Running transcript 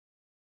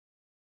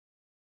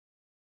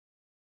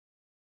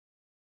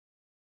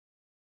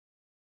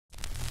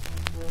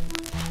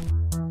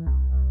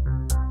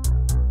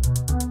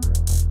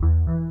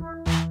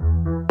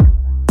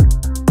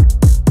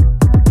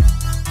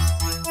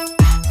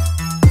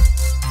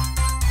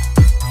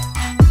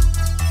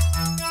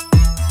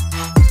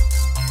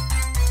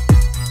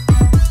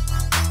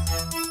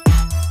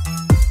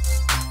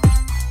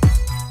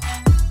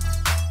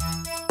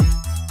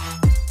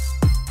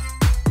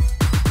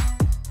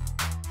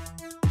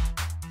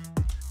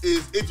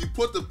is if you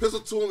put the pistol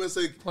to him and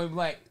say point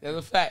blank. That's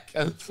a fact.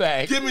 That's a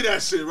fact. Give me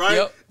that shit, right?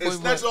 Yep, and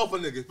snatch it off a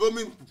nigga. Feel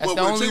me? That's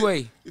the only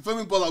way. You feel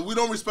me? But like we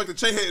don't respect the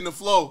chain hitting the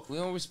flow. We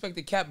don't respect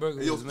the cat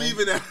burglars, Yo, man.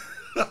 thieving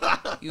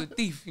that. You a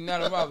thief. You're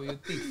not a robber. You're a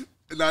thief.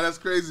 Nah, that's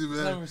crazy, man.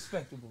 It's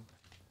unrespectable.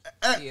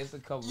 Yeah, it's a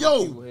couple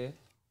of people here.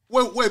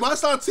 Wait, my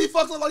son T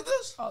fucked up like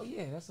this? Oh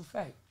yeah, that's a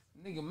fact.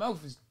 Nigga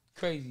mouth is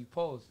crazy.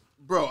 Pause.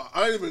 Bro,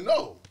 I didn't even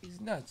know. He's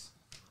nuts.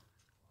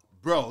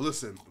 Bro,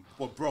 listen.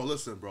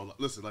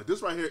 Listen. Like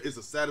this right here is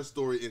the saddest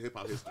story in hip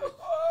hop history.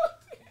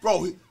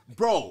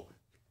 Bro,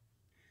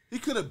 he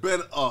could have been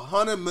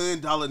 $100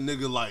 million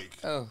nigga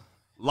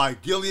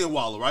like Gillian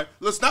Waller, right?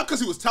 Listen, not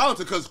because he was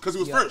talented, because he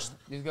was first.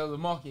 This goes to the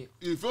market.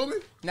 You feel me?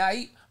 Nah,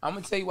 I'm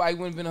gonna tell you why he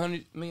wouldn't have been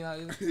 $100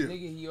 million.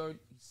 Nigga, he already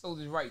sold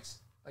his rights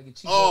like a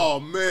cheap. Oh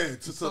man,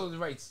 he sold his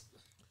rights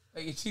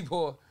like a cheap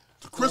whore.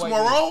 Chris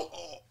Monroe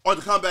or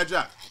the Combat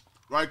Jack,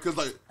 right? Because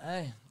like,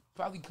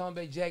 probably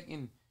Combat Jack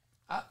and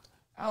I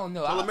don't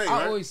know.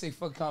 I always say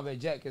fuck Combat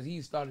Jack because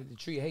he started the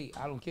tree of hate.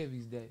 I don't care if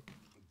he's dead.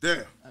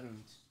 Damn. I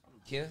don't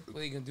care.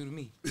 What are you gonna do to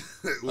me?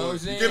 Well,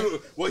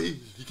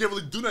 he can't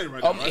really do nothing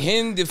right now. Right?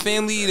 Him, the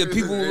family, the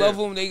people who love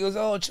him, they goes,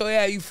 oh,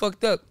 Troy, you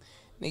fucked up,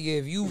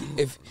 nigga.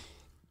 If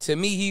to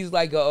me, he's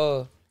like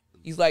the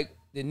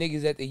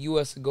niggas that the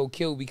U.S. would go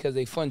kill because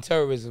they fund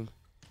terrorism.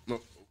 No,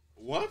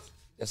 what?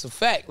 That's a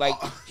fact. Like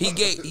you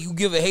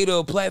give a hater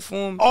a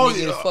platform. Oh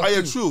nigga,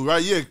 yeah, true,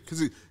 right? Yeah,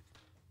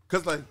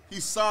 because like he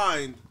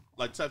signed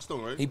like Tax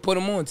Stone, right? He put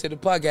him on to the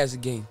podcast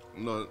again.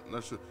 No,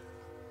 not sure.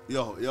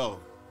 Yo,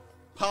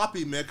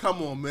 Poppy, man,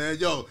 come on, man.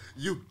 Yo,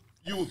 you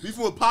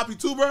beefing with Poppy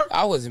too, bro?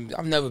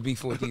 I'm never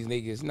beefing with these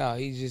niggas. Nah,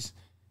 he's just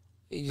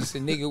a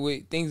nigga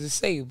with things to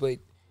say, but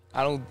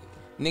I don't.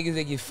 Niggas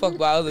that get fucked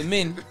by other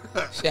men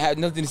should have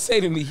nothing to say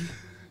to me.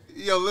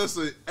 Yo,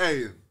 listen,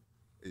 hey,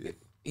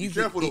 be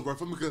careful though, bro,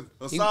 because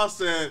Hassan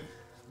said,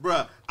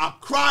 bruh, I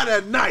cried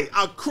at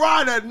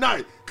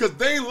night because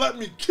they ain't let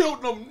me kill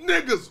them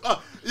niggas.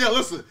 Yeah,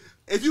 listen,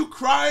 if you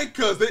crying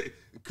because they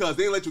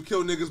ain't let you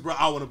kill niggas, bro,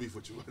 I want to beef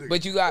with you.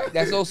 But you got,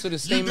 that's also the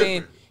same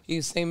man.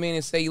 He's the same man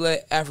that say he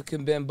let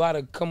African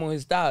Bambaataa come on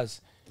his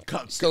thighs.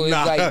 So it's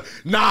like, hell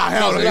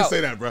no, he didn't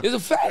say that, bro. It's a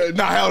fact.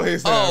 Nah, hell no, he didn't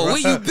say that, bro. Oh, where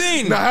you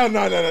been?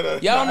 No.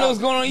 Y'all don't know what's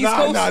going on East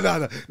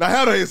Coast? Nah,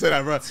 hell no, he didn't say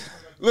that, bro.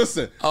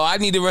 Listen. Oh, I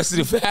need the rest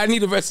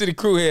of the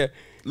crew here.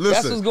 Listen.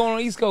 That's what's going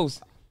on East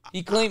Coast.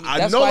 He claimed,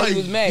 that's why he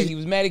was mad. He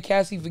was mad at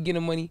Cassie for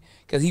getting money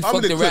because he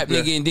fucked the rap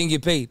nigga and didn't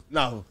get paid.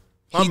 No,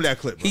 I'm that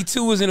clip, bro. He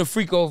too was in a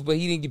freak off, but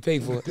he didn't get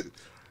paid for it.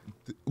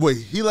 Wait,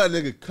 he let a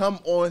nigga come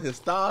on his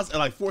thighs at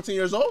like 14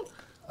 years old?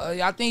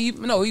 I think he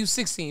was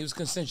 16. He was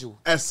consensual.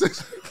 At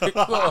 6?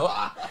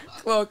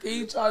 Clark, can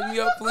you charge me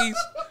up, please?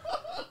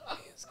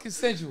 It's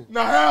consensual.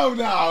 No, hell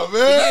no,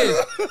 man.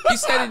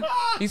 Yeah.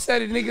 He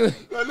said a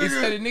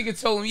nigga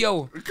told him,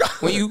 yo,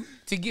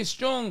 to get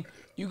strong,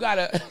 you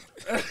gotta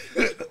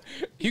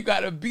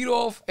beat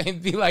off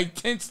and be like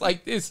tense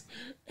like this,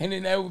 and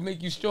then that would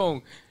make you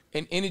strong.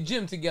 And in the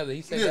gym together,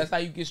 he said that's how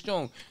you get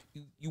strong.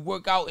 You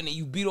work out and then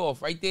you beat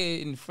off right there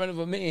in front of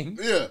a man.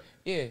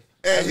 Yeah.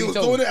 And he was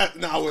doing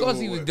it? Of course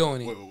he was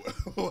doing it.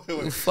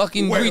 Wait.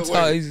 Fucking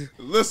retard.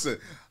 Listen.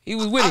 He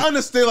was with it. I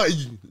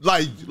understand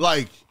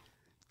like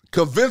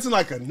convincing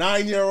like a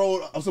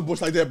 9-year-old or some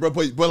bush like that, bro.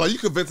 But like you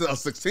convincing a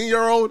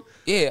 16-year-old?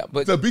 Yeah,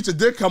 but to beat your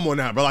dick, come on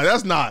now, bro. Like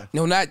that's not.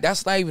 No,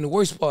 that's not even the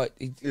worst part.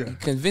 He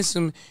convinced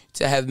him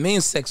to have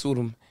man sex with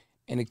him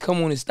and to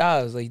come on his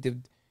thighs. Like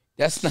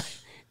that's not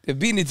the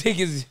beating the dick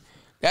is.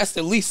 That's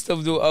the least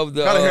of the.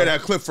 Gotta hear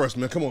that clip first,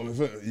 man. Come on,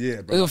 man.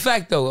 Yeah, bro. It's a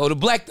fact though. The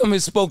black thumb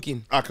has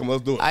spoken. All right, come on,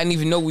 let's do it. I didn't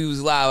even know we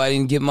was live. I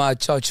didn't get my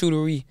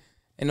charcuterie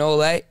and all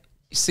that.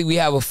 You see, we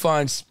have a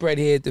fun spread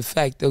here at the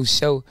Facto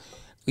show.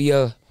 We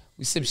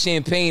sip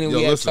champagne and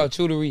we have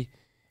charcuterie.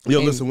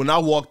 Listen. When I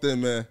walked in,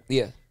 man.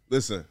 Yeah.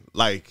 Listen,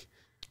 like,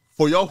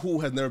 for y'all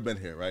who has never been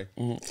here, right?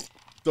 Mm-hmm.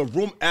 The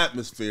room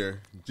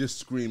atmosphere just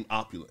screamed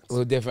opulence. A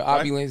little different, right?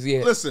 Opulence,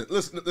 yeah.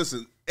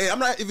 Listen. Hey, I'm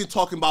not even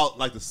talking about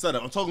like the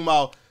setup. I'm talking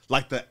about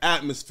like the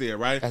atmosphere,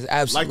 right? That's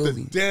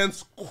absolutely. Like the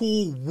dense,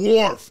 cool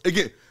warmth.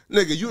 Again,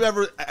 nigga, you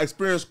ever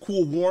experienced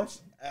cool warmth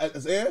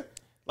as air?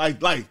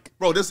 Like,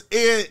 bro, this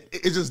air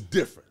is just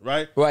different,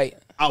 right? Right.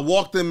 I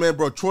walked in, man,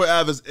 bro. Troy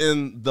Ave is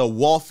in the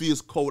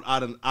waffiest coat I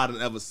done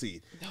ever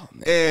seen. Oh,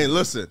 and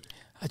listen,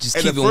 I just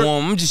keep it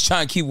warm. I'm just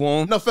trying to keep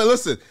warm. No, fam,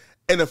 listen.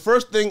 And the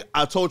first thing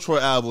I told Troy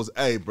Ave was,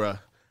 hey, bro,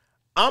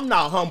 I'm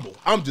not humble.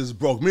 I'm just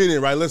broke.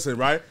 Meaning, right? Listen,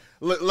 right?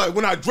 Like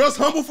when I dress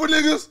humble for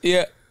niggas,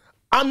 yeah,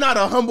 I'm not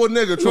a humble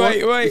nigga,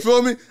 Troy. Right. You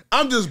feel me?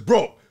 I'm just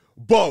broke.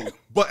 But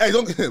hey,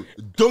 don't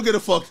get it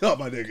fucked up,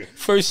 my nigga.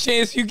 First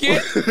chance you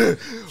get.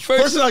 First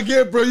chance I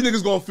get, bro, you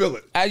niggas gonna feel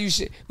it. As you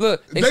should.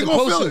 Look, they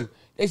supposed to.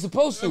 They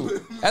supposed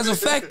to. That's a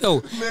fact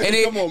though.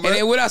 Man, come on, man. And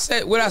then what I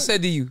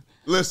said to you.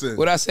 Listen.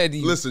 What I said to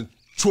you. Listen,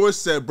 Troy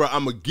said, bro,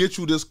 I'm gonna get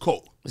you this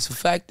coat. It's a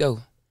fact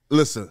though.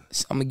 Listen.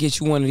 I'm gonna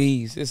get you one of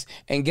these.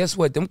 And guess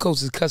what? Them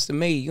coats is custom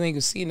made. You ain't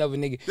gonna see another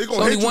nigga. There's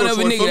only one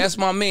other nigga. That's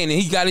my man, and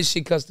he got his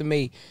shit custom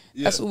made.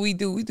 Yeah. That's what we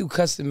do. We do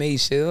custom made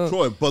shit.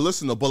 Troy, but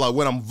listen though, but like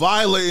when I'm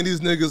violating these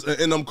niggas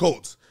in them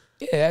coats,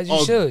 Yeah, as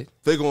you should.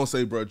 They gonna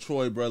say, bro,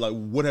 Troy, bro, like,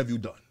 what have you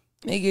done?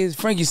 Nigga, it's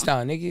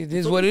Frankenstein, nigga.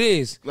 This is what it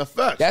is. That's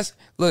facts.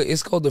 Look,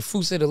 it's called the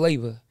fruits of the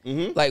labor.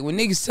 Like, when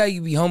niggas tell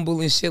you be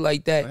humble and shit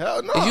like that,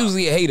 hell nah. It's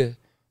usually a hater.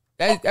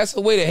 That's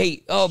a way to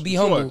hate. Oh, be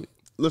humble.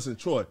 Listen,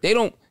 Troy. They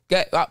don't.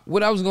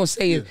 What I was gonna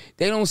say is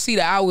they don't see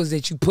the hours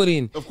that you put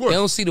in. Of course. They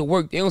don't see the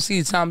work. They don't see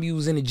the time you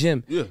was in the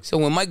gym. Yeah. So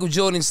when Michael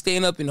Jordan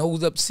stand up and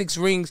holds up 6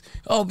 rings,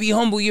 oh, be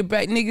humble, you're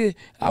back, nigga.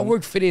 I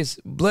work for this,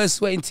 blood,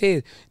 sweat, and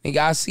tears, nigga.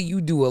 I see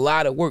you do a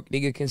lot of work,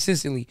 nigga,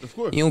 consistently. Of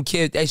course. You don't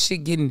care if that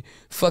shit getting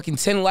fucking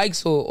 10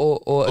 likes or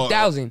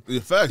 1,000.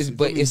 Facts.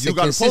 But it's the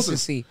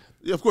consistency.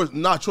 Yeah, of course.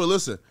 Nah, Troy.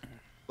 Listen,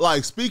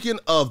 like speaking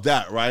of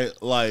that, right?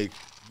 Like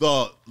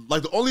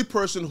the only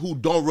person who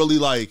don't really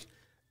like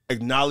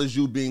acknowledge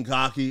you being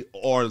cocky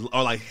or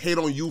like hate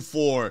on you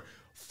for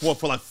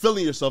like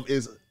feeling yourself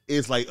is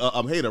like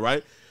a hater,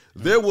 right?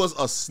 There was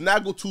a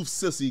snaggletooth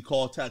sissy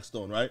called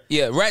Taxstone, right?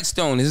 Yeah,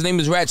 Ratstone. His name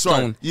is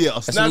Ratstone. Yeah, a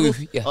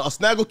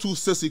snaggletooth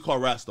sissy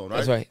called Ratstone, right?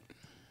 That's right.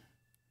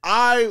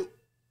 I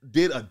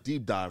did a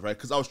deep dive, right?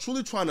 Because I was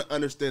truly trying to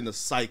understand the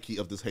psyche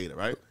of this hater,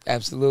 right?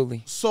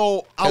 Absolutely.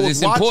 So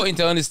it's important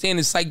to understand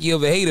the psyche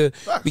of a hater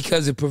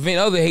because it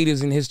prevents other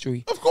haters in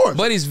history. Of course.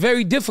 But it's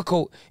very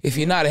difficult if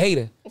you're not a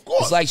hater. Of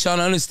course. It's like trying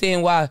to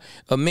understand why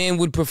a man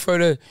would prefer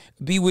to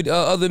be with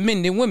other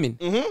men than women.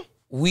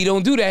 We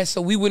don't do that,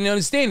 so we wouldn't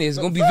understand it. It's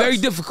going to be very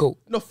difficult.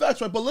 No,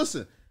 facts, right? But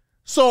listen,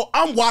 so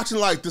I'm watching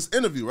like this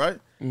interview, right?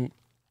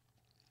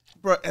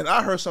 Bro, and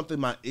I heard something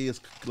my ears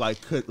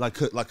could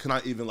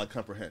not even like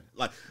comprehend.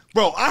 Like,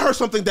 bro, I heard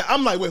something that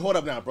I'm like, wait, hold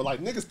up now, bro. Like,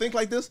 niggas think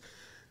like this?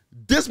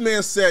 This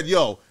man said,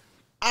 yo,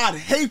 I'd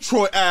hate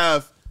Troy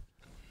Ave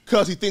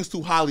because he thinks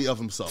too highly of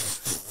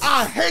himself.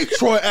 I hate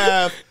Troy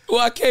Ave.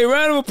 Well, okay,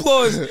 round of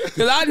applause,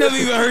 because I never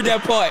even heard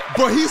that part.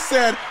 Bro, he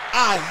said,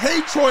 I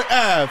hate Troy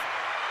Ave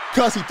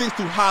because he thinks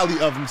too highly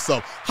of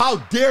himself. How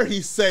dare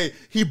he say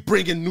he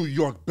bringing New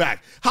York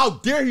back? How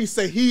dare he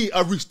say he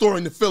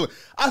restoring the feeling?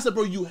 I said,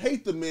 bro, you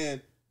hate the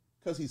man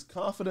because he's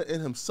confident in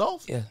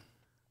himself? Yeah.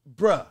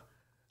 Bruh.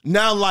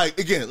 Now, like,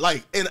 again,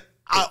 like, and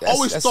I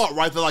always thought,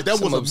 right, that like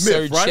that was a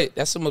myth, right? Shit.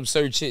 That's some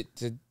absurd shit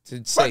to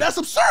say. Right, that's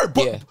absurd.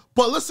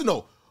 But listen,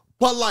 though.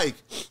 But, like,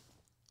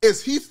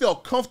 is he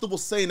felt comfortable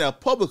saying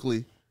that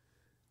publicly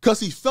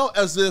because he felt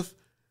as if,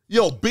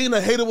 yo, being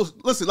a hater was,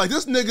 listen, like,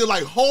 this nigga,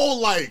 like,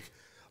 whole, like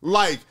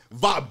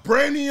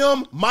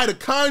vibranium,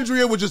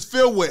 mitochondria was just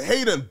filled with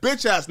hate and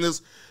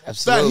bitch-assness.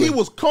 Absolutely. That he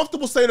was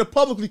comfortable saying it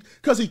publicly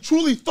because he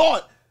truly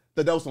thought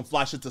that was some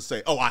fly shit to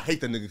say. Oh, I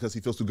hate that nigga because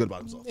he feels too good about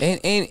himself.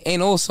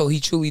 And also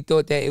he truly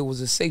thought that it was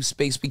a safe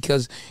space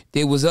because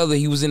he was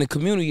in a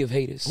community of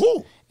haters.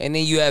 Who? And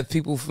then you have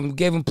people from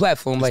gave him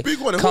platform like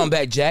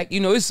Combat Jack. You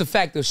know, it's a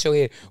Facto show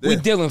here. We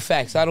dealing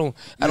facts. I don't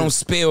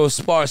spare or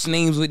sparse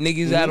names with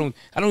niggas. I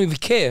don't even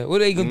care.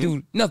 What are they gonna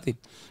do? Nothing.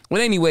 But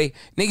anyway,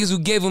 niggas who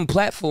give them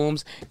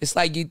platforms, it's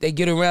like they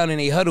get around and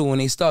they huddle and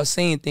they start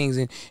saying things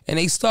and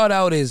they start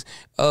out as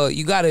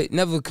you gotta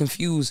never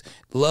confuse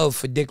love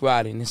for dick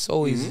riding. It's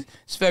always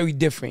it's very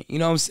different. You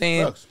know what I'm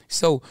saying? Sucks.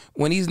 So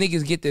when these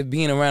niggas get to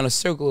being around a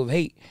circle of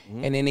hate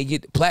and then they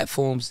get the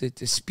platforms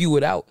to spew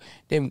it out,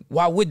 then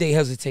why would they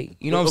hesitate?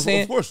 You know what I'm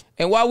saying? Of course.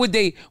 And why would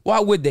they?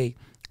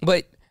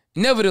 But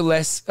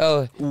nevertheless,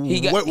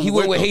 he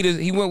went where haters.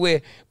 He went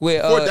where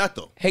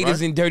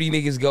haters and dirty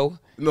niggas go.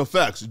 No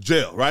facts,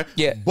 jail, right?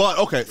 Yeah. But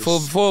okay. For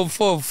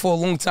a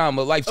long time,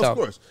 a lifetime. Of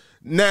course.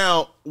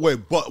 Now, wait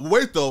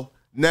though.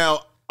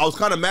 Now, I was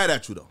kind of mad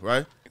at you though,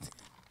 right?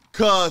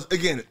 Cause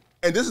again,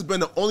 and this has been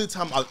the only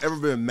time I've ever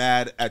been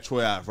mad at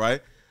Troy Ave,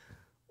 right?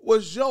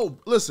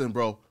 Listen,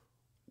 bro.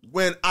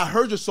 When I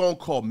heard your song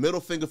called Middle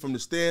Finger from the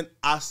Stand,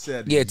 I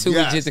said, too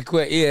legit to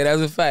quit. Yeah, that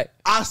was a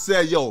fact. I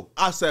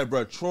said,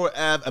 bro, Troy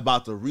Ave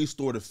about to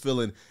restore the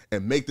feeling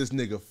and make this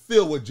nigga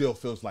feel what jail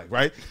feels like,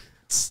 right?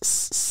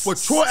 But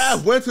Troy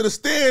Ave went to the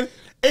stand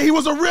and he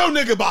was a real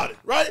nigga about it,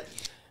 right?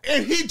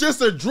 And he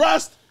just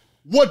addressed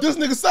what this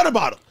nigga said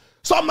about him.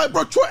 So I'm like,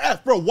 bro, Troy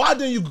Ave, bro, why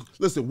didn't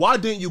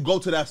you go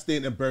to that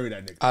stand and bury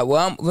that nigga? All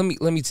right, well,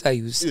 let me tell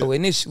you. So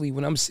initially,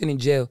 when I'm sitting in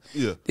jail,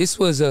 this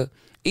was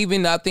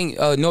even I think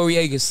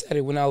Noriega said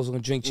it when I was on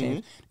Drink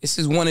Champ. This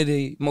is one of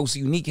the most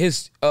unique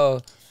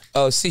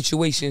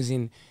situations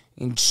in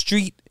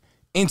street,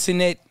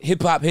 internet,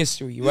 hip hop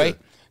history, right?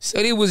 Yeah. So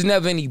there was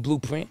never any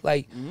blueprint.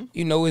 Like,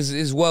 you know,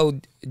 it's well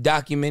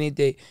documented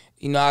that,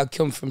 you know, I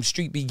come from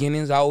street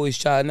beginnings. I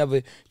always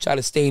never try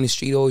to stay in the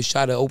street. Always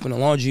try to open a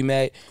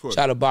laundromat,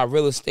 try to buy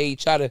real estate,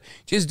 try to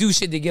just do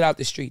shit to get out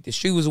the street. The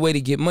street was a way to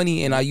get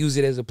money, and I use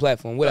it as a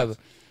platform, whatever.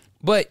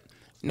 But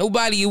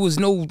it was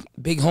no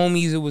big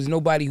homies. It was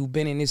nobody who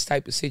been in this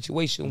type of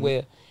situation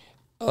where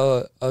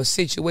a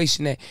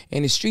situation that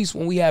in the streets,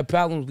 when we have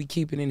problems, we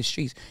keep it in the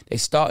streets. They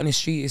start in the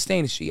street and stay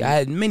in the street. I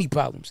had many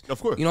problems.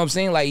 Of course. You know what I'm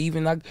saying? Like,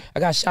 even I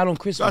got shot on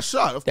Christmas.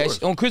 Of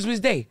course. On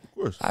Christmas Day. Of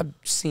course. I've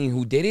seen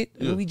who did it.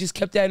 Yeah. We just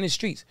kept that in the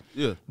streets.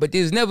 Yeah. But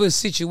there's never a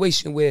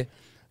situation where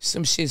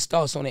some shit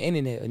starts on the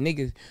internet. A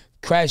nigga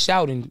crash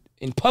out in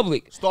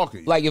public.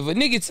 Stalking. Like if a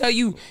nigga tell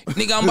you,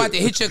 nigga, I'm about to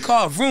hit your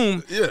car,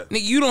 vroom. Yeah.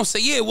 Nigga, you don't say,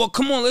 yeah, well,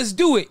 come on, let's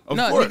do it.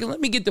 No, nigga, let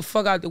me get the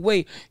fuck out the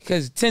way.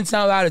 Because 10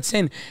 times out of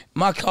 10,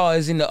 my car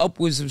is in the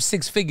upwards of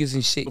 6 figures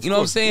and shit. You know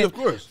what I'm saying? Yeah, of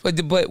course.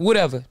 But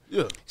whatever.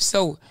 Yeah.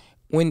 So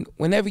when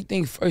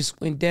everything first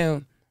went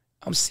down,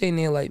 I'm sitting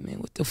there like, man,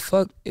 what the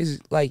fuck is,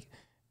 like,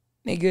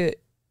 nigga,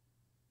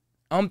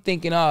 I'm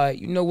thinking, all right,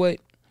 you know what?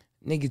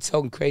 Nigga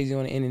talking crazy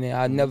on the internet.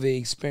 I never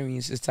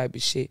experienced this type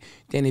of shit.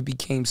 Then it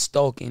became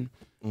stalking.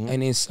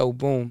 And then so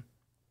boom.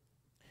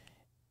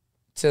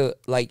 To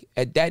like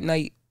at that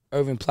night,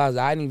 Irving Plaza,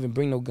 I didn't even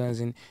bring no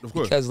guns in.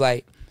 Because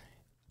like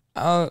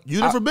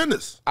you did for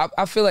business.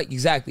 I feel like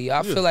exactly.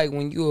 I feel like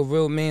when you a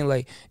real man,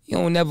 like you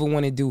don't never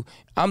want to do.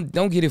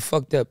 Don't get it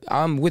fucked up.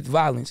 I'm with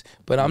violence,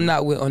 but I'm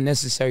not with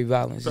unnecessary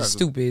violence. It's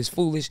stupid. It's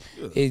foolish.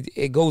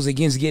 It goes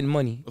against getting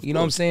money. You know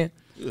what I'm saying?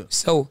 Yeah.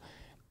 So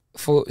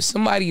for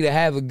somebody to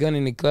have a gun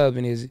in the club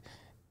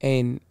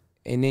and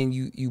then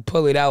you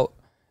pull it out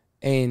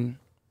and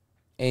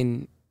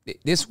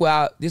this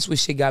where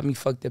shit got me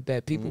fucked up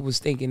at. People was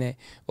thinking that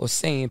or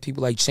saying,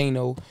 people like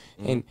Chano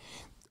and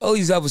all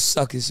these other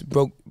suckers,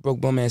 broke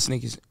bum ass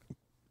niggas,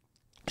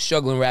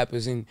 struggling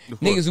rappers and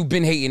niggas who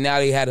been hating, now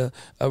they had a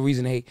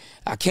reason to hate.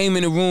 I came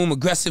in the room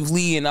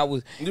aggressively and I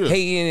was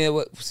hating and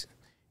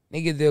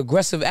nigga, the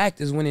aggressive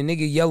act is when a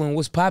nigga yelling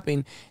what's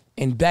popping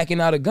and backing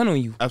out a gun on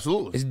you.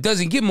 Absolutely. It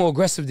doesn't get more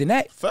aggressive than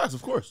that. Facts,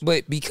 of course.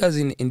 But because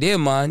in their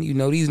mind, you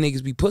know, these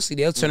niggas be pussy,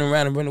 they'll turn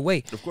around and run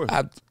away. Of course.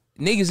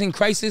 Niggas in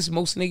crisis,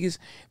 most niggas,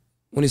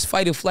 when it's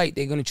fight or flight,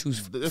 they're gonna choose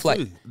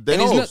flight.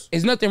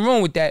 There's nothing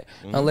wrong with that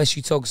unless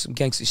you talk some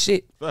gangster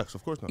shit. Facts,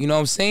 of course not. You know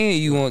what I'm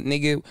saying? You want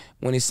nigga,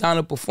 when it's time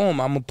to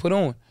perform, I'm gonna put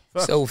on.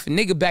 Facts. So if a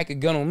nigga back a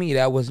gun on me,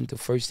 that wasn't the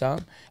first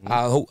time.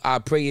 I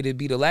pray it'd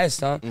be the last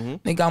time.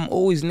 Nigga, I'm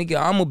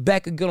gonna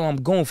back a gun on,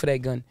 I'm going for that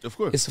gun. Of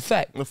course. It's a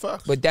fact. The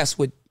facts. But that's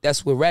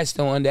what Rats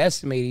don't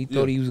underestimate. He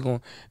thought he was gonna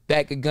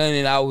back a gun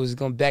and I was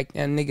gonna back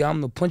that nigga.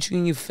 I'm gonna punch you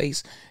in your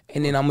face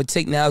and then I'm gonna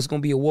take, now it's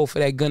gonna be a war for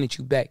that gun that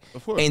you back.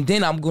 Of course. And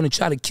then I'm gonna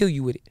try to kill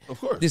you with it. Of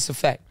course. This is a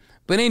fact.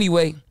 But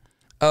anyway,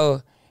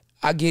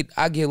 I get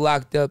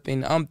locked up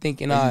and I'm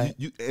thinking,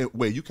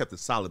 wait, you kept it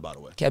solid, by the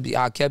way.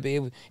 I kept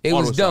it. It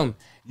was dumb.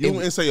 You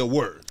didn't say a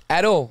word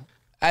at all.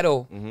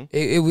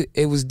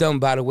 It was dumb,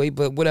 by the way.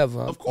 But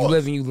whatever. Of course. You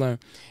live and you learn.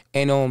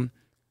 And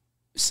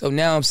so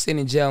now I'm sitting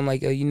in jail. I'm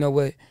like, you know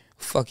what?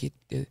 Fuck it.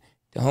 The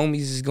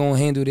homies is gonna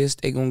handle this.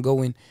 They gonna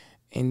go and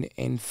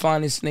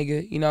find this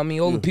nigga. You know what I mean?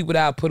 All the people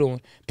that I put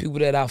on, people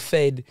that I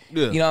fed.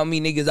 You know what I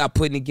mean? Niggas I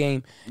put in the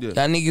game. Y'all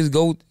niggas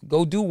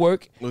go do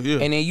work. And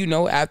then, you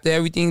know, after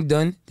everything's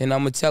done, then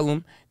I'm gonna tell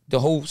them the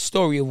whole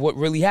story of what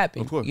really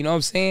happened. You know what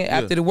I'm saying?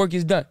 After the work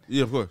is done.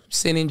 Yeah, of course.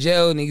 Sitting in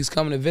jail, niggas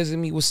coming to visit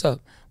me. What's up?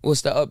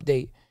 What's the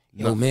update?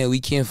 Yo, man, we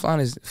can't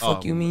find this.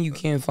 Fuck you mean you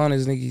can't find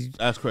this nigga?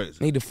 That's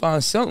crazy. Need to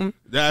find something.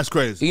 That's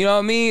crazy. You know what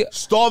I mean?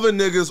 Starving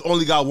niggas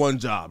only got one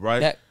job,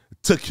 right?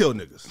 To kill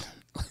niggas.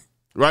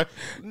 Right?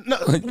 No,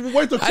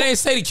 wait, I didn't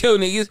say to kill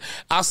niggas.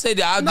 I said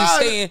that I'm just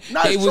saying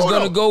they was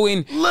gonna go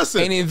in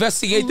and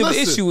investigate the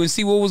issue and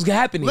see what was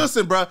happening.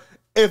 Listen, bro.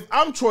 If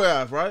I'm Troy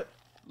Ave, right?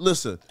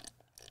 Listen,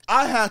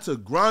 I had to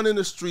grind in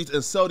the streets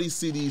and sell these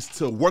CDs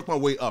to work my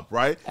way up,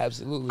 right?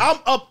 Absolutely. I'm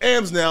up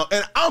AMS now,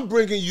 and I'm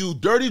bringing you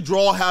dirty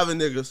draw having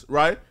niggas,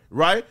 right?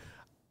 Right?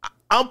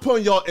 I'm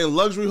putting y'all in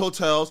luxury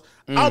hotels.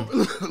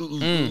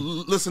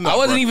 Listen up, I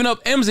wasn't bro. even up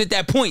M's at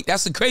that point.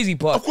 That's the crazy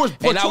part. Of course,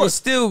 and Troy, I was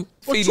still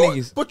feeding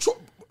niggas.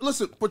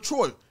 But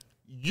Troy,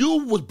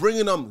 you was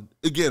bringing them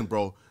again,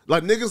 bro.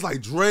 Like niggas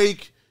like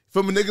Drake,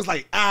 from niggas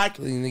like Ak,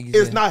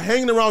 is not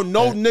hanging around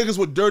no niggas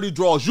with dirty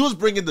draws. You was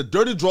bringing the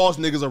dirty draws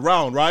niggas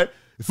around, right?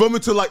 For me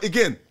to like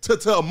again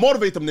to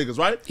motivate them niggas,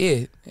 right?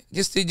 Yeah,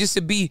 just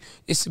to be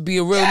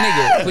a real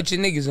nigga. Put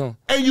your niggas on.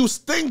 And you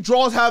stink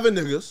draws having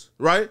niggas,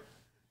 right?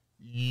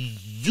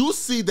 You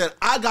see that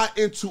I got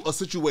into a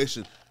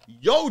situation.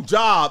 Your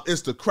job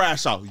is to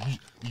crash out.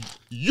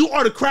 You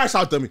are the crash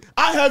out dummy.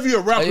 I have you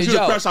around because you're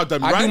the crash out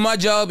dummy, right? I do my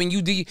job and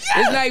you do.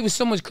 It's not even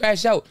so much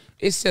crash out.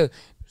 It's to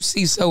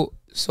see so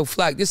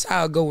Flak. This is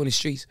how I go in the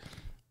streets.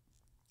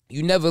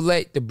 You never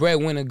let the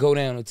breadwinner go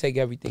down and take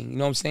everything. You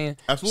know what I'm saying?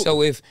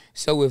 Absolutely.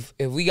 So if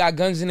we got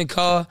guns in the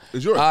car,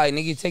 it's yours. All right,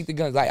 nigga, take the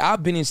guns. Like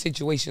I've been in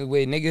situations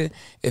where nigga,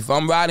 if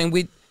I'm riding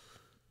with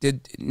the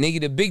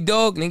big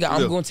dog, nigga,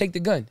 I'm gonna take the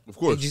gun. Of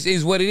course. It just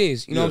is what it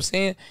is. You know what I'm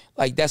saying?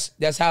 Like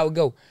that's how it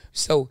go.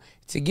 So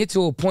to get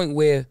to a point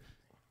where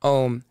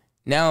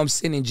now I'm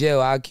sitting in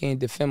jail, I can't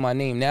defend my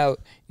name. Now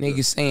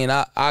niggas saying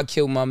I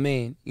killed my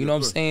man. You know what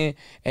I'm saying?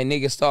 And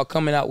niggas start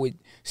coming out with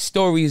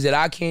stories that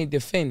I can't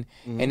defend.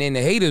 And then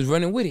the haters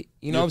running with it.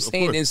 You know what I'm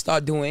saying? Then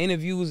start doing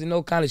interviews and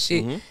all kind of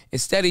shit.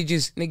 Instead of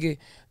just, nigga,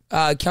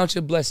 count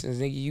your blessings,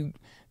 nigga.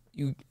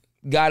 You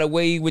got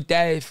away with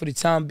that for the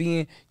time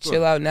being.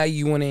 Chill out. Now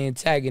you want to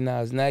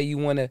antagonize. Now you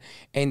want to,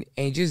 and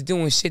just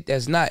doing shit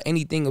that's not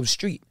anything of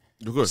street.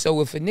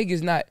 So if a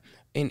nigga's not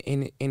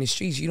in the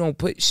streets, you don't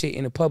put shit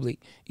in the public.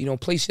 You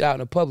don't play shit out in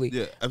the public.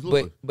 Yeah,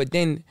 absolutely. But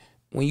then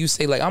when you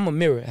say, like, I'm a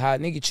mirror. How a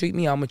nigga treat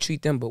me, I'm going to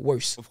treat them, but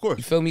worse. Of course.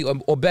 You feel me?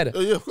 Or better.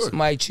 Yeah, of course.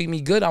 Somebody treat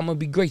me good, I'm going to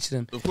be great to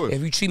them. Of course.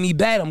 If you treat me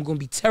bad, I'm going to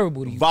be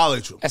terrible to you.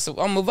 Violate you. I'm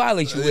going to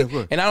violate you.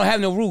 Yeah, and I don't have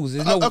no rules.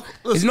 There's no,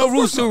 listen,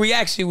 rules to a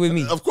reaction with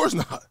me. Of course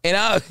not. And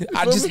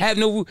I just have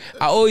no,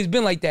 I always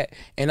been like that.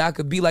 And I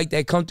could be like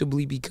that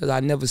comfortably because I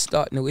never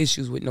start no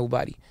issues with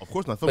nobody. Of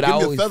course not. But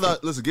give me a feather.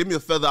 Listen, give me a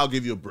feather, I'll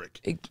give you a brick.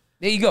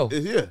 There you go.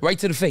 Yeah. Right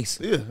to the face.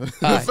 Yeah.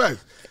 Right.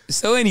 Fact.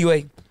 So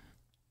anyway.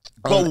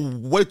 But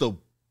wait though,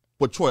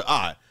 but Troy,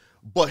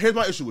 but here's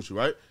my issue with you,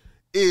 right?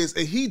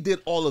 And he did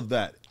all of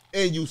that,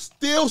 and you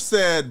still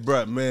said,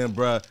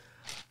 bruh,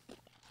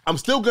 I'm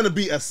still gonna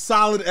be as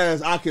solid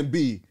as I can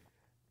be,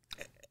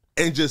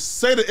 and just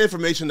say the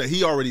information that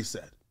he already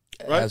said.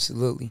 Right?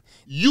 Absolutely.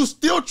 You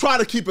still try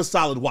to keep it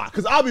solid. Why?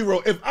 Because I'll be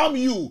real. If I'm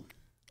you,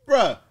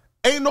 bruh,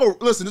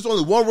 listen, there's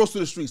only one rules to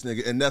the streets,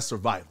 nigga, and that's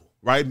survival.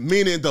 Right?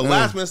 Meaning the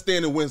last man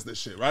standing wins this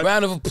shit, right?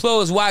 Round of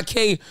applause,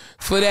 YK,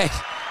 for that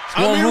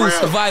one rule,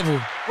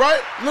 survival.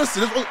 Right?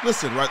 Listen.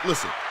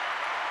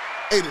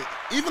 Hey,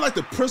 even like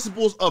the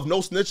principles of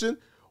no snitching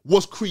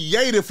was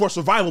created for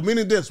survival,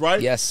 meaning this,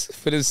 right? Yes,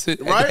 for this,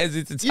 right?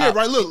 Yeah,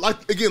 right. Look,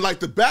 like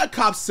the bad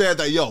cops said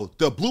that,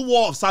 the blue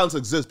wall of silence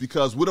exists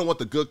because we don't want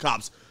the good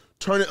cops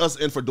turning us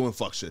in for doing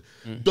fuck shit.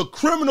 The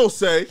criminals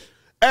say,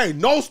 hey,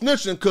 no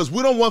snitching because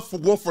we don't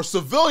want for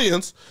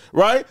civilians,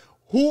 right,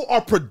 who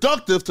are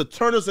productive to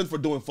turn us in for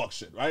doing fuck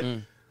shit,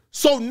 right?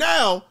 So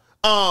now,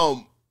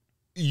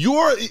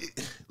 you're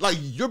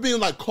being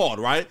like called,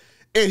 right?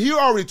 And he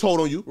already told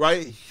on you,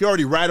 right? He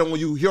already ratted on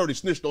you. He already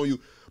snitched on you.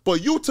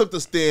 But you took the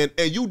stand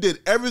and you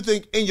did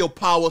everything in your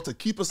power to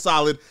keep it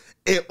solid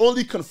and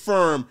only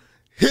confirm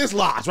his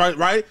lies,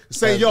 right?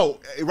 Saying, yo,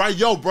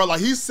 bro, like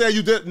he said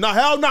you did. No,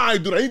 hell no, I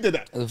ain't do that. He did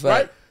that,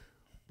 right?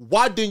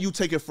 Why didn't you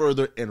take it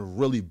further and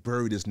really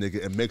bury this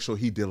nigga and make sure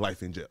he did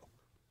life in jail?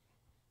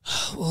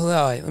 Well,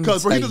 all right.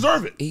 Because he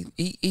deserved it.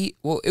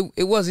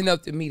 It wasn't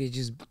up to me to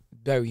just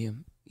bury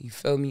him. You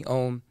feel me?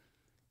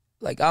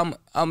 Like I'm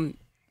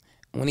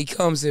when it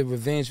comes to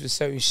revenge for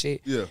certain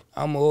shit,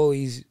 I'm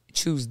always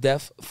choose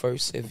death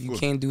first. If you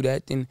can't do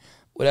that, then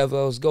whatever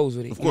else goes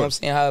with it. You know what I'm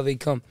saying? However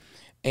it come.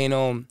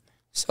 And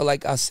so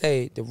like I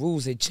said, the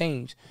rules had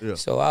changed. Yeah.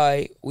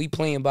 So we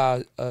playing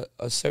by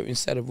a certain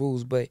set of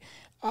rules, but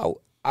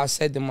I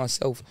said to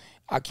myself,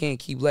 I can't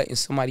keep letting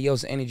somebody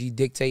else's energy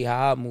dictate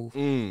how I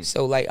move.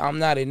 So like I'm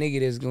not a nigga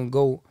that's gonna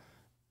go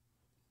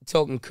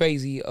talking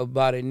crazy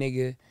about a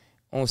nigga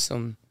on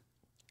some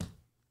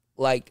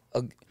like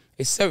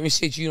it's certain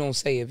shit you don't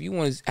say. If you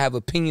want to have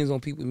opinions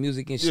on people's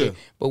music and shit,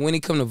 but when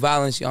it come to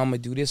violence, I'm gonna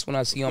do this when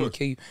I see you, I'm gonna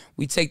kill you.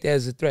 We take that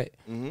as a threat.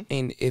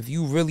 And if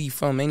you really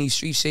from any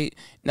street shit,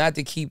 not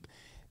to keep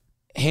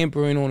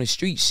hampering on the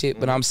street shit,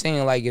 but I'm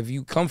saying like if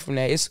you come from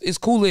that, it's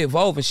cool to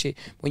evolve and shit.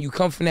 When you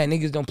come from that,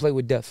 niggas don't play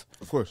with death.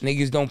 Of course.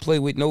 Niggas don't play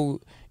with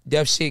no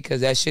death shit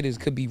because that shit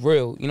could be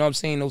real. You know what I'm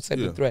saying? No type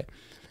of threat.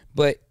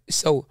 But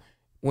so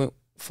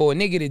for a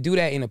nigga to do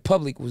that in the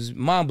public was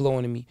mind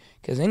blowing to me.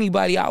 Because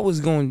anybody I was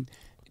going to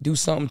do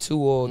something to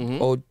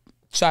or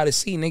try to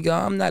see, nigga,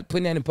 I'm not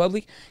putting that in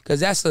public because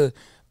that's a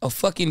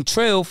fucking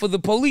trail for the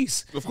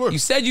police. Of course. You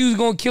said you was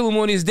going to kill him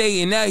on this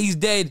day and now he's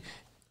dead.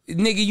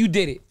 Nigga, you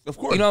did it. Of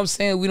course. You know what I'm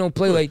saying? We don't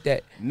play like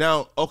that.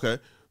 Now, okay.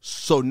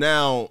 So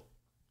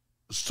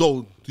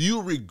do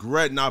you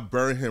regret not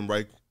burying him,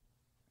 right?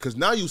 Because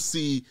now you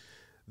see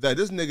that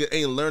this nigga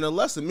ain't learned a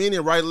lesson.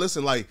 Meaning, right,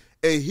 listen, like,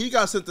 and he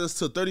got sentenced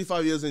to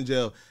 35 years in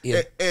jail,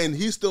 and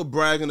he's still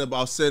bragging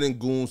about sending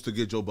goons to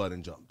get Joe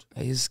Budden jumped.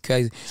 It's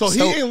crazy. So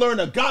he ain't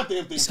learned a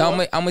goddamn thing. So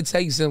I'm gonna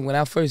tell you something. When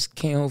I first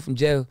came home from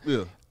jail,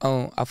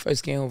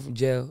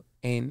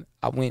 and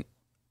I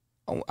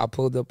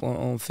pulled up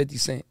on 50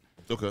 Cent.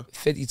 Okay.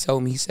 50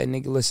 told me, he said,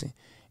 nigga, listen,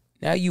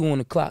 now you on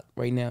the clock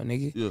right now,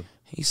 nigga. Yeah.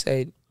 He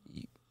said,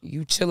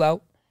 you chill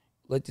out,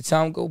 let the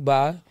time go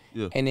by,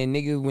 and then,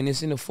 nigga, when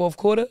it's in the fourth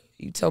quarter,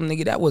 you tell him,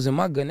 nigga, that wasn't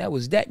my gun, that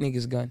was that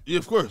nigga's gun. Yeah,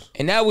 of course.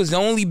 And that was the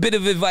only bit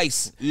of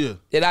advice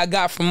that I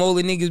got from all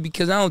the niggas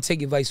because I don't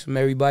take advice from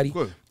everybody. Of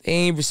course. They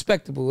ain't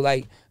respectable.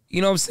 Like,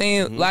 you know what I'm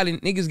saying? A lot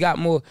of niggas got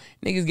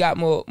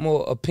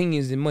more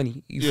opinions than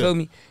money. You feel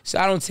me? So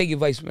I don't take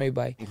advice from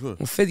everybody. When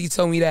 50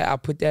 told me that, I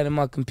put that in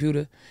my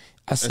computer.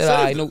 I said,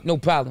 all right, no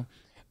problem.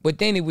 But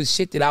then it was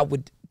shit that I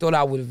thought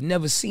I would have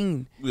never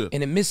seen in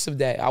the midst of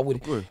that.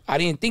 I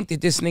didn't think that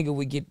this nigga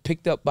would get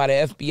picked up by the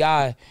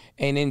FBI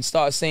and then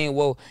start saying,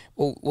 well,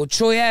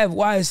 Troy Ave,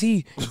 why is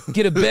he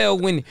get a bail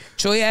when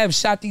Troy Ave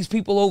shot these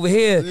people over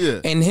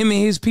here and him and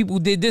his people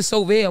did this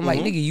over here? I'm like,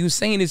 nigga, you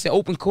saying this in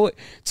open court,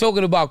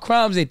 talking about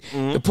crimes that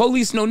the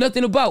police know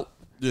nothing about.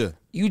 Yeah.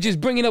 You just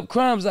bringing up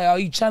crimes like, are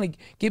you trying to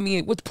get me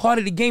in? What part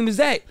of the game is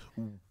that?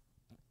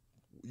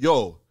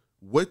 Yo.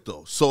 Wait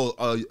though, so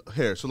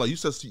so like you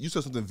said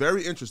something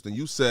very interesting.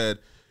 You said,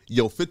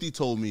 "Yo, 50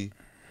 told me,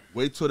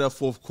 wait till that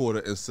fourth quarter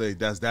and say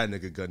that's that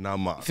nigga gun, not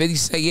mine." 50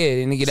 said,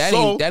 "Yeah, nigga,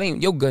 that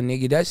ain't your gun,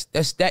 nigga. That's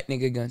that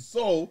nigga gun."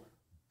 So,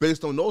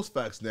 based on those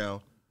facts,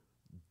 now,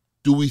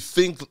 do we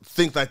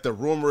think like the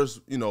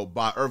rumors, you know,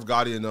 by Earth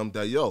Gotti and them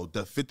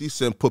that 50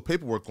 Cent put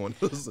paperwork on?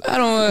 I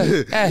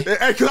don't.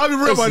 Hey, can I be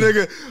real, my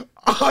nigga?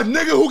 A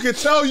nigga who can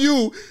tell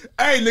you,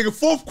 hey, nigga,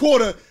 fourth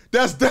quarter,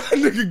 that's that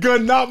nigga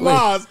gun, not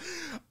mine.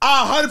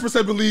 I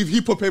 100% believe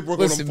he put paperwork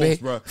on them folks,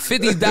 bro.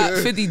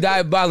 50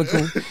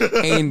 diabolical,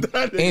 and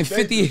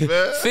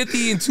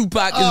 50 and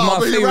Tupac is my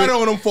favorite. Right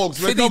on them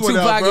folks, man. 50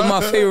 Tupac is my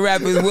favorite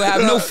rappers. We'll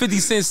have no 50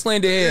 Cent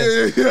slander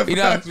here. Yeah, you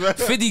know,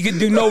 50 could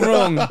do no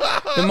wrong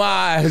in my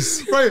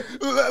eyes. Right,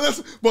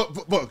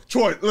 but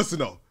Troy, listen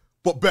though.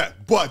 But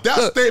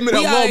that statement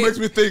alone makes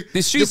me think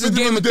the streets is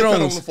Game of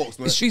Thrones.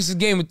 The streets is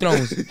Game of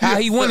Thrones. How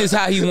he won is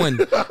how he won.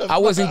 I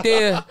wasn't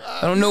there.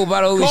 I don't know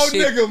about all this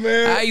shit. Cold nigga,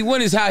 man. How he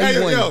won is how he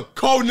won. Yo,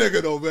 cold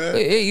nigga though, man.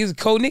 Hey, he's a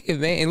cold nigga,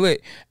 man. And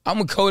look,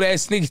 I'm a cold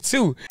ass nigga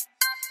too.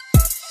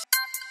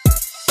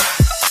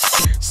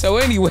 So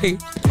anyway,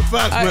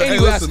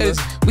 I said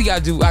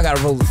I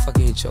gotta roll the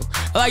fucking intro.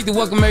 I'd like to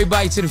welcome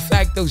everybody to the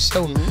Facto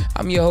show.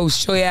 I'm your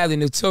host, Troy Allen,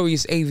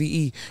 Notorious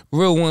AVE.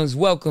 Real ones,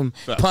 welcome.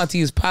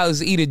 Pontius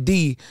Pilots, E to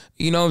D.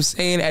 You know what I'm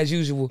saying? As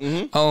usual.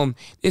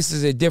 This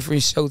is a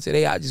different show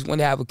today. I just want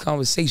to have a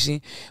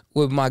conversation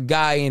with my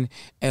guy,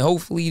 and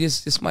hopefully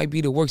this might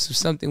be the works of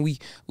something we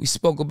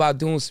spoke about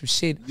doing some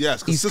shit.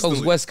 Yes, East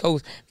Coast, West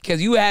Coast,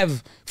 because you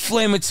have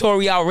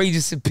inflammatory,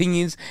 outrageous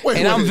opinions,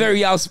 and I'm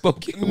very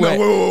outspoken.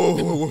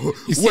 Whoa.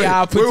 You see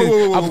how I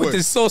put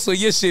the sauce on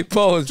your shit,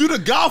 pause. You the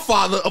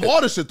godfather of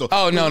all this shit, though.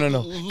 Oh, no.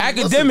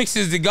 Akademiks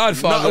is the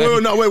godfather.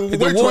 Wait.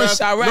 The war in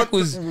Chirac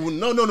was...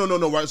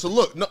 No, right? So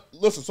look,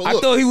 listen. I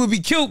thought he would be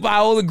killed by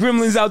all the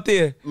gremlins out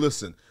there.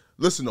 Listen,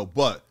 though,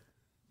 but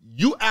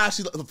you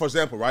actually, for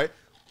example, right?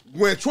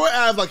 When Troy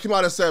Ave came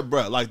out and said,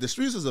 bruh, like the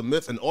streets is a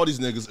myth and all these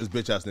niggas is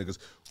bitch ass niggas.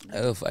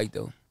 Hell, fight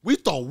though. We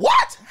thought,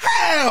 what?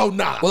 Hell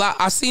nah. Well,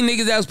 I see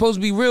niggas that was supposed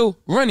to be real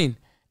running.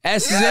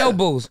 Asses and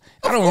elbows.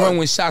 I don't run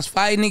when shots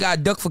fired. Nigga, I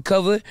duck for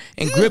cover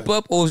and grip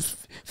up or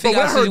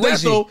figure out a situation.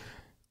 That, though,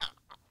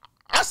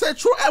 I said,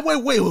 Troy,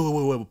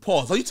 wait,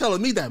 pause. Are you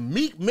telling me that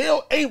Meek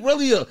Mill ain't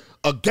really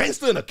a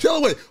gangster and a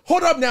killer? Wait,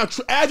 hold up now.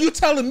 Are you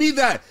telling me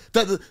that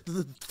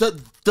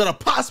a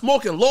pot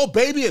smoking Lil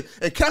Baby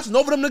and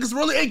Casanova, them niggas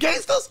really ain't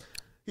gangsters?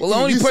 Well, the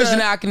only person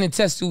that I can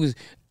attest to is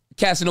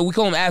Casanova. We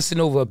call him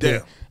Asanova up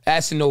there.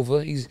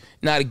 Asanova. He's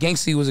not a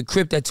gangster. He was a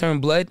Crip that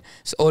turned blood.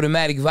 It's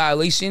automatic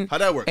violation.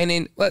 How'd that work? And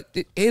then,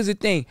 here's the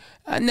thing.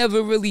 I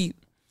never really...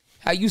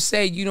 How you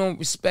say you don't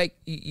respect,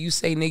 you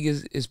say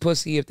niggas is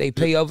pussy if they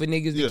pay other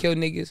niggas to kill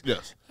niggas.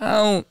 Yes. I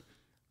don't,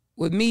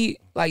 with me,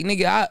 like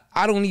nigga,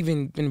 I don't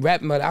even been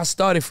rapping about it. I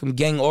started from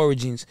gang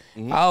origins.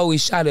 I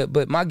always shot up,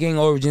 but my gang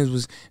origins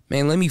was,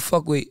 man, let me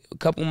fuck with a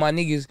couple of my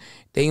niggas.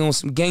 They on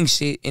some gang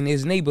shit in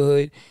his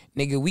neighborhood.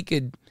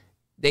 Nigga,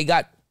 they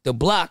got the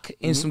block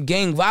and some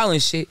gang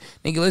violence shit.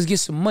 Nigga, let's get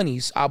some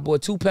money. So I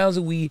bought 2 pounds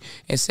of weed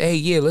and say, hey,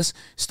 yeah, let's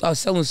start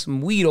selling some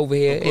weed over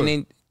here. And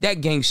then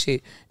that gang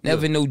shit.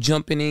 Never no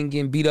jumping in,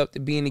 getting beat up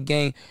to be in the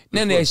gang.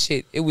 None of that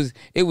shit. It was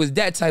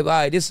that type of, all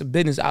right, this is a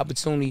business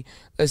opportunity.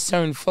 Let's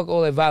fuck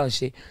all that violent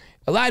shit.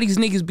 A lot of these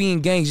niggas be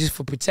in gangs just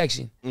for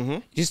protection.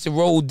 Just to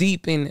roll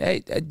deep, and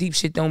that deep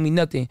shit don't mean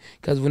nothing.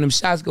 Because when them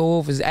shots go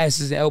off, his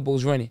asses and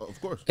elbows running.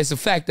 Of course. It's a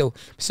fact though.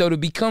 So to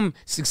become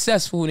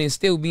successful and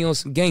still be on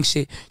some gang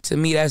shit, to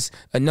me that's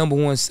a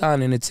 #1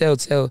 sign and a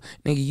telltale,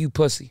 nigga, you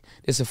pussy.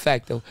 It's a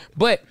fact though.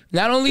 But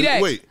not only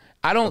that,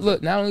 I don't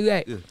look, not only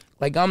that,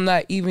 like I'm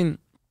not even,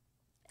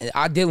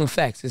 I deal in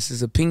facts. This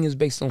is opinions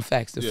based on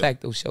facts, the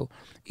Facto show.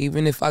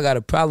 Even if I got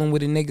a problem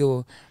with a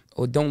nigga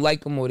or don't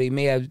like him, or they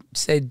may have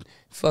said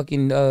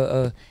fucking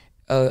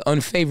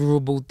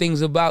unfavorable things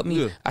about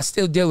me, I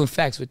still deal in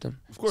facts with them.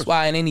 Of course. That's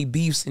why in any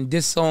beefs and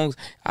diss songs,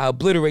 I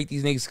obliterate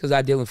these niggas because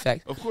I deal in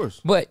facts. Of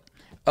course. But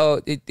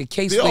the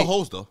case... They all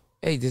hoes though.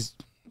 Hey,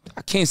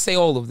 I can't say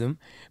all of them.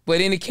 But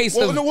in the case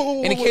of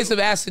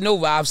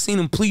Asanova, I've seen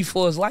him plead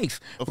for his life.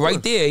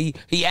 Right there.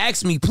 He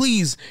asked me,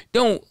 please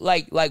don't,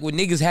 like when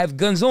niggas have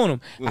guns on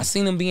him. I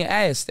seen him being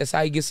asked. That's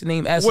how he gets the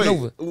name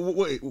Asanova.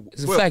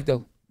 It's a fact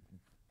though.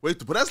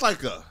 Wait, but that's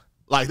like a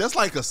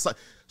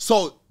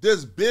so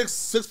this big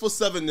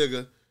 6'7"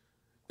 nigga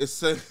is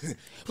saying,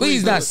 well,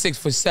 he's not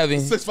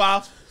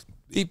 6'7".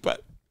 6'5".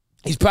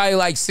 He's probably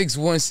like 6'1",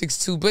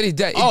 6'2", but it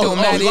don't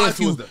matter if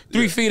you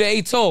 3 feet or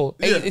 8 tall.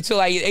 Until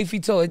like 8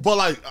 feet tall. But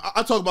like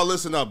I talk about,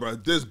 listen up, bro.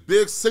 This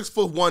big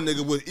 6'1"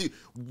 nigga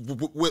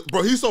with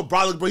bro, he's so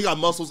brolic, bro. He got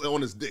muscles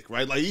on his dick,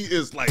 right? Like he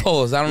is like.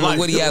 Pause. I don't know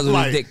what he has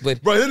on his dick,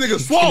 but bro, this nigga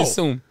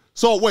swole.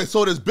 So wait,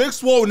 so this big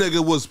swole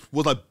nigga was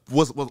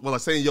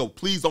like saying, yo,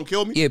 please don't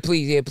kill me? Yeah,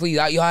 please.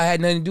 I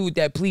had nothing to do with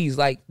that, please.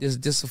 Like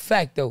this a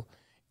fact though.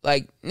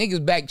 Like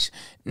niggas back,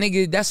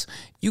 nigga. That's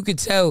you could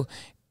tell.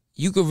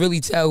 You could really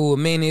tell who a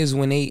man is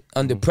when they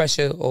under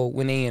pressure or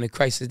when they in a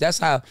crisis. That's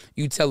how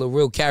you tell a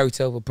real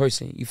character of a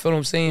person. You feel what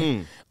I'm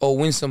saying? Or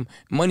when some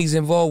money's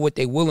involved, what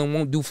they will and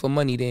won't do for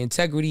money, the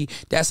integrity.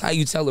 That's how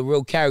you tell a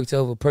real character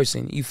of a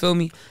person. You feel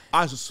me?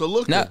 So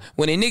look. Now,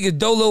 when a nigga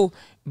dolo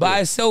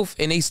by itself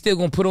and they still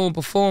gonna put on and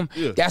perform,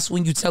 that's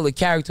when you tell the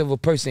character of a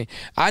person.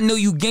 I know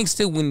you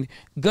gangster when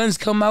guns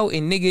come out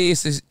and nigga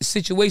it's a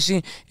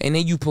situation and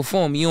then you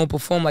perform. You don't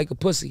perform like a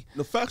pussy.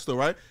 The facts though,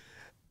 right?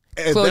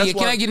 And Claudia,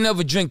 can I get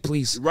another drink,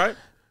 please? Right?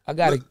 I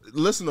got it.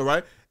 Listen though,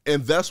 right?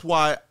 And that's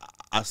why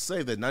I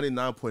say that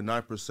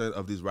 99.9%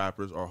 of these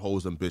rappers are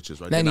hoes and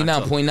bitches, right?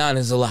 99.9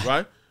 is a lot.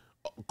 Right?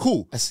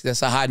 Cool.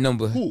 That's a high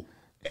number. Cool.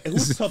 And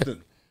who's tough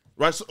then?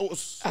 Right? So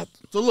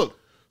look.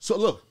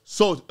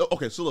 So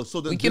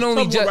we can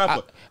only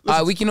judge.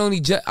 We can only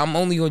judge. I'm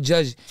only gonna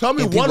judge. Tell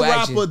me one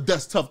rapper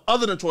that's tough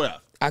other than Troy Ave.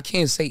 I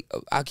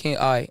can't.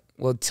 All right.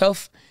 Well,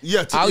 tough.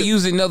 Yeah. I'll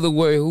use another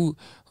word.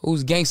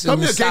 Who's gangster? Tell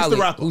me a gangster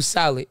rapper. Who's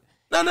solid?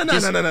 No. All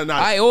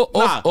right,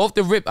 off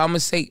the rip, I'm gonna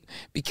say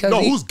because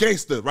who's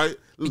gangster, right?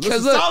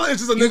 Because solid is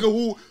just a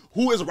nigga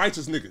who is a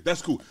righteous nigga.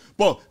 That's cool.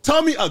 But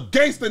tell me a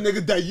gangster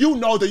nigga that you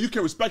know that you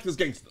can respect as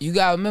gangster. You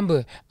gotta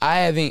remember,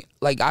 I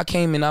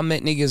came and I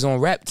met niggas on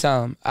rap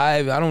time.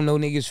 I don't know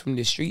niggas from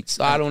the streets,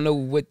 so I don't know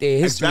what their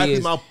history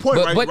is. My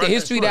point, but the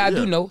history that I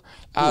do know,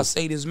 I'll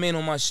say this man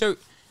on my shirt,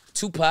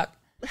 Tupac.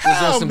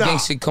 Was on some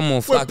gangster. Come on,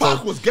 Flakko.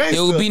 Pac was gangster.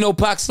 There will be no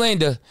Pac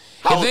slander.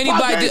 If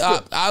anybody did,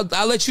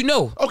 I'll let you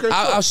know. Okay,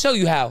 I'll show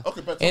you how.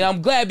 Okay, and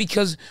I'm glad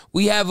because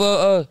we have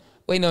a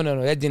wait, no,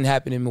 that didn't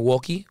happen in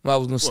Milwaukee. I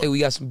was gonna say we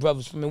got some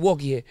brothers from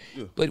Milwaukee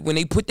here, but when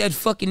they put that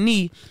fucking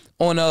knee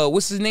on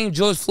what's his name,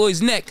 George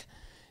Floyd's neck,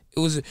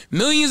 it was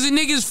millions of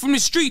niggas from the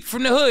street,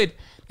 from the hood.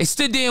 They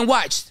stood there and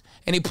watched,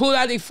 and they pulled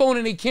out their phone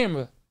and their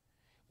camera.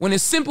 When a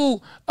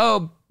simple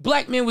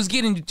black man was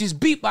getting just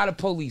beat by the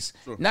police,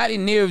 not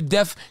in near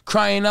death,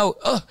 crying out,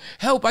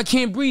 help, I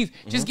can't breathe,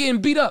 just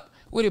getting beat up.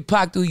 What did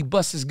Pac do? He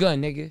bust his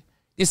gun, nigga.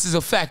 This is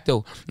a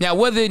facto. Now,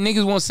 whether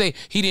niggas won't say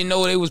he didn't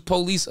know they was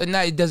police or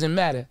not, it doesn't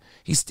matter.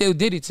 He still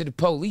did it to the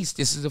police.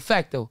 This is a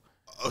facto.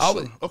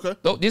 Sure. Okay.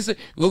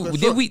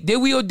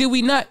 Did we or did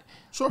we not?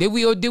 Sure. Did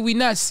we or did we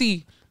not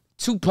see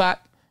Tupac,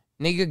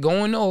 nigga,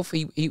 going off?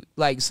 He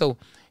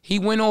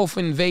went off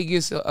in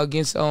Vegas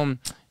against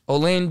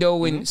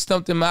Orlando and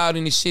stumped him out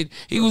and the shit.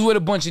 He was with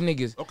a bunch of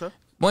niggas. Okay.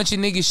 Bunch of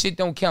niggas shit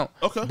don't count.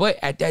 Okay. But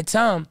at that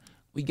time,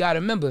 we gotta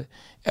remember,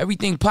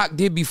 everything Pac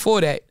did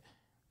before that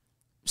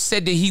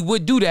said that he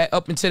would do that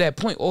up until that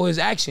point, all his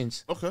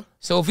actions. Okay.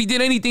 So if he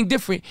did anything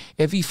different,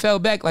 if he fell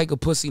back like a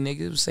pussy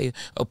nigga, say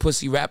a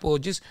pussy rapper or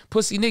just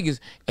pussy niggas,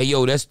 hey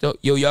yo,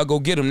 y'all go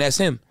get him, that's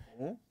him.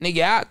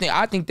 Nigga,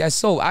 I think that's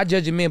so. I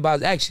judge a man by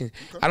his actions.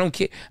 Okay. I don't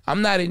care.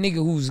 I'm not a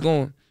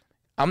nigga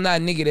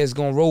that's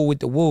gonna roll with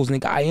the wolves,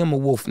 nigga. I am a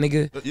wolf,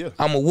 nigga.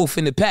 I'm a wolf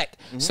in the pack.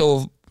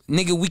 So if,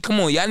 nigga, we come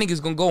on, y'all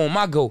niggas gonna go on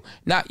my go.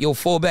 Not yo,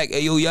 fall back, hey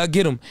yo, y'all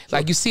get him.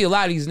 Like you see a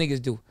lot of these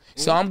niggas do.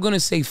 So I'm gonna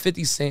say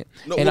 50 Cent,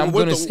 and I'm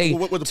gonna say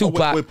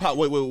Tupac. Wait,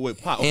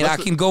 Pop. And I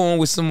can go on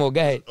with some more.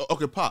 Go ahead.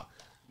 Okay, Pop.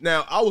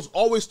 Now, I was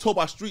always told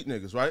by street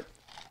niggas, right?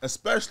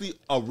 Especially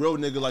a real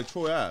nigga like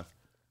Troy Ave.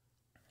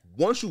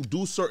 Once you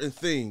do certain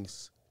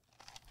things,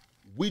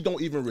 we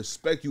don't even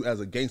respect you as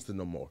a gangster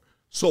no more.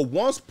 So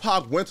once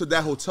Pac went to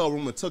that hotel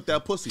room and took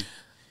that pussy,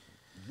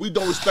 we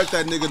don't respect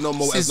that nigga no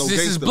more as no gangster.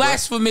 This is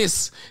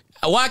blasphemous.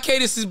 YK,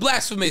 this is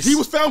blasphemous. He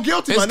was found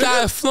guilty, my nigga. This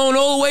guy flown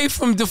all the way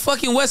from the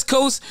fucking West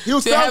Coast. He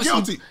was found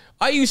guilty.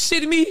 Are you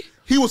shitting me?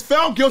 He was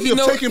found guilty of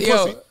taking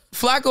pussy.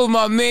 Flakko,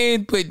 my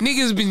man, but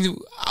niggas been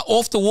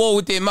off the wall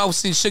with their mouth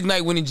since Suge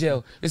Knight went in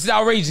jail. This is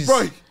outrageous.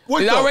 Right.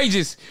 It's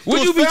outrageous.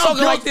 Would you be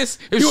talking like this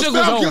if Suge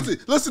was home? Guilty.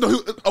 Listen,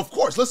 of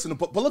course, listen.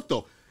 But look,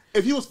 though.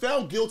 If he was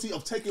found guilty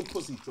of taking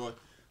pussy, Troy,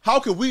 how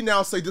can we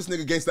now say this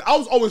nigga gangster? I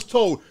was always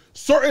told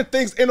certain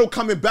things ain't no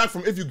coming back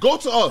from. If you go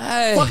to a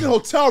fucking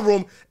hotel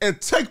room and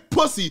take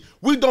pussy,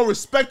 we don't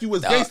respect you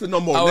as gangster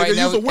no more. Nigga,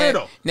 you's a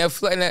weirdo.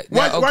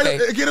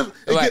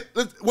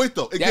 Wait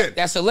though. Again,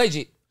 that's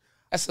alleged.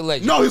 That's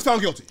alleged. No, he's found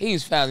guilty.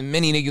 He's found.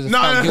 Many niggas are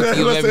found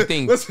guilty of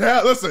everything.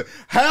 Listen.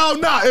 Hell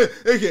nah.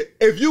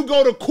 If you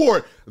go to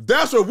court,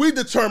 that's what we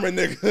determine,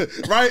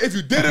 nigga. Right? If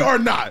you did it or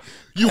not.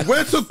 You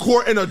went to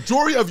court and a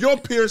jury of your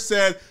peers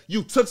said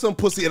you took some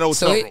pussy in a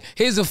hotel room.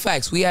 Here's the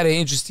facts. We had an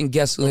interesting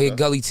guest on here,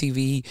 Gully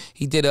TV.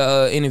 He did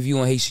an interview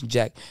on Haitian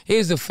Jack.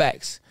 Here's the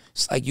facts.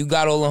 It's like you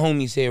got all the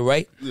homies here,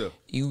 right? Yeah.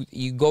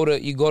 You go to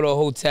a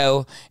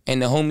hotel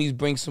and the homies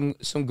bring some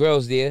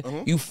girls there.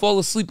 You fall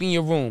asleep in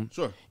your room.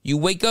 Sure. You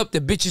wake up,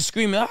 the bitch is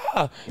screaming,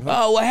 oh,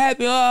 what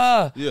happened?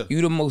 Yeah. You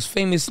the most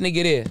famous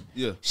nigga there.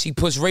 Yeah. She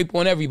puts rape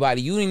on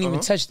everybody. You didn't even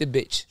touch the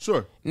bitch.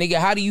 Sure. Nigga,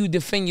 how do you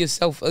defend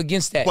yourself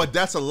against that? But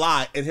that's a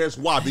lie, and here's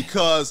why.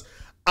 Because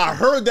I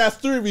heard that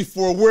theory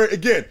before where,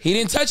 again... He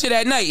didn't touch her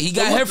that night. He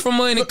got her from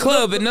her in the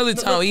club another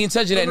time. He didn't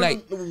touch her that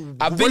night.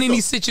 I've been in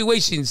these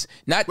situations.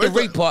 Not the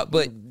rape part,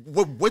 but...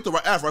 Wait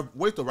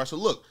right. So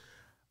look,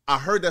 I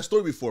heard that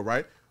story before,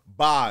 right?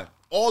 By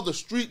all the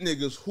street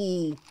niggas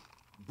who,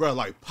 bro,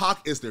 like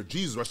Pac is their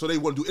Jesus, right? So they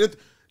wouldn't do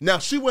anything. Now,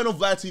 she went on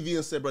Vlad TV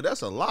and said, bro,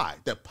 that's a lie.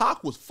 That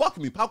Pac was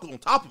fucking me. Pac was on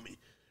top of me,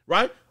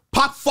 right?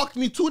 Pac fucked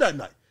me too that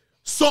night.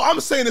 So I'm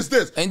saying it's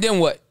this. And then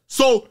what?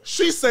 So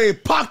she's saying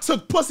Pac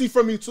took pussy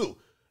from me too.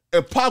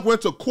 and Pac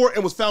went to court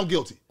and was found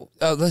guilty.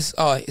 Let's.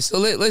 All right. So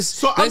let's.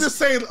 So I'm just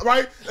saying,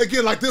 right?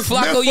 Again, like this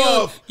Flakko, myth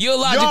of you're a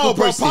logical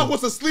person. Pac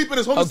was asleep in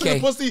his homie Okay.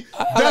 pussy.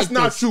 I That's like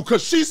not this. true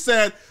because she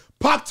said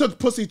Pac took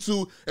pussy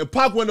too, and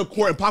Pac went to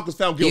court and Pac was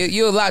found guilty.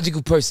 You're a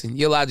logical person.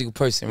 You're a logical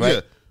person, right?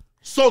 Yeah.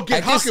 So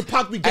again, how can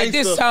Pac be gangster?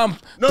 At this time,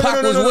 no.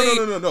 Pac was way.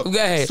 No. Go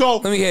ahead. So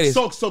let me hear this.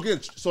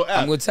 So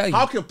I'm gonna tell you.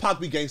 How can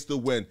Pac be gangster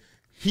when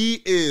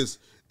he is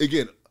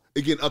again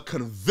a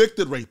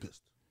convicted rapist?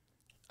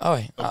 All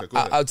right, Okay,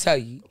 I'll tell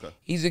you.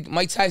 Okay.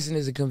 Mike Tyson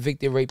is a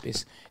convicted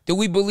rapist. Do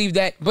we believe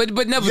that? But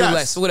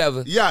nevertheless,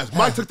 whatever. Yes,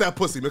 Mike took that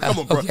pussy, man. Come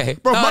on, bro. Okay.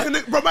 Bro,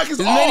 Mike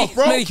is off,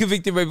 bro. Many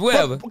convicted rapists,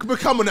 whatever. Bro,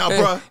 come on now,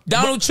 bro.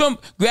 Donald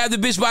Trump grabbed the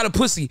bitch by the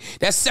pussy.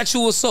 That's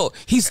sexual assault.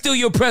 He's still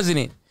your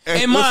president.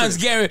 And mine's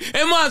Gary.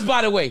 And mine's,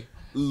 by the way.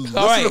 Listen,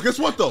 all right. Guess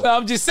what though?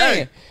 I'm just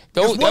saying.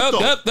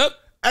 Hey,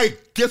 Hey,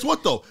 guess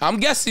what though? I'm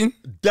guessing.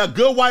 That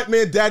good white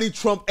man, Daddy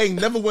Trump, ain't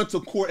never went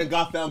to court and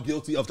got found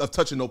guilty of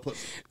touching no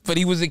pussy. But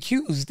he was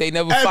accused. They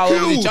never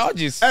followed the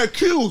charges.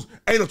 Accused.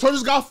 Ain't no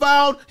charges got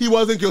found. He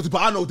wasn't guilty.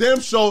 But I know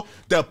damn sure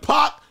that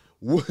Pac,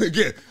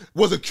 again,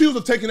 was accused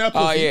of taking that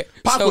pussy. Oh, yeah.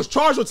 Pac was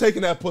charged with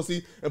taking that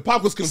pussy, and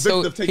Pac was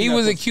convicted of taking that pussy. He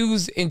was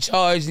accused and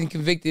charged and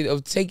convicted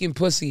of taking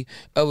pussy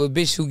of a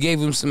bitch who gave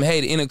him some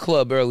head in a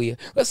club earlier.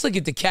 Let's look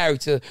at the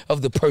character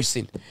of the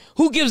person.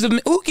 Who gives a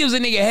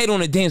nigga head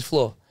on a dance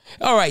floor?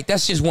 All right,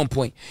 that's just one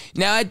point.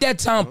 Now, at that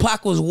time,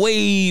 Pac was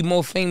way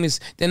more famous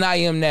than I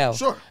am now.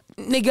 Sure.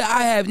 Nigga,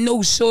 I have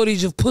no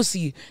shortage of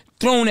pussy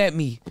thrown at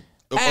me.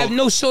 I have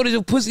no shortage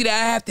of pussy that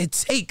I have to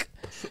take.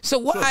 So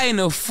why in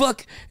the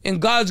fuck in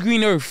God's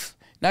green earth,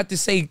 not to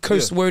say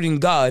curse word in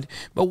God,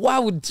 but why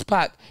would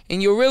Pac, in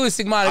your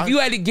realistic mind, if you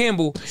had to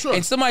gamble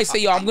and somebody say,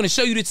 yo, I'm going to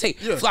show you the tape.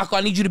 Flakko,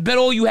 I need you to bet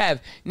all you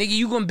have. Nigga,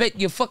 you going to bet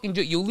your fucking,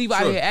 you'll leave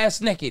out here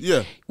ass naked.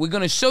 Yeah. We're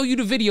going to show you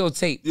the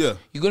videotape. Yeah.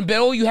 You're going to bet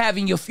all you have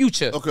in your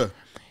future. Okay.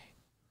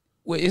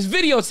 Well, it's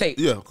videotape.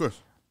 Yeah, of course.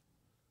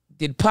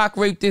 Did Pac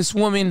rape this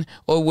woman,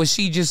 or was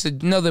she just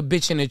another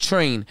bitch in a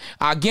train?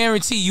 I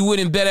guarantee you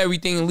wouldn't bet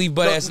everything and leave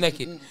butt ass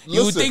naked.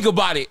 You would think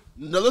about it.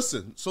 No,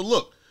 listen. So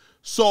look.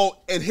 So,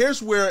 and here's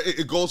where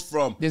it goes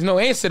from. There's no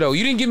answer, though.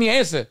 You didn't give me an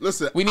answer.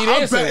 Listen. We need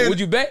an answer. Would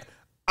you bet?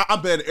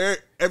 I'm betting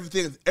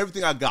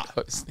everything I got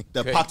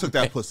that Pac took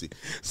that pussy.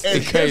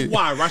 And crazy. here's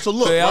why, right? So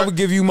look, I'm going to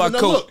give you my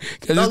coat,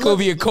 because it's going to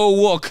be a cold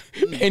walk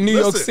in New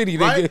York City.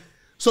 Right?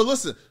 So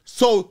listen.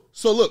 So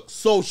look.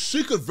 So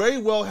she could very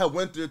well have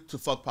went there to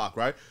fuck Pac,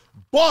 right?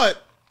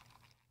 But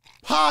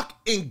Pac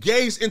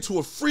engaged into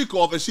a freak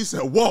off, and she said,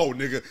 whoa,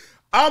 nigga,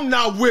 I'm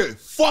not with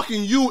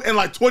fucking you and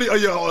like 20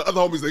 of your other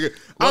homies, nigga.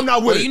 I'm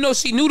not with it. You know,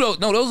 she knew those.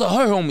 No, those are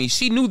her homies.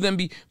 She knew them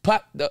be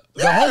Pac. The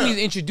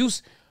homies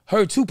introduced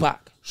her to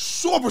Pac.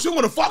 Sure, but she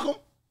want to fuck him.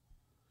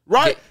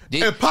 Right?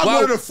 And Pac why-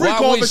 wanted to freak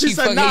why off, would and she she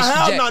said, fuck nah, Haitian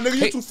hell Jack? nah,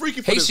 nigga, you too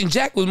freaky for Haitian this.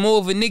 Jack was more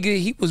of a nigga.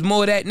 He was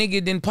more of that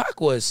nigga than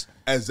Pac was.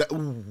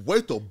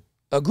 Wait, though.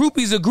 A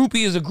groupie's a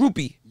groupie is a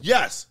groupie.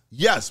 Yes.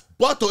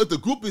 But though, if the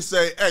groupies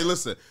say, hey,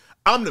 listen,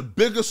 I'm the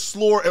biggest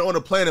slore on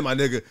the planet, my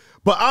nigga,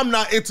 but I'm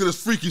not into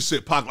this freaky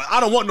shit, Pac. Like, I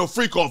don't want no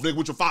freak off, nigga,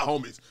 with your 5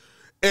 homies.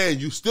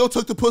 And you still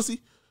took the pussy?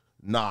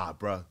 Nah,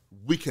 bruh.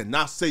 We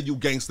cannot say you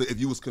gangster if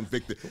you was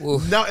convicted.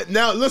 Oof.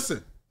 Now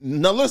listen.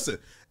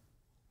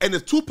 And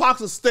if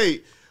Tupac's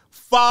estate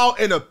file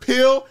an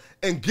appeal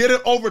and get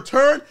it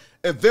overturned,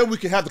 and then we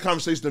can have the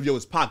conversation of, yo,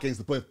 is Pac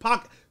gangster? But if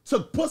Pac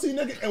took pussy,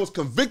 nigga, and was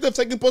convicted of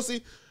taking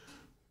pussy,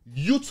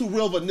 you too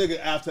real of a nigga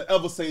after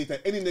ever saying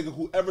that any nigga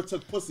who ever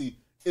took pussy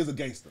is a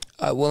gangster.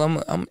 Well,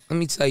 let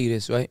me tell you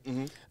this, right?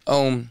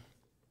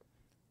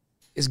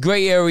 It's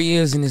gray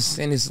areas and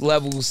it's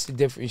levels to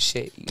different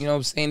shit. You know what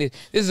I'm saying?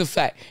 This is a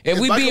fact. If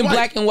we be in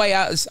black and white,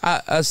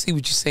 I see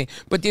what you're saying.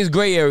 But there's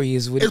gray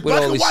areas with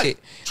all this shit.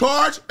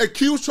 Charged,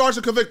 accused, charged,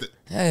 and convicted.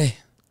 Hey.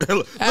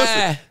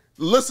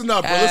 Listen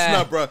up,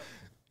 bro.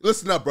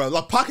 Listen up, bro.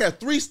 Like, Pac had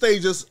 3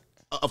 stages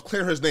of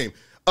clearing his name.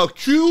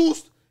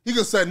 Accused, he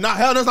could say, nah,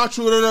 hell, that's not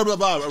true. Blah, blah,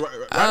 blah,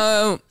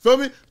 right? Feel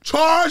me?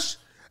 Charged,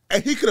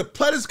 and he could have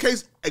pled his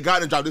case and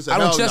gotten a job. They said, I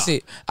don't trust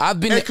it. I've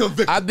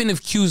been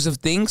accused of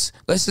things.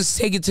 Let's just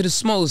take it to the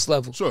smallest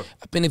level. Sure.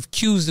 I've been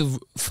accused of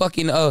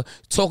fucking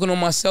talking on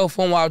my cell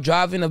phone while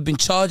driving. I've been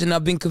charged and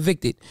I've been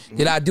convicted.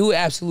 Did I do it?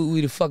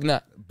 Absolutely the fuck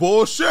not.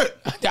 Bullshit.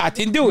 I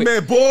didn't do it.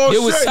 Man, bullshit.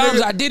 There was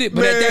times I did it,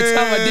 but at that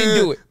time I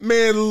didn't do it.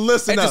 Man,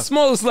 listen up. At the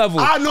smallest level.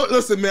 I know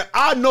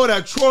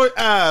that Troy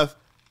Ave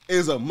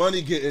is a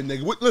money-getting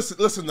nigga.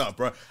 Listen up,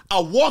 bro. I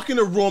walk in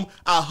the room,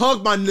 I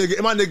hug my nigga,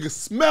 and my nigga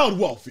smelled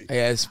wealthy.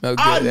 Yeah, it smelled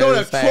good. I know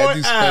that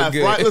Troy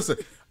Ave, right? Listen,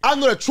 I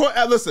know that Troy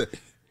Ave, listen,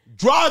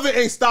 driving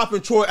ain't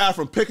stopping Troy Ave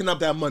from picking up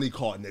that money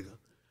card, nigga.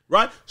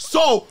 Right?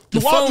 So,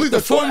 do I believe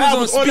that Troy Ave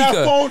was on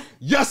that phone?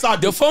 Yes, I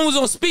do. The phone was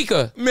on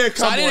speaker. Man, come on,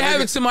 so I didn't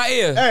have it to my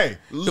ear. Hey,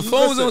 the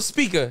phone was on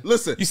speaker.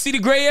 Listen. You see the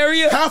gray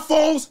area?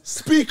 Headphones,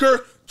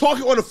 speaker,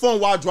 talking on the phone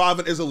while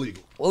driving is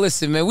illegal. Well,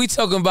 listen, man, we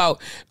talking about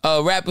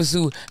rappers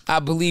who I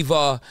believe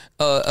are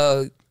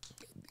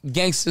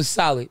gangster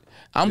solid.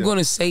 I'm going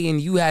to say, and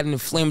you had an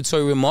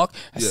inflammatory remark.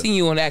 I seen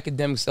you on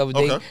Akademiks the other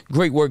day. Okay.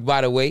 Great work,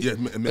 by the way. Yeah,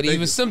 but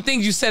even some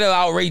things you said are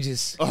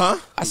outrageous. I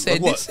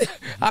said this.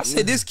 I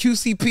said this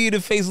QCP in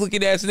the face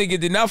looking ass nigga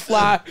did not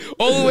fly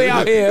all the way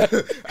out here.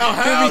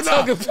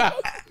 Talking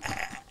about.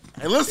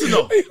 And listen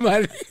though.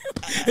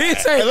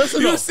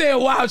 You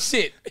saying wild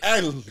shit.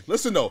 And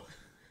listen though.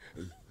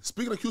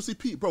 Speaking of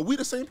QCP, bro, we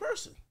the same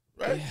person,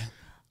 right? Yeah.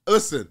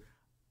 Listen,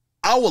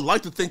 I would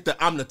like to think that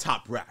I'm the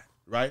top rat,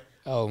 right?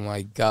 Oh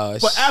my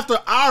gosh. But after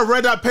I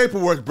read that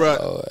paperwork,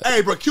 bro,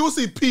 hey, bro,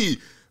 QCP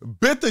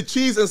bit the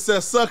cheese and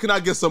said, "Son, can I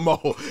get some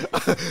more?"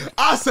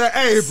 I said,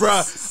 "Hey,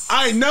 bro,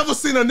 I ain't never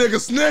seen a nigga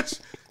snitch.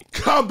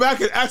 Come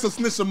back and ask a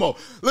snitch some more."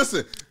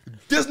 Listen,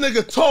 this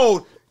nigga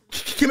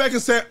came back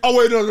and said, "Oh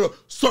wait, no.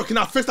 So can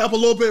I fix that up a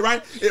little bit,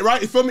 right?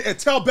 You feel me? And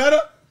tell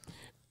better."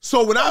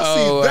 So when I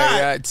seen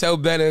that, tell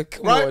better.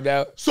 Come on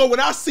now. So when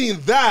I seen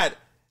that,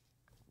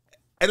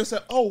 and it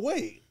said, "Oh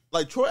wait."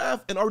 Like Troy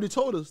Ave and already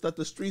told us that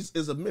the streets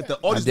is a myth. That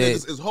all these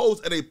niggas is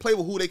hoes and they play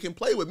with who they can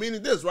play with.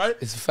 Meaning this, right?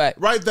 It's a fact.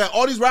 Right? That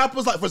all these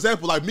rappers, like for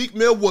example, like Meek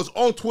Mill was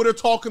on Twitter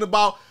talking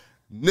about,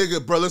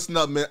 nigga, bro, listen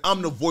up, man.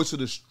 I'm the voice of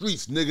the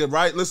streets, nigga,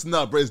 right? Listen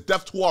up, bro. It's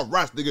death to our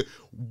rats, nigga.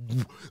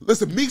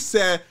 Listen, Meek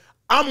said,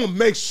 I'm gonna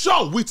make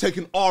sure we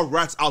taking all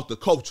rats out the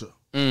culture.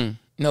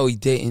 No, he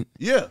didn't.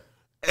 Yeah.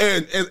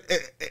 And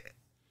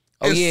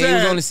he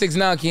was on the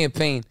 6ix9ine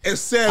campaign. And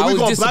said we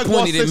gonna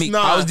blackball 6ix9ine.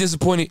 I was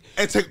disappointed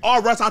and take all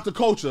rats out the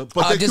culture.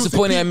 But I was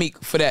disappointed at Meek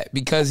for that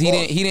because he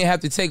didn't have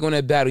to take on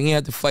that battle. He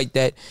had to fight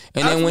that.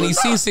 And then when he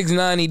seen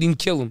 6ix9ine, he didn't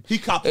kill him. He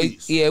caught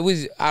please. Yeah, it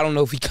was. I don't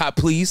know if he caught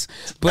please,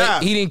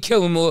 but he didn't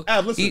kill him. Or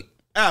listen.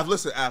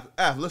 Listen.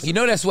 You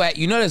know that's what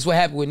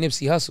happened with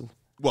Nipsey Hussle.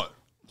 What?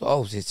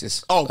 Oh, it's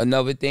just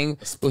another thing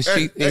with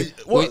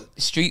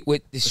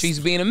the streets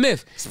being a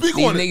myth. Speak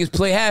These on niggas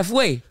play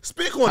halfway.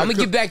 Speak on I'm gonna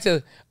get back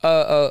to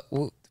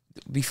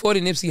before the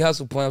Nipsey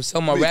Hussle point. I'm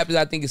telling my rappers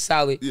I think is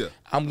solid. Yeah.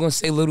 I'm gonna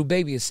say Little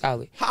Baby is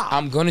solid. How?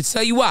 I'm gonna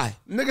tell you why.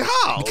 Nigga,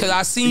 how? Because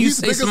I seen you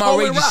say some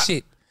outrageous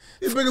shit.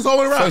 He's biggest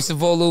hole in rap. First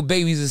of all, Little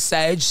Baby's a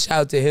Sag. Shout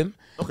out to him.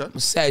 Okay.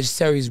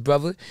 Sagittarius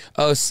brother.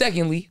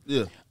 Secondly,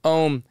 yeah.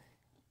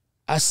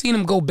 I seen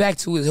him go back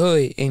to his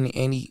hood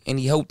and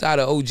he helped out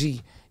an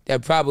OG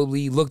that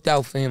probably looked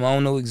out for him. I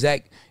don't know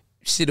exact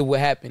shit of what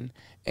happened.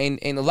 And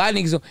a lot of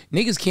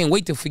niggas can't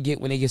wait to forget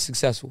when they get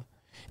successful.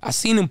 I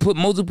seen him put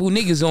multiple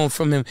niggas on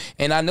from him,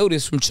 and I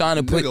noticed from trying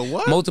to put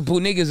multiple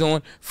niggas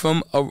on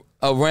from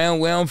around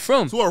where I'm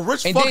from. So a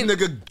rich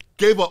nigga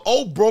gave an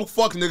old broke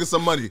fuck nigga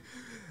some money.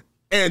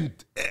 And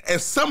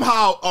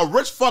somehow a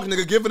rich fuck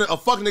nigga giving a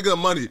fuck nigga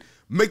money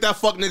make that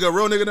fuck nigga a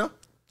real nigga now?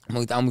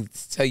 I'm gonna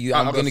tell you,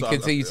 I'm gonna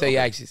continue to tell you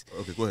actions.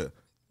 Okay, go ahead.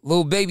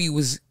 Lil Baby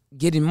was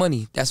getting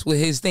money. That's what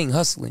his thing,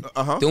 hustling,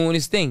 doing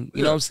his thing.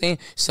 You know what I'm saying?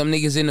 Some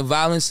niggas in the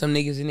violence, some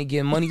niggas in the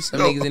getting money, some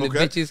niggas in the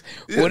bitches,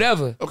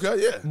 whatever.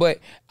 Okay, yeah. But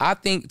I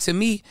think to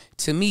me,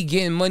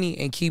 getting money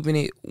and keeping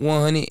it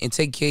 100 and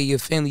take care of your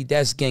family,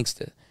 that's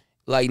gangster.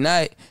 Like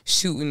not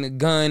shooting the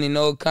gun and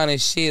all kind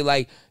of shit.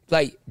 Like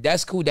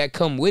that's cool. That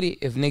come with it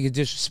if niggas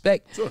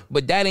disrespect. Sure.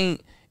 But that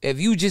ain't if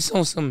you just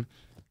on some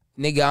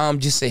nigga. I'm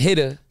just a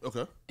hitter.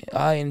 Okay.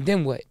 And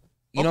then what?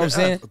 You know what I'm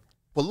saying?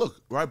 But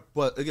look, right?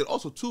 But again,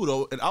 also too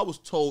though, and I was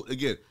told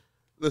again,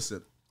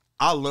 listen,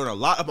 I learned a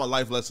lot of my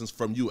life lessons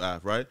from you,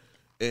 Av, right?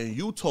 And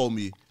you told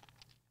me,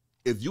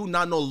 if you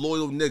not no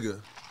loyal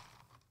nigga,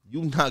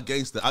 you not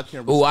gangster. I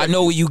can't. Oh, I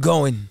know where you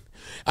going.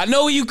 I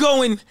know where you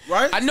going.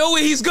 Right? I know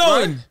where he's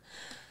going. Right?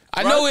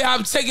 I know where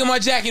I'm taking my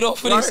jacket off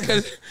for this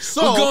because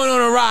we're going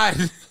on a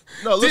ride.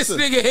 No, listen.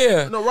 This nigga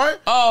here. No, right?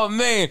 Oh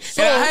man.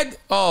 So, and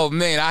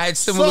I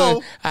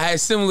had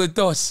similar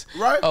thoughts.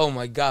 Right? Oh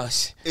my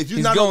gosh. If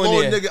you're not a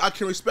loyal nigga, I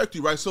can respect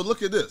you, right? So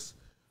look at this.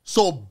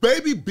 So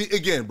baby,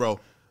 again, bro,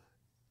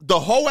 the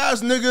whole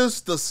ass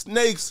niggas, the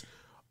snakes,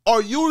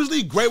 are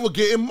usually great with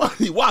getting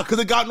money. Why? Because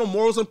they got no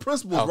morals and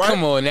principles, right?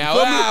 Come on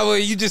now.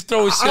 You just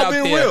throwing shit out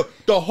there. I'm being real.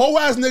 The whole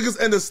ass niggas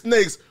and the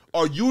snakes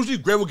are usually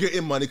great with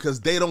getting money because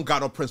they don't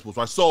got no principles,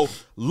 right? So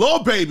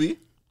Lil Baby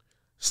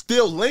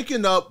still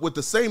linking up with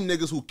the same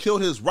niggas who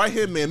killed his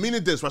right-hand man,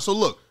 meaning this, right? So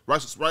look,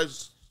 right?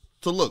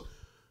 So look.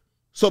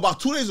 So about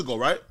 2 days ago,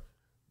 right?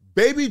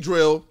 Baby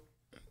Drill,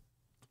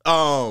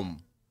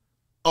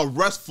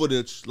 arrest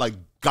footage, like,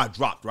 got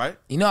dropped, right?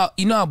 You know,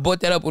 I brought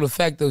that up with a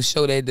Facto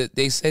show that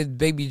they said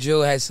Baby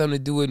Drill had something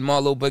to do with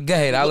Marlo, but go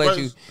ahead, I'll let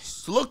you.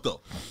 So look,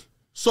 though.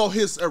 So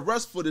his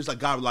arrest footage,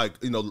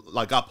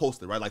 got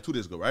posted, right? Like 2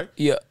 days ago, right?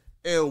 Yeah.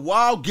 And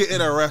while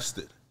getting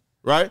arrested,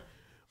 right?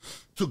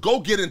 To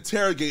go get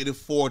interrogated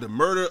for the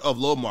murder of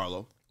Lil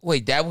Marlo.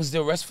 Wait, that was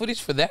the arrest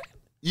footage for that?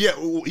 Yeah,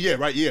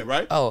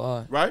 right?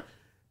 Oh, right?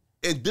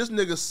 And this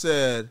nigga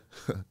said,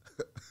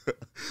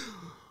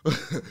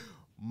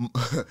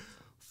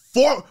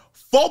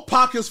 four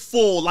pockets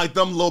full like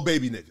them Lil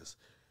Baby niggas.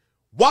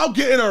 While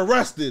getting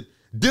arrested,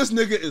 this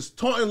nigga is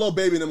taunting Lil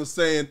Baby and them and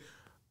saying,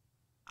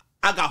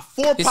 I got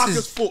four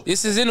pockets full.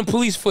 This is in the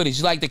police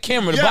footage, like the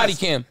camera, the body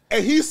cam.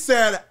 And he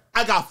said,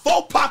 I got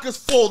 4 pockets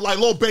full like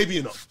Lil Baby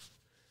and them.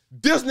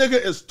 This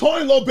nigga is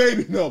taunting Lil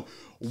Baby and them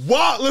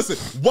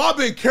while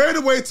being carried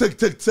away to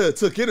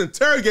get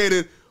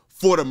interrogated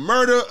for the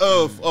murder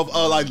of Lil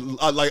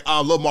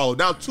Marlo.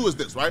 Now, 2 is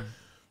this, right?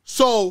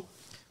 So,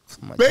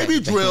 Baby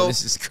Drill,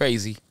 this is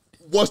crazy,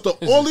 was the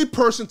only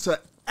person to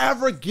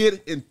ever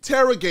get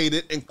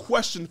interrogated and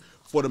questioned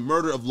for the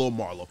murder of Lil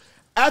Marlo.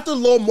 After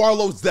Lil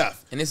Marlo's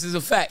death, and this is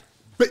a fact.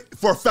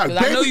 For a fact,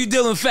 I know you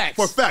dealing facts.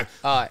 For a fact,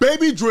 right.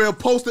 Baby Drill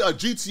posted a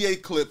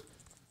GTA clip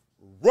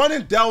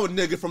running down a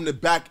nigga from the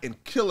back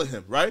and killing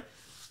him, right?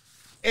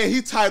 And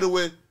he titled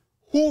it,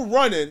 "Who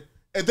Running?"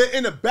 And then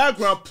in the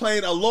background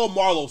playing a Lil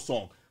Marlo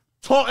song,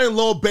 taunting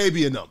Lil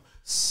Baby and them.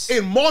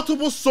 In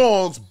multiple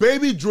songs,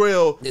 Baby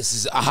Drill. This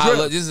is a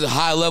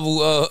high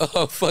level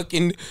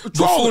fucking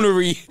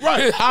buffoonery.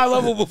 Right. High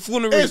level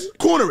buffoonery. It's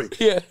coonery.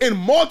 Yeah. In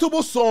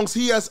multiple songs,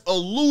 he has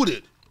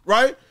alluded,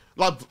 right?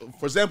 Like,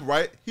 for example,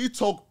 right? He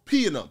told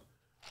P and them,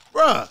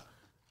 bruh,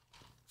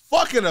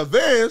 fucking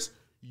advance,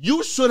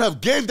 you should have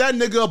gave that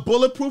nigga a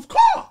bulletproof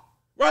car,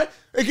 right?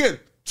 Again,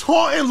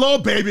 taunting Lil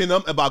Baby and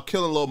them about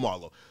killing Lil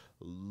Marlo.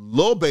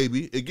 Lil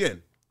Baby,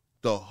 again,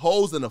 the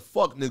hoes and the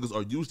fuck niggas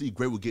are usually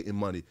great with getting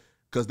money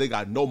because they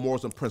got no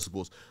morals and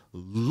principles.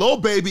 Lil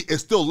Baby is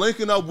still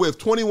linking up with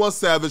 21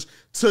 Savage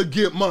to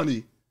get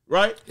money,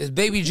 right? Is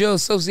Baby Joe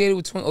associated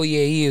with 20? Oh,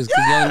 yeah, he is.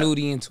 Because Young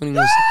Nudie and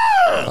 21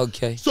 Savage.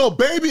 Okay. So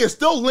Baby is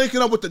still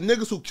linking up with the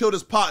niggas who killed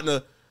his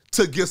partner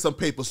to get some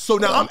papers. So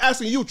now I'm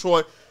asking you,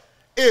 Troy,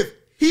 if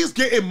he's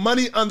getting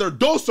money under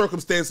those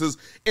circumstances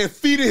and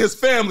feeding his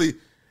family,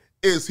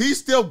 is he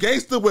still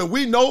gangster when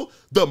we know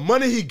the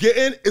money he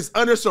getting is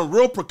under some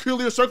real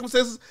peculiar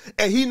circumstances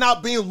and he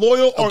not being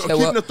loyal or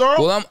keeping it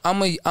thorough? Well, I'm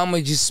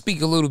gonna just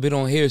speak a little bit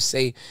on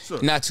hearsay,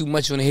 not too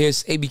much on the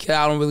hearsay because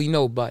I don't really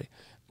know about it.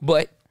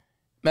 But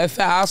matter of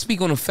fact, I'll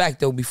speak on the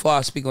fact though before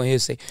I speak on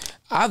hearsay.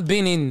 I've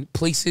been in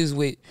places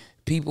with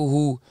people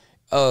who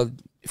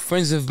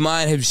friends of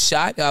mine have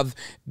shot. I've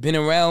been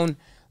around.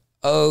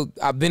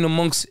 I've been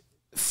amongst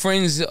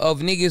friends of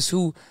niggas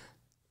who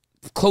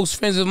close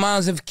friends of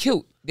mine have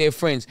killed their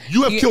friends.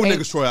 You have killed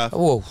niggas, Troy.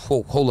 Whoa,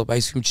 hold up,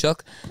 Ice Cream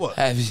Chuck. What?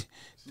 Have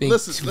been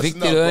listen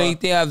convicted up, or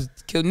anything? I've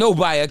killed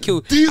nobody. I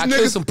killed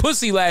some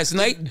pussy last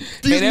night.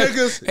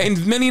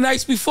 And many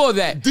nights before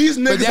that. These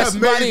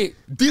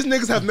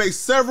niggas have made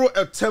several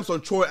attempts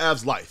on Troy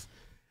Ave's life.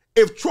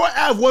 If Troy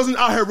Ave wasn't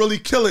out here really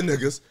killing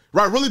niggas,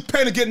 right, really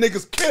paying to get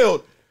niggas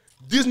killed,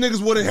 these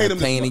niggas wouldn't hate him.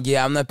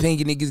 I'm not paying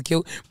to get niggas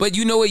killed. But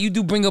you know what? You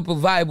do bring up a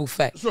viable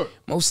fact. Sure.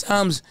 Most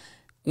times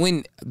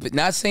but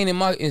not saying in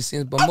my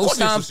instance, but most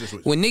times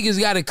when niggas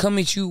gotta come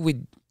at you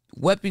with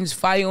weapons,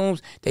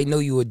 firearms, they know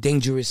you a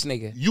dangerous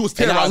nigga. You was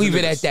terrorizing. And I'll leave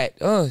it at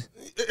that.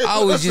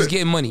 I was just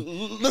getting money.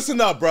 Listen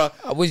up, bro.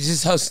 I was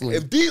just hustling.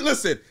 If these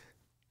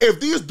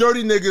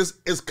dirty niggas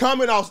is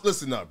coming out,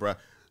 listen up, bro.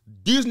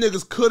 These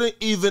niggas couldn't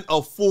even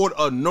afford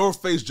a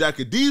North Face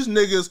jacket. These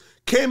niggas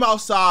came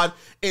outside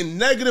in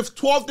negative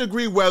 12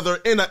 degree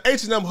weather in an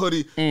H&M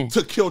hoodie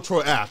to kill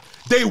Troy Ave.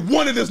 They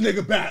wanted this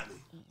nigga badly.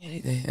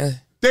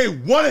 They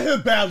wanted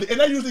him badly, and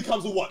that usually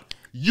comes with what?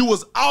 You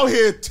was out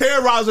here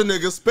terrorizing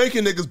niggas,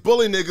 spanking niggas,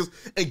 bullying niggas,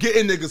 and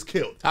getting niggas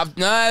killed. I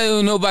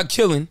don't know about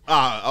killing.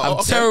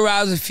 I've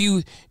terrorized a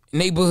few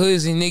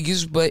neighborhoods and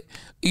niggas, but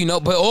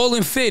but all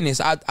in fairness,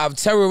 I've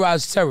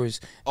terrorized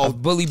terrorists. I've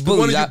bullied bullies.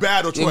 One of you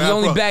bad or Troy Ave, the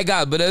only bad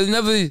guy, but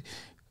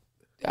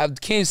I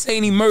can't say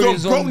any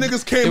murders. Broke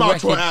niggas came out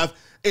Troy Ave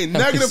in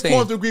negative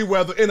 12 degree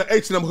weather in an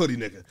H&M hoodie,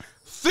 nigga.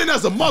 Thin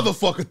as a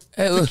motherfucker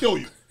to kill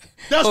you.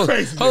 That's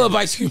crazy. Hold up,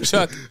 Ice Cream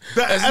Chuck.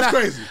 That's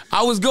crazy.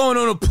 I was going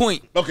on a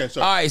point. Okay,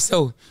 sorry. All right,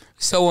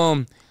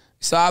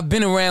 so I've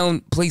been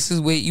around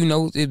places where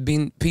there's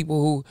been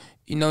people who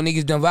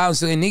niggas done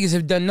violence and niggas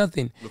have done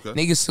nothing. Okay.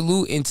 Niggas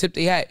salute and tip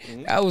their hat.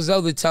 That was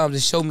other times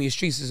that showed me the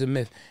streets is a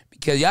myth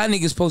because y'all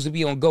niggas supposed to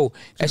be on go.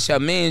 That's y'all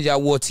mans. Y'all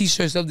wore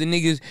t-shirts of the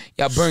niggas.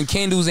 Y'all burned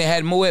candles and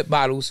had Moet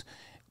bottles.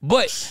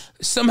 But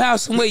somehow,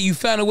 some way, you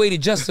found a way to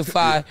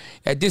justify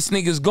that this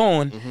nigga's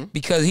gone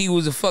because he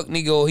was a fuck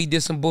nigga or he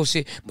did some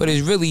bullshit. But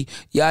it's really,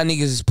 y'all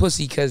niggas is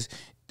pussy because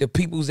the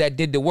peoples that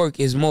did the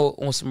work is more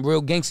on some real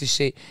gangster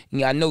shit.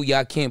 And y'all know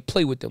y'all can't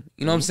play with them.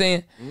 You know what I'm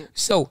saying?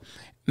 So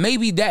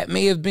maybe that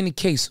may have been the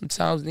case.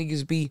 Sometimes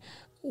niggas be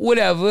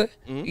whatever.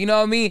 You know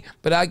what I mean?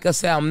 But like I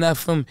said, I'm not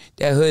from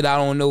that hood. I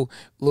don't know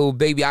Lil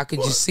Baby. I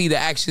could just see the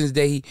actions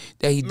that he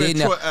did.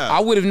 Now,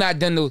 I would have not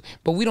done those.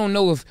 But we don't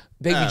know if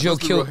Baby Joe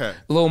killed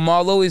Lil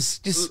Marlo. It's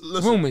just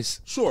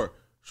rumors. Sure.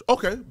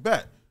 Okay,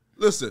 bet.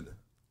 Listen,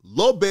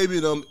 Lil Baby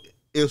and them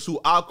is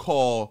who I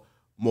call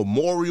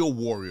memorial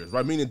warriors,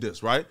 right? Meaning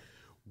this, right?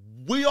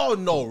 We all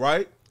know,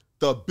 right?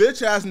 The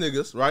bitch-ass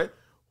niggas, right?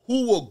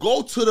 Who will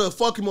go to the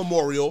fucking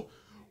memorial,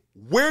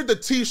 wear the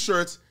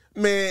t-shirts,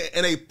 man,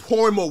 and they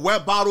pouring more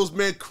wet bottles,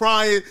 man,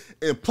 crying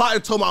and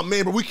plotting to my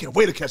man, but we can't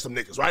wait to catch some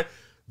niggas, right?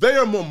 They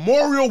are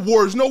memorial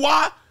warriors. You know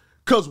why?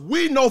 Because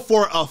we know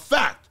for a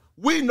fact,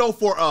 we know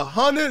for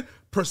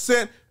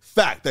 100%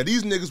 fact that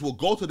these niggas will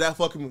go to that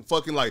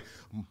fucking like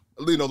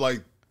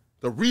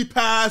the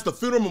repast, the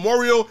funeral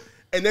memorial,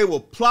 and they will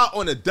plot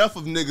on the death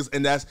of niggas,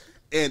 and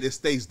it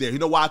stays there. You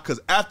know why? Because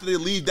after they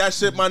leave that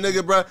shit, my nigga,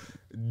 bruh,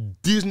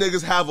 these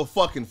niggas have a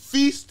fucking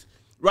feast,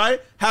 right?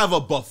 Have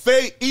a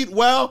buffet, eat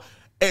well,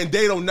 and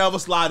they don't never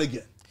slide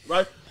again,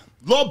 right?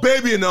 Lil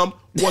Baby and them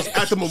was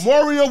at the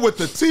memorial with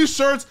the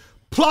T-shirts,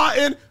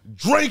 plotting,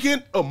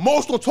 drinking,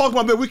 emotional, talking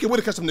about, man, we can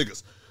catch some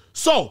niggas.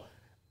 So,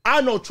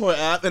 I know Troy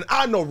Ave, and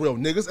I know real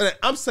niggas, and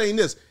I'm saying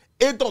this,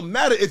 it don't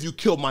matter if you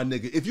killed my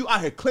nigga. If you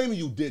out here claiming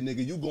you did,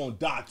 nigga, you gonna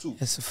die too.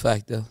 That's a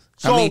fact, though.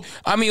 So,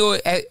 I mean,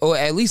 or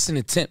at least an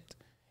attempt.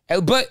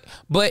 But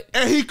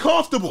and he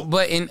comfortable.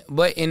 But in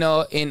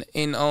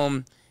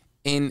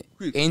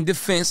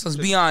defense, let's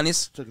be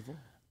honest,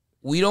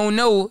 we don't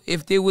know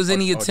if there was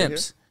any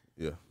attempts.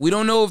 Yeah. We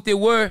don't know if there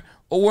were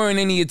or weren't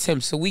any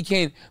attempts, so we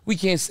can't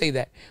say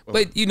that.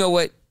 But you know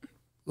what?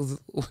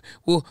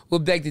 We'll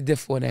beg to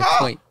differ on that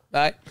point. All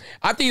right?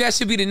 I think that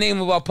should be the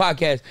name of our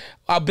podcast.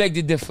 I beg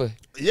to differ.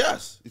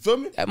 Yes, you feel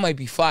me? That might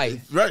be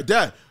fire. Right,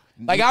 that.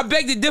 Like I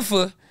beg to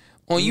differ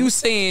on you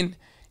saying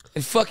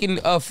fucking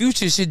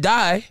Future should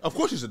die. Of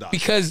course he should die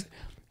because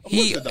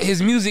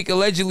his music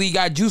allegedly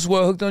got Juice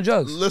WRLD hooked on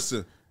drugs.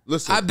 Listen.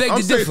 I beg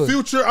to differ. I'm saying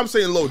Future. I'm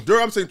saying Lil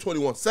Durk. I'm saying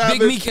 21 Savage.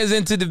 Big Meek has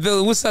entered the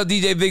building. What's up,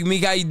 DJ Big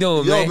Meek? How you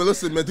doing, man? Yo, man,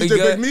 listen, man. DJ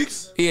Big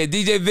Meeks? Yeah,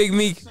 DJ Big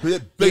Meek.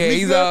 Big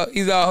Meek,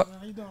 he's all.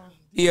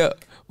 Yeah,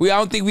 I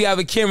don't think we have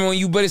a camera on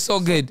you, but it's all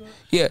good.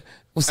 Yeah.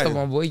 What's up,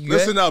 my boy? You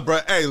listen good? up, bro.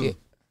 Hey,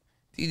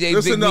 DJ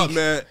listen Big up, Meek.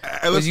 man.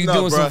 Hey, was you up,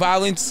 doing bro. some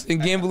violence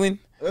and gambling?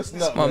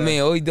 Listen up, my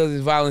man. All he does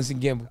is violence and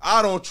gamble.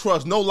 I don't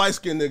trust no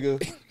light-skinned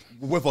nigga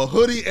with a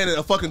hoodie and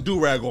a fucking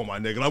do-rag on, my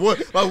nigga. Like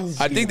what?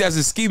 I think that's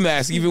a ski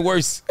mask. Even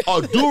worse.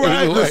 A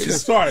do-rag? Listen,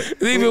 sorry.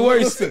 It's even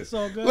worse.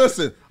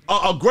 Listen.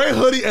 A gray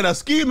hoodie and a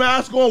ski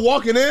mask on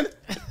walking in?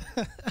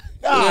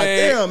 God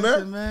damn,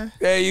 man.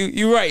 Yeah,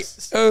 you right.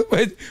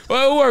 But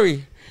don't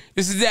worry.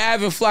 This is the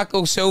Av and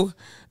Flakko show,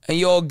 and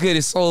you all good.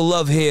 It's all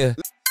love here.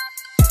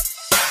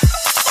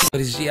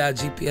 But it's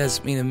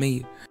GPS meaning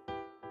me.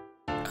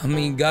 I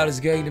mean, God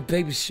is getting the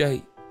paper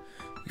straight.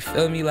 You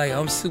feel me? Like,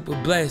 I'm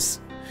super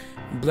blessed.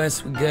 I'm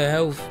blessed with good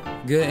health,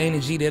 good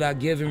energy that I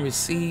give and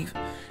receive.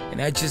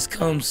 And that just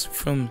comes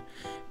from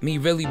me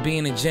really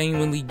being a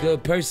genuinely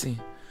good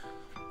person.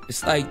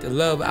 It's like the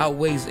love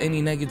outweighs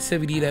any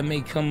negativity that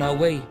may come my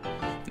way.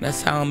 And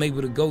that's how I'm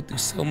able to go through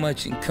so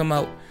much and come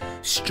out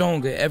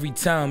stronger every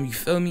time, you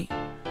feel me?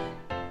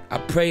 I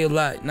pray a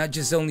lot, not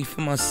just only for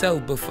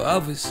myself, but for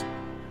others.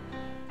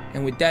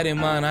 And with that in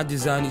mind, I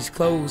design these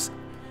clothes,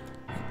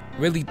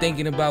 really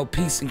thinking about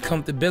peace and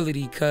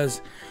comfortability,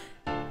 because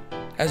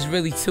that's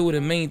really two of the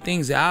main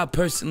things that I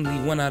personally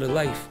want out of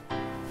life.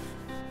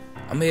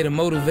 I'm here to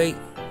motivate,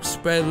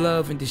 spread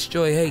love, and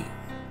destroy hate.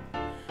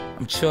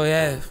 I'm Troy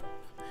Ave.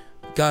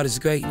 God is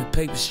great and the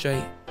paper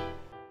straight.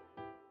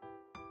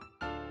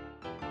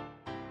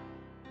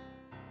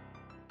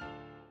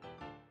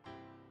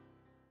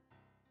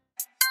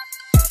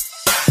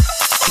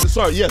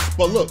 Sorry, yes,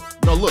 but look.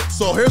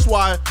 So here's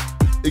why,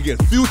 again,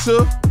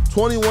 Future,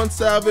 21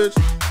 Savage,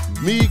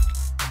 Meek,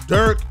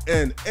 Durk,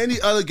 and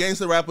any other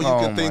gangster rapper you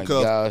can think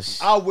of.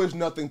 Gosh. I wish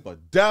nothing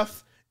but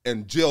death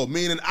and jail.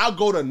 Meaning, I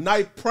go to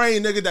night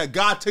praying, nigga, that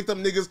God take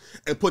them niggas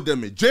and put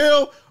them in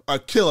jail or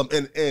kill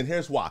them. And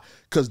here's why.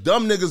 Because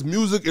dumb niggas'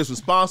 music is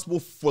responsible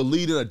for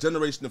leading a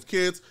generation of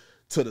kids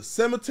to the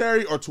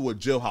cemetery or to a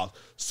jailhouse.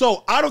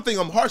 So I don't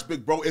think I'm harsh,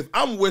 big bro. If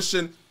I'm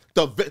wishing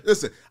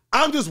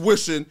I'm just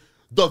wishing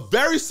the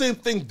very same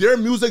thing their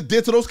music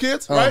did to those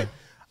kids, right?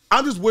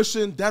 I'm just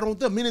wishing that on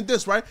them. Meaning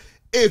this, right?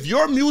 If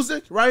your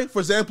music, right, for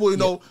example, you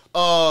know,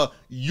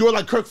 you're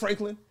like Kirk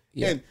Franklin,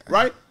 and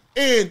right,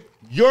 and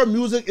your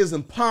music is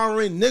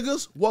empowering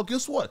niggas, well,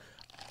 guess what?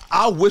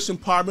 I wish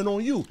empowerment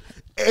on you.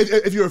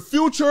 If you're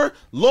Future,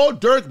 Lil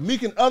Durk,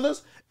 Meek, and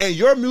others, and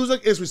your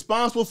music is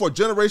responsible for a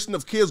generation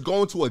of kids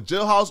going to a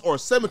jailhouse or a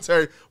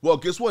cemetery, well,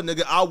 guess what,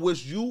 nigga? I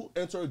wish you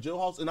enter a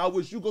jailhouse, and I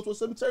wish you go to a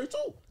cemetery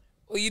too.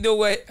 Well, you know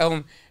what?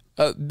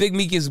 Big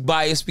Meek is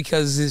biased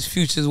because his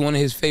Future is one of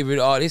his favorite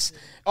artists.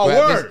 Oh,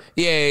 rappers. word.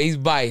 Yeah, he's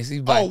biased.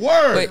 Oh,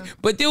 word.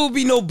 But there will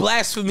be no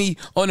blasphemy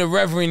on the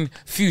Reverend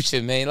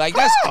Future, man. Like,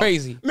 that's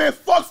crazy. Man,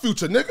 fuck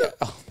Future, nigga.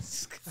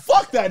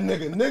 Fuck that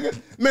nigga.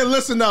 Man,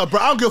 listen now, bro.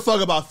 I don't give a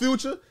fuck about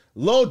Future,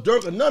 Lil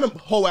Durk, or none of them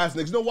hoe ass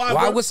niggas. You know why,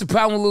 bro? What's the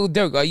problem with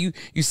Lil Durk?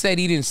 You said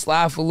he didn't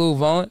slide for Lil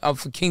Von,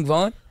 for King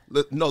Von?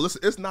 No,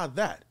 listen, it's not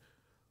that.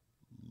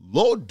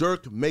 Lil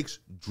Durk makes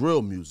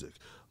drill music.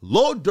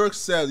 Lil Durk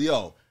said,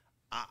 yo,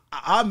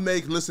 I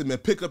make, listen, man,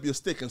 pick up your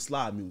stick and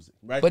slide music,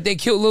 right? But they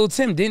killed Lil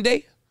Tim, didn't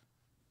they?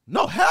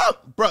 No, hell,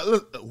 bro.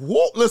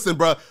 Listen,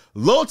 bro.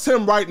 Lil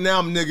Tim right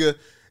now, nigga,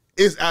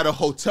 is at a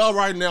hotel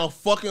right now,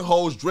 fucking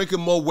hoes, drinking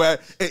more wet,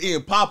 and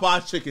eating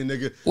Popeye chicken,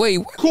 nigga. Wait.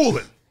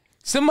 Cooling.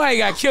 Somebody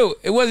got killed.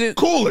 It wasn't...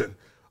 Cooling.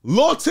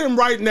 Lil Tim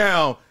right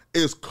now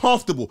is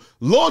comfortable.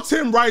 Lil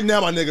Tim right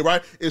now, my nigga,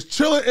 right, is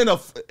chilling in a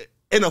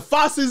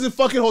 5-season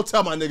fucking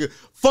hotel, my nigga,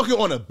 fucking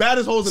on the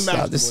baddest hoes in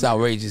Mexico. This is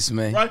outrageous,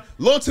 man. Right?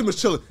 Lil Tim is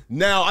chilling.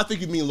 Now, I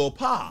think you mean Lil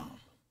Pop,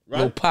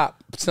 right? Lil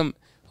Pop.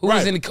 Who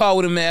was in the car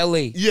with him in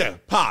L.A.? Yeah,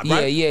 Pop,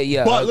 right?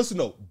 Yeah. But listen,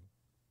 though,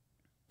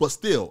 but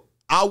still,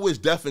 I wish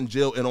Def in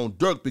jail and on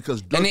Dirk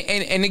because Dirk...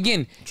 And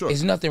again,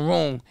 there's nothing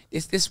wrong.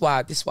 This why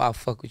I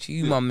fuck with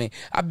you. You my man.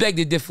 I beg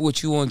to differ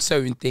with you on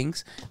certain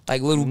things.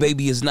 Like Lil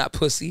Baby is not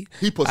pussy.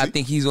 He pussy. I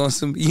think he's on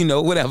some,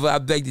 whatever. I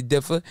beg to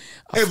differ.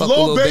 If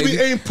Lil Baby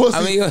ain't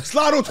pussy,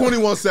 slide on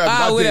 21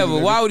 Savage. Whatever.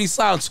 Why would he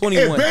slide on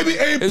 21? If Baby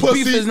ain't His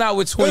pussy... beef is not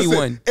with 21.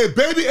 Listen, if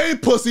Baby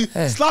ain't pussy,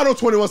 slide on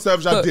 21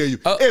 Savage, I dare you.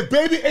 If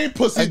Baby ain't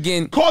pussy,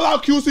 again, call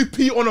out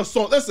QCP on a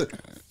song. Listen,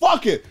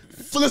 fuck it.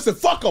 Listen,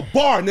 fuck a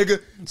bar, nigga.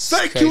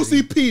 Say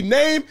QCP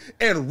name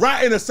and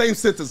rat in the same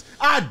sentence.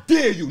 I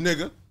dare you,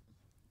 nigga.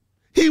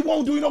 He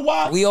won't do, you know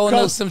why? We all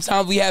know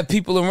sometimes we have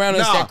people around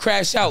us that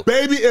crash out.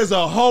 Baby is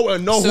a hoe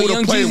and know who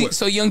to play with.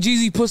 So Young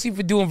Jeezy pussy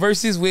for doing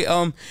verses with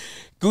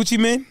Gucci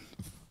Mane?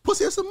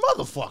 Pussy is a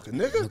motherfucker,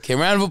 nigga. Okay,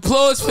 round of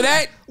applause for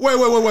that. Wait.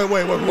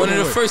 One of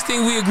the first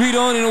things we agreed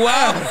on in a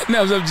while.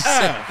 No, I'm just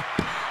saying.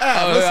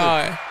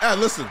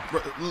 Listen,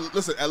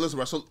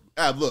 bro. So,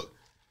 look,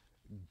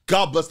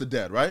 God bless the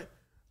dead, right?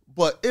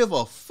 But if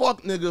a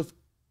fuck nigga,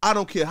 I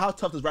don't care how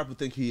tough this rapper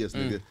think he is,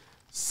 nigga,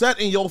 set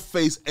in your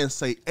face and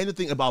say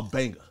anything about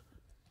Banger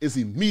is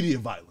immediate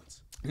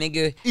violence.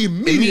 Nigga,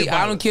 immediate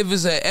violence. I don't care if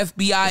it's an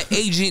FBI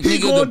agent,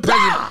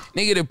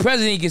 nigga, the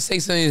president can say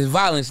something is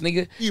violence,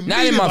 nigga. Immediate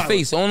not in my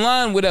face,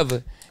 online,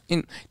 whatever.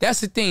 And that's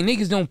the thing,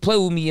 niggas don't play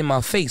with me in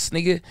my face,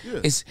 nigga.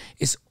 Yeah.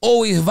 It's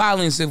always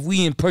violence if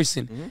we in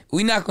person.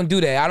 We not gonna do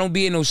that. I don't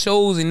be in no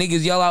shows and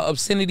niggas yell out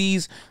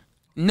obscenities.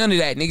 None of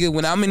that, nigga.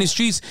 When I'm in the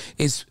streets,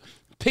 it's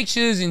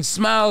pictures and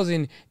smiles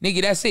and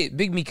nigga, that's it.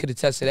 Big Me could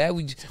attest to that.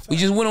 We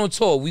just went on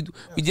tour. We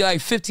did like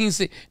 15,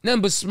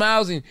 nothing but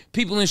smiles and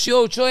people in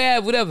show, Troy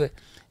Ave, whatever.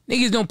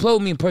 Niggas don't play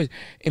with me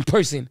in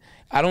person.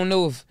 I don't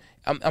know if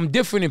I'm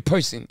different in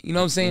person. You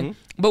know what I'm saying?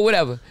 But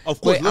whatever. Of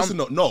course, listen,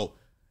 no.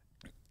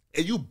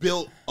 And you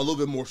built a little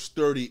bit more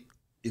sturdy.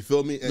 You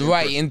feel me?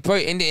 Right, and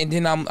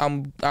then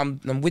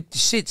I'm with the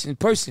shits in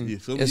person. You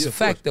feel me? It's a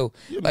fact though.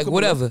 Like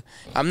whatever.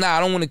 I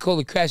don't want to call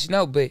it crashing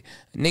out, but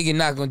a nigga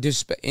not gonna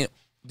disrespect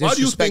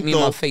me in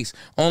my face.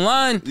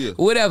 Online,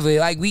 whatever.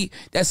 Like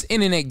that's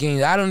internet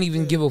games. I don't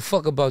even give a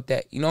fuck about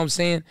that. You know what I'm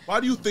saying?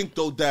 Why do you think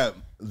though that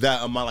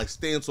my like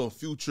stance on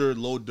Future,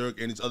 Lil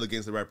Durk, and these other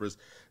gangster rappers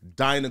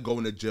dying and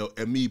going to jail,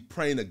 and me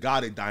praying to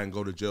God they die and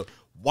go to jail?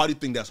 Why do you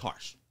think that's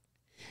harsh?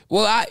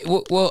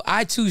 Well,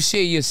 I too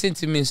share your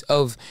sentiments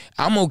of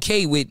I'm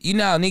okay with, you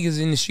know how niggas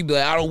in the street be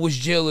like, I don't wish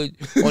jail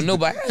on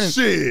nobody.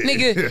 Shit.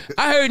 Nigga,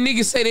 I heard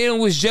niggas say they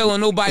don't wish jail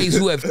on nobody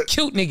who have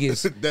killed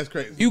niggas. That's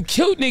crazy. You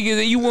killed niggas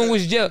and you won't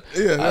wish jail.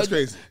 Yeah, that's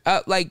crazy.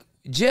 Like,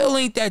 jail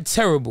ain't that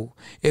terrible.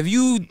 If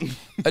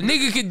a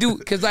nigga could do,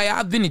 cause like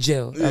I've been to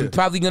jail. I'm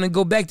probably gonna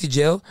go back to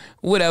jail.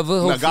 Whatever.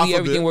 Hopefully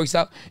everything works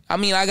out. I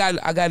mean, I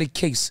got a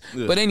case.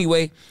 Yeah. But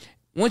anyway,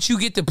 once you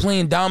get to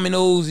playing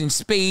dominoes and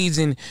spades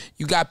and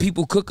you got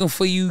people cooking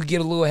for you, you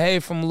get a little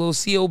head from a little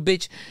CO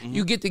bitch,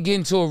 you get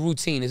into a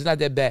routine. It's not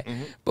that bad.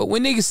 But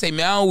when niggas say,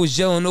 man, I don't was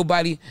yelling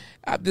nobody,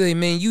 I be like,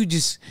 man, you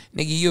just,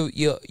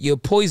 nigga, you're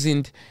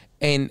poisoned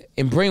and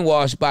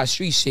brainwashed by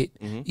street shit.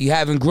 You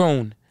haven't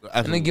grown.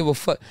 I don't give a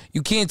fuck.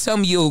 You can't tell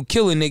me you'll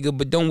kill a nigga,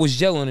 but don't wish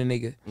jail on a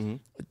nigga.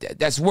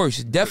 That's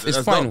worse. Death is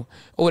final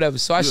or whatever.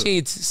 So I share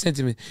its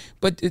sentiment.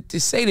 But to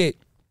say that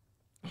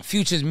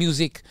Future's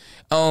music,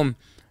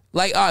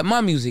 like, all right,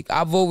 my music,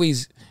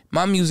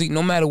 my music,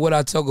 no matter what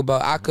I talk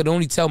about, I could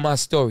only tell my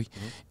story.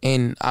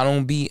 And I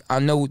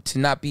know to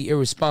not be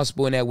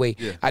irresponsible in that way.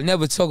 Yeah. I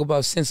never talk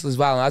about senseless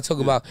violence. I talk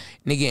about,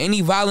 nigga,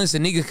 any violence a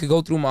nigga could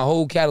go through my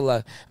whole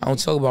catalog. I don't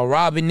talk about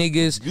robbing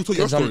niggas. You told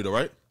your story though,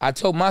 right? I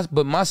told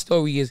but my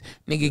story is,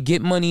 nigga,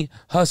 get money,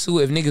 hustle.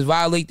 If niggas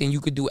violate, then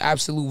you could do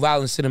absolute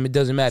violence to them. It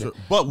doesn't matter.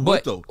 Sure.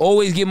 But though,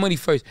 always get money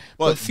first.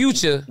 But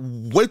Future.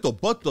 Wait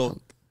though,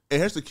 and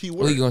here's the key word.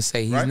 What are you gonna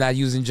say? He's not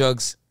using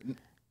drugs.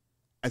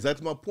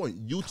 Exactly my point.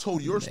 You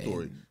told your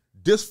story.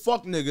 This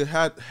fuck nigga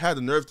had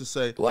the nerve to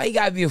say, why you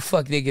gotta be a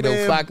fuck nigga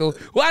though, Flakko?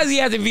 Why does he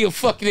have to be a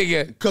fuck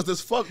nigga? Because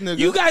this fuck nigga.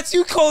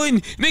 You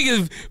calling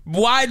niggas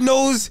wide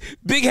nose,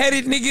 big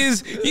headed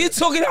niggas. You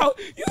talking out.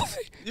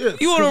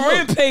 You on a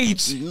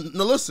rampage.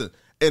 No, listen.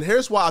 And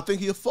here's why I think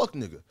he a fuck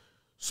nigga.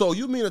 So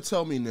you mean to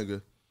tell me,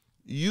 nigga,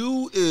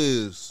 you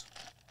is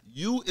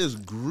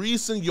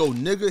greasing your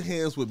nigga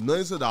hands with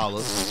millions of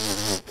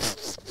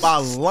dollars by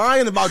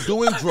lying about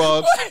doing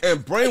drugs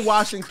and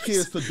brainwashing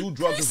kids to do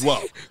drugs as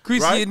well.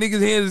 Greasing your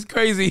niggas' hands is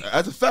crazy.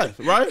 That's a fact,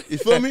 right? You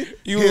feel me?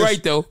 You were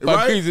right, though.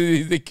 Right?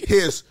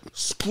 His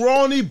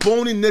scrawny,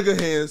 bony nigga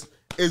hands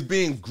is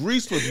being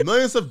greased with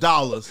millions of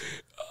dollars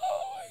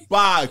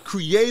by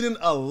creating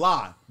a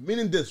lie.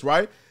 Meaning this,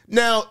 right?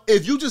 Now,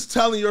 if you just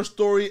telling your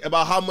story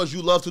about how much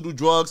you love to do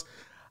drugs,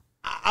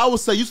 I would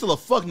say you still a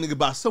fuck nigga,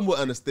 but I somewhat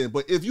understand.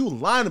 But if you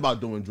lying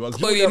about doing drugs,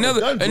 Claudia,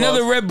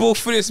 another Red Bull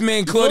for this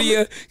man,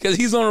 Claudia, because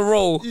he's on a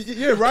roll.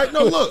 Yeah, right.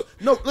 No, look,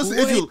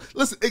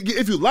 listen.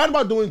 If you lying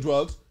about doing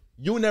drugs,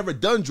 you never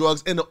done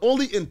drugs, and the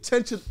only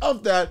intention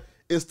of that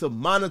is to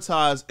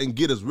monetize and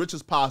get as rich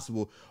as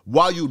possible,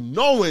 while you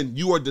knowing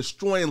you are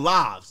destroying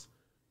lives.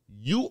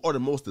 You are the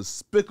most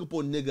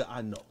despicable nigga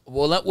I know.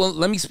 Well,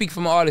 let me speak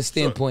from an artist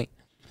standpoint.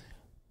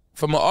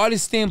 From an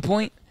artist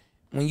standpoint,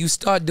 when you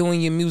start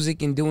doing your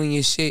music and doing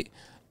your shit,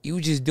 you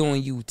just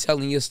doing you,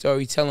 telling your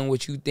story, telling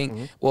what you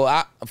think.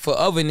 Well, for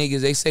other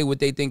niggas, they say what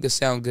they think will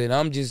sound good.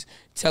 I'm just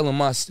telling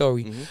my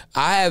story.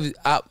 I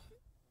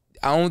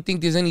don't think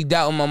there's any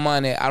doubt in my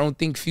mind that I don't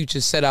think Future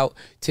set out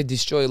to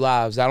destroy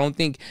lives. I don't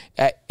think,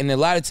 and a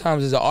lot of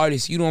times as an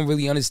artist, you don't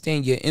really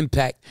understand your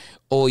impact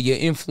or your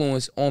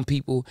influence on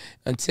people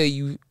until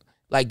you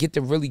like get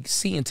to really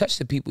see and touch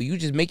the people. You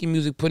just making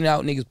music, putting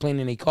out, niggas playing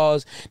in their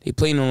cars, they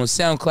playing on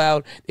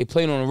SoundCloud, they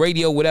playing on the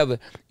radio, whatever.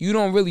 You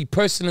don't really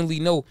personally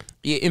know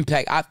your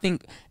impact. I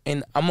think,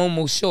 and I'm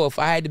almost sure if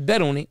I had to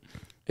bet on it,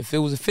 if it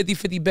was a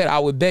 50-50 bet, I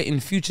would bet in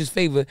Future's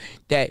favor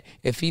that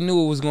if he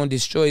knew it was going to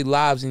destroy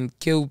lives and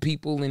kill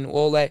people and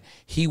all that,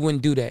 he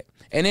wouldn't do that.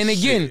 And then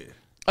again,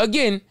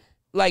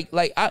 like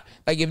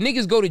if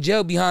niggas go to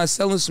jail behind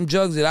selling some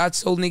drugs that I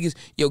told niggas,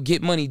 yo,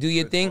 get money, do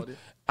your thing.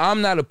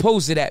 I'm not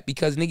opposed to that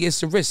because nigga,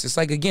 it's a risk. It's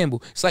like a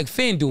gamble. It's like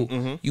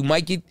FanDuel. You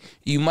might get,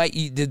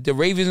 the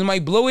Ravens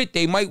might blow it,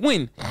 they might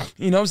win.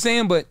 You know what I'm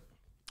saying? But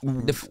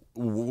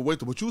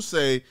wait, what you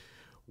say?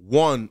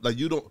 One, like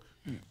you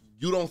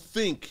don't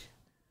think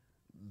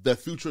that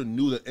Future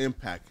knew the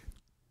impact.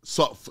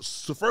 So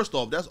first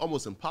off, that's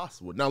almost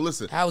impossible. Now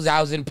listen.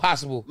 How's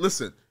impossible?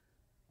 Listen.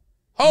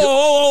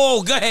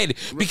 Oh, go ahead.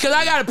 Because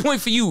I got a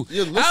point for you.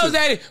 Yeah, how's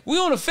that? We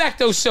on a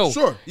Facto show.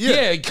 Sure.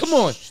 Yeah. Come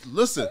on.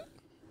 Listen.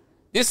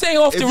 This ain't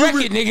off the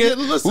record, nigga. Yeah,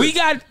 listen. We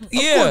got,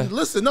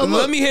 Listen, no,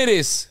 let me hear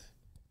this.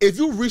 If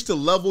you reach the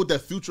level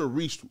that Future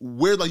reached,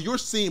 where like you're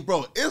seeing,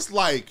 bro, it's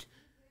like,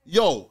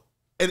 yo,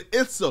 and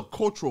it's a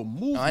cultural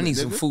movement. I need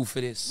some food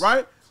for this.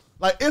 Right?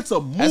 Like, it's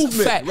a movement, That's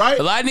a fact. right?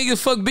 A lot of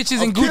niggas fuck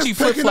bitches in Gucci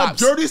picking up flip-flops.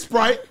 dirty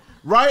Sprite,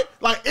 right?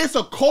 Like, it's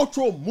a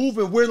cultural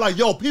movement where, like,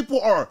 yo,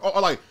 people are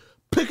like,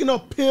 picking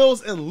up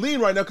pills and lean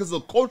right now because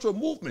it's a cultural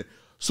movement.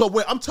 So,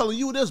 when I'm telling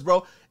you this,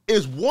 bro,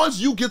 is once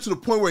you get to the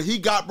point where he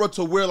got, bro,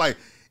 to where, like,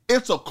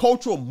 it's a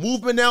cultural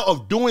movement now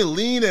of doing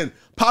lean and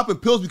popping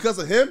pills because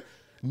of him,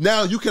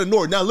 now you can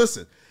ignore it. Now,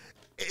 listen,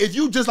 if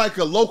you just like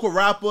a local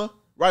rapper,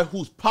 right,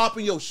 who's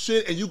popping your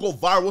shit and you go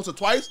viral once or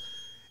twice,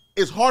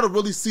 it's hard to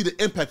really see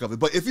the impact of it.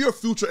 But if you're a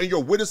Future and you're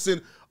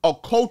witnessing a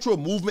cultural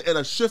movement and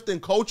a shift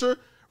in culture,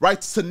 right,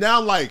 to now,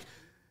 like,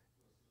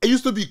 it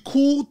used to be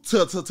cool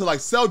to like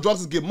sell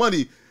drugs and get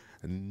money.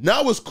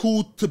 Now it's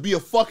cool to be a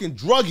fucking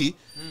druggie,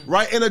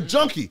 right, and a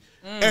junkie.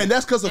 And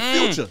that's because of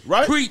Future,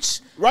 right?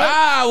 Preach.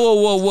 Right?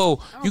 Whoa.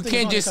 You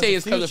can't just say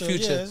it's because of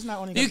Future. Yeah, it's not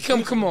only you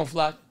come on,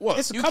 Flock. What?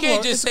 It's a You couple can't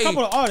of, just it's say a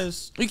couple of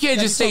artists. You can't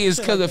that just be say it's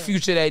talking because shit of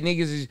like Future that niggas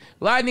is.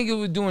 A lot of niggas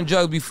was doing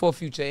drugs before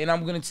Future, and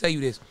I'm gonna tell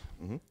you this.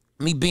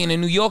 Me being a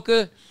New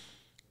Yorker,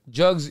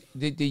 drugs,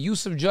 the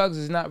use of drugs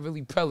is not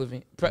really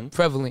prevalent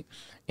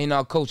in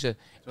our culture.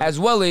 As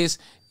well as,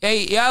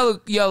 hey,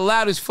 y'all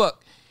loud as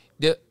fuck.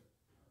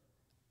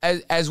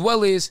 As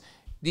well as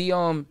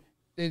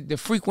the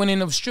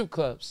frequenting of strip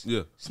clubs.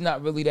 Yeah. It's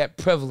not really that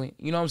prevalent.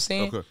 You know what I'm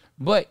saying? Okay.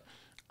 But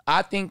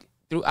I think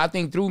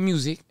through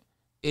music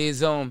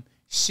is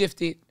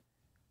shifted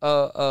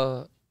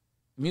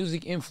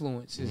music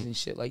influences and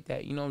shit like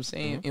that. You know what I'm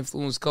saying?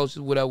 Influence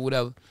cultures,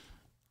 whatever.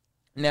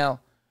 Now,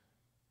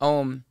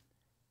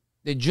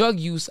 the drug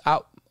use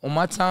out on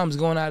my times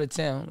going out of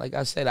town, like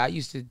I said, I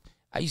used to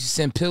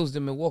send pills to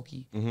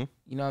Milwaukee. You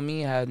know what I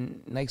mean? I had a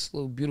nice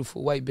little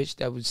beautiful white bitch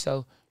that would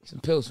sell some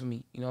pills for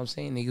me. You know what I'm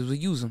saying? Niggas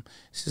would use them.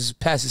 This is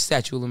past the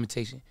statute of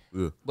limitation.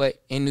 Yeah.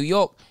 But in New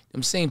York,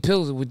 them same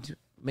pills would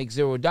make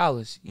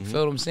 $0. You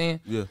feel what I'm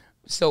saying? Yeah.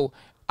 So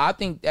I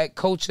think that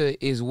culture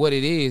is what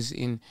it is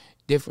in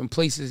different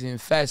places and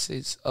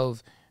facets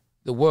of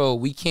the world.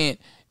 We can't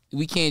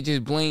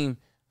just blame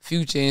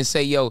Future and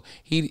say, yo,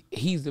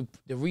 he's the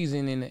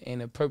reason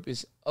and the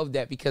purpose of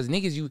that, because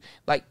niggas you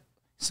like.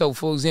 So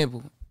for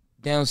example,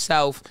 down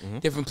south,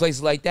 different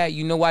places like that,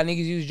 you know why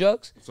niggas use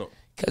drugs?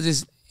 Because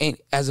it's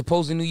as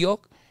opposed to New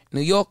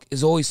York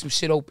is always some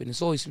shit open.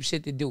 It's always some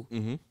shit to do.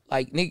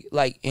 Like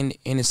in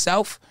the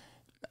South,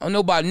 I don't know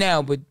about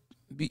now, but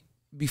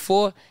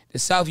before the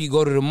South, you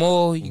go to the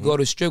mall, you go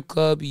to a strip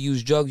club, you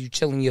use drugs, you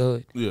chill in your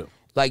hood. Yeah.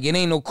 Like, it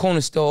ain't no corner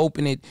store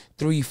open at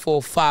 3,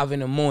 4, 5 in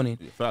the morning.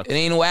 Yeah, it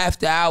ain't no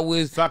after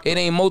hours. Facto. It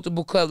ain't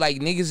multiple clubs. Like,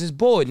 niggas is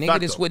bored. Nigga,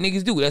 that's what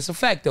niggas do. That's a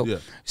fact, though. Yeah.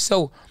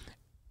 So,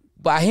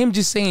 by him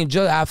just saying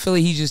drug, I feel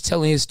like he's just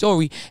telling his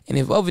story. And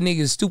if other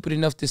niggas stupid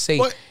enough to say,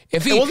 but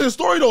if he, it wasn't a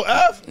story though,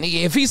 F.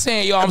 Nigga, if he's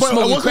saying, yo, I'm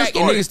smoking crack,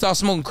 and niggas start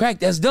smoking crack,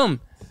 that's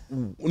dumb.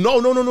 No,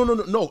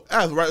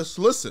 F. Right?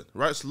 So listen,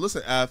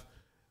 F.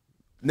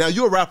 Now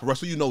you're a rapper, right?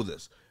 So you know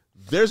this.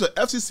 There's an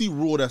FCC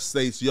rule that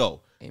states,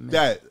 yo,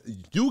 that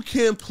you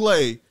can't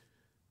play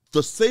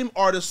the same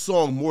artist's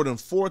song more than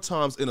 4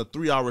 times in a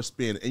 3-hour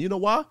span. And you know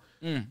why?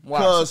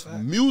 Because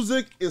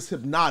music is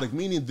hypnotic,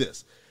 meaning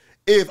this.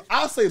 If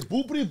I say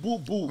boopity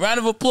boop boop. Round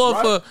of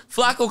applause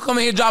for Flakko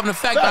coming here dropping the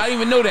Facto. I didn't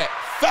even know that.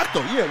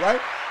 Facto, yeah,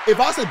 right? If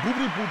I say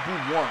boopity boop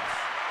boop once.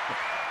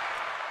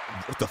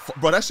 What the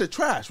fuck? Bro, that shit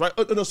trash, right?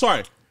 No,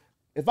 sorry.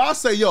 If I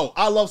say, yo,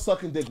 I love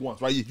sucking dick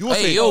once, right? You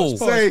will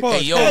say,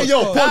 pause. Hey, yo, pause.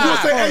 You'll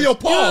say, hey, yo,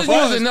 pause.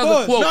 Use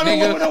another quote,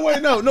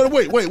 nigga. No,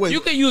 wait.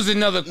 You can use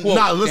another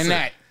quote than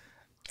that.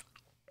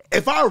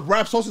 If I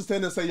rap Saucy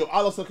stand and say, yo,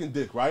 I love sucking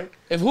dick, right?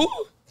 If who?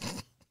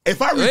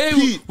 If I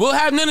repeat. We'll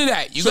have none of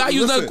that. You gotta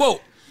use that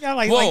quote. Yeah,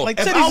 like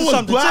if titties I or was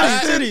something.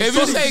 black, if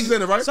you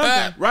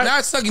say, right?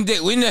 Not sucking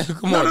dick. We never,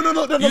 come on.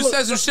 No. You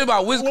said some shit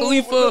about Wiz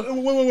Khalifa.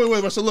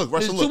 Wait. Russell, look.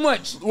 It's too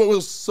much.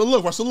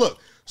 Russell, look.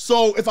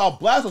 So if I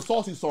blast a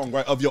Saucy song,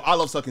 right, of yo, I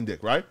love sucking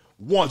dick, right?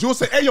 Once, you will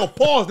say, hey, yo,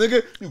 pause,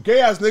 nigga. You gay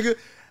ass nigga.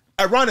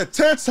 Around the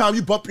 10th time,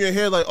 you bump your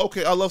head like,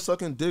 okay, I love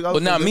sucking dick.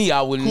 But not me,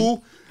 I wouldn't.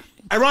 Cool.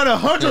 Around the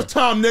 100th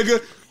time,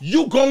 nigga,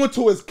 you going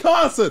to his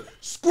concert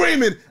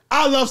screaming,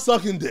 I love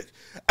sucking dick.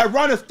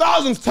 Around the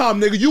 1000th time,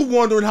 nigga, you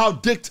wondering how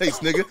dick tastes,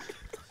 nigga.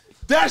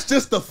 That's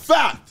just the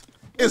fact.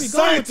 It's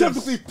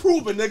scientifically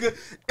proven, nigga.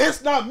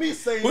 It's not me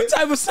saying What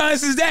type of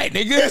science is that,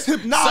 nigga? It's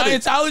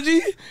hypnotic.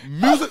 Scientology?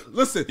 Music,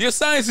 listen. Your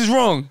science is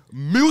wrong.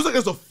 Music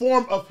is a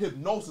form of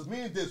hypnosis,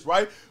 meaning this,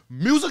 right?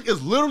 Music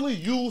is literally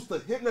used to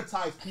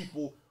hypnotize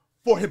people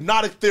for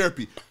hypnotic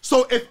therapy.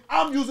 So if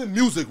I'm using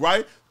music,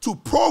 right, to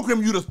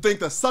program you to think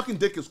that sucking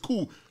dick is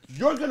cool,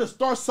 you're gonna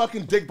start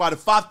sucking dick by the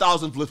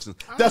 5,000th listen.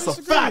 That's a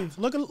fact.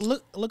 Look at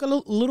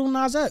Little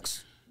Nas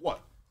X.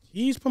 What?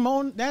 He's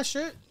promoting that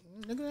shit.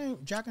 Nigga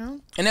ain't jacking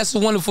him. And that's the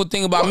wonderful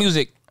thing about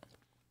music.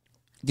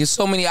 There's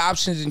so many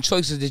options and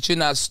choices that you're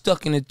not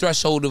stuck in the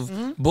threshold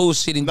of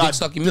bullshit and dick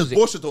sucking music.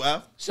 Bullshit though,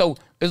 Av. So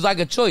it's like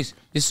a choice.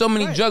 There's so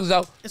many drugs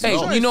out. Hey,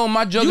 you know what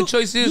my drug of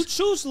choice is? You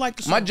choose like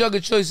the song. My drug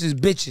of choice is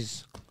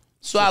bitches.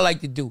 So I like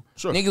to do.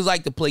 Niggas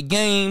like to play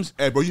games.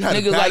 Hey, bro, you had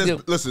niggas the baddest,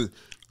 like to, listen,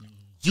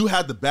 you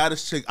had the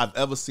baddest chick I've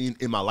ever seen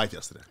in my life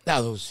yesterday. That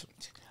was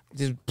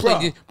there's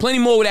plenty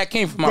more where that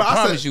came from. Bro,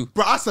 I promise you.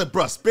 Bro, I said,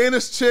 bro,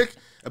 Spanish chick,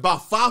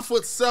 about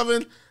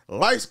 5'7",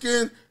 light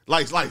skin,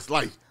 like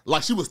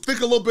she was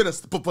thick a little bit,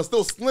 but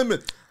still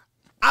slimming.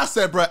 I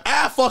said, bro,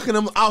 fucking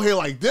him out here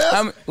like this.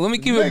 Let me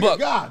keep it a buck.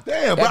 God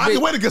damn, bro, I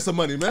can wait to get some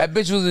money, man. That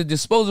bitch was a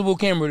disposable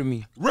camera to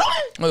me. Really?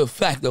 Oh,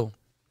 Facto.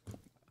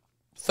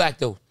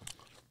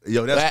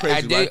 Yo, that's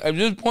crazy, right? At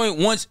this point,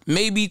 once,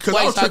 maybe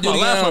twice, I do it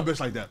again. a bitch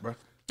like that, bro.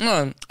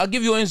 I'll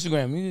give you an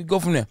Instagram. You can go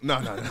from there. No.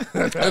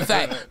 In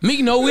fact,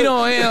 me, no, we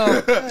don't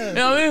have. You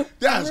know what I mean?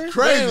 That's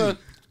crazy.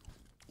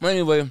 But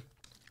anyway,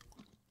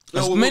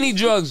 there's many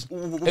drugs.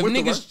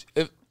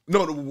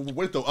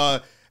 Wait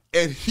though.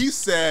 And he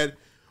said,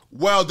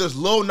 well, there's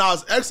Lil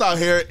Nas X out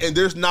here, and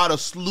there's not a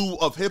slew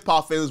of hip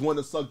hop fans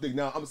wanting to suck dick.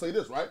 Now, I'm gonna say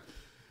this, right?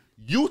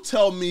 You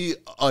tell me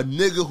a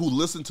nigga who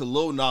listens to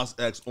Lil Nas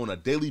X on a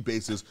daily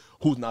basis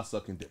who's not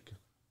sucking dick.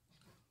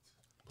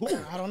 Who?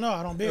 I don't know.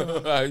 I don't be able.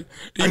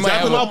 He might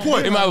have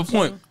a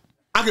point.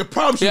 I can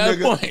promise you,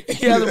 nigga.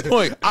 He has a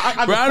point.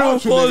 Round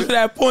of applause for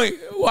that point,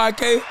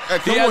 YK.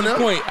 He has a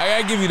point.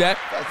 I gotta give you that.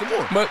 Come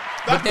on.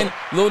 But then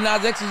Lil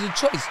Nas X is a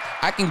choice.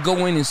 I can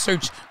go in and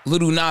search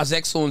Lil Nas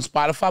X on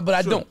Spotify, but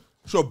I don't.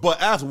 Sure,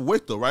 but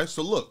wait though, right?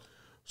 So look,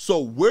 so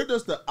where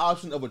does the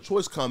option of a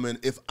choice come in?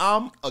 If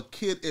I'm a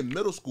kid in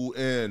middle school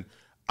and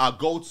I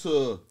go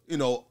to,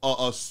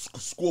 a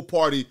school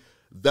party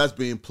that's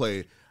being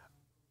played,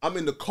 I'm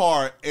in the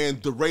car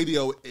and the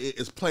radio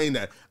is playing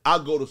that. I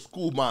go to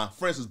school, my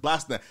friends is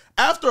blasting that.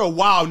 After a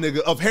while, nigga,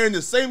 of hearing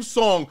the same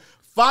song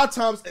 5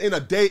 times in a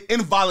day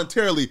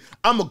involuntarily,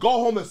 I'm going to go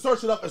home and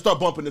search it up and start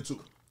bumping it too.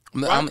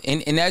 Right?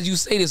 And as you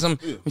say this,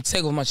 let me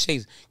take off my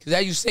shades. Because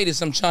as you say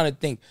this, I'm trying to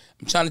think.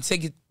 I'm trying to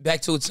take it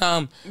back to a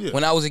time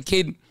when I was a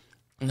kid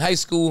in high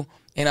school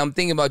and I'm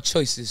thinking about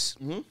choices.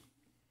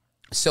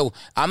 So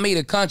I made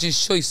a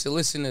conscious choice to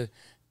listen to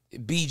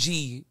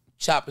BG,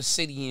 Chopper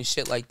City and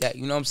shit like that.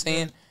 You know what I'm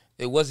saying?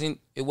 It wasn't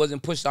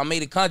pushed. I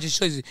made a conscious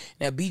choice.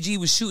 Now BG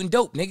was shooting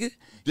dope, nigga.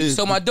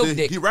 So my dope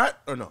dick. He rap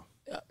or no?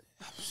 I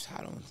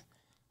don't.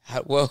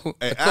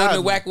 According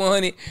to Whack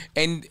 100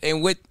 and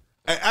with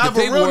Hey, Av a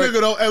real nigga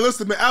though. Hey,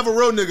 listen, man, Av a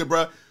real nigga,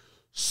 bro.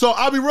 So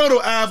I'll be real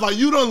though, Av. Like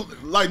you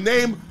don't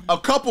name a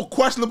couple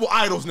questionable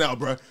idols now,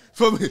 bro.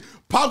 For me,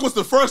 Pac was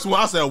the first one.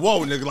 I said, whoa,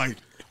 nigga,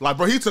 like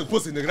bro, he took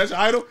pussy, nigga. That's your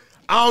idol.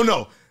 I don't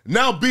know.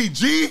 Now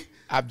BG.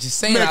 I'm just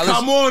saying. Man,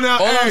 come on now.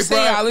 All I'm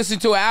saying, I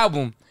listened to an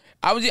album.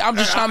 I'm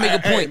just trying to make a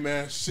point. Hey,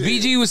 man, shit.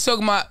 BG was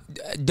talking about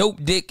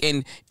dope dick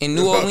and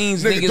New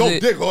Orleans nigga, niggas.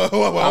 Dope dick. Hold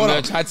I'm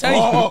gonna try to tell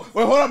you.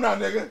 Wait, hold up now,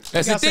 nigga.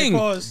 That's the thing.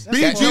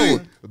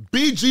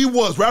 BG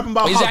was rapping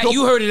about how dope.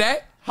 You heard of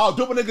that? How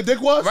dope a nigga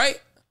dick was?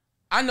 Right?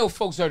 I know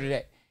folks heard of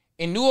that.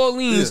 In New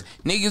Orleans,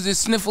 niggas is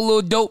sniff a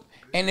little dope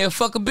and they'll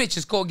fuck a bitch.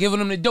 It's called giving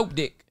them the dope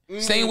dick.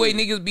 Same way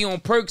niggas be on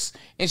perks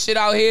and shit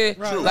out here.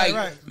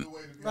 Right.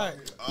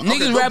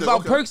 Niggas rap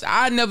about perks.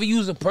 I never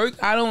use a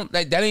perk. I don't,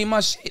 that ain't my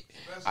shit.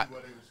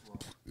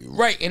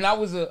 Right, and I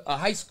was a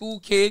high school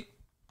kid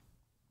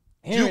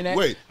hearing that.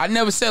 Wait. I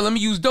never said, let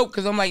me use dope,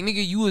 because I'm like,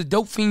 nigga, you a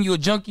dope fiend, you a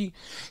junkie,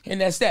 and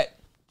that's that.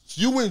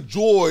 You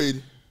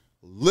enjoyed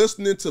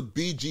listening to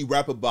BG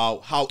rap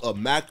about how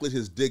immaculate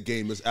his dick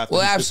game is after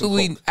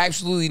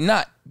absolutely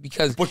not,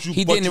 because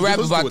he didn't rap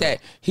about that.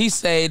 He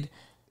said,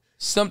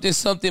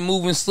 something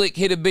moving slick,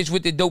 hit a bitch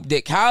with the dope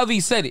dick. However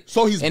he said it.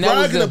 So he's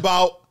bragging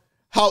about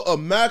how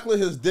immaculate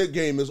his dick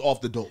game is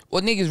off the dope.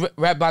 Well, niggas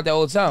rap about that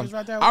all the time.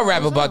 I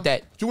rap about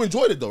that. You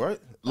enjoyed it though, right?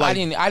 I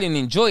didn't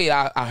enjoy it.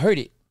 I heard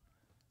it.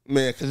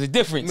 Man, there's a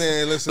difference.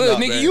 Man, listen Look, up,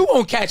 nigga, man. you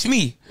won't catch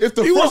me. If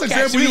the you first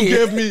example you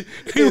give me is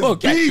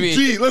BG,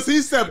 me. listen,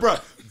 he said, bro,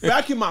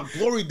 back in my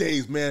glory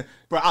days, man,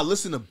 bro, I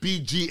listened to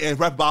BG and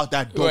rap about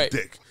that dope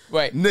dick.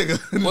 Right.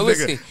 Nigga. Well,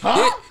 listen,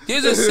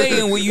 there's a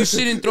saying where you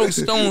shouldn't throw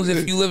stones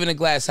if you live in a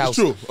glass house. It's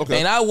true. Okay.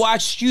 And I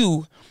watched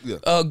you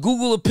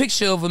Google a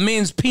picture of a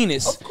man's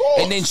penis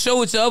and then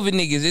show it to other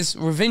niggas. It's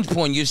revenge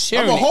porn. You're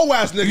sharing it. I'm a whole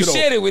ass nigga, You though.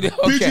 shared it with it.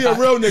 Okay. BG a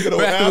real nigga,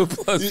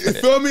 though. You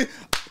feel me?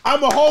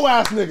 I'm a whole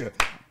ass nigga.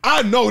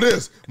 I know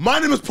this. My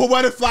name is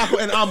Poetik Flakko,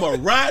 and I'm a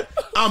rat.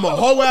 I'm a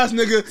whole ass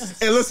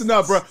nigga. And listen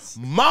up, bro.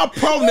 My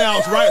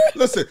pronouns, right?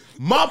 Listen,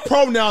 my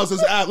pronouns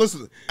is Av.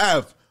 Listen,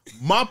 Av.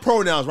 My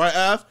pronouns, right,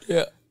 Av?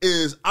 Yeah.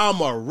 Is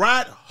I'm a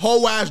rat,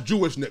 whole ass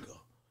Jewish nigga.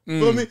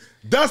 Feel me?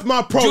 That's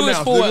my pronouns. Jewish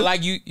for nigga. what?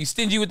 Like you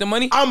stingy with the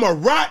money? I'm a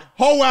rat,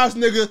 whole ass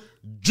nigga,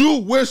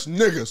 Jewish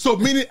nigga. So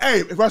meaning,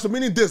 hey, so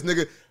meaning this,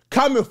 nigga.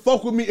 Come and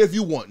fuck with me if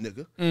you want,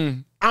 nigga.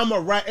 I'm a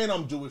rat and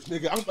I'm Jewish,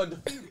 nigga. I'm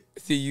undefeated.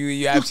 See,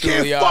 you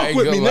absolutely can't fuck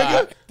with me,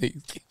 nigga.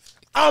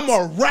 I'm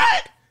a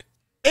rat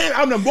and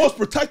I'm the most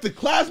protected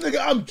class,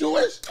 nigga. I'm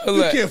Jewish.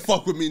 You can't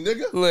fuck with me,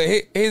 nigga.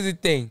 Look, here's the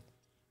thing.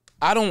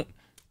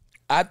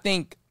 I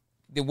think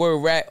the word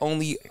rat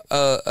only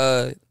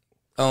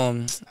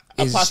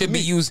should be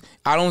used.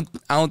 I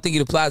don't think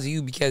it applies to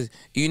you because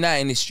you're not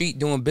in the street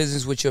doing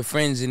business with your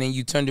friends and then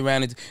you turned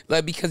around and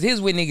like because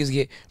here's where niggas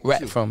get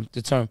rat from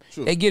the term.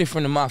 They get it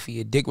from the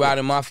mafia, dick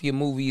riding mafia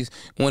movies,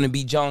 want to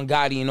be John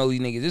Gotti and all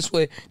these niggas. This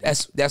way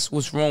that's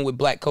what's wrong with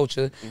black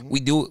culture. We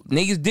do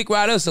niggas dick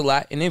ride us a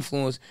lot and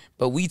influence,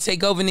 but we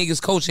take other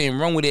niggas' culture and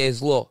run with it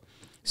as law.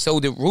 So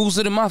the rules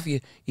of the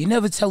mafia, you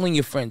never telling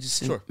your friends.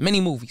 It's in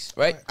many movies,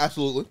 right?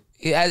 Absolutely.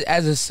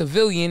 As a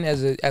civilian,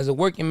 as a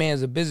working man,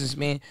 as a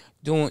businessman,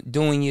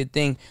 doing your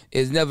thing,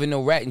 there's never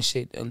no rat and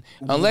shit.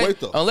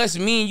 Unless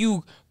me and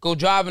you go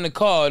drive in the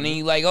car and then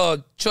you like,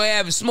 oh, Troy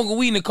Ave smoking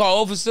weed in the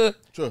car, officer.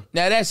 Sure.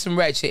 Now that's some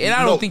rat shit, and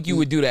I don't think you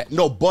would do that.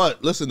 No,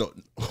 but listen,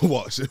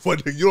 what shit?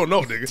 What you don't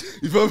know, nigga?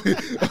 You feel me?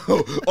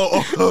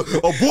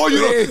 Oh, boy, you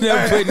don't.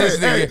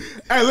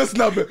 Hey,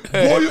 listen up, man.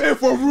 Boy, you in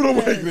for a rude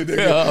awakening,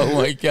 nigga. Oh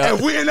my god.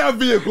 And we in that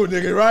vehicle,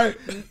 nigga, right?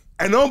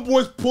 And them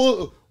boys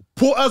pull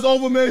us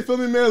over, man. You feel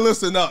me, man?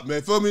 Listen up,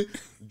 man. Feel me?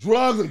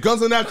 Drugs and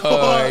guns in that car.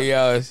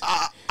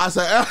 I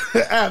said,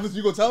 listen,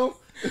 you gonna tell him?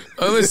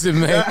 Oh, listen,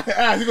 man.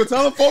 You gonna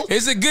tell him, folks?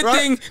 It's a good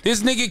thing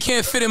this nigga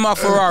can't fit in my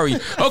Ferrari.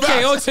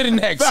 Okay, on to the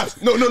next.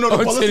 Facts. No,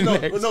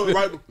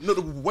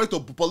 wait though,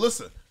 but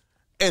listen.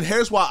 And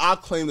here's why I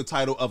claim the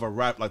title of a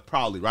rap, like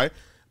proudly, right?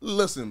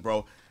 Listen,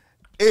 bro.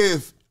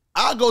 If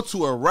I go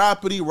to a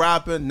rappity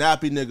rapping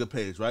nappy nigga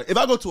page, right? If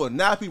I go to a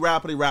nappy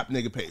rappity rap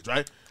nigga page,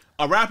 right?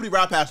 A rappity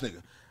rap ass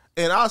nigga.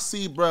 And I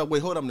see, bro,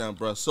 wait, hold up now,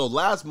 bro. So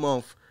last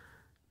month,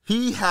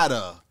 he had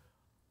a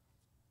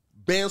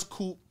Benz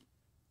coupe.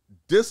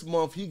 This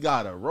month, he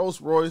got a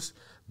Rolls Royce.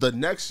 The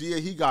next year,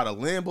 he got a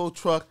Lambo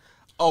truck.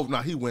 Oh,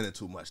 nah, he winning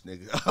too much,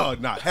 nigga. Oh,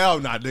 nah, hell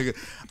nah, nigga.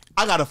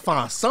 I got to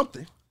find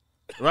something,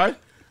 right?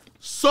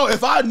 So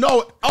if I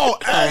know,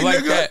 hey, like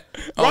nigga. That.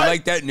 I don't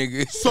like that,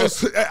 nigga. So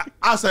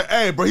I said,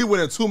 hey, bro, he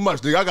winning too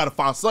much, nigga. I got to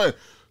find something.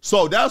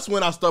 So that's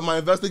when I start my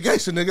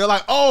investigation, nigga.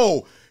 Like,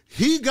 oh,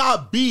 he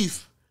got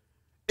beef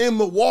in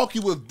Milwaukee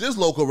with this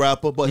local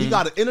rapper, but he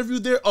got an interview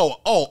there.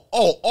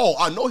 Oh,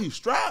 I know he's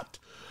strapped.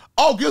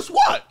 Oh, guess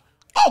what?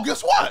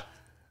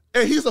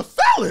 And he's a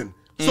felon.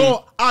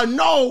 So I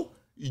know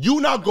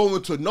you not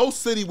going to no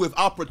city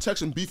without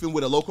protection beefing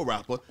with a local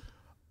rapper.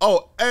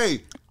 Oh,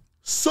 hey,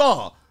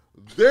 sir,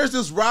 there's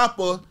this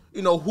rapper,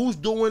 you know, who's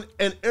doing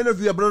an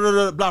interview, blah, blah,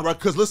 blah, blah, right?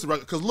 Because listen, right?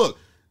 Because look,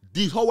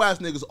 these whole ass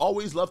niggas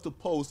always love to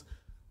post,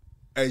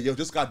 hey, yo,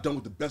 just got done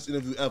with the best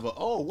interview ever.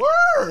 Oh,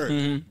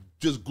 word.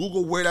 Just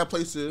Google where that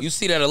place is. You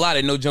see that a lot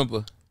at No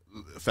Jumper.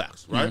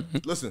 Facts, right?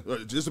 Listen,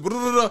 just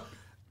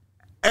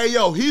hey,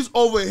 yo, he's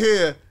over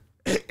here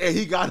and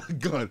he got a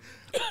gun.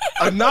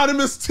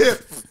 Anonymous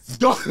tip.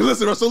 Don't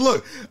listen. So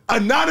look,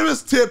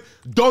 anonymous tip.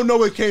 Don't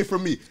know it came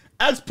from me.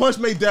 Ask Punch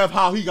Made Dev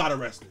how he got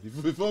arrested.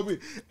 You feel me?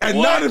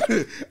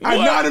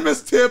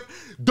 Anonymous tip.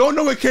 Don't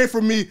know it came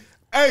from me.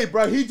 Hey,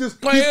 bro, he's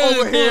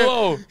over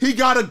here. He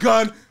got a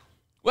gun.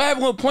 What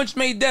happened with Punch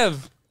Made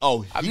Dev?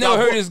 Oh, I've never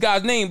heard this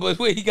guy's name, but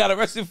wait, he got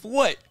arrested for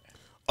what?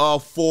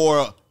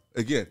 For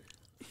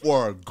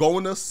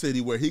going to a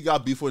city where he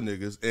got beef with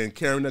niggas and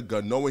carrying a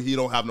gun, knowing he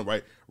don't have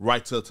the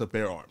right to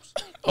bear arms.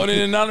 On an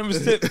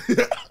anonymous tip?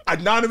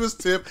 Anonymous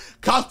tip.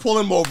 Cops pull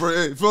him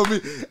over, you feel me?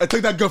 And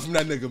take that gun from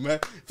that nigga, man.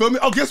 Feel me?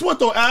 Oh, guess what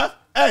though, Av?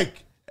 Hey.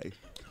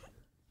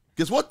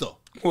 Guess what though?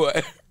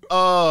 What?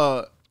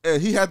 And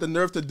he had the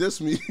nerve to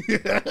diss me.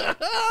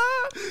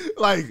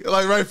 like,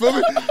 right, feel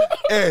me?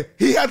 And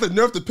he had the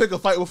nerve to pick a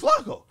fight with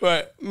Flakko.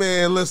 Right.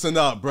 Man, listen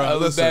up, bro.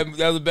 That was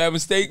a bad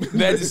mistake,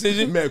 bad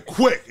decision. Man,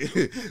 quick.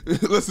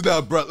 Listen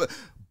up, bro.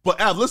 But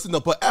Av, listen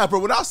up. But Av, bro,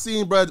 when I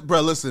seen, bro,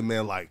 listen,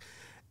 man, like,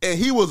 and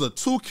he was a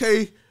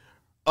 2K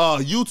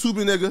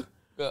YouTubing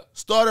nigga,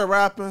 started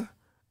rapping,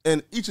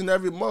 and each and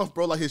every month,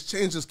 bro, like his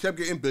chains just kept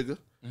getting bigger,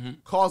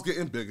 cars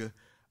getting bigger.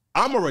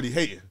 I'm already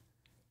hating.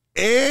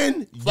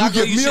 And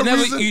Flakko, you give me a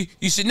reason?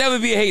 You should never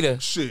be a hater.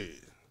 Shit.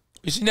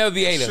 You should never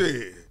be a hater.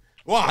 Shit.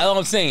 Why? That's what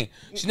I'm saying.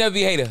 She never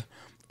be a hater.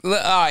 All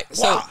right,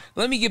 so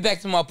let me get back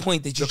to my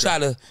point that you try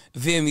to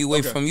veer me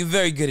away from. You're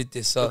very good at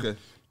this. So,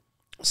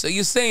 so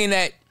you're saying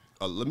that.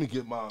 Let me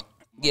get my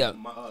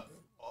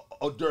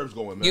hors d'oeuvres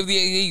going, man.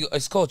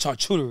 It's called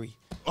charcuterie.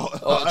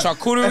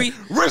 Charcuterie?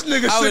 Rich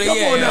nigga shit, come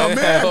on now,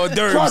 man. Hors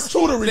d'oeuvres.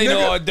 Charcuterie, They nigga.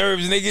 know hors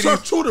d'oeuvres, nigga.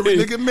 Charcuterie,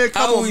 nigga, man,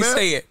 come How on, we man.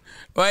 say it,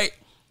 right?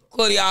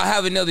 Claudia, I'll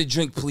have another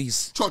drink,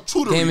 please.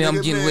 Charcuterie, Damn it, I'm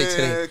nigga, getting lit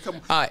today. Come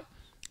on. All right,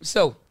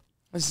 so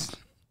let's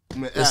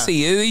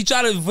see. You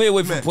try to veer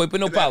away from the point, but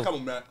no problem. Come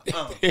on, man.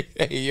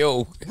 Hey,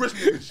 yo. Rich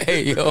nigga shit.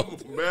 Hey, yo. Come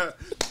on, man.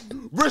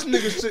 Rich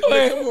nigga shit,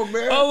 man. Come on,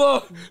 man.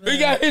 Hold on. We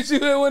got to hit you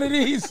with one of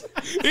these.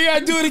 We got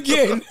to do it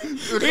again.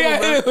 We got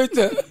to hit it with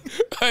the...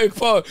 Hey,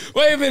 Paul.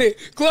 Wait a minute.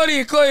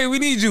 Claudia, we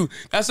need you.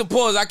 That's a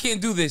pause. I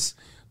can't do this.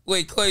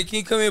 Wait, Claudia, can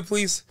you come here,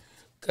 please?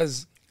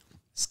 Because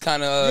it's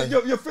kind of...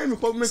 Your family,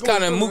 man.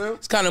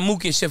 It's kind of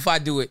mookish if I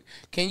do it.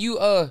 Can you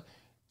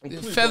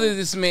feather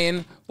this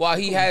man while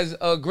he has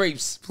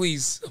grapes,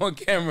 please, on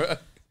camera?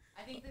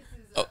 I think this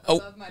is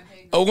above my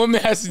pay. A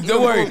woman has to,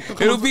 don't worry,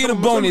 it'll be in a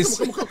bonus.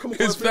 Come on,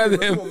 Just feather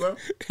him.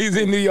 He's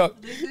in New York.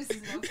 This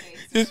is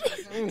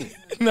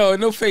no face.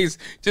 No face.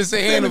 Just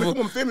a hand of Come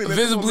on, family, man.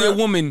 visibly Come on, a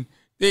woman.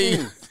 There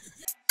you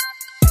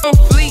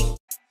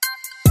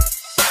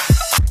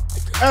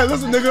Hey,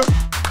 listen, nigga.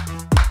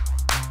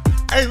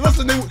 Hey,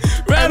 listen,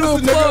 nigga. Round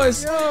of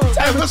applause.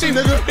 Hey, listen,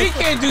 nigga. He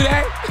can't do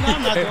that. No,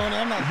 I'm not doing it.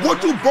 I'm not doing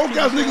What do broke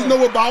ass niggas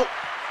know about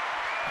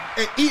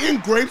and eating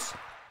grapes,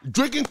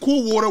 drinking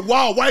cool water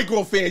while a white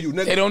girl fan you,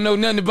 nigga? They don't know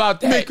nothing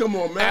about that. Man, come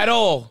on, man. At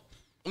all.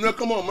 Man,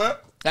 come on, man.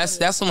 That's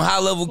some high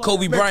level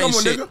Kobe Bryant come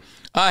on, shit. nigga.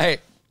 All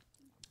right.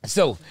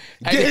 So,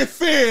 Getting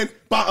fanned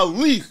by a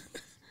leaf,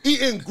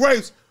 eating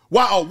grapes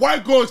while a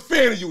white girl is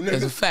fanning you, nigga.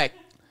 that's a fact.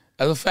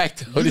 That's a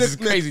fact, though. This is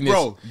craziness.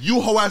 Bro,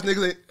 you hoe ass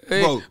niggas ain't,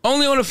 bro.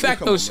 Only on the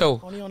Facto on, show.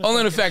 Only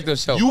on the Facto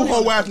show. You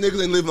hoe ass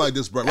niggas ain't living like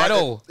this, bro. Right? At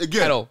all.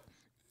 Again. At all.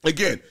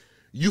 Again,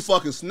 you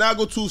fucking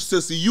snaggletooth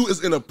sissy. You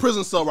is in a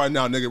prison cell right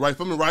now, nigga. Right?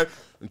 Feel me, right?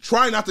 And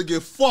try not to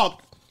get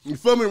fucked. You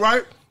feel me,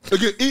 right?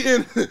 Again,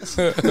 eating You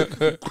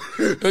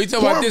talking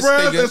about this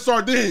cornbread and nigga.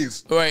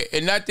 sardines. Right,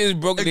 and not this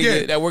broke nigga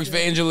Again, that works for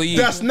Angela Yee.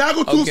 That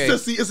snaggletooth Okay.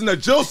 sissy is in a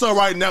jail cell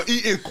right now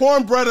eating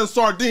cornbread and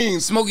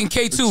sardines. Smoking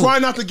K2. Try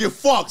not to get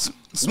fucked.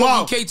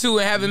 Smoking K2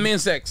 and having men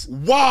sex.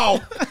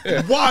 While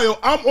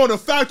I'm on the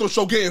Facto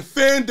show getting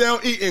fanned down,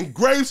 eating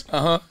grapes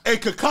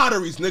and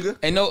cacoteries, nigga.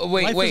 And no,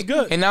 Life wait. is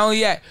good. And not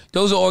only that,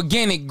 those are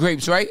organic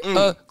grapes, right?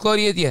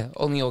 Claudia, yeah,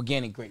 only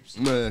organic grapes.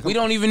 Man, We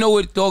don't even know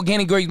what the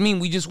organic grapes mean.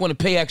 We just want to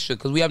pay extra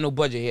because we have no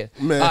budget here.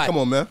 Man, All right. come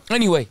on, man.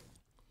 Anyway,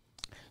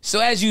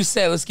 so as you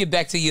said, let's get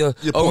back to your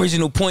point.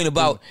 original point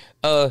about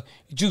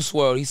Juice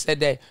WRLD. He said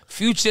that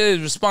Future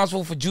is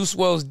responsible for Juice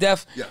WRLD's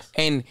death,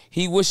 and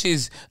he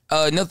wishes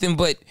nothing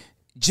but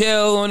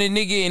jail on a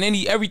nigga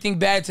and everything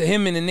bad to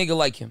him and a nigga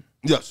like him.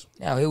 Yes.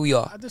 Now here we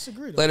are. I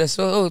disagree. Let us.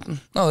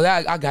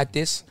 I got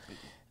this.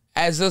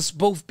 As us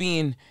both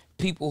being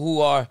people who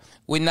are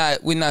we're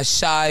not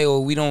shy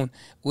or we don't.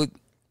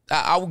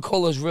 I would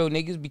call us real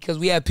niggas because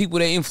we have people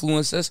that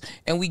influence us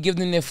and we give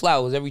them their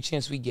flowers every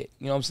chance we get.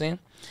 You know what I'm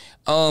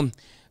saying?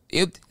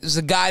 It was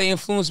a guy that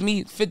influenced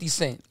me, 50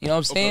 Cent. You know what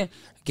I'm saying?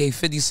 I gave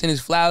 50 Cent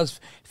his flowers.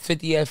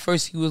 50 at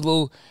first he was a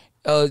little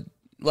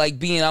like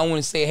being, I don't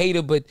want to say a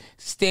hater, but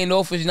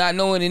standoffish, not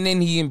knowing, and then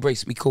he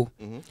embraced me. Cool.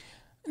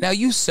 Now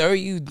you, sir,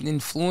 you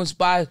influenced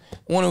by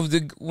one of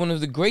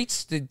the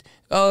greats, the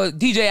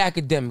DJ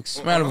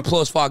Akademiks. Round of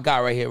applause for our guy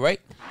right here,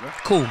 right?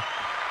 Cool.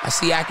 I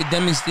see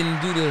Akademiks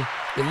didn't do the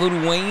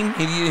Lil Wayne,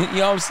 you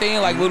know what I'm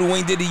saying? Like Lil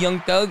Wayne did the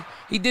Young Thug.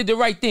 He did the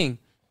right thing,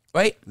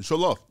 right? Show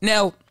love.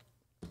 Now,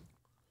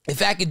 if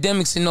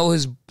Akademiks and all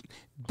his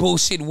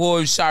bullshit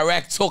Wars,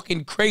 Chirac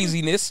talking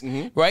craziness,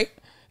 right?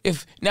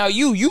 If now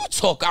you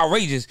talk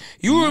outrageous,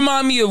 you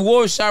remind me of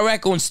Wars,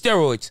 Chirac on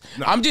steroids.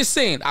 I'm just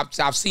saying,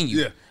 I've seen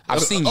you. Yeah.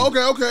 I've seen you.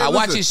 Okay. I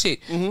watch listen. his shit.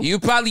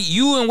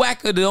 You and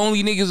Wack are the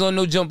only niggas on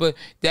No Jumper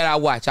that I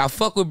watch. I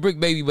fuck with Brick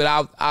Baby, but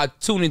I'll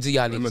tune into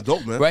y'all niggas.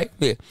 dope, man. Right?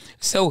 Yeah.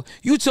 So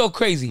you talk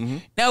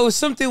crazy. Now if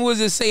something was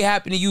to say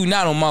happen to you,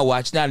 not on my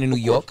watch, not in New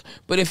York,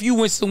 but if you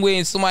went somewhere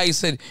and somebody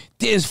said,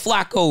 there's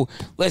Flakko,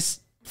 let's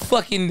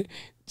fucking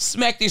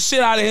smack the shit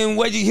out of him,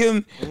 wedgie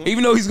him,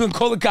 even though he's gonna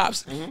call the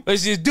cops.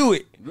 Let's just do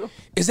it. Yeah.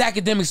 Is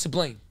Akademiks to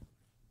blame?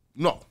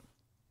 No.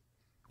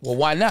 Well,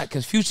 why not?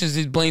 Because Future's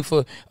is blamed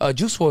for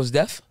Juice WRLD's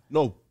death.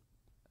 No.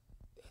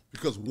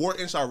 Because War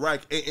in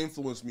Chirac ain't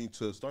influenced me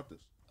to start this.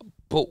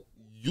 But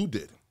You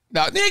did.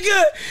 now,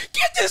 nigga,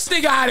 get this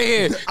nigga out of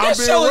here. I'm That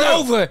being show is real.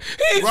 over.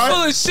 He ain't Right?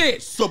 full of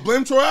shit. So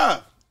blame Troy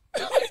Ave.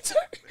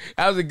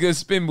 That was a good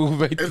spin move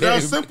right there. It's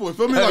that simple. You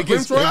feel me? That was Like a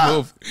good blame Troy spin Ave.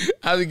 move.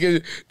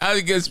 That was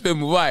a good spin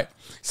move. All right.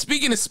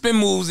 Speaking of spin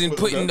moves and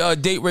putting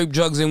date rape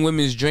drugs in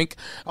women's drink,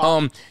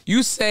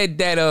 you said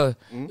that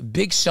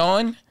Big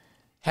Sean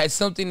had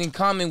something in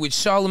common with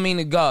Charlemagne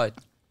the God,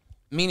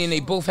 meaning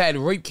they both had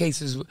rape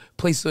cases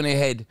placed on their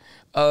head.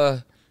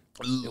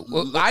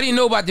 Well, I didn't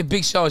know about the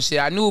Big Sean shit.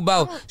 I knew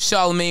about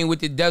Charlamagne with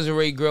the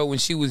Desiree girl when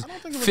she was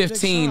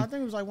 15. I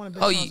think it was like one of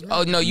Big Sean's men.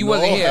 Oh no, you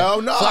wasn't here.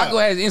 Hell no.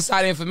 Flakko has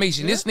inside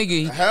information. This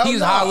nigga, Hell he's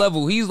no. high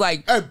level. He's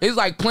like, it's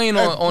like playing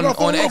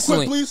on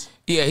excellent. Quick, please.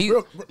 Yeah, he.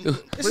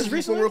 This is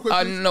recent. Real quick,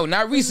 please. No,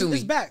 not recently.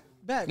 It's back,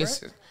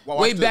 right?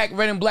 Way back,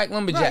 Red and Black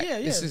Lumberjack. Right, yeah.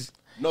 This is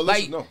No,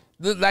 listen, no.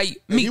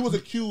 Like And me. he was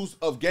accused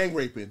of gang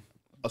raping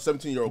a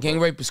 17-year-old. Gang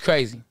rape is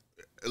crazy.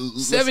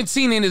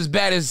 17 ain't as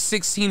bad as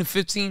 16,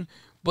 15,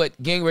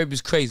 but gang rape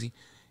is crazy.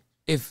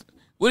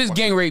 What does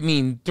gang rape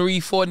mean?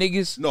 3-4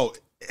 niggas? No,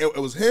 it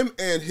was him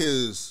and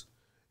his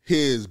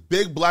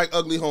big black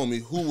ugly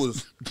homie who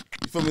was,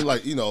 you feel me,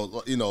 like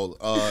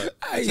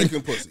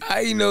taking pussy.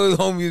 I ain't know his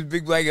homie is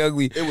big black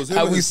ugly. It was him.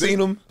 Have and we his seen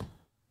big- him?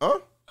 Huh?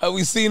 Have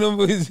we seen him?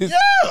 Yeah,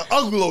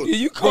 ugly little. Yeah,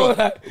 you call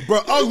bro,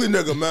 ugly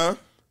nigga, man.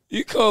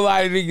 You call a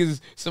lot of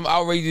niggas some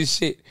outrageous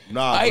shit.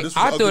 Nah, I but this was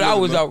thought ugly I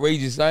nigga, was man.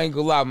 outrageous. I ain't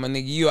gonna lie, my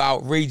nigga. You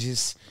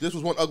outrageous. This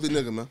was one ugly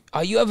nigga, man.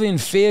 Are you ever in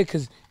fear?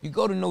 Because you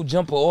go to No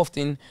Jumper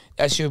often.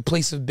 That's your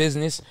place of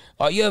business.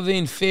 Are you ever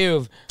in fear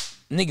of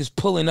niggas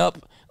pulling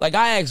up? Like,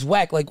 I asked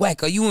Wack,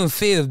 are you in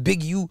fear of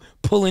Big U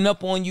pulling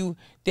up on you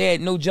there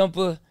at No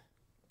Jumper?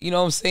 You know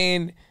what I'm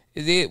saying?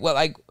 Is it,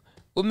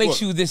 what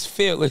makes you this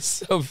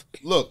fearless of...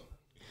 Look.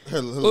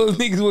 Well,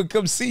 niggas would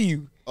come see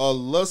you.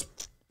 Let's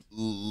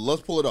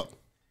pull it up.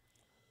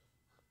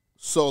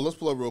 So let's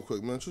pull up real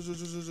quick, man.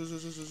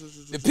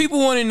 The people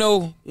want to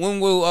know when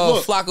will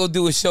Flakko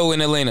do a show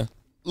in Atlanta.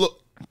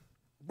 Look,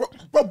 bro,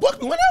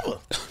 book me whenever.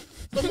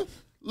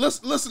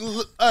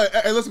 Listen,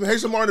 hey, listen,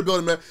 Haitian Martin in the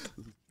building, man.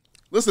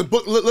 Listen,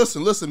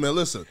 man,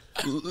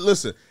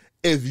 listen.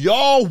 If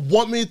y'all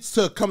want me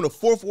to come to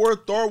fourth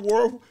ward, third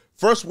ward,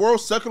 first ward,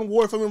 second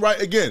ward, for me, right?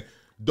 Again,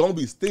 don't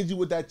be stingy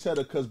with that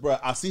cheddar, cause bro,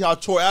 I see how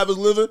Troy Ave is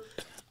living.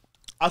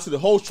 I see the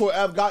whole Troy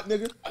Ave got,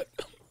 nigga.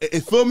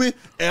 You feel me?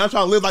 And I'm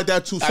trying to live like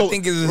that too. So, I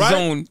think it's a right?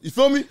 zone. You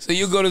feel me? So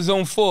you go to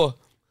zone 4.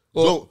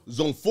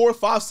 Zone 4,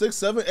 5, 6,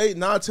 7, 8,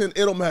 9, 10, it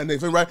don't matter,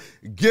 nigga, right?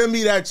 Give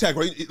me that check,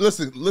 right?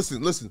 Listen.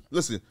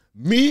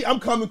 Me, I'm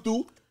coming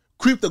through.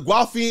 Creep the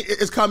Guafine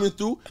is coming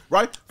through,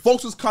 right?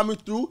 Folks is coming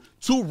through.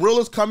 2 Real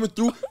is coming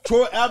through.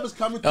 Troy Ave is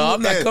coming through.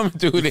 I'm not coming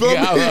through, you feel me?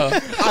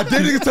 nigga. I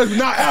did niggas touch me.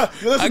 Nah,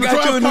 listen, I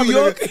got you in New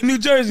York and New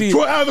Jersey.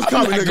 Troy Ave is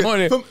coming, I'm not going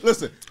nigga. there.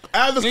 Listen,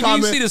 Ave is Nigga,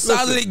 coming. you see the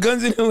size of their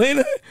guns in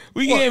Atlanta?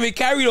 We can't even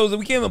carry those.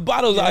 We can't even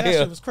buy those out That here.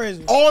 shit was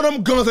crazy. All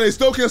them guns and they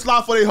still can't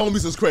slide for their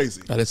homies is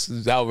crazy. Oh, this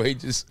is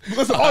outrageous.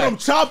 Listen, all them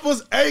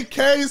choppers,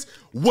 AKs,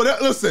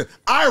 whatever. Listen,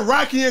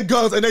 Iraqian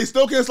guns and they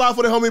still can't slide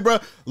for their homie, bro.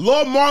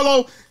 Lord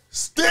Marlowe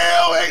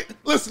still ain't.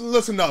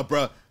 Listen up,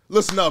 bro.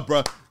 Listen up,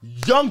 bro.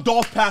 Young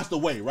Dolph passed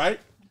away,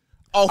 right?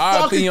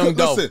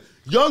 Listen,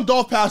 Young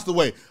Dolph passed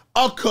away.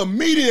 A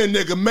comedian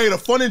nigga made a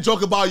funny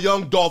joke about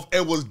Young Dolph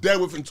and was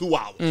dead within 2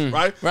 hours,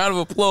 right? Round of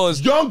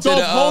applause. Young to Dolph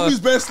the, homies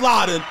been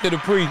sliding to the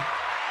pre.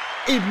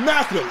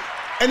 immaculately,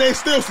 and they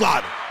still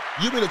sliding.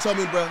 You mean to tell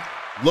me, bro?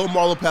 Lil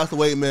Marlowe passed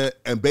away, man,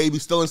 and baby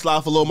still in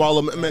slide for Lil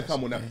Marlowe, man.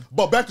 Come on now.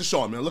 But back to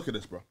Sean, man. Look at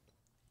this, bro.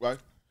 Right?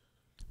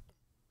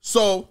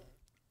 So,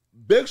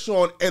 Big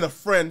Sean and a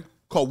friend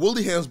called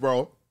Willie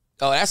Hansborough.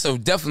 Oh, that's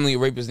definitely a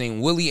rapist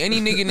named Willie. Any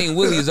nigga named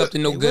Willie is up to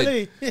no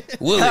good.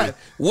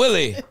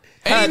 Willie.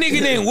 Any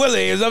nigga named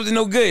Willie is up to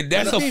no good.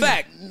 That's a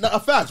fact. A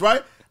fact,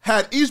 right?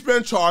 Had each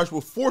been charged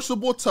with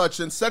forcible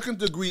touching,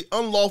 second-degree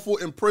unlawful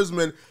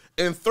imprisonment,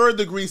 and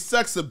third-degree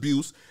sex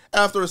abuse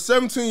after a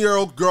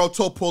 17-year-old girl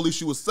told police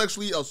she was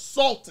sexually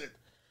assaulted,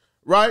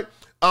 right?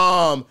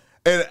 And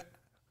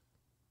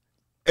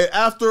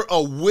after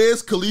a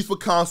Wiz Khalifa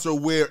concert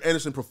where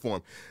Anderson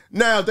performed.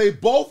 Now, they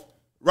both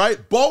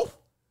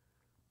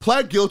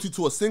pled guilty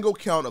to a single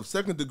count of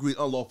second-degree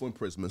unlawful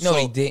imprisonment. No,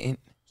 they didn't.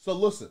 So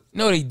listen.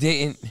 No, they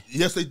didn't.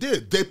 Yes, they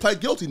did. They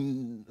pled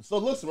guilty. So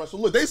listen, right? So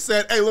look, they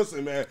said, hey,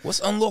 listen, man. What's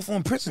unlawful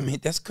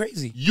imprisonment? That's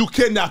crazy. You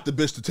kidnapped the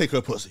bitch to take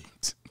her pussy.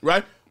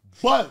 Right?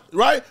 But,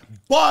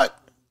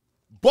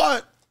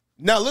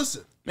 now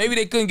listen. Maybe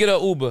they couldn't get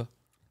an Uber.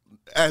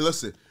 Hey,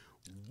 listen.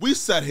 We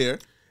sat here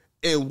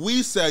and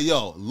we said,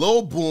 yo,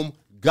 Lil Boom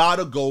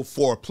gotta go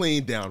for a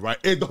plane down, right?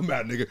 It don't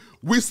matter, nigga.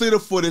 We see the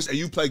footage and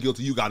you pled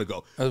guilty, you gotta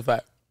go. That's a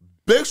fact.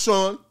 Big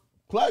Sean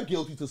pled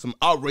guilty to some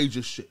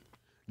outrageous shit.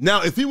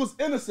 Now, if he was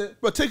innocent,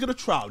 but take it to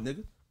trial,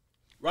 nigga.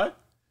 Right?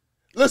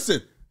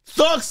 Listen,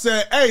 Thug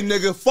said, hey,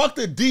 nigga, fuck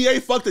the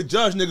DA, fuck the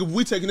judge, nigga.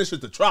 We taking this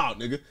shit to trial,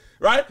 nigga.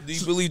 Right? Do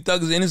you believe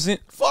Thug is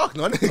innocent? Fuck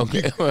no, nigga.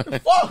 Okay.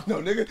 Fuck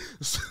no, nigga.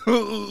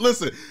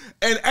 Listen.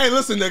 And, hey,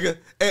 listen, nigga.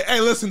 Hey,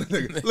 listen,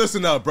 nigga.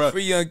 Listen up, bro.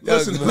 Free Young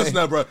Thug, Listen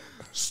up, bro.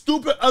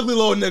 Stupid, ugly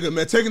little nigga,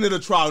 man, taking it to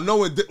trial. No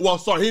one did. Well,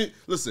 sorry,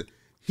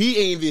 he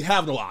ain't even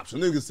have no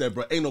option. Nigga said,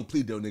 bro, ain't no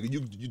plea deal, nigga.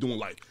 You doing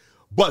life.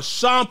 But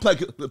Sean pled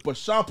guilty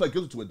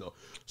to it, though.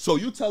 So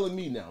you telling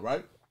me now,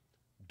 right?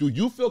 Do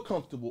you feel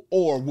comfortable,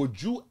 or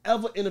would you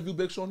ever interview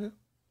Big Sean here?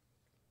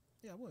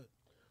 Yeah, I would.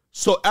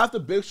 So after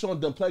Big Sean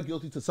done pled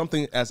guilty to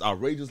something as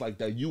outrageous like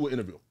that, you would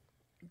interview him?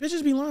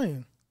 Bitches be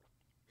lying.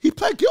 He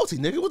pled guilty,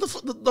 nigga. What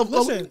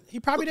Listen,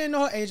 he probably didn't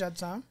know her age at the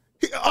time.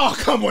 Oh,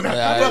 come on now.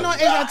 I don't know.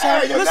 Ain't got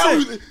time. Hey,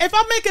 Listen, if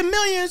I'm making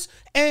millions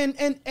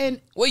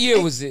and What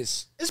year was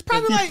this? it's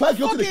probably He like pled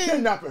guilty to fucking.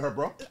 kidnapping her,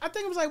 bro. I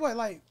think it was like what,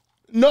 like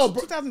No,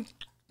 bro.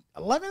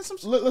 2011, some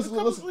shit.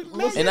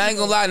 Listen. And I ain't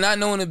gonna lie, not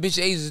knowing a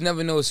bitch age is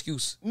never no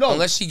excuse. No.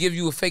 Unless she give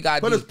you a fake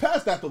ID. But it's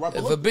past that, though, right?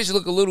 If a bitch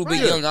look a little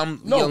bit young,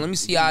 yo, let me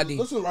see ID.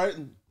 Listen, right?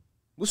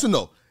 Listen,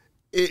 no.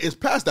 It's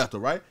past that, though,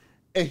 right?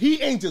 And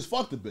he ain't just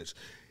fucked the bitch.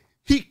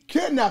 He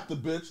kidnapped the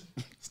bitch,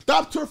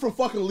 stopped her from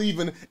fucking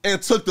leaving,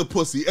 and took the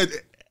pussy.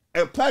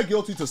 And pled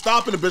guilty to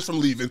stopping the bitch from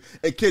leaving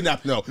and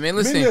kidnapping her. Man,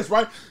 listen. This,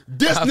 right?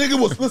 This nigga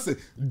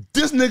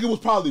was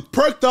probably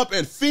perked up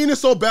and fiending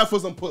so bad for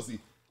some pussy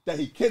that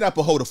he kidnapped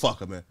a hoe to fuck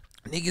her, man.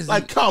 Niggas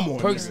like, come on,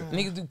 perks, man.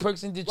 Niggas do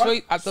perks in Detroit.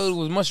 Right? I thought it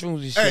was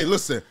mushrooms and shit. Hey,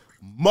 listen.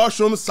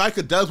 Mushrooms,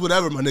 psychedelics,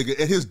 whatever, my nigga.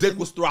 And his dick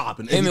was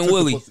throbbing. Him and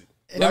Willie.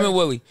 Him and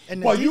Willie.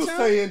 Well, you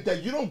saying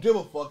that you don't give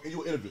a fuck and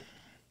you interview.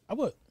 I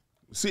would.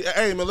 See,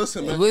 hey, man,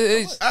 listen, man.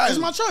 It's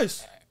my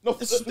choice. No,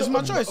 it's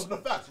my choice. No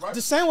facts, right?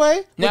 The same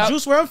way Now,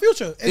 with Juice WRLD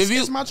Future.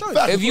 It's my choice.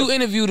 If you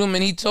interviewed him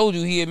and he told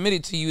you, he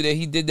admitted to you that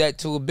he did that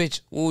to a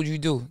bitch, what would you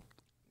do?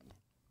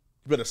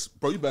 You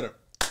better.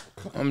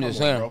 I'm just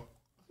saying. Bro.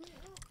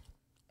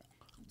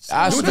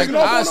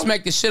 I'll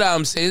smack the shit out of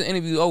him. Say this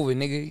interview over,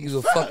 nigga. You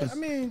a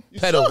fucking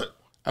pedo.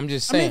 I'm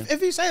just saying.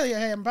 If he say,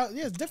 hey,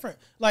 it's different.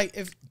 Like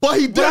if. But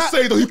he did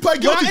say though he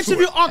pled guilty. Would I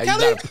interview R.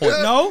 Kelly?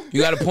 No.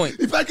 You got a point.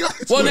 He pled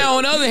guilty. Well, now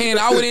on the other hand,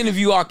 I would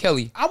interview R.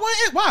 Kelly. I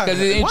wouldn't. Why?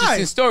 Because it's an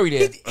interesting story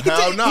there.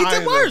 He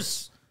did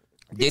worse.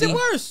 He did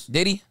worse.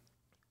 Did he?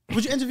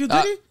 Would you interview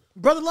Diddy?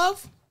 Brother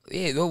Love?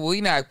 Yeah, well, we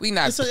not.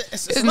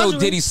 It's There's no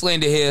Diddy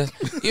slander here.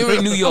 You're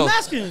in New York. I'm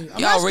asking.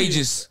 You're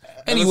outrageous.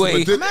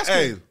 Anyway,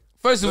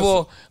 first of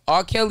all,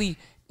 R. Kelly,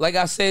 like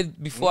I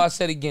said before, I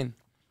said again,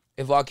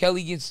 if R.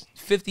 Kelly gets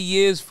 50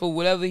 years for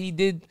whatever he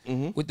did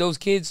with those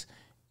kids,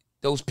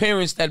 those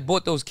parents that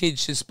bought those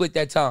kids should split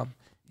that time.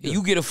 Yeah.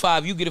 You get a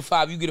 5, you get a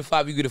 5, you get a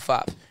 5, you get a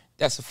 5.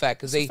 That's a fact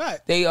because they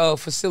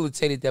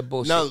facilitated that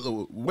bullshit.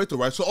 Now wait though,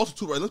 right? So also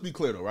too, right? Let's be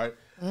clear though, right?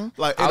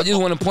 Like I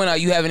just want to point out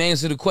you haven't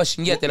answered the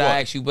question yet that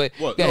I asked you, but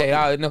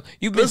yeah, no,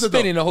 you've been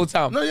spinning the whole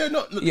time. No.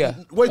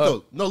 Wait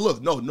though,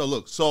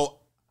 look.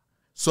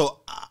 So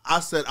I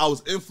said I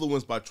was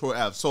influenced by Troy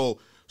Ave.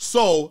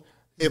 So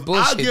if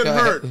I get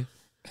hurt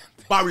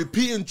by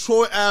repeating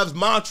Troy Ave's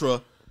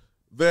mantra,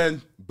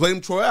 then blame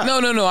Troy Ave.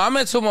 No. I'm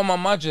not talking about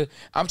my mantra.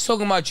 I'm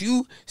talking about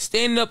you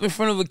standing up in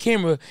front of a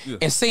camera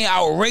and saying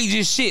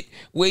outrageous shit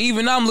where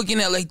even I'm looking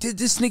at like, did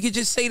this nigga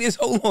just say this?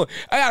 Hold on.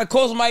 I gotta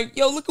call somebody.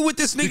 Yo, look at what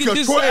this nigga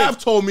just said. Troy Ave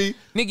told me.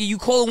 Nigga, you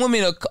call a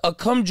woman a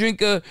cum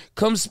drinker,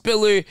 cum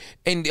spiller,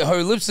 and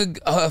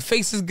her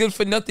face is good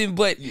for nothing,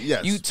 but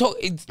you talk,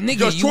 nigga,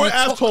 because you Troy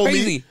Ave told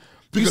crazy. Me.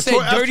 You said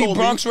dirty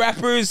Bronx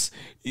rappers.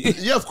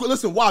 Yeah, of course.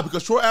 Listen, why?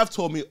 Because Troy Ave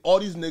told me all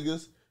these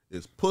niggas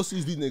is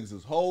pussies, these niggas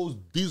is hoes,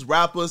 these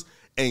rappers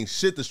ain't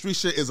shit. The street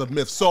shit is a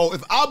myth. So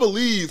if I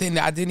believe, then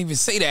I didn't even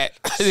say that.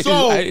 I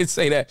didn't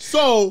say that.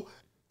 So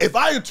if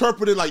I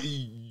interpret it like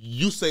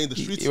you saying the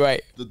streets,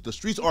 right? The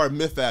streets are a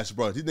myth, ass,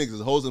 bro. These niggas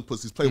is hoes and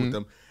pussies. Play with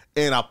them,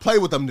 and I play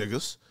with them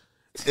niggas,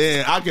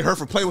 and I get hurt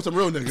for playing with some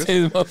real niggas.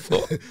 It's my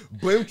fault.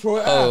 Blame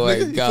Troy Ave. Oh my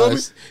nigga,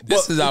 gosh,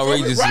 this is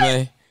outrageous,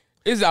 man.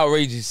 It's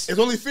outrageous. It's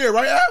only fair,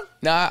 right, Ab?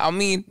 Nah, I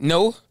mean,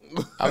 no.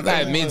 I'm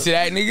not admitting to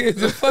that, nigga.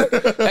 The fuck?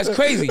 That's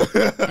crazy.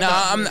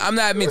 Nah, I'm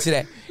not admitting to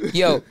that.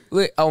 Yo,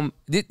 look,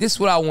 this is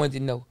what I wanted to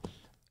know.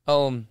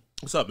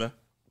 What's up, man?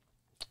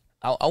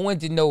 I wanted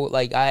to know,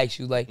 like, I asked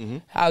you, like,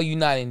 how you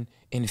not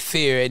in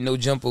fear at No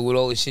Jumper with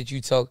all the shit you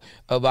talk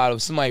about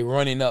of somebody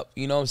running up.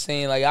 You know what I'm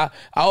saying? Like, I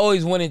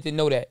always wanted to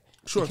know that.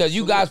 Sure. Because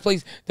you guys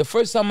placed, the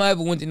first time I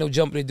ever went to No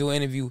Jumper to do an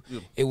interview,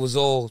 it was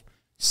all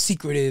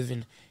secretive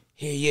and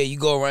you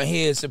go around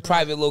here, it's a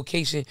private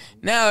location.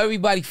 Now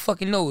everybody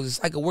fucking knows.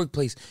 It's like a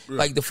workplace. Yeah.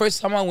 Like the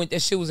first time I went,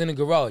 that shit was in the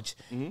garage.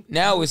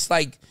 Now it's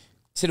like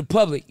to the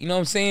public, you know what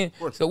I'm saying?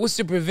 So what's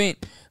to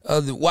prevent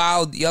the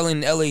wild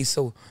yelling in LA?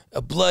 So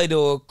a blood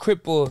or a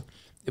crip or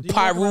the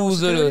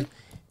Pyrus or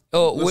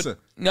what, you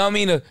know what I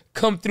mean? To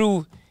come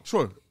through.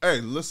 Sure.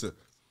 Hey, listen.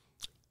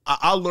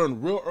 I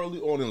learned real early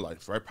on in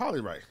life, right?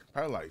 Probably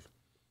life.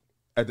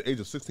 At the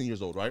age of 16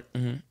 years old, right?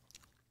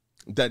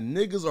 That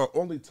niggas are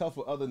only tough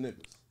with other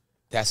niggas.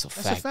 That's a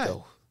fact,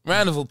 though.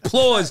 Round of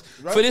applause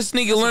for this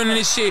nigga learning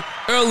this shit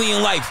early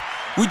in life.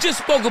 We just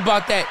spoke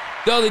about that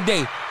the other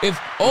day. If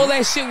all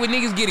that shit with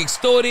niggas get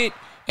extorted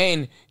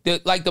and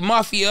the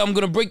mafia, I'm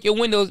gonna break your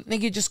windows,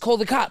 nigga, just call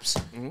the cops.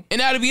 And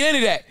that'll be the end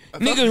of that.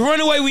 Niggas run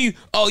away with you.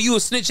 Oh, you a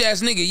snitch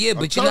ass nigga. Yeah,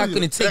 but you're not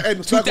gonna take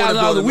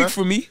 $2,000 a week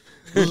from me.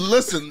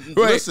 Listen.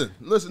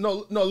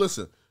 No,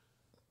 listen.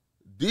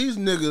 These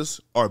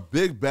niggas are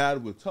big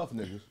bad with tough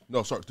niggas.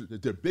 No, sorry,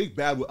 they're big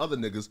bad with other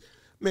niggas.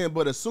 Man,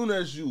 but as soon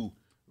as you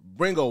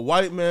bring a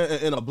white man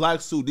in a black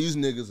suit, these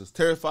niggas is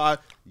terrified.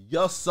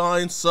 Yes,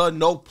 son,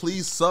 no,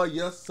 please, sir,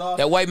 yes, sir.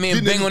 That white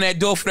man bang on that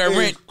door for that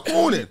rent.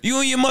 Cooning. You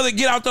and your mother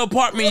get out the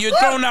apartment, you're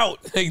thrown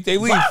out. They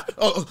leave.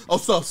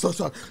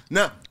 Sorry.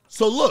 Now,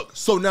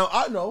 so now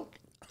I know,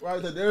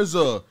 right, that there's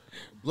a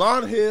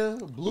blonde hair,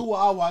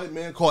 blue-eyed white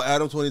man called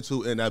Adam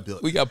 22 in that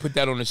building. We gotta put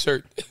that on the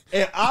shirt.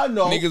 And I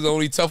know niggas are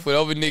only tough with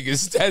other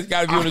niggas. That's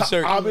gotta be on the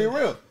shirt. I'll be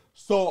real.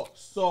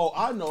 So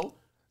I know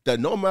that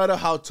no matter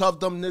how tough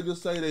them niggas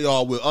say they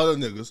are with other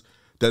niggas,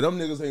 that them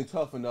niggas ain't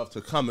tough enough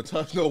to come and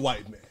touch no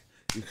white man.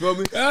 You feel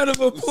me? Round of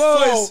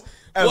applause. So,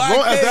 as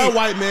long as that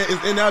white man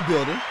is in that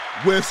building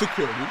with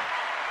security,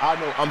 I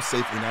know I'm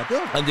safe in that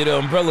building. Under the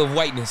umbrella of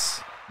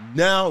whiteness.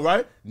 Now,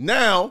 right?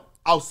 Now,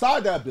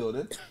 outside that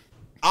building,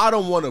 I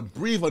don't want to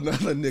breathe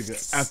another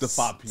nigga after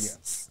 5 p.m.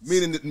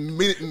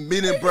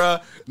 Meaning,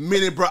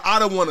 bruh, I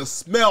don't want to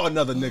smell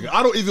another nigga.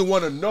 I don't even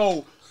want to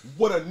know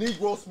what a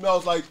Negro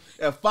smells like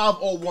at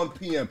 5:01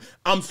 p.m.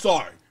 I'm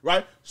sorry,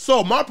 right?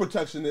 So my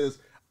protection is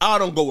I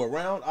don't go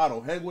around. I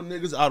don't hang with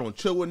niggas. I don't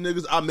chill with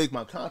niggas. I make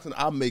my content.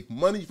 I make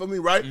money for me,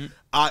 right? Mm-hmm.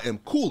 I am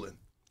cooling.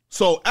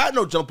 So at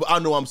No Jumper, I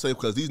know I'm safe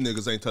because these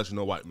niggas ain't touching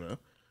no white man,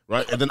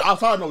 right? And then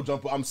outside No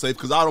Jumper, I'm safe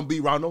because I don't be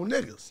around no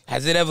niggas.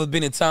 Has it ever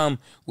been a time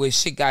where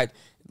shit got a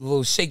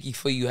little shaky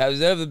for you? Has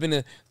there ever been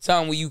a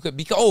time where you could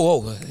be,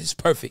 it's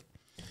perfect?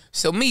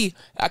 So me,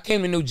 I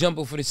came to No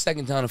Jumper for the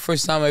second time. The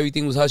first time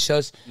everything was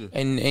hush-hush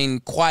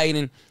and quiet.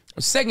 And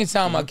the second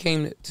time I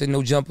came to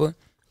No Jumper,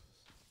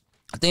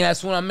 I think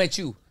that's when I met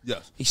you.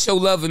 Yes. He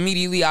showed love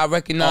immediately. I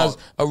recognized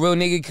a real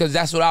nigga because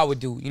that's what I would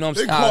do. You know what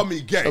I'm saying? They call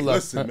me gay.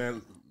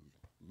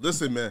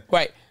 Listen, man.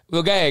 Right.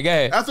 Well, go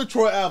ahead. After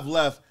Troy Ave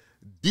left,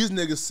 these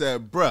niggas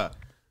said, bruh,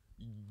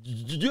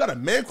 you got a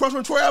man crush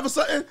on Troy Ave or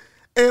something?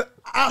 And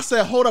I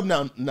said, hold up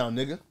now,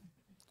 nigga.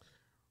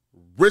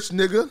 Rich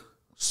nigga,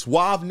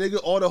 suave nigga,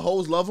 all the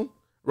hoes love him,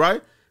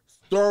 right?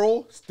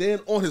 Thorough,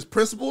 stand on his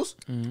principles.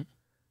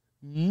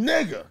 Mm-hmm.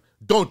 Nigga.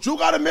 Don't you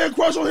got a man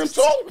crush on him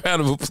too?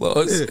 Round of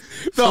applause. Yeah.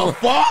 The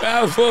fuck?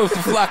 Round of applause for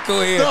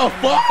Flakko here. The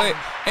fuck?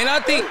 And I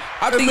think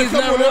it's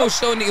nothing wrong with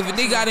showing nigga. If a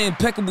nigga got an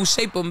impeccable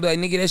shape, I'm like,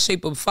 nigga, that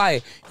shape of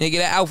fire. Nigga,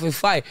 that outfit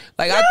fire.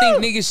 Like,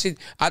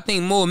 I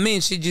think more men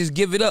should just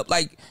give it up.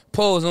 Like,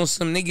 pause on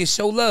some niggas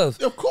show love.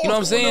 Of course. You know what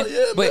I'm saying?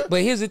 Yeah,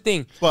 but here's the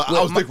thing. But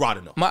I was dick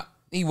riding though.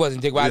 He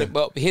wasn't dick riding,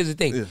 but here's the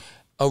thing. Yeah.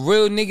 A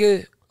real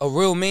nigga, a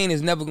real man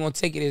is never gonna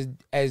take it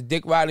as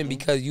dick riding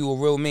because you a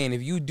real man.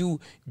 If you do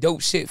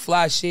dope shit,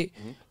 fly shit,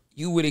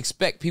 you would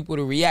expect people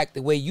to react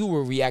the way you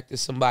would react to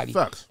somebody.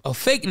 Facts. A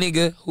fake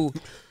nigga who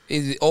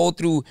is all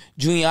through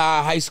junior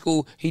high, high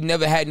school, he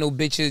never had no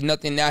bitches,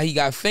 nothing. Now he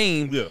got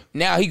fame. Yeah.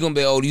 Now he gonna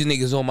be, these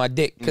niggas on my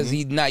dick because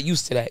he's not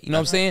used to that. You know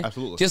what I'm saying?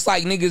 Absolutely. Just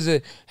like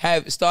niggas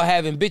start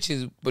having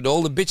bitches, but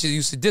all the bitches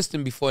used to diss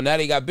them before. Now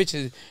they got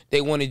bitches,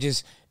 they want to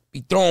just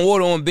be throwing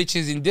water on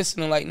bitches and dissing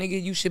them like,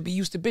 nigga, you should be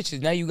used to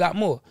bitches. Now you got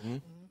more. You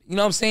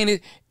know what I'm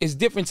saying? It's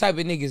different type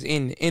of niggas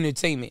in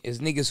entertainment. It's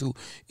niggas who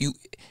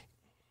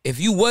if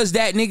you was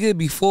that nigga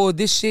before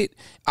this shit,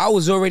 I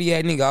was already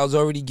that nigga. I was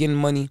already getting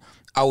money.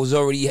 I was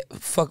already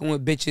fucking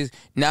with bitches.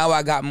 Now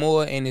I got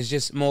more and it's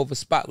just more of a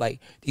spotlight.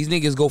 These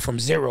niggas go from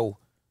zero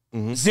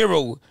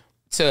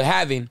to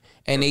having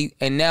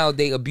and now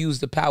they abuse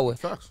the power.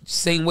 Facts.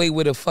 Same way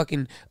with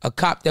a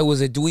cop that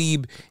was a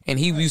dweeb and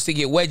he used to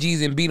get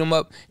wedgies and beat him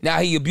up. Now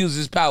he abuses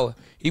his power.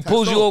 He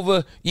pulls you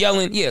over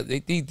yelling. Yeah,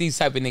 these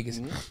type of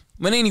niggas.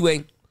 But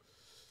anyway,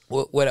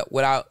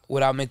 what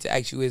I meant to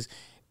ask you is,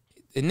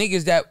 the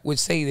niggas that would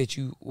say that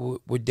you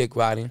were dick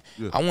riding,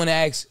 I want to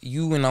ask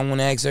you and I want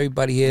to ask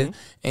everybody here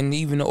and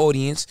even the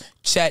audience,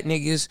 chat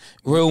niggas,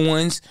 real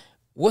ones,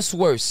 what's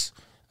worse?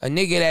 A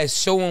nigga that's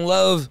showing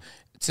love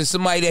to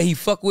somebody that he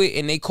fuck with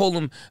and they call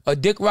him a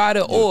dick rider,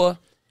 or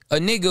a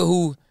nigga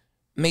who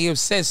may have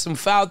said some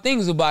foul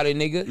things about a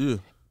nigga,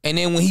 and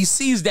then when he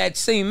sees that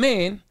same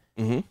man,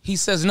 he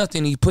says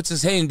nothing. He puts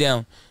his hand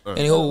down and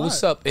he goes,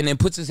 what's up? And then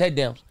puts his head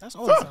down. That's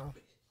all the time.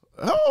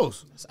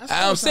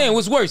 I'm saying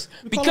what's worse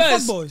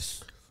because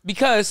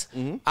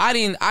I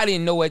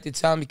didn't know at the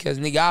time because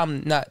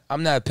nigga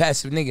I'm not a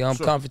passive nigga. I'm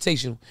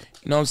confrontational.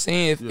 You know what I'm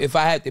saying? If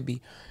I had to be,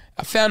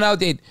 I found out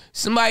that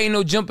somebody in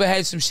No Jumper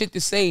had some shit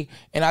to say,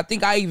 and I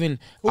think I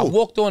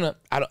walked on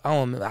I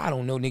don't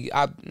know nigga.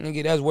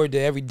 Nigga, that's word to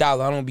every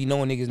dollar. I don't be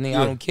knowing niggas' name.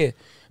 I don't care.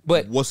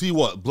 But was he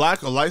what,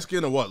 black or light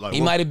skin or what? Like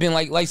he might have been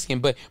like light skin,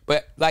 but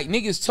like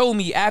niggas told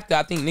me after.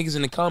 I think niggas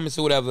in the comments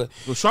or whatever.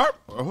 Was Sharp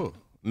or who?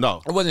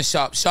 No, it wasn't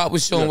Sharp. Sharp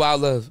was showing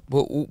Wild Love,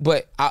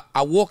 but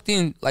I walked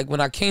in, like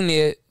when I came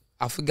there,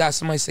 I forgot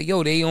somebody said,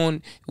 "Yo, they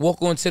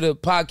walk on to the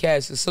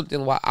podcast or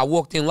something." I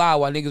walked in live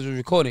while niggas was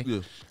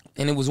recording,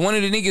 and it was one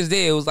of the niggas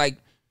there. It was like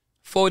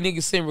 4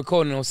 niggas sitting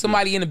recording on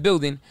somebody in the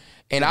building,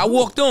 and I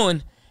walked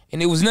on,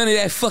 and it was none of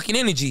that fucking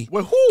energy.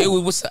 Well, who? It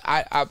was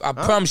I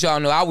promise y'all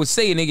know. I would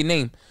say a nigga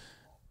name.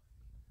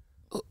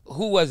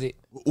 Who was it?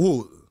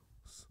 Who?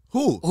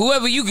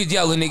 Whoever you could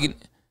yell a nigga.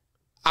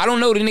 I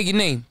don't know the nigga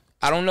name.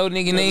 I don't know the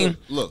nigga name.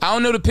 Look. I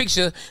don't know the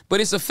picture, but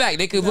it's a fact.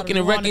 They could look in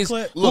the records.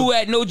 Who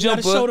had No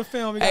Jumper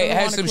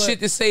had some shit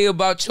to say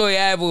about Troy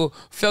Ave,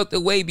 felt the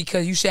way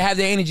because you should have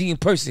that energy in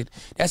person.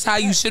 That's how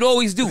you should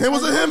always do.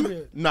 Was it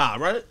him? Nah,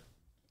 right?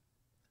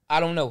 I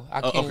don't know.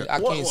 I can't. Okay.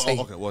 I can't say.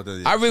 Okay. Well,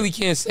 then, I really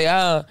can't say.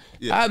 I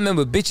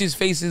remember bitches'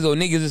 faces or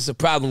niggas is a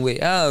problem with.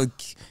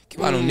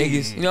 Come on,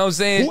 niggas. You know what I'm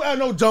saying? Who at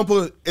No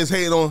Jumper is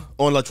hating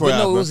on like Troy But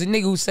no, Ave, it was a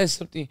nigga who said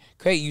something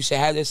crazy. You should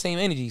have that same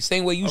energy.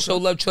 Same way you show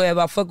love Troy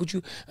Ave, I fuck with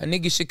you. A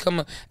nigga should come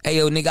up, hey,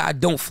 yo, nigga, I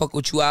don't fuck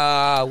with you,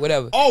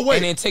 whatever. Oh, wait.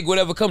 And then take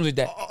whatever comes with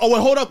that. Oh,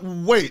 wait, hold up.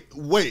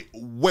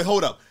 Wait,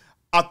 hold up.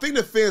 I think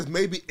the fans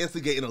may be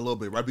instigating a little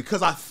bit, right?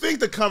 Because I think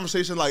the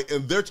conversation, like,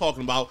 and they're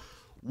talking about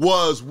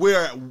was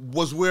where,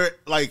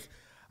 like,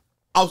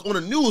 I was on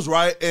the news,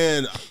 right?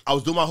 And I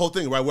was doing my whole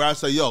thing, right? Where I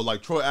say, yo,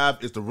 like, Troy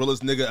Ave is the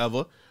realest nigga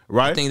ever,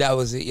 right? I think that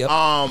was it, yep.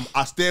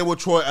 I stand with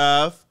Troy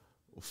Ave.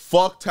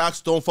 Fuck Tax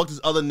Stone. Fuck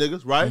these other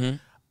niggas, right?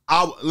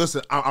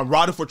 I'm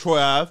riding for Troy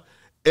Ave.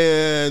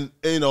 And,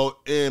 you know,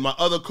 and my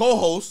other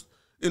co-host,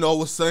 you know,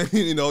 was saying,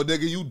 you know,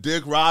 nigga, you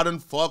dick riding,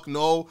 fuck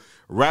no,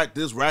 rat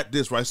this, right?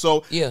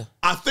 So yeah,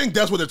 I think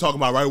that's what they're talking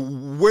about, right?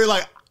 Where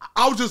like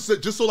I was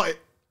just so like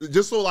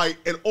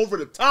and over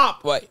the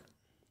top, right?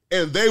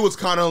 And they was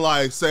kind of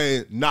like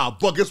saying, nah,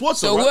 but guess what?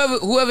 So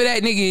whoever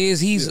that nigga is,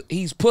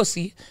 he's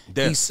pussy.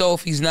 Damn. He's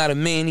soft. He's not a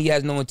man. He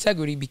has no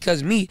integrity.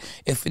 Because me,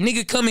 if a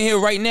nigga come in here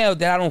right now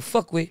that I don't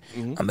fuck with,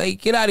 I'm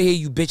like, get out of here,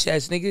 you bitch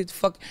ass nigga.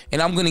 Fuck,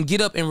 and I'm gonna get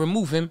up and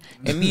remove him,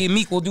 and me and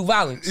Meek will do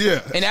violence.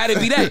 Yeah, and that'll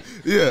be that.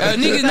 Yeah,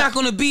 nigga's not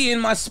gonna be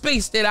in my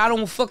space that I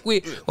don't fuck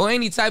with or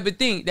any type of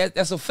thing.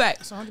 That's a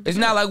fact. It's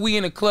not like we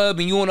in a club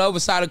and you on the other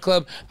side of the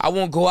club. I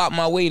won't go out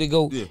my way to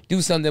go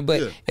do something.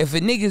 But if a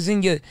nigga's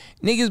in your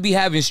niggas be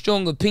having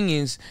strong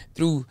opinions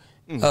through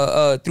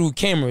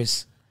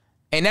cameras,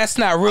 and that's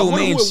not real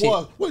man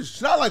shit. Wait,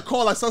 should I like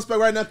call like suspect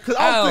right now? Because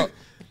I don't think.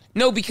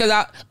 No, because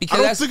I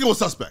don't think it was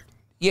suspect.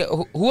 Yeah,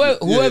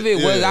 whoever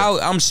it was,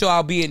 I'm sure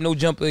I'll be at No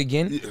Jumper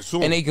again,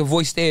 sure. and they can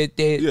voice their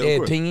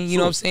opinion. You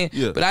know what I'm saying?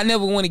 Yeah. But I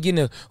never want to get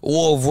in a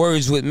war of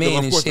words with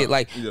men and shit. Not.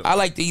 Like I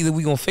like to either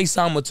we gonna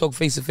FaceTime or talk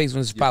face to face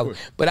when it's a problem.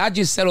 But I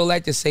just settle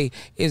like to say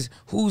is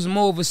who's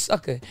more of a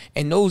sucker,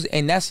 and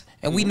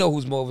we know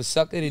who's more of a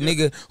sucker. The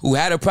nigga who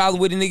had a problem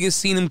with a nigga,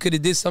 seen him could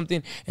have did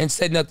something and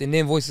said nothing,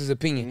 then voice his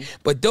opinion.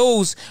 But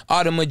those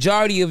are the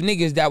majority of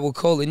niggas that will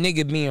call a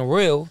nigga being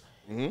real.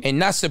 And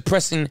not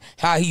suppressing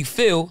how he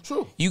feel.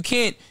 True. You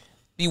can't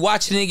be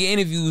watching nigga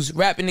interviews,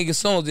 rapping nigga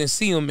songs, and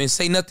see him and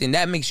say nothing.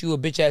 That makes you a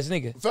bitch ass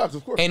nigga. Facts,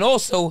 of course. And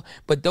also,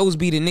 but those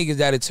be the niggas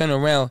that'll turn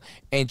around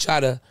and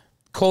try to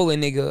call a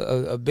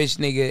nigga a bitch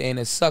nigga and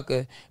a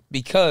sucker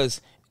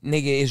because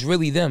nigga is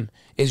really them.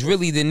 It's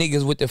really the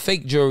niggas with the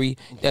fake jury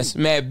that's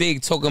mad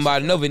big talking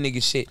about another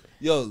nigga shit.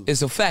 Yo,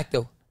 it's a fact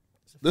though.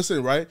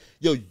 Listen, right?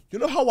 Yo, you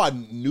know how I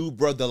knew,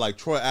 bro, that like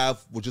Troy Ave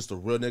was just a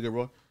real nigga,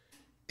 bro?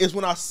 It's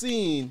when I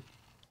seen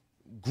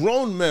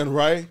grown men,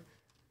 right?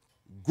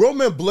 Grown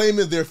men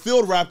blaming their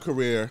field rap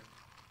career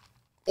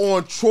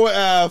on Troy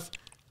Ave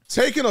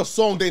taking a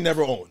song they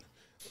never owned.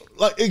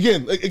 Like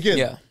again. Think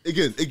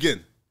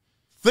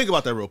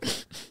about that real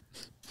quick.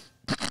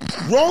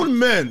 Grown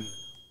men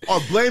are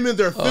blaming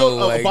their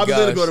field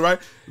right?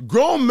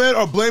 Grown men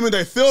are blaming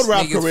their field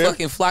rap career.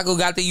 Fucking Flakko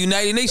got the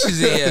United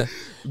Nations in here.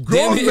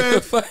 Grown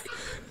men.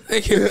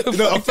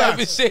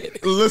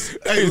 Shit.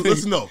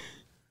 Listen, no.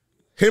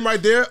 Him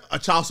right there, a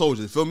child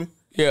soldier. You feel me?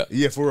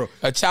 Yeah, for real.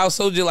 A child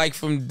soldier like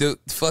from the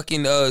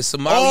fucking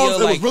Somalia.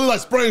 It was really like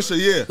spraying shit,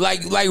 yeah.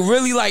 Like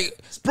really like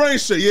spraying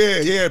shit,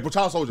 yeah, but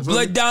child soldier.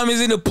 Blood diamonds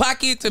in the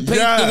pocket to pave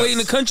the way in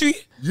the country?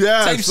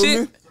 Yeah. Type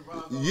shit?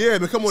 Yeah,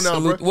 but come on now,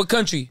 bro. What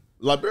country?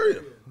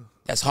 Liberia.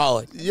 That's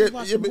hard. Yeah,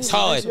 it's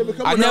hard.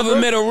 I never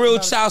met a real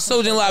child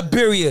soldier in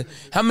Liberia.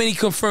 How many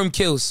confirmed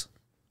kills?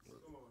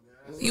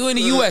 You in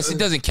the U.S., it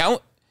doesn't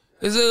count.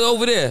 It's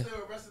over there.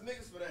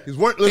 He's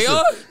working.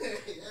 Listen.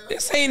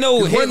 This ain't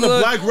no Hitler. Hitler. The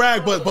black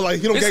rag, but like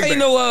he don't. This ain't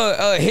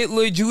no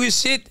Hitler Jewish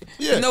shit.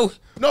 Yeah. No.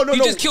 You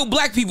just kill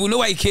black people.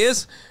 Nobody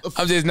cares.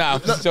 I'm just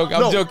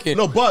I'm joking.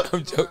 But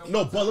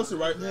listen,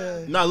 right?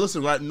 Yeah. Nah,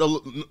 listen, right?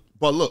 No,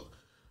 but look.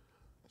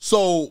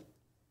 So,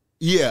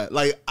 yeah,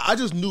 like I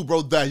just knew,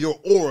 bro, that your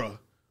aura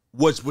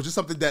was just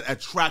something that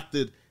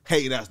attracted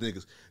hating ass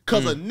niggas.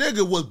 Cause a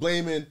nigga was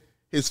blaming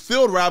his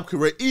field rap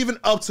career, even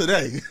up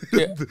today.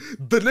 Yeah.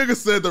 The nigga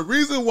said the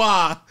reason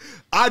why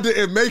I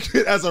didn't make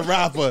it as a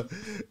rapper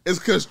is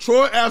because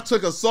Troy Ave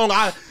took a song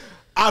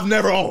I've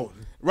never owned,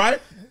 right?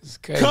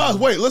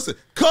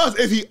 Cause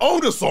if he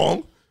owned a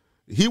song,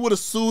 he would have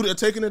sued and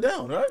taken it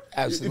down, right?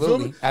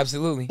 Absolutely,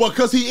 absolutely. But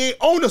because he ain't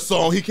owned a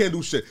song, he can't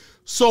do shit.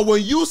 So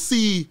when you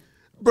see,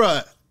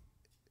 bruh,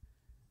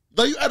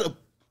 like you at a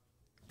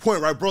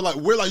point, right, bro, like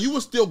where like you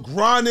were still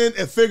grinding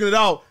and figuring it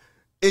out,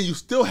 and you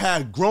still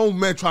had grown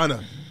men trying to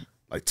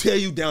like tear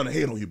you down and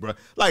hate on you, bro.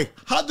 Like,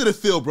 how did it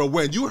feel, bro,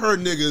 when you heard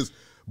niggas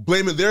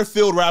blaming their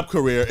field rap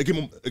career?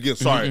 Again,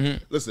 sorry,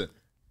 listen,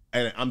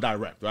 and I'm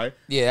direct, right?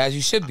 Yeah, as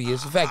you should be.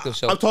 It's a Facto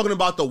show. I'm talking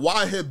about the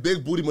wide head,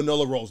 big booty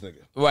Manila Rose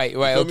nigga. Right,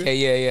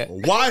 okay, yeah.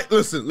 Why?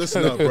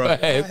 Listen up, bro.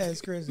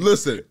 That's crazy.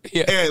 Listen,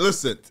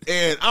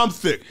 and I'm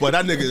thick, but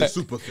that nigga is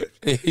super thick.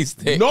 He's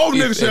thick. No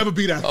nigga should ever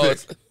be that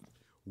thick.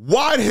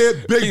 Wide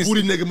head, big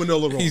booty nigga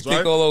Manila Rose, He's right?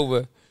 thick all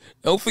over.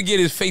 Don't forget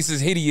his face is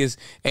hideous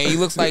and he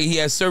looks like he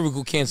has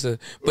cervical cancer.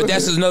 But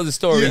that's another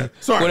story. Yeah,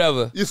 sorry.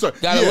 Whatever. Yeah, sorry.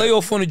 Gotta lay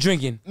off on the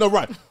drinking. No,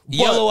 right.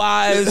 Yellow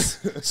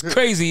eyes. It's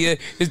crazy.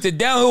 It's the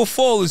downhill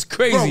fall is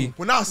crazy. Bro,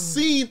 when I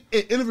seen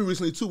an interview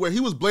recently too where he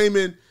was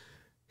blaming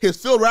his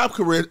field rap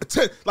career,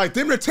 like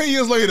damn near 10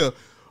 years later,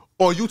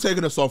 on you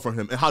taking a song from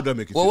him, and how that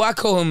make you feel? Well, I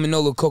call him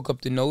Manolo Coke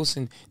up the nose,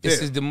 and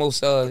this is the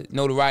most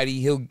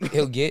notoriety he'll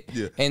get.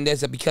 Yeah. And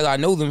that's because I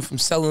know them from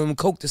selling him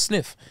coke to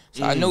sniff.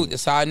 So I know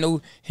that's how I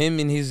know him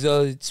and his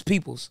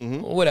peoples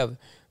or whatever.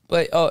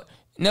 But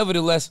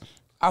nevertheless,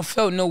 I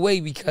felt no way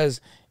because,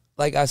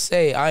 like I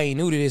say, I ain't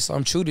new to this.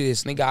 I'm true to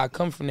this, nigga. I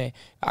come from that.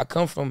 I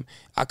come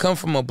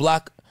from a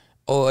block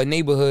or a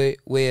neighborhood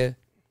where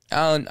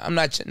I'm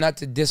not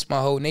to diss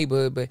my whole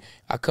neighborhood, but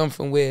I come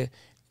from where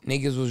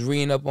niggas was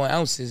reading up on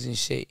ounces and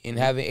shit and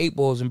having 8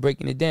 balls and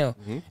breaking it down.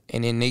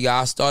 And then, nigga,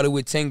 I started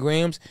with 10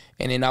 grams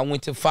and then I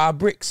went to 5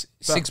 bricks,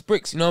 6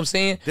 bricks, you know what I'm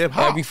saying?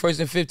 Every first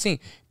and 15.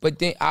 But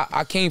then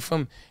I came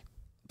from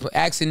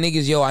asking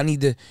niggas,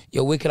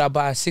 where could I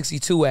buy a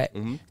 62 at?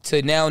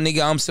 To now,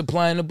 nigga, I'm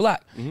supplying the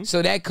block.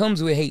 So that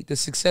comes with hate. The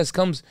success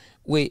comes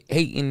with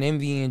hate and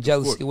envy and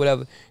jealousy or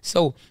whatever.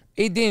 So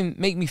it didn't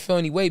make me feel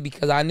any way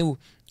because I knew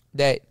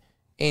that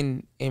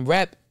in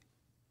rap,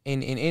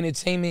 in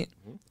entertainment,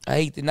 I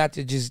hate not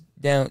to just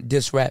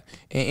diss rap.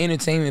 In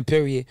entertainment,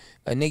 period,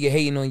 a nigga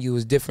hating on you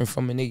is different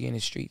from a nigga in the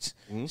streets.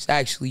 It's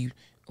actually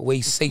way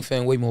safer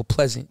and way more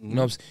pleasant. You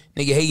know what I'm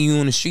saying? Nigga hating you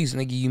on the streets,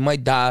 nigga, you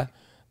might die.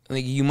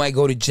 Nigga, you might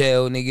go to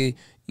jail. Nigga,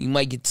 you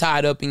might get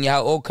tied up in your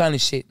house, all kind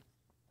of shit.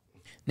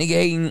 Nigga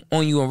hating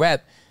on you in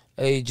rap,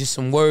 just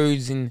some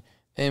words and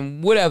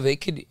whatever.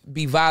 It could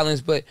be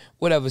violence, but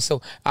whatever.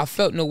 So I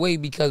felt no way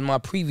because my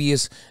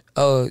previous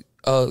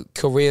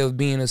career of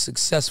being a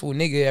successful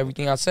nigga,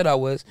 everything I said I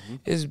was,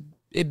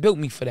 it built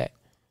me for that.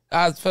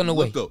 I felt no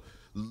way.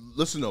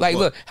 Listen up. Like,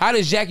 look, how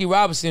does Jackie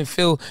Robinson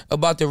feel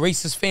about the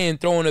racist fan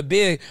throwing a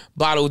beer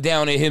bottle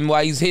down at him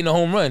while he's hitting a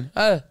home run?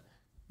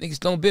 Niggas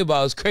throwing beer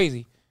bottles,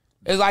 crazy.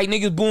 It's like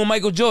niggas booing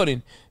Michael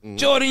Jordan.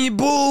 Jordan, you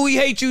boo. We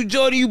hate you,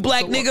 Jordan, you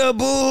black nigga,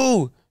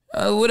 boo.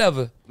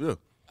 Whatever. Yeah.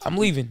 I'm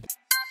leaving.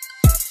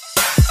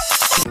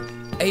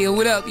 Hey, yo,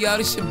 what up, y'all?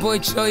 This your boy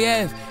Troy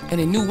Ave,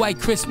 and the new White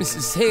Christmas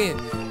is here.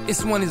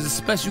 This one is a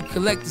special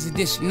collector's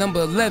edition,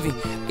 number 11.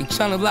 They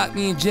trying to lock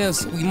me in jail,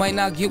 so we might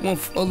not get one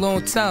for a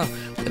long time.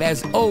 But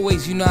as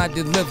always, you know I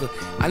deliver.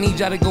 I need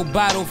y'all to go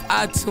buy it off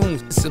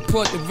iTunes and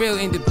support the real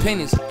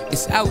independence.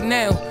 It's out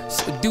now,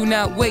 so do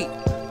not wait.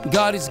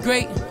 God is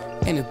great,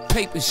 and the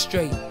paper's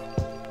straight.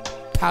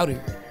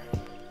 Powder.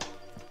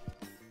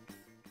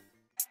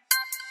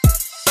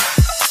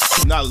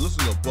 Now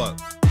listen up, but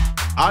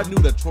I knew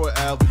that Troy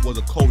Ave was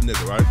a cold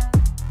nigga,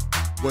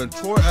 right? When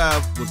Troy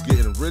Ave was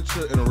getting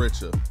richer and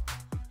richer,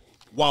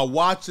 while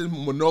watching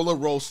Manolo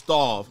Rose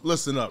starve,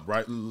 listen up,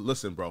 right?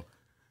 Listen, bro.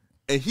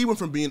 And he went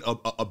from being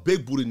a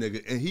big booty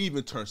nigga, and he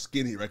even turned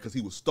skinny, right? Because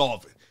he was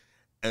starving.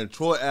 And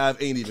Troy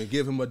Ave ain't even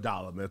give him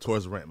 $1, man,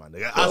 towards rent, my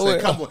nigga. I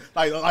said, come on.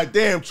 Like,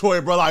 damn,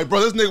 Troy, bro. Like, bro,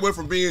 this nigga went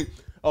from being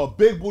a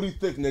big booty,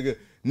 thick nigga.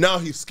 Now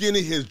he's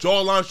skinny, his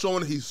jawline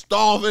showing, he's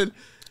starving.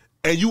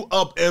 And you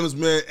up M's,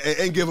 man,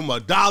 and give him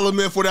 $1,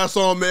 man, for that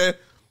song, man.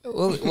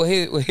 Well,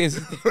 here's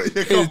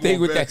the thing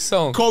with that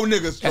song. Cold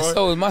niggas, Troy. That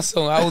song is my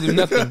song. I owe him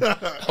nothing.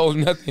 I owe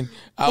him nothing.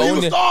 He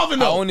was starving,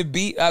 though. I own the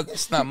beat.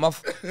 It's not my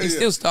He's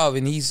still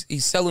starving.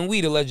 He's selling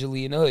weed,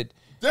 allegedly, in the hood.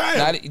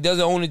 Damn. He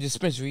doesn't own a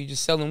dispensary. He's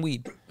just selling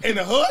weed. In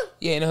the hood?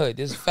 Yeah, in the hood.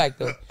 There's a fact,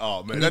 though.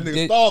 Oh, man, that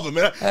nigga starving,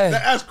 man.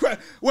 That's crazy.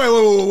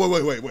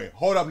 Wait.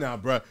 Hold up now,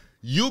 bro.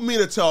 You mean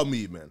to tell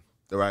me, man,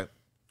 all right,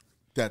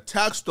 that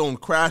Taxstone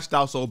crashed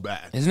out so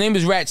bad? His name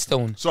is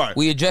Ratstone. Sorry.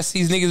 We address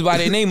these niggas by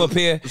their name up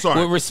here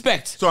with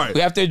respect. Sorry.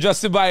 We have to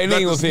address it by their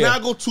name up here.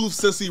 Snaggletooth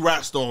sissy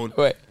Ratstone.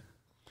 Right.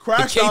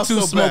 Crashed the K2 out so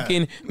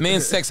smoking, bad.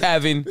 man sex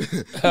having.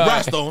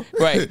 Ratstone.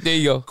 Right, there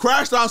you go.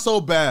 Crashed out so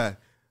bad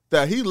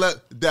that he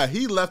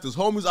left his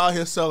homies out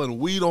here selling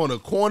weed on the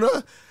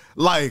corner.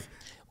 Like,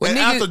 and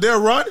after their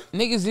run?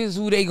 Niggas is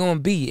who they gonna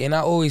be. And I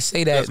always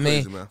say that, That's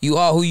crazy, man. You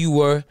are who you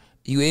were.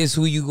 You is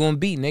who you gonna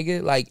be,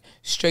 nigga. Like,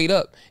 straight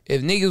up.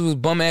 If niggas was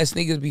bum ass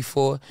niggas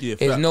before,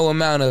 there's no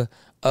amount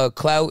of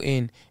clout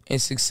and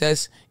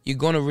success, you're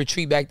gonna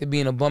retreat back to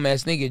being a bum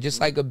ass nigga. Just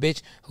like a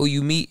bitch who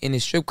you meet in a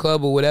strip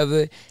club or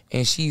whatever,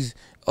 and she's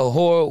a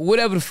whore,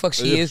 whatever the fuck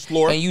she is,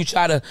 and you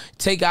try to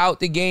take her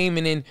out the game,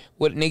 and then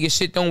what nigga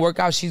shit don't work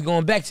out, she's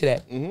going back to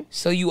that.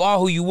 So you are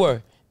who you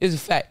were. It's a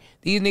fact.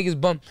 These niggas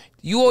bum.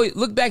 You always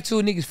look back to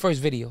a nigga's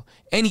first video.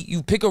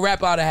 You pick a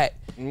rap out of hat.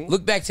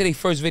 Look back to their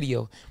first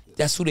video.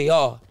 That's who they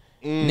are.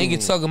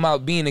 Nigga talking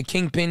about being a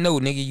kingpin. No,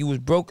 nigga, you was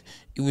broke.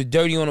 You was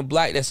dirty on the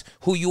block. That's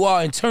who you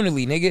are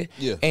internally, nigga.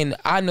 Yeah. And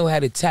I know how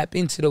to tap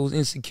into those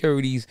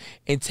insecurities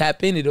and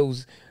tap into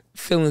those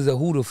feelings of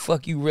who the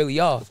fuck you really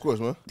are. Of course,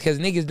 man. Because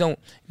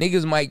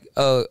niggas might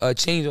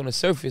change on the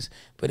surface,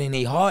 but in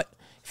their heart,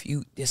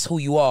 that's who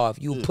you are.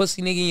 If you a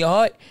pussy nigga in your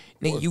heart,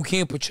 nigga, you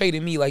can't portray to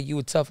me like you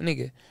a tough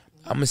nigga.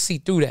 I'ma see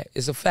through that.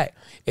 It's a fact.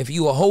 If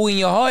you a hoe in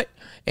your heart,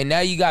 and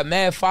now you got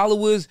mad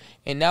followers,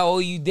 and now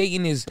all you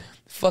dating is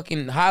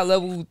fucking high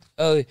level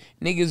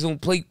niggas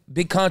don't play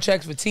big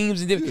contracts for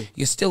teams and different,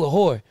 you're still a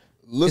whore.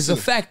 Listen,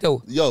 it's a fact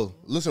though. Yo,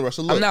 listen,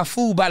 Russell. Look, I'm not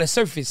fooled by the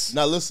surface.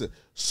 Now listen.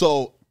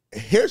 So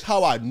here's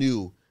how I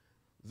knew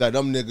that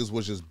them niggas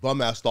was just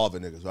bum ass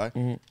starving niggas, right?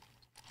 Mm-hmm.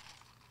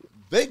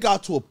 They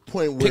got to a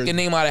point where pick a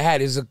name out of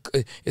hat.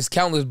 It's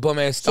countless bum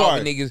ass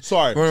starving niggas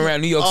running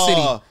around New York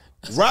City.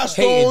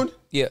 Rastone,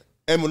 yeah,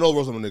 and Manolo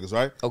was them niggas,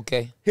 right?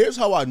 Okay. Here's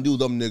how I knew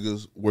them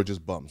niggas were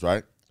just bums,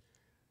 right?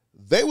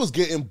 They was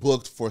getting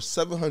booked for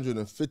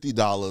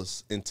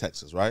 $750 in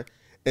Texas, right?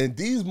 And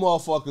these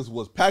motherfuckers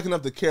was packing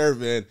up the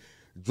caravan,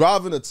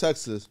 driving to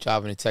Texas.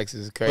 Driving to Texas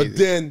is crazy. But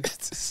then,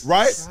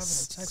 right?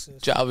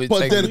 Driving to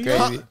Texas is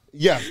crazy.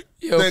 Yeah.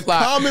 Yo, then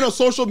comment on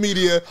social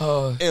media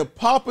and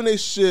popping their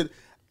shit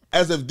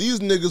as if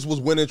these niggas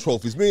was winning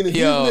trophies. Meaning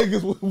these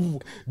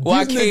niggas.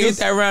 YK hit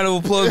that round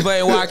of applause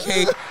button.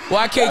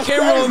 YK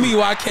camera on me.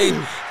 YK,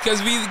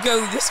 because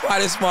this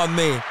is my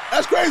man.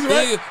 That's crazy,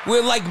 right?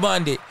 We're like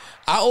minded.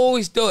 I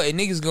always thought a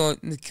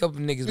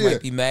couple niggas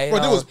might be mad.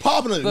 Bro, they was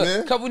popping it, man.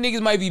 A couple niggas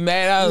might be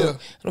mad. I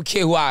don't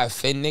care who I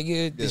offend,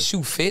 nigga. The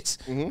shoe fits.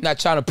 Not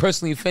trying to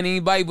personally offend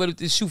anybody, but if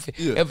the shoe fits.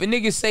 If a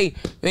nigga say,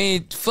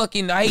 man,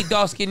 fucking, I hate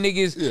dark skin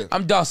niggas,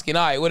 I'm dark skin,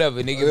 all right,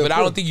 whatever, nigga. But I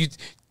don't think you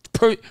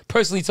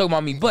personally talking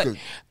about me. But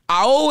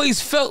I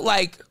always felt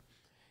like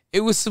it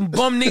was some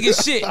bum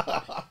nigga shit.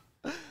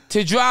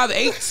 To drive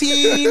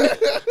 18,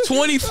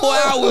 24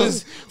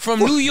 hours from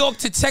New York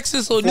to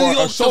Texas or New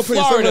York to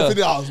Florida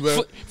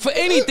for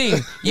anything.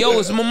 Yo,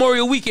 it's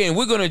Memorial Weekend.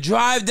 We're going to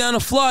drive down to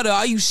Florida.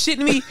 Are you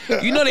shitting me?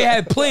 You know they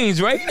had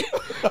planes, right?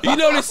 You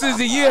know this is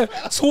the year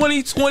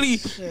 2020,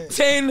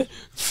 10,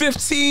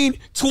 15,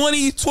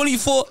 20,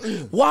 24.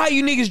 Why are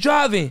you niggas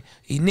driving?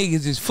 You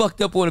niggas is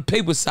fucked up on the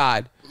paper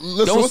side.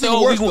 Listen, don't say,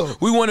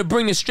 we want to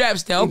bring the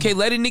straps down. Okay,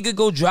 let a nigga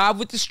go drive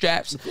with the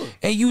straps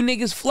and you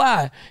niggas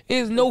fly.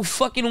 There's no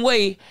fucking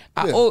way.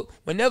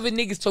 Whenever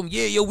niggas told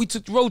me, yo, we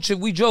took the road trip,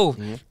 we drove.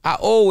 I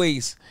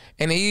always,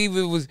 and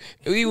even with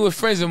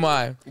friends of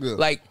mine,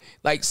 like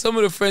some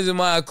of the friends of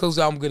mine close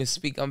I'm gonna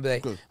speak, I'm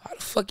like, how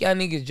the fuck y'all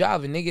niggas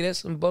driving, nigga? That's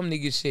some bum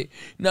nigga shit.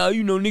 Nah,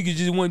 you know niggas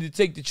just wanted to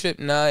take the trip.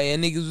 Nah,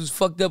 and niggas was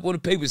fucked up on the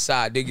paper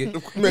side, nigga.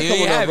 Man,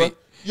 come on, bro.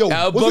 Yo,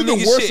 what's even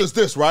worse is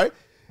this, right?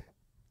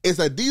 Is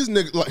that these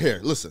niggas, like, here,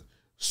 listen.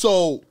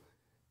 So,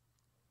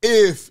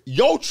 if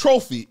your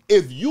trophy,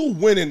 if you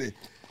winning it,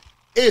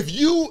 if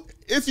your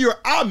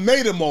I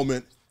made a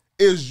moment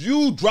is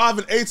you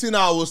driving 18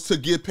 hours to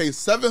get paid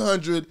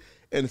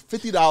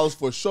 $750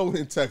 for a show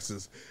in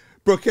Texas.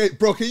 Bro, can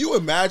you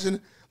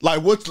imagine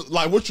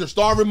what your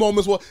starving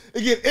moments were?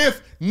 Again,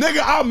 if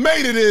nigga I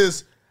made it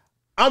is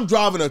I'm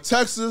driving to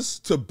Texas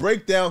to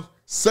break down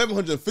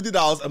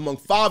 $750 among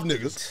 5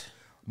 niggas.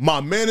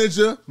 My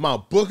manager, my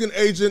booking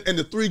agent, and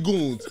the 3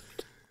 goons.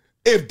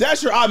 If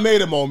that's your I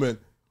made a moment,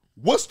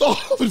 what's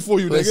starving for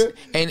you, nigga?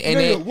 And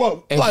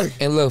look,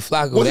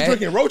 Flakko, was he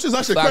drinking roaches?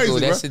 That shit Flakko, crazy,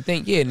 that's bro. the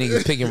thing. Yeah,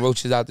 niggas picking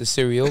roaches out the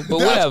cereal, but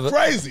that's whatever.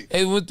 Crazy.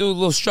 It went through a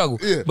little struggle,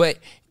 but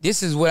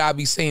this is what I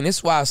be saying. This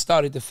is why I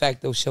started the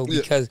Facto show,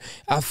 because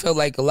I felt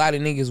like a lot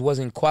of niggas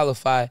wasn't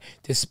qualified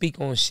to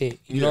speak on shit.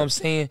 You know what I'm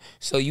saying?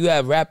 So you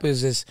have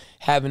rappers that's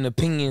having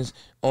opinions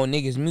on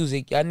niggas'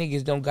 music. Y'all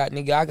niggas don't got,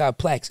 nigga, I got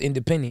plaques,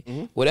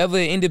 independent. Whatever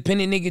an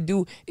independent nigga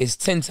do is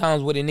 10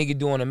 times what a nigga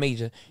do on a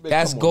major.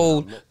 That's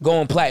gold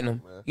going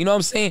platinum. You know what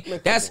I'm saying?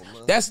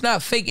 That's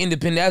not fake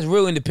independent. That's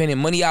real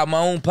independent. Money out my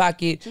own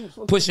pocket,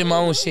 pushing my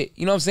own shit.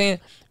 You know what I'm saying?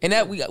 And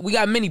that we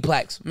got many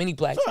plaques for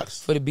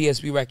the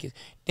BSB records.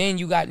 Then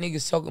you got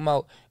niggas talking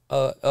about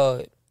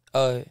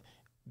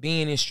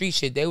being in street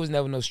shit. There was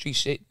never no street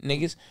shit,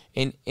 niggas.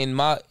 In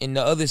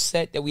the other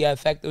set that we had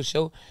Facto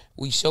show,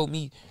 we showed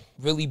me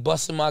really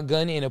busting my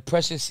gun in a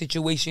pressure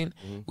situation.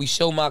 We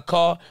showed my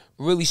car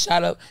really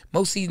shot up.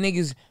 Most of these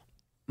niggas,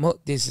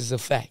 this is a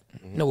fact.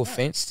 No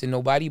offense to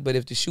nobody, but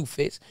if the shoe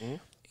fits,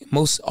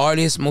 most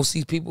artists, most of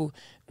these people,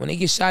 when they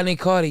get shot in their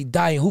car, they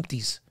die in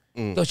hoopties.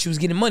 Thought you was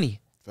getting money.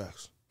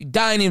 Facts. You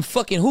dying in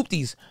fucking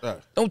hoopties.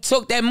 Don't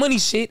talk that money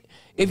shit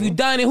if you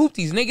dying in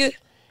hoopties, nigga.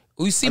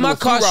 You see my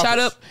car shot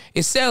up.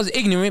 It sounds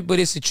ignorant, but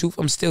it's the truth.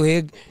 I'm still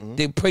here.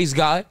 Praise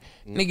God.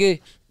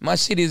 Nigga, my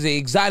shit is an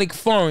exotic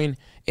foreign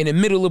in the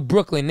middle of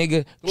Brooklyn,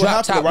 nigga.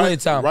 Drop top winter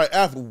time. Right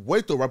after,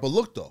 wait though, right, but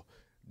look though.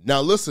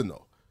 Now listen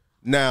though.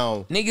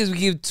 Now niggas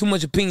give too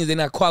much opinions they're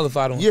not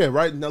qualified on. Yeah,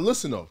 right. Now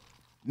listen though.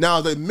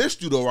 Now they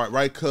missed you though,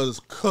 right? Cause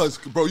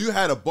bro, you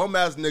had a bum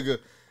ass nigga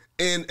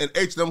in an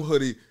H&M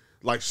hoodie,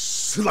 like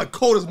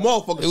cold as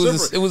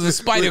motherfucker. It was a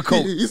spider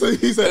coat. He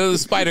said it was a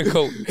spider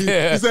coat.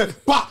 Yeah. He said,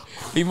 "Pop."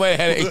 He might have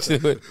had an H&M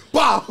hoodie.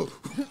 Pop.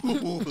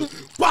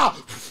 Pop.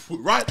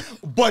 Right?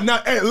 But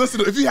now, hey,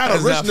 listen, if you had a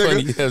rich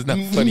nigga, that's not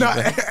funny.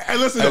 Hey,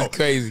 listen, that's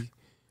crazy.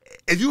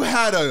 If you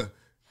had a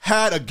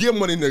Get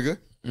Money nigga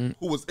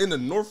who was in the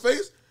North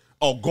Face,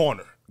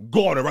 goner,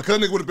 right? Cause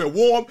that nigga would have been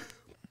warm.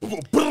 I'm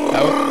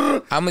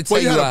gonna tell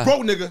you had why. A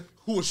broke nigga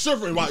who was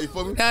shivering while you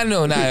feel me? I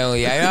know,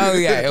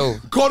 yo.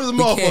 Call this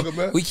motherfucker,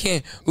 man. We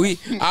can't.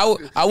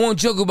 I won't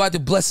joke about the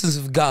blessings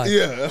of God.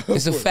 Yeah,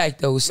 it's a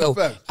fact though. So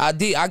I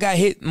got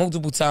hit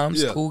multiple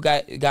times. Yeah. Cool.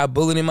 Got a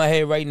bullet in my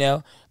head right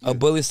now. A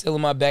bullet still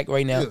in my back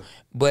right now. Yeah.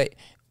 But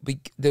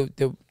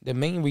the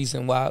main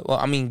reason why, well,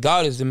 I mean,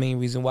 God is the main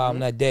reason why I'm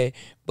not dead.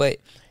 But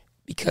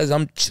because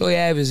Troy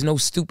Ave is no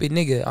stupid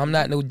nigga. I'm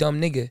not no dumb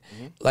nigga.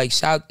 Like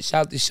shout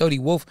to Shorty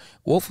Wolf.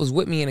 Wolf was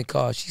with me in the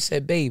car. She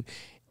said, babe,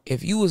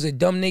 if you was a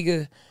dumb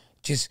nigga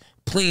just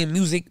playing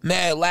music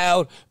mad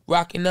loud,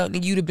 rocking up,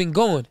 nigga, you'd have been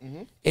going.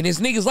 And it's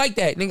niggas like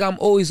that. Nigga, I'm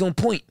always on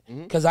point.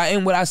 Cause I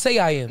am what I say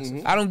I am.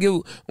 So I don't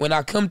give, when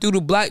I come through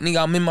the block,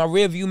 nigga, I'm in my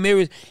rear view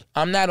mirrors.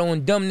 I'm not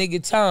on dumb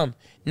nigga time.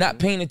 Not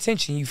paying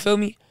attention, you feel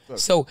me?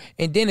 So,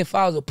 and then if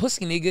I was a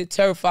pussy nigga,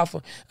 terrified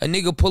for a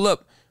nigga pull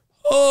up,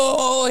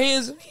 oh,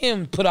 hands up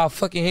him, put our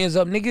fucking hands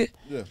up, nigga.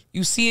 Yeah.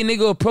 You see a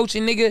nigga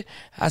approaching, nigga.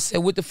 I said,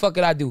 what the fuck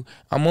did I do?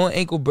 I'm on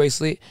ankle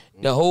bracelet.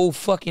 The whole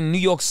fucking New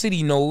York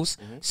City knows.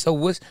 So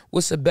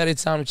what's a better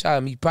time to try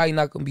him? He probably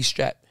not gonna be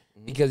strapped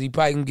because he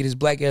probably gonna get his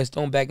black ass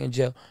thrown back in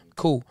jail.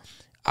 Cool.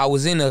 I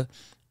was in a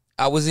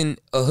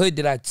hood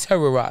that I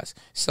terrorized.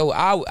 So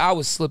I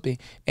was slipping,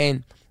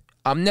 and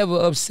I'm never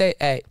upset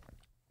at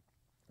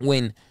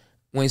when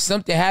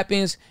something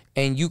happens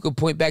and you could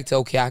point back to,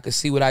 okay, I could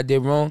see what I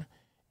did wrong.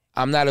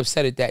 I'm not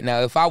upset at that.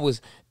 Now, if I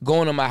was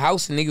going to my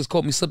house and niggas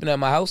caught me slipping at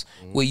my house,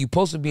 where you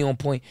supposed to be on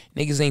point,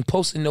 niggas ain't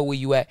supposed to know where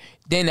you at,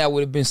 then that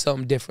would have been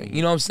something different.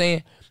 You know what I'm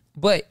saying?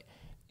 But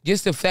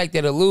just the fact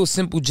that a little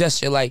simple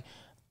gesture, like,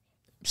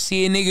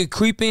 see a nigga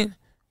creeping,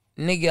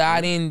 nigga,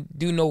 I didn't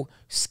do no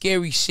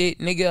scary shit,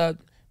 nigga,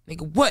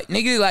 what?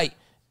 Nigga, like,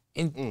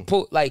 and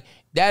like,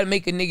 that'd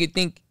make a nigga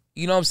think,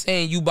 you know what I'm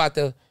saying, you about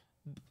to,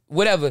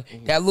 whatever.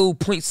 That little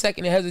point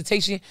second of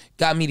hesitation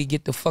got me to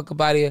get the fuck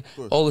up out of here.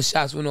 All the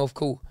shots went off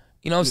cool.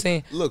 You know what I'm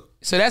saying? Look.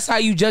 So that's how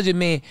you judge a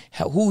man,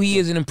 who he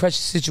is in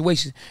pressure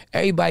situations.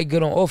 Everybody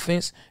good on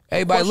offense.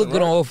 Everybody look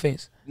good on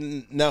offense.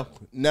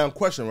 Now,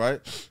 question, right?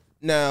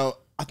 Now,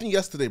 I think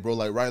yesterday, bro,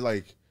 like, right,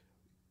 like,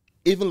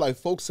 even like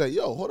folks say,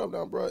 yo, hold up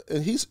now, bro.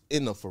 And he's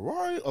in a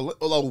Ferrari.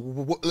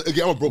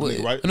 Again, I'm a broke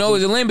nigga, right? No, it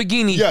was a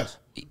Lamborghini. Yes.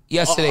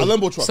 Yesterday. A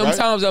Lambo truck,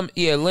 Sometimes right?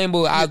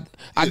 Lambo.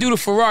 I do the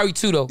Ferrari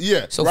too, though.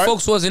 Yeah. So right?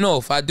 folks wasn't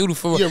off. I do the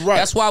Ferrari. Yeah, right.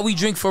 That's why we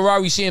drink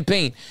Ferrari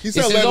champagne. He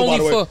said this Lambo, is only by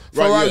the way. for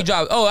Ferrari Right, yeah.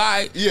 drivers. Oh, all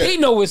right. Yeah. He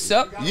know what's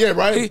up. Yeah,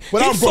 right.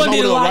 But he I'm broke.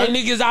 funded a lot right? of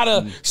niggas out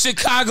of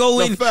Chicago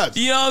and facts.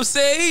 you know what I'm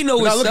saying? He know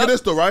what's now up. look at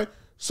this though, right?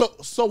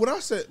 So when I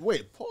said,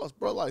 wait, pause,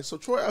 bro, like, so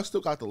Troy, I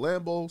still got the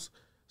Lambos,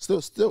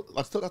 still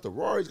got the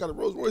Rarys, got the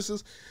Rolls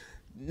Royces.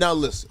 Now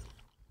listen.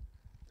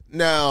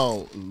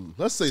 Now,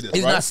 let's say this,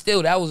 It's right? not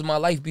still. That was my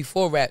life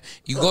before rap.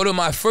 You go to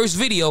my first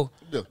video,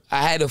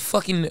 I had a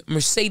fucking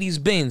Mercedes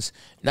Benz,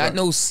 not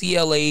no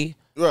CLA,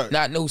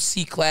 not no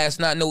C class,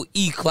 not no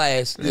E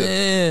class,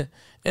 and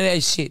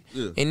that shit.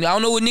 And I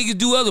don't know what niggas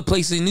do other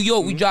places. In New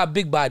York, we drive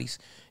big bodies,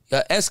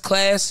 S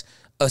class,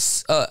 a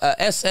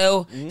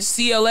SL,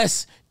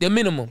 CLS, the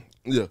minimum.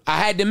 Yeah. I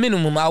had the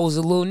minimum. I was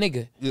a little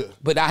nigga. Yeah.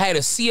 But I had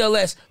a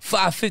CLS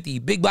 550,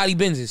 big body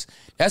Benzes.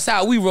 That's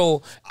how we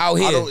roll out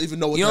here. I don't even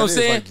know what you know that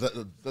what I'm is.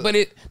 saying?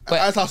 Like,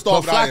 that's how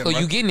starved I am, Flakko,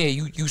 right? you getting there.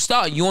 You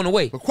start. You on the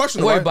way. But question,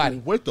 don't worry right? about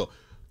it. Wait though.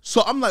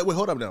 So I'm like, wait,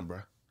 hold up now,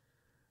 bro.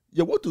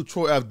 Yeah, what do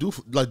Troy Ave do?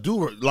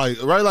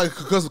 Right? Like,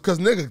 cause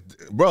nigga,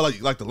 bro,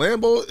 like the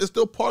Lambo is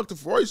still parked, the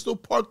Ferrari is still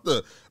parked,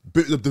 the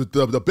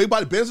big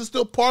body Benz is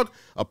still parked,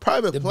 a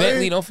private plane.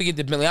 Bentley, don't forget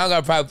the Bentley. I don't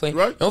got a private plane.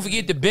 Right? Don't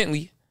forget the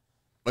Bentley.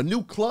 A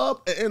new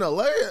club in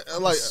LA,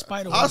 and like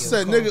Spider I Wheel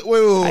said, club. nigga,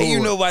 wait. How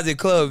you know about the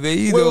club, man?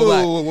 You know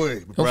about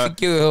Wait, Don't bruh.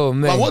 forget, oh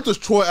man. Like, what does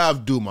Troy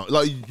Ave do, man?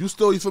 Like, you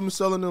still, you feel me,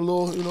 selling a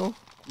little, you know,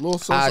 little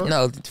something?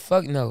 No,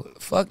 fuck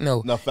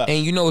no. No, fact.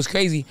 And you know what's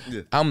crazy?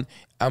 Yeah.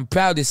 I'm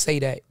proud to say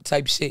that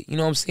type shit. You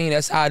know what I'm saying?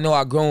 That's how I know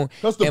I grown.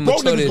 Because the and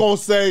broke matured. niggas gonna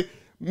say,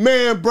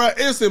 man, bruh,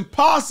 it's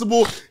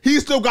impossible. He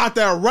still got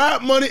that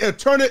rap money and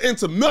turn it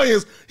into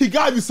millions. He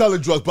gotta be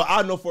selling drugs, but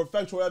I know for a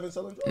fact Troy Ave been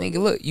selling drugs.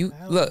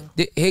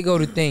 Nigga, here go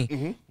the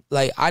thing.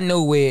 Like, I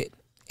know where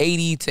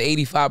 80 to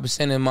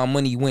 85% of my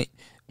money went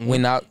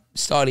when I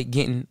started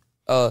getting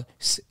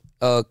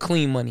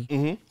clean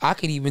money. I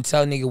could even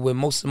tell nigga where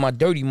most of my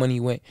dirty money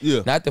went.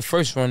 Yeah. Not the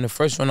first run. The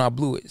first run I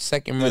blew it.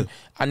 Second run,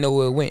 I know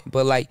where it went.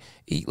 But like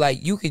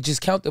you could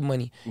just count the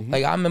money.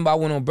 Like, I remember I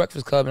went on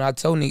Breakfast Club and I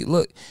told nigga,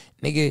 look,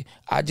 nigga,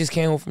 I just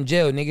came home from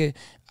jail, nigga.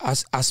 I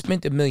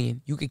spent $1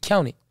 million. You could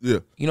count it. Yeah.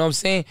 You know what I'm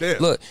saying? Damn.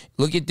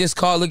 Look at this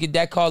car, look at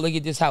that car, look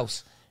at this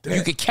house. Damn.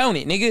 You could count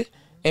it, nigga.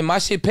 And my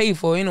shit paid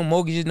for. Ain't no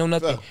mortgages, no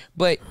nothing.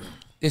 But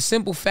the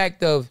simple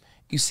fact of,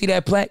 you see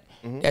that plaque?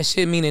 That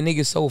shit mean a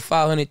nigga sold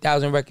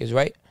 500,000 records,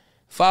 right?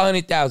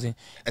 500,000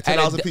 at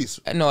 $10 a piece.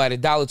 No, at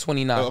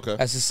 $1.29. Oh, okay.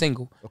 That's a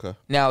single. Okay.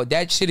 Now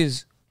that shit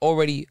is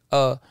already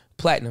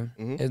platinum.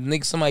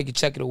 Nigga, somebody can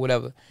check it or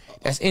whatever.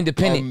 That's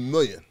independent. $1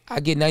 million. I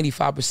get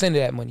 95% of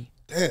that money.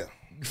 Damn.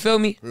 You feel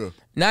me? Yeah.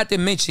 Not to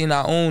mention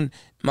I own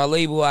my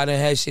label. I done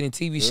had shit in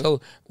TV show,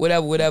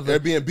 whatever.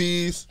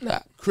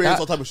 Airbnbs, cribs,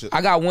 all type of shit.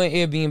 I got one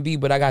Airbnb,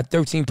 but I got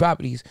 13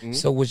 properties.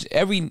 So which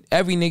every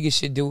nigga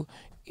should do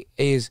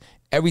is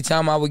every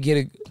time I would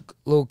get a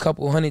little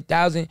couple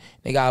 100,000,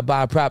 nigga, I'll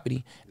buy a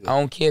property. I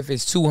don't care if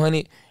it's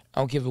 200, I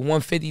don't care if it's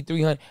 150,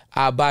 300,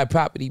 I'll buy a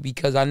property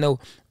because I know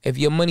if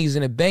your money's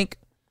in a bank,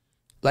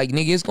 like,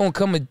 nigga, it's gonna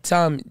come a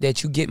time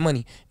that you get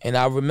money. And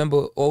I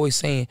remember always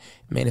saying,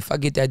 man, if I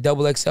get that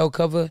XXL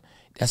cover,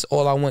 that's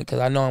all I want because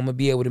I know I'm gonna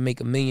be able to make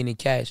 $1 million in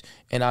cash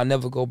and I'll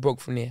never go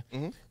broke from there.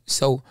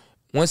 So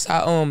once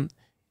I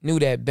knew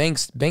that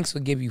banks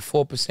will give you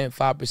 4%,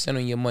 5%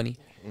 on your money.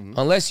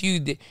 Unless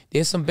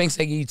there's some banks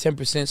that give you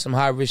 10%, some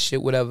high risk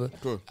shit, whatever.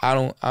 Cool.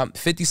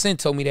 50 Cent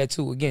told me that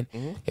too. Again,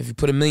 if you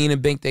put $1 million in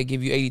a bank, they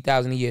give you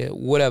 80,000 a year,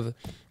 whatever.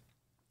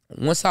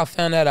 Once I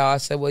found that out, I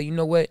said, well, you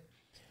know what?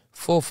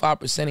 4 or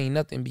 5% ain't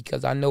nothing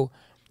because I know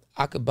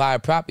I could buy a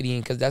property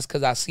in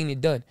because I seen it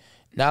done.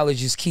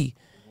 Knowledge is key.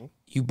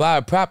 You buy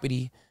a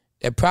property,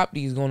 that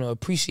property is going to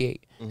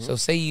appreciate. So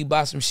say you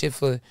buy some shit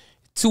for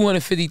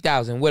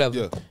 250,000, whatever.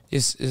 Yeah.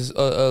 It's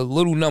a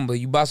little number.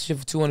 You buy some shit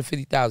for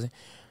 250,000.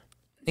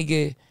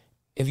 Nigga,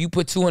 if you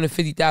put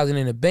 250,000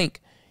 in a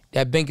bank,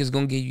 that bank is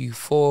going to give you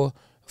 4,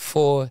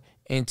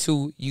 and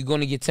 2. You're going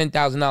to get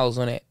 $10,000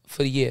 on that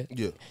for the year.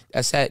 Yeah.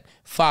 That's at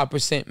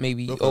 5%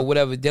 maybe or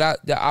whatever.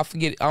 I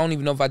forget? I don't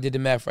even know if I did the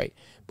math right.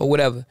 But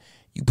whatever.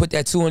 You put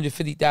that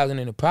 250,000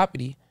 in a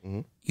property,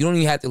 you don't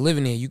even have to live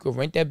in there. You could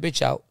rent that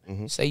bitch out.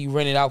 Say you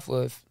rent it out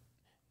for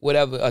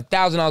whatever,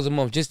 $1,000 a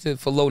month, just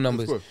for low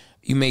numbers.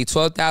 You made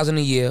 $12,000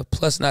 a year,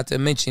 plus not to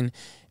mention,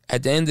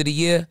 at the end of the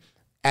year,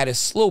 at a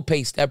slow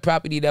pace, that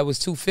property that was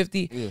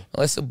 $250,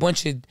 unless a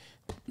bunch of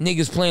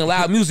niggas playing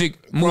loud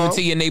music moving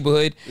to your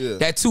neighborhood,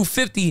 that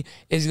 $250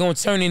 is gonna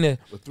turn into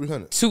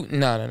 $300.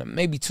 No,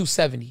 maybe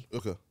 $270.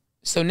 Okay.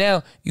 So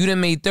now you done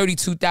made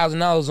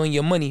 $32,000 on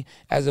your money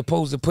as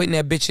opposed to putting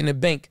that bitch in the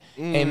bank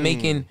and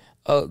making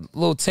a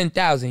little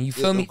 $10,000. You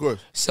feel me? Of course.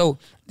 So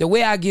the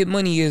way I get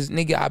money is,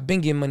 nigga, I been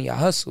getting money. I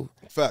hustle.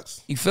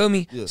 Facts. You feel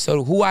me? Yeah.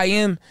 So who I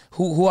am,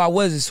 who I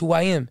was is who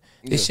I am.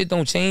 This shit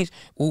don't change.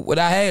 What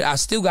I had, I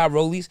still got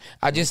rollies.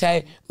 I just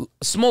had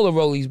smaller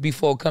rollies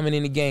before coming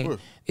in the game.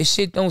 This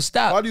shit don't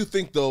stop. Why do you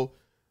think though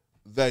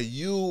that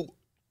you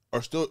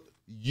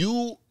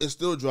is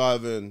still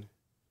driving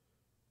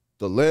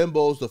the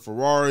Lambos, the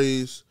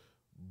Ferraris,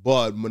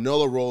 but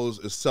Manila Rose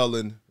is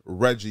selling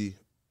Reggie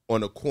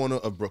on the corner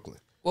of Brooklyn?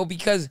 Well,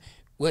 because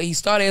he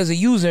started as a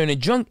user and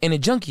a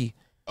junkie.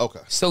 Okay.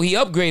 So he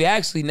upgraded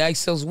actually. Now he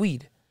sells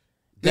weed.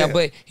 Damn. Now,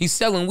 but he's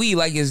selling weed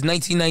like it's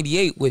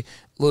 1998 with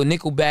little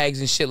nickel bags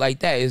and shit like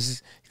that.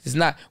 It's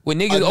not with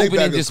niggas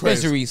opening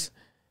dispensaries.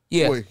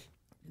 Yeah. Wait,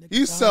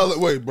 he's selling.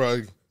 Wait,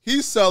 bro.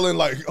 He's selling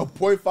like a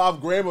 0.5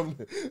 gram of.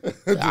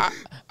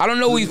 I don't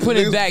know what he's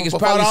putting in the bag. It's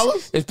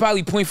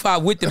probably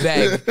 0.5 with the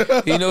bag.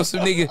 You know, some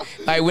niggas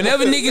like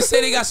whenever niggas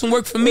say they got some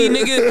work for me,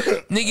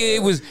 nigga,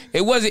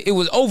 it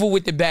was over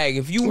with the bag.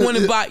 If you want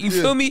to buy, you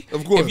feel me?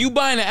 Of course. If you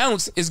buying an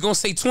ounce, it's gonna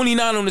say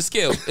 29 on the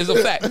scale. It's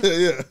a fact.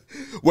 Yeah.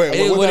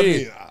 Wait, what that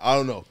mean? I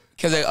don't know.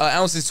 Because an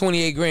ounce is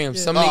 28 grams.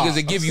 Yeah. Some niggas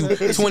will give you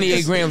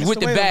 28 grams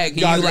with the bag.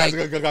 And you like,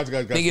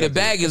 nigga, the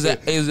bag is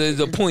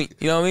a point.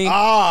 You know what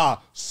I mean?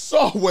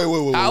 So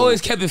wait. I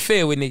always kept it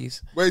fair with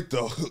niggas. Wait,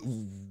 though.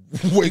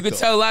 You can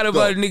tell a lot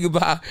about a nigga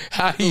by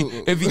how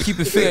if he keep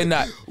it fair or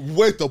not.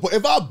 Wait, though. But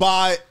if I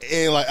buy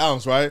in like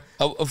ounce, right?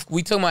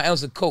 We talking about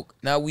ounce of coke,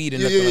 not weed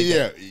and nothing like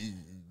that.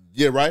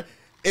 Yeah, right?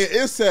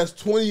 It says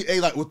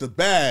 28 like with the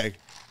bag.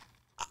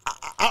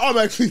 I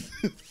automatically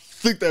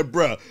think that,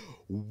 bruh,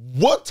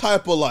 what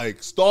type of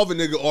like starving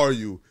nigga are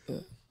you?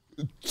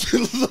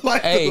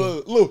 Like, hey,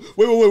 look,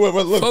 wait,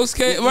 look. Folks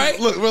can't, right?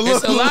 Look,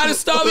 it's a lot of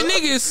starving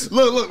niggas.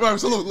 Look, right?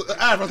 So look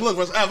at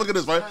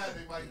this, right?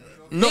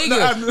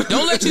 Nigga,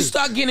 don't let you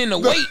start getting in the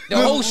weight. The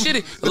whole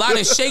shit, a lot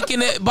of shake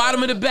in the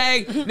bottom of the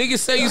bag. Niggas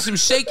sell you some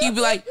shake, you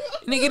be like,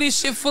 nigga, this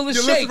shit full of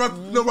shake. Right,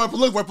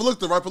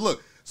 but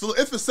look. So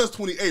if it says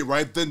 28,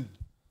 right, then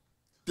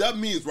that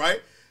means,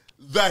 right,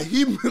 that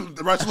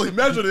so he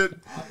measured it.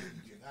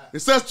 It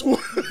says 20.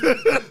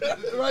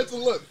 Right, so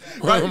look.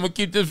 Right? I'm going to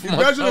keep this for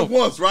myself. You measured it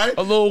once, right?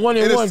 A little 1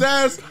 and 1. And it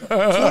says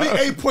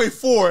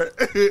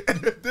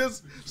 28.4.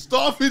 This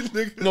starving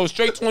nigga. No,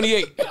 straight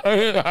 28.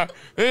 They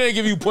didn't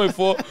give you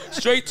 0.4.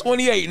 Straight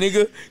 28,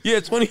 nigga. Yeah,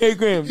 28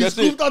 grams. You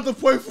scooped out the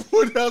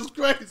 0.4. That's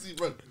crazy,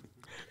 bro.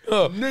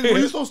 Nigga,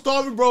 when you so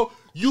starving, bro,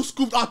 you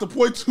scooped out the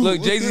 0.2.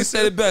 Look, Jay-Z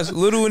said it best.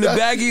 Little in the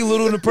baggie,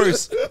 little in the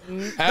purse.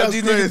 How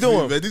these niggas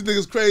doing? Man. These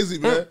niggas crazy,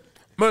 man.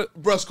 But,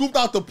 bro, scooped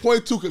out the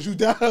 0.2 because you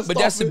down. But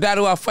that's the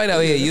battle I fight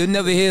out here. You'll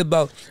never hear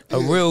about a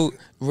real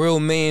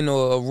man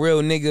or a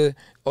real nigga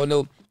or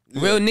no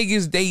real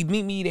niggas. They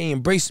meet me, they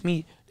embrace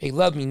me, they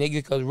love me, nigga,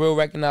 because real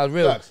recognize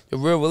real. Facts. The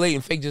real relate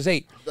and fake just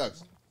hate.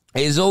 Facts.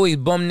 It's always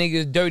bum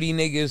niggas, dirty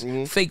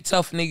niggas, fake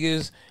tough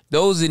niggas.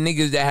 Those are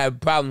niggas that have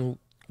problems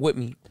with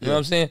me. You know what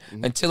I'm saying?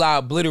 Until I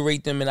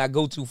obliterate them and I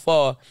go too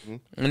far,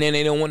 and then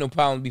they don't want no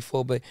problem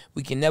before. But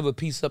we can never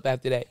piece up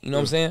after that. You know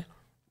what I'm saying?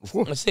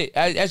 That's it.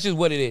 That's just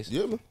what it is.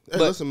 Yeah, man. Hey,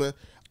 listen, man.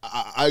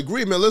 I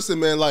agree, man. Listen,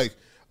 man. Like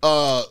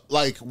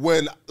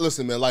when,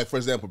 listen, man. Like for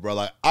example, bro.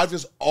 Like I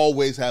just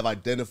always have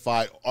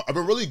identified. I've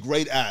been really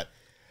great at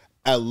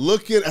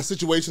looking at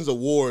situations of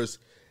wars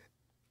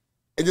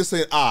and just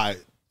saying,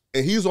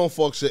 and he's on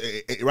fuck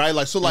shit, right?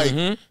 Like, so, like,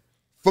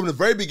 from the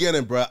very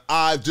beginning, bro,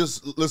 I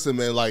just, listen,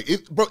 man, like,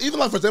 bro, even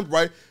like, for example,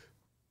 right,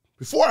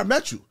 before I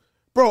met you,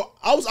 bro,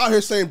 I was out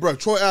here saying, bro,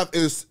 Troy Ave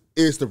is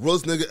the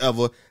realest nigga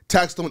ever.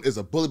 Taxstone is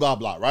a bully, blah,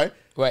 blah, right?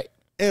 Right.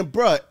 And,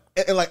 bro,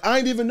 and like, I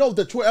didn't even know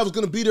that Troy Ave was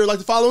going to be there, like,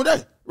 the following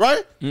day,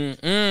 right?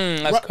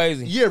 That's right?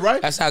 crazy. Yeah,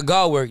 right? That's how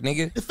God work,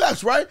 nigga. It's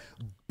facts, right?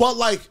 But,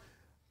 like,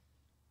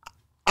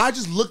 I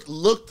just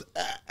looked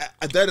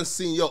at that and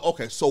seen, yo,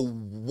 okay, so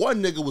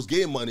one nigga was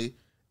getting money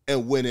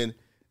and winning,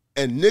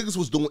 and niggas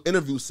was doing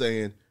interviews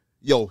saying,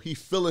 yo, he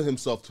feeling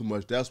himself too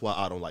much. That's why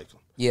I don't like him.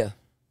 Yeah.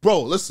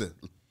 Bro, listen,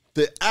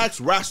 they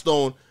asked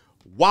Ratstone,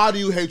 why do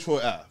you hate Troy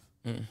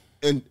Ave?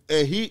 And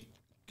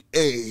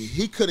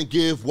he couldn't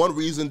give one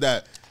reason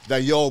that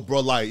yo, bro,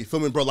 like, you feel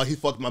me, bro, like, he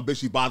fucked my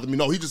bitch, he bothered me.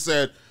 No, he just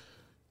said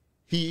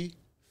he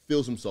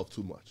feels himself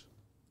too much.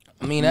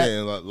 I mean,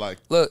 man, like,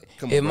 look,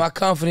 come if on, my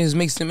confidence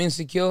makes him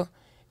insecure,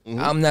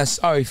 I'm not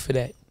sorry for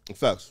that.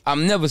 Facts.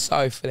 I'm never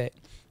sorry for that.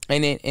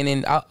 And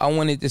then I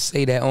wanted to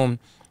say that,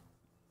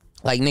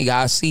 like, nigga,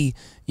 I see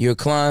your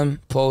climb,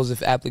 pose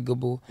if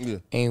applicable,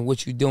 and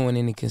what you doing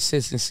and the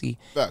consistency.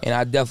 Facts. And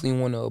I definitely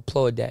want to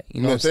applaud that.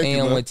 You know what I'm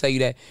saying? I want to tell you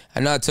that. I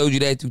know I told you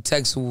that through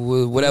text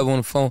or whatever on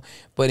the phone,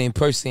 but in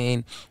person,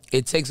 and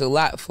it takes a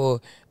lot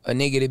for a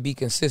nigga to be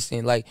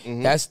consistent. Like,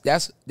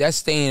 that's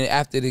staying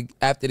after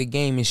the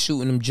game and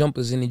shooting them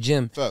jumpers in the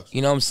gym. Facts.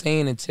 You know what I'm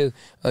saying?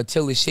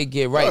 Until the shit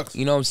get right. Facts.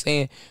 You know what I'm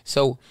saying?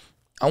 So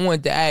I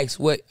wanted to ask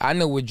what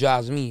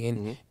drives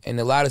me, and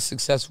a lot of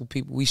successful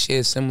people, we share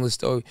a similar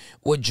story.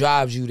 What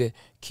drives you to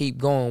keep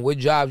going? What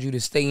drives you to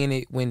stay in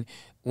it when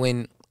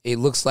it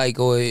looks like,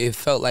 or it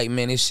felt like,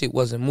 man, this shit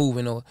wasn't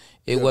moving, or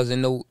it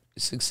wasn't no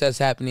success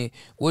happening?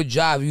 What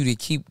drives you to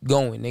keep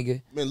going,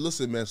 nigga? Man,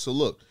 listen, man, so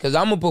look. Because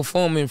I'm going to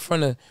perform in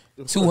front of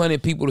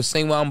 200 people the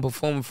same way I'm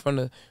performing in front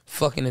of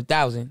fucking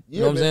 1,000. You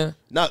know what I'm saying?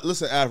 Now,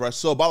 listen, Av, right?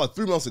 So about like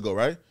 3 months ago,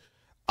 right?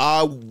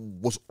 I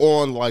was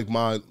on like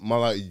my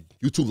like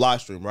YouTube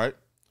live stream, right?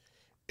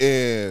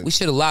 And we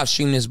should have live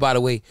streamed this, by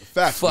the way.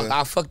 Facts, Fuck, man.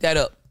 I fucked that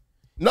up.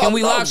 No, Can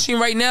we live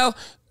stream right now?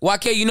 Why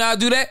can't you know how to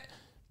do that?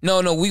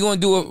 No, we gonna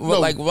do it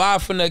like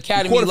live from the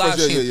Academy live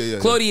stream. Yeah.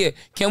 Claudia,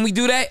 can we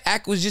do that?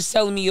 Ak was just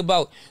telling me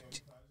about.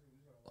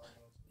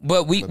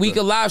 But we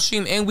could live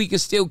stream and we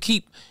could still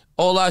keep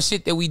all our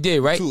shit that we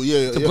did, right? True,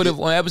 to put it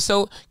on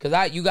episode,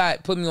 cause you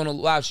got put me on a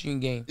live stream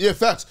game. Yeah,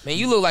 facts. Man,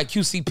 you look like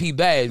QCP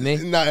bad,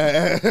 man. Nah,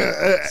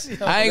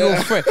 I ain't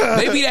gonna front.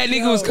 Maybe that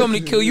nigga was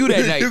coming to kill you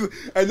that night.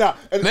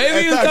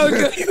 Maybe he was coming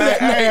to kill you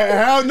that night.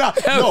 Hell nah.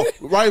 No,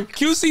 right?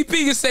 QCP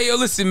can say, yo,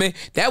 listen, man,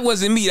 that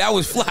wasn't me. That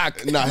was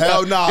Flock. Nah,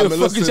 hell nah, man. man.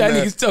 What the fuck Listen,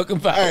 y'all niggas talking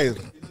about? Hey.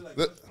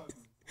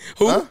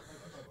 Who? Huh?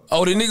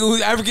 Oh, the nigga who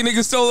African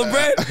nigga stole the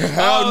bread?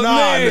 Hell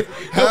nah, man.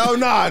 Hell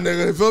nah,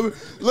 nigga. You feel me?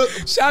 Look,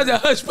 shout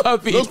out to Hush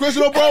Puppy. Look,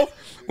 Christian, bro.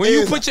 When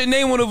you put your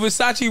name on a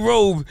Versace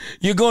robe,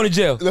 you're going to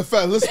jail. The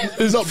fact, listen,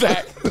 it's a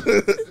fact.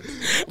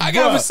 I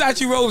got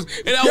Versace robes,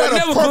 and I would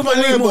never put my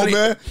name on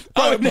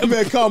it.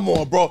 Man, come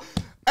on, bro.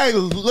 Hey,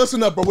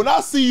 listen up, bro. When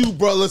I see you,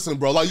 bro, listen,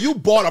 bro. Like, you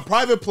bought a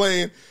private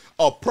plane,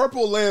 a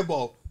purple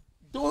Lambo.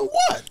 Doing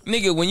what?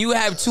 Nigga, when you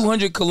have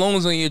 200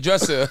 colognes on your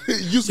dresser,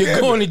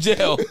 you're going to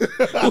jail.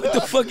 What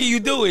the fuck are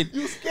you doing?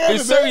 You scared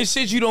There's certain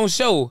shit you don't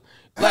show.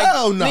 Like,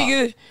 hell no.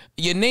 Nigga,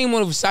 your name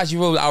on a Versace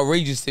robe is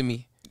outrageous to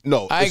me.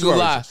 No, I ain't gonna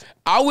lie.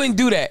 I wouldn't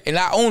do that. And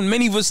I own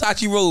many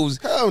Versace robes.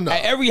 Hell no.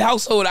 At every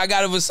household, I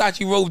got a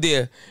Versace robe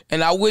there.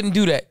 And I wouldn't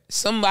do that.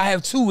 I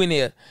have 2 in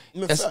there.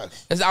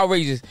 That's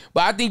outrageous.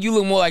 But I think you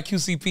look more like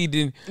QCP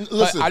than...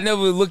 Listen, I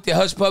never looked at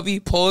Hush Puppy.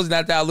 Pause.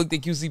 Not that I looked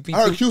at QCP.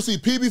 I heard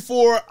QCP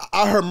before.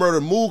 I heard Murder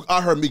Mook.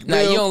 I heard Meek Mill.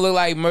 Nah, you don't look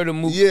like Murder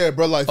Mook. Yeah,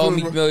 bro. Like,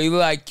 Meek Mill. You look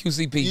like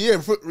QCP. Yeah,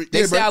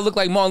 they say bro. I look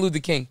like Martin Luther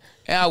King.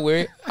 And I wear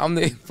it. I'm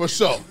the... For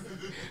sure.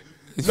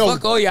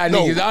 Fuck all y'all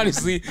niggas,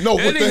 honestly. No,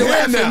 that what the nigga hell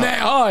laughing now? that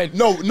hard.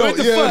 No, what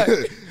the yeah.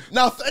 fuck?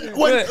 Now,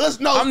 wait, let's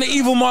no. I'm the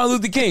evil Martin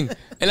Luther King,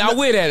 and I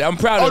wear that. I'm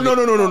proud of it.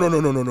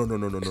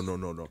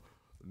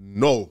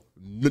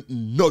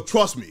 No,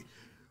 trust me.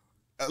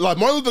 Like,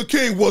 Martin Luther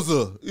King was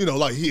he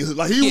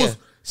was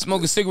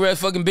smoking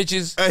cigarettes, fucking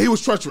bitches, and he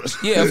was treacherous.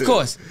 Yeah, of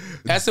course.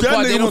 That's the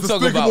part they don't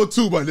talk about.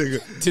 Too, my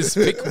nigga.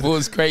 Despicable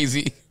is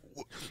crazy.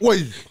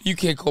 Wait, you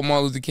can't call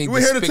Martin Luther King you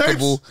ain't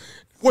despicable.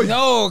 Wait,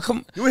 no,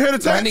 come. You ain't hear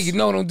the text? My nigga,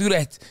 no, don't do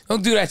that.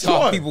 Don't do that to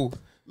our people.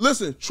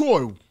 Listen,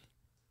 Troy.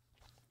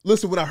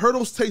 Listen, when I heard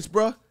those tapes,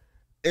 bruh,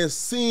 and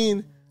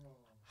seen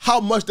how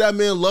much that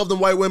man loved them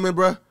white women,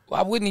 bruh.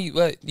 Why wouldn't he?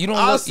 You don't.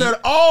 I said,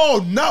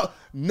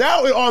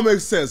 now it all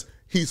makes sense.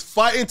 He's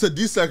fighting to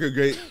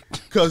desegregate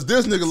because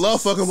this nigga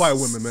love fucking white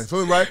women, man.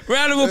 Feel me, right?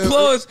 Round of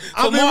applause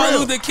for Martin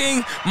Luther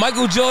King,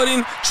 Michael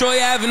Jordan, Troy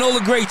Ave, and all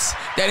the greats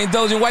that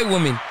indulge in white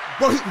women.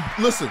 Bro,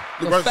 listen.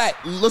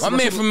 Fact. My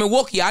man from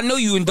Milwaukee. I know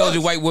you indulge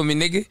in white women,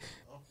 nigga.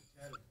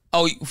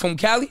 Oh, from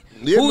Cali?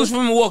 Yeah, who's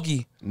from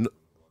Milwaukee? No.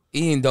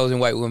 He indulge in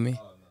white women.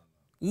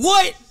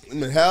 What?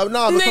 Hell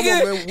no, nigga,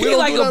 come on, man. He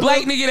like a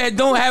black nigga that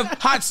don't have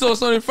hot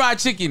sauce on his fried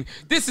chicken.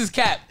 This is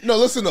cap. No,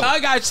 listen though. I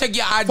gotta check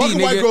your ID,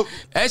 nigga.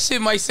 That shit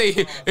might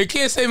say, it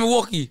can't say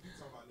Milwaukee.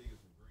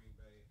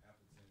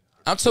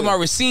 I'm talking about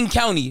Racine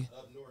County.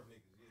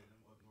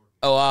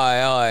 Oh,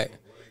 all right.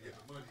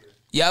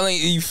 Y'all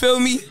ain't, you feel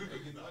me?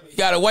 You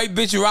got a white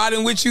bitch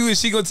riding with you and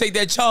she gonna take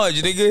that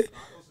charge, nigga.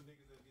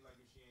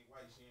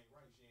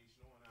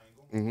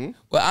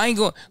 Well, I ain't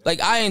gonna,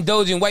 like, I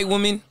indulge in white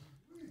women,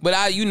 but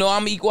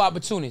I'm an equal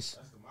opportunist.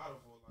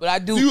 But I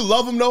do. Do you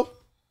love them though?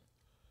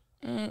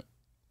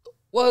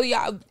 Well,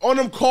 yeah. On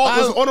them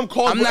calls, when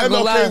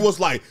MLK was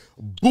like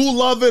boo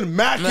loving,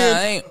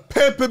 macking,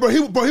 pimping, bro. He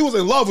was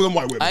in love with them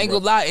white women. I ain't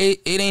gonna lie,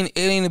 it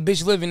ain't a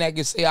bitch living that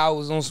can say I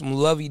was on some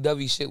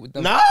lovey-dovey shit with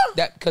them. Nah,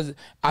 that because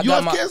I you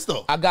got have kids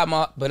though. I got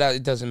my, but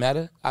it doesn't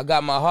matter. I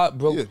got my heart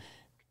broke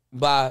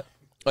by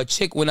a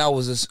chick when I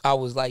was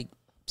like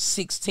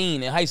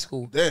 16 in high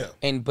school.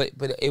 Damn. But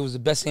it was the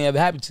best thing that ever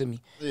happened to me.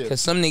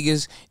 Because some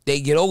niggas, they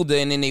get older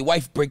and then their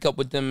wife break up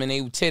with them and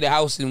they tear the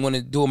house and want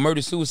to do a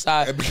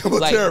murder-suicide. And become a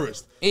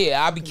terrorist.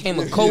 Yeah, I became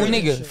a cold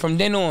nigga from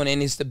then on,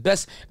 and it's the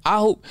best. I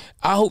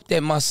hope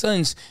that my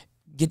sons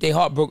get their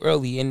heart broke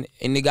early, and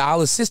nigga,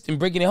 I'll assist in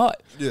breaking their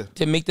heart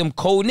to make them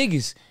cold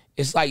niggas.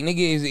 It's like,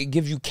 nigga, it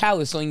gives you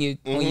callus on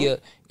your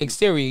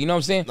exterior. You know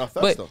what I'm saying?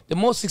 But the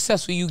more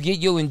successful you get,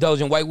 you'll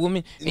indulge in white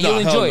women and you'll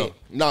enjoy it.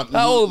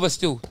 All of us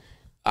do.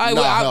 All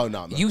right, hell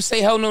no. You say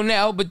hell no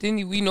now, but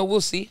then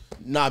we'll see.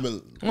 Nah,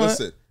 man,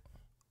 listen.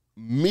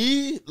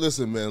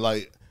 Listen, man,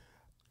 like,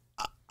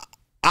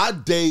 I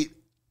date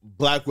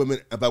black women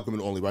and black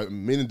women only, right?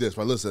 Meaning this,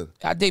 right? Listen.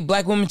 I date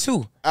black women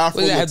too.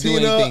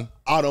 Afro-Latina,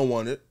 I don't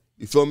want it.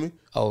 You feel me?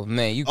 Oh,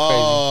 man, you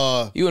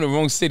crazy. You in the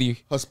wrong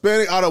city.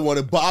 Hispanic, I don't want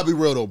it, but I'll be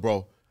real though,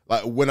 bro.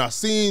 Like, when I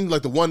seen,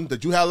 like, the one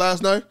that you had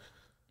last night,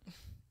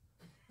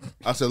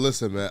 I said,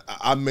 listen, man,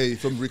 I may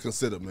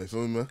reconsider, man.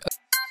 Feel me, man?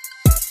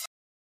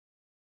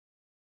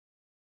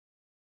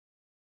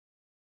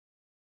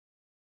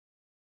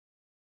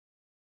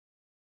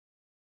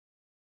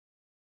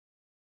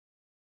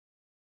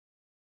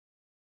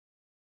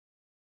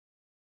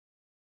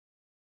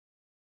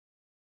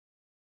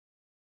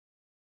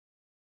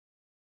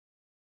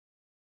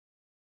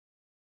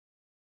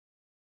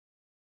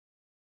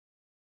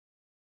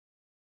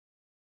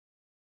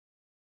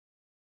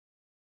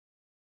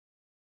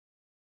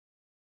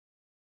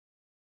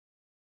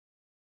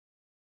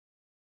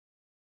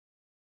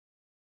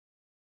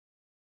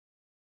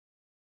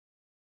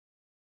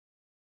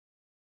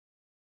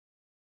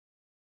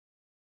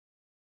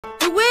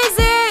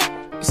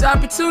 It's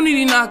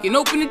opportunity knocking.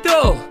 Open the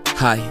door.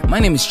 Hi, my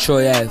name is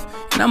Troy Ave,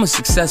 and I'm a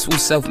successful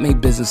self-made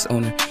business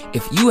owner.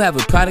 If you have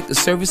a product or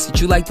service that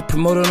you like to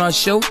promote on our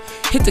show,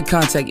 hit the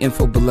contact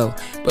info below.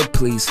 But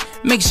please,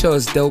 make sure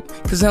it's dope,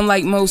 because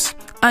unlike most,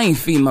 I ain't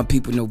feeding my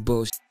people no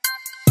bullshit.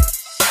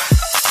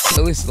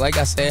 So listen, like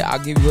I said, I'll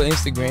give you an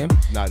Instagram,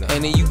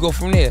 and then you go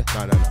from there.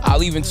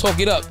 I'll even talk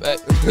it up,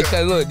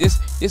 because look,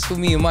 this for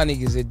me and my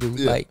niggas that do.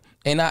 Like,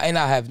 and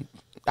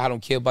I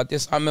don't care about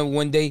this. I remember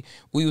one day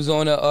we was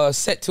on a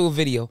set to a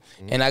video,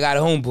 and I got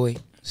a homeboy.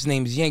 His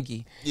name is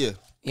Yankee. Yeah.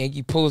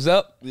 Yankee pulls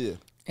up. Yeah.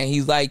 And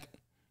he's like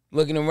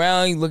looking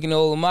around, he's looking at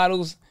all the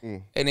models,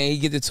 and then he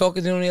get to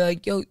talking to them. They're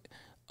like, "Yo,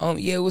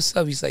 yeah, what's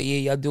up?" He's like, "Yeah,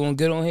 y'all doing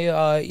good on here?"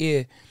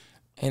 Yeah.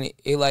 And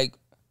it like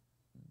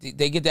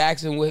they get to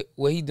ask him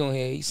what he doing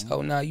here. He said,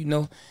 "Oh, nah,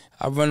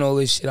 I run all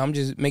this shit. I'm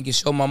just making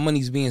sure my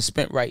money's being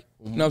spent right."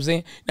 You know what I'm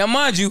saying? Now,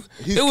 mind you,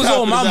 it was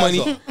all my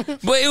money.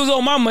 But it was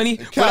all my money.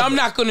 But I'm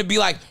not going to be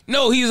like,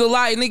 no, he's a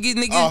lie,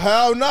 nigga. Oh,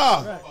 hell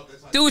nah.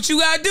 Do what you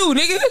got to do,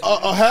 nigga.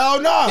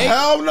 Hell nah.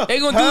 Hell nah. They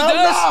going to do it to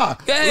us?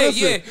 Go ahead,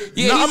 yeah,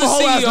 he's a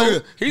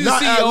CEO. He's a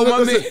CEO,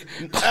 my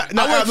man.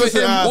 I work for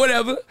him,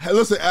 whatever. Hey,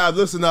 listen, Ab,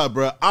 listen up,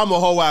 bro. I'm a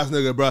whole ass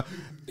nigga, bro.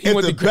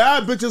 If the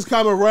bad bitches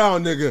come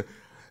around, nigga,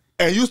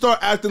 and you start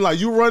acting like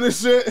you running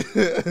shit,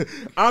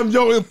 I'm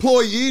your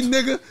employee,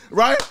 nigga,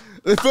 right?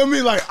 You feel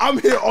me? Like, I'm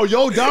here on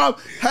your job?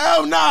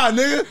 Hell nah,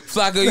 nigga.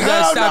 Flakko, you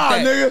gotta stop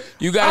that. Nigga.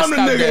 You gotta stop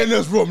that. I'm the nigga in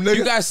this room, nigga.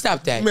 You gotta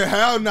stop that. Man,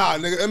 hell nah,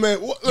 nigga.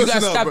 Man, you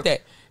gotta stop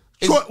that.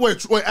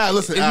 Wait, Ab,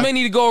 listen, There's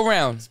many to go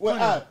around. Wait,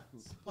 Ab.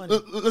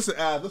 Listen,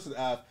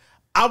 Ab.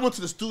 I went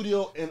to the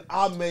studio and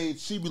I made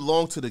She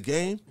Belong to the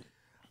Game.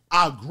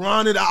 I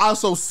grinded. I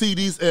also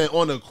CDs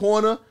on the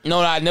corner. No,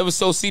 I never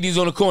sold CDs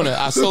on the corner.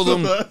 I sold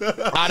them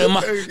out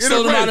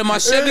of my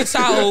Chevy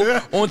Tahoe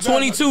on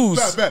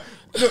 22s.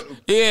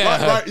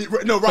 Yeah.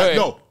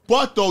 No.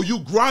 But though, you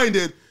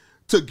grinded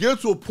to get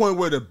to a point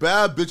where the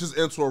bad bitches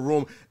enter a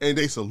room and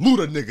they salute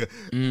a nigga.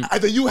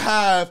 And then you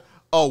have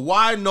a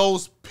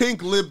wide-nosed,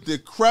 pink-lipped,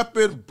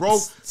 decrepit,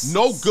 broke,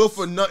 no good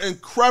for nothing,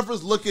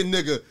 crevice looking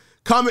nigga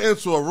coming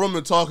into a room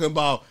and talking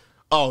about,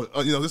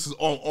 this is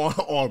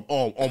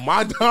on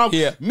my dime.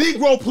 Yeah.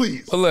 Negro,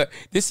 please. But look,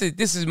 this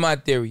is my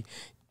theory.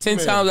 10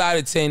 times out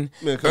of 10,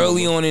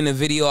 early on in the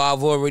video,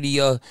 I've already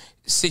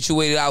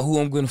situated out who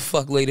I'm going to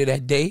fuck later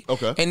that day.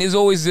 Okay. And there's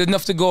always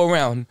enough to go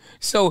around.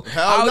 So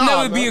I'll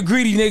never be a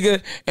greedy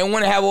nigga and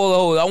want to have all the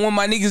hoes. I want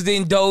my niggas to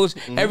indulge,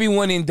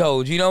 everyone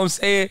indulge. You know what I'm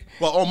saying?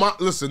 Well,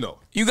 listen, though.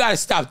 You got to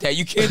stop that.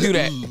 You can't do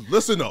that.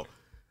 Listen, though.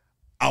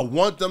 I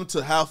want them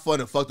to have fun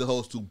and fuck the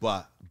hoes too,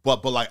 but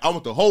like, I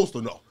want the hoes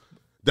to know.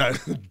 that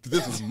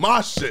this is my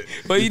shit.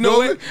 But you know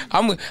what?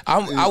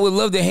 I would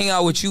love to hang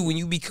out with you when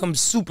you become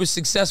super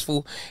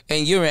successful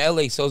and you're in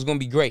LA, so it's gonna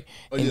be great.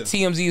 And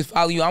TMZ is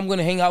following you. I'm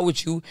gonna hang out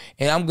with you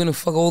and I'm gonna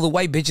fuck all the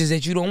white bitches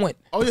that you don't want.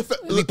 Oh, yeah,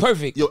 it'll be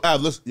perfect. Yo,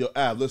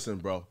 listen,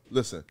 bro.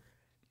 Listen.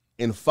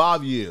 In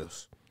 5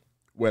 years,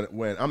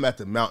 when I'm at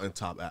the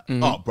mountaintop,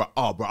 bro,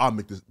 I'll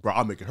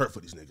make it hurt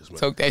for these niggas, man.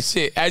 Talk that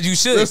shit. As you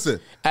should.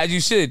 Listen. As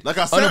you should. Like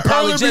I said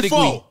earlier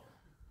before.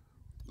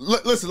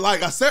 Listen,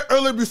 like I said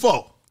earlier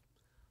before.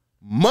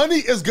 Money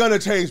is gonna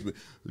change me.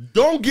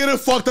 Don't get it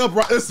fucked up,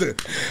 right? Listen,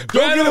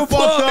 don't get it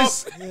fucked up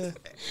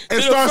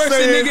and start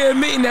saying, nigga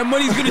admitting that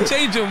money's gonna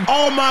change him.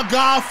 Oh my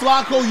God,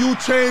 Flakko, you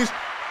changed.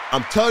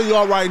 I'm telling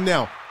y'all right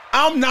now,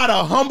 I'm not a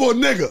humble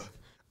nigga.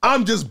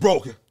 I'm just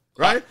broken,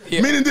 right?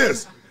 Yeah. Meaning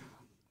this,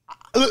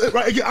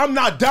 right? Again, I'm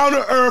not down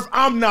to earth.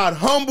 I'm not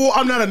humble.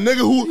 I'm not a nigga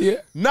who,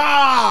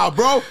 nah,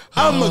 bro.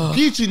 I'm a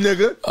Geechee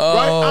nigga,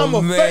 right? I'm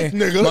a fake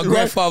nigga. My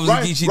grandfather was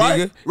a Geechee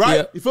nigga. Right?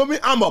 Yeah. You feel me?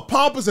 I'm a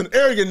pompous and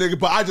arrogant nigga,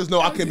 but I just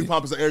know I can't be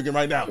pompous and arrogant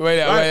right now. Right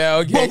now,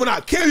 okay. But when I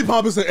can be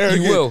pompous and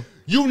arrogant, you will.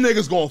 You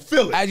niggas gonna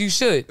feel it. As you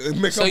should.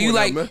 Man, so you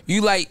like a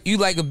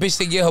bitch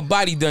to get her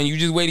body done. You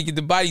just wait to get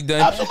the body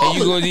done.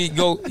 Absolutely. And you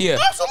go yeah.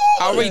 Absolutely.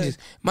 Outrageous.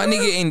 My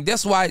nigga, and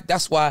that's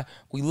why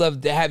we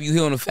love to have you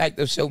here on the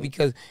Facto show,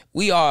 because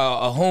we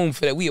are a home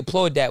for that. We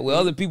applaud that. Where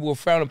other people will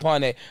frown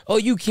upon that. Oh,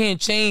 you can't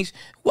change.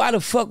 Why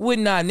the fuck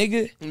wouldn't I,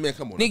 nigga? Man,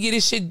 come on. Nigga,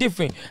 this shit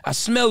different. I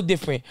smell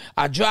different.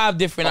 I drive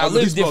different. I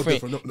live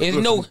different.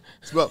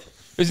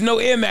 There's no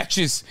air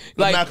mattress.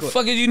 Like,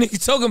 fuck is you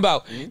niggas talking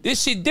about?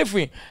 This shit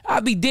different.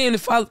 I'll be damned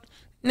if I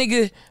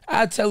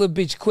tell a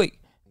bitch quick,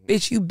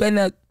 bitch, you better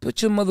not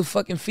put your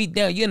motherfucking feet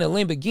down. You're in a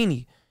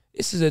Lamborghini.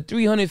 This is a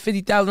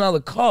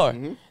 $350,000 car.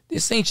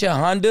 This ain't your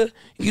Honda.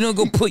 You don't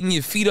go putting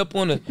your feet up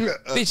on a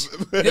bitch.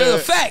 There's a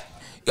fact.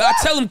 I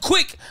tell them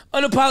quick,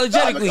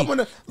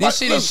 unapologetically. This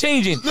shit is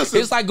changing.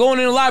 Listen, it's like going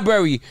in the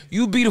library.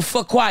 You be the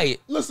fuck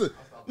quiet. Listen,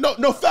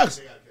 no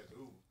facts.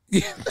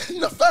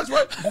 No facts,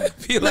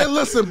 right? Man,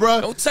 listen,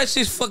 bro. Don't touch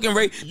this fucking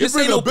radio. This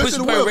ain't no push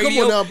button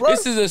radio. Now,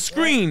 this is a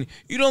screen.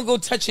 You don't go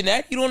touching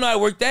that. You don't know how to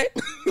work that.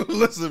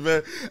 Listen,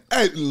 man.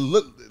 Hey,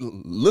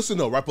 listen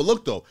though, right? But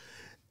look though,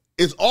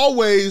 it's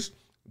always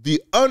the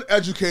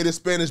uneducated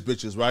Spanish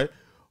bitches, right?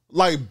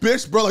 Like,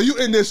 bitch, bro, like, you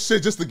in this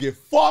shit just to get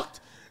fucked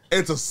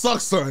and to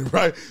suck something,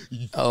 right?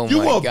 Oh you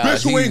my a God,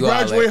 bitch who ain't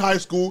graduated high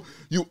school.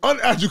 You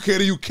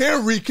uneducated. You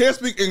can't read, can't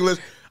speak English.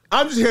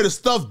 I'm just here to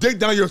stuff dick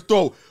down your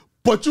throat.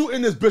 But you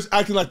in this bitch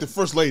acting like the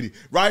first lady,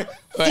 right?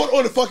 Foot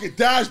on the fucking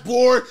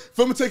dashboard,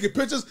 film taking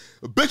pictures.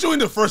 Bitch, you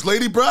ain't the first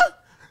lady, bruh.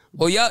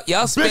 Well,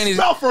 y'all Spanish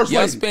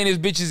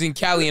bitches in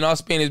Cali, and our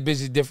Spanish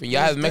bitches different.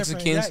 Y'all have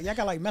Mexicans. Y'all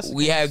got like Mexicans.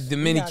 We have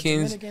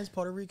Dominicans.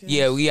 Puerto Ricans.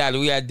 Yeah, we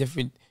had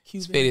different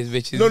Spanish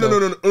bitches. No.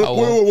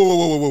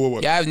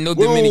 Wait. Y'all have no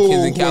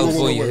Dominicans in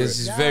California. This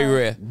is very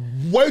rare.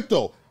 Wait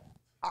though,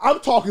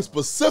 I'm talking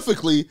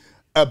specifically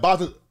about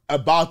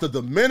the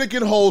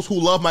Dominican hoes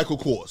who love Michael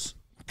Kors.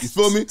 You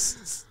feel me?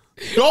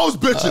 Those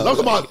bitches. I'm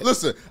talking about.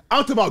 Listen,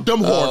 I'm talking about them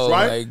whores,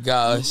 right? Oh my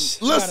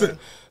gosh. Listen.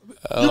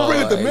 You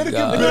bring a Dominican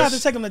bitch. You have to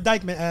take them to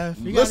Dykeman.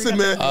 Listen,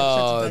 man.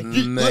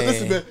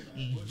 Listen, man.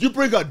 You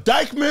bring a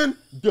Dykeman,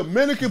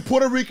 Dominican,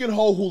 Puerto Rican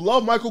hoe who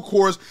love Michael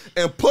Kors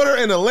and put her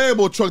in a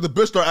Lambo truck. The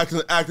bitch start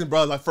acting,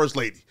 brother, like first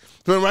lady.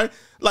 Feel me, right?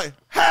 Like,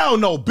 hell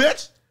no,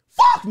 bitch.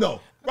 Fuck no.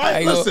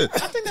 Right? Listen. I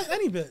think that's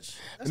any bitch.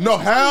 No,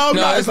 hell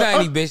no. No, it's not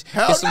any bitch.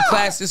 It's some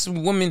class. It's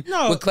some women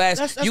with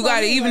class. You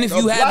gotta, even if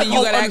you haven't,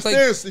 you gotta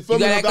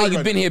act like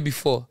you've been here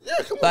before. Yeah,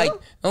 come on. Like,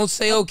 don't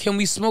say, "Oh, can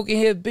we smoke in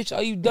here, bitch?"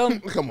 Are you dumb?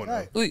 Come on,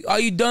 now. Are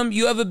you dumb?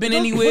 You ever been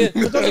anywhere?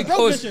 It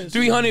costs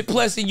 300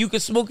 plus, and you can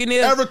smoke in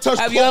there. Ever touch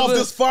cloth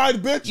this fine,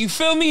 bitch? You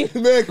feel me?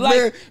 Man,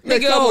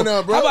 nigga, come on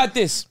now, bro. How about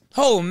this?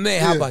 Oh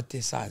man, how about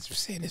this? I was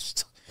saying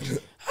this.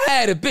 I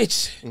had a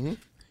bitch.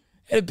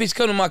 Had a bitch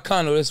come to my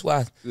condo. That's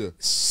why I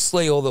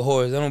slay all the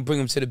whores. I don't bring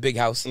them to the big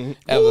house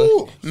ever.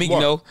 Ooh, we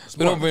don't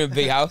bring the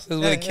big house. That's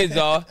where the kids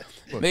are.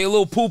 Make a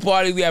little pool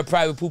party. We have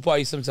private pool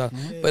parties sometimes.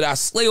 But I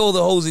slay all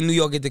the hoes in New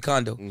York at the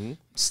condo.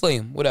 Slay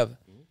them, whatever.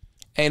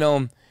 And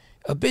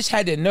a bitch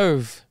had the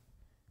nerve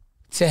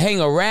to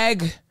hang a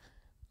rag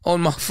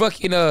on my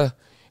fucking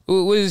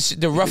what is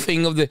the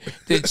roughing of the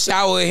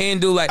shower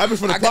handle? Like, I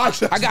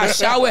got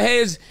shower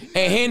heads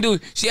and handle.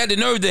 She had the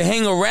nerve to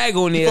hang a rag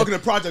on there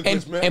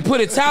and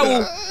put a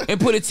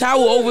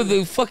towel over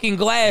the fucking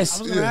glass.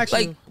 I was gonna ask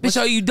you, bitch,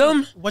 are you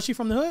dumb? Was she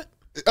from the hood?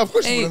 Of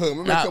course she's from the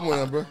hood. Man, come on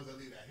now, bro.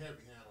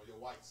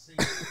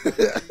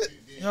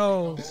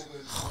 Yo.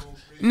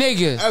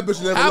 Nigga, that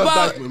bitch never how left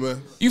about, Dykeman,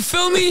 man. You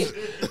feel me?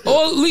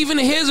 Or leaving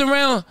the hairs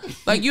around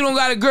like you don't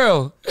got a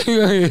girl.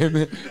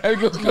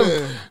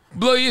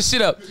 Blow your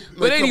shit up.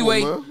 But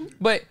anyway,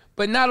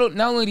 but not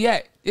only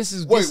that, this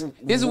is what's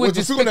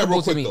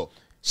despicable to me. Though.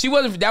 She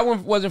wasn't. That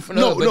one wasn't for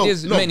no, but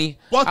there's many.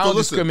 But I don't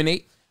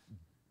discriminate.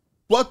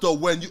 But though,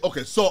 when you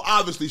so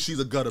obviously she's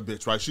a gutter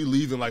bitch, right? She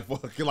leaving like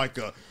fucking like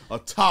a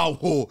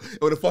towel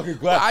with a fucking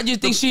glass. I just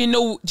think she didn't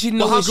know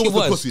who she was.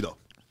 The pussy though?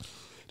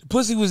 The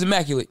pussy was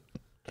immaculate.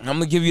 I'm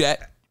gonna give you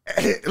that.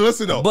 Hey,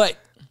 listen though. But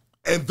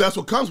And that's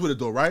what comes with it,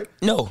 though, right?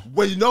 No.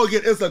 When you know,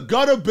 again, it's a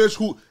gutter bitch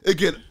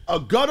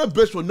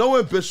with no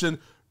ambition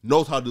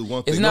knows how to do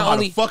one thing. It's not know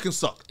only how to fucking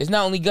suck. It's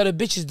not only gutter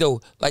bitches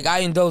though. Like I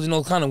indulge in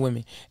those kind of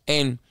women,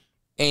 and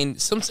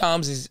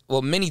sometimes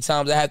many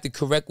times I have to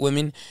correct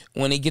women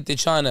when they get to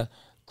trying to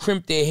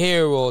crimp their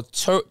hair or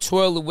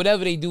twirl or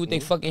whatever they do with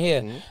their fucking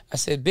hair. I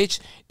said, bitch,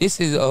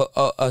 this is a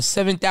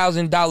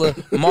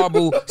 $7,000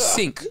 marble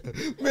sink.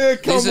 Man,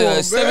 come on,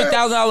 This is a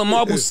 $7,000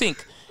 marble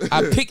sink.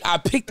 I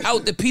picked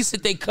out the piece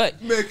that they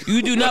cut. Man,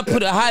 You do not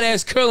put a hot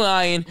ass curling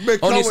iron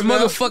on this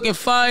motherfucking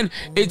fine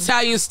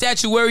Italian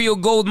statuary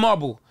gold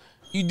marble.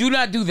 You do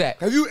not do that.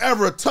 Have you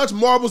ever touched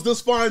marbles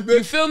this fine, bitch?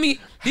 You feel me?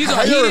 These are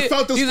Have you ever heated.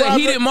 felt this These are fine,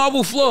 heated bitch?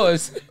 marble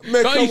floors.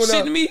 Man, Are you come on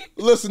shitting now. me?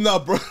 Listen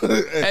up, bro.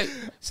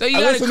 So you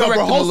gotta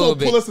correct them a little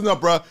bit. Listen up,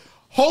 bro.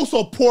 Host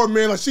so poor,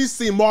 man. Like she's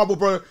seen marble,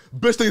 bro.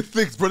 Bitch, they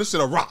thinks, bro, this shit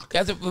a rock.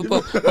 That's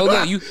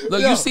look, you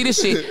see this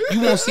shit.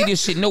 You won't see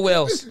this shit nowhere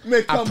else.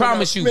 Man, I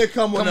promise you. Man,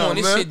 come on,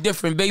 this man. shit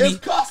different, baby. It's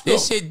custom.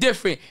 This shit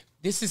different.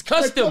 This is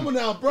custom. come on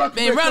now, bro.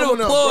 Man, round of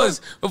applause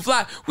for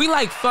Fly. We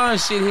like fun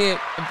shit here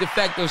at the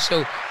Facto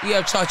show. We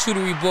have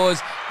charcuterie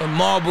boards and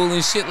marble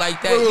and shit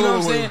like that. You know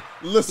what I'm saying?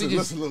 Listen.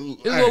 This is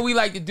what we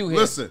like to do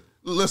here.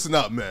 Listen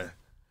up, man.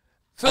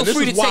 Feel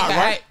free to take a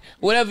hat,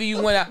 whatever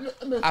you want.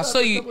 I saw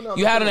you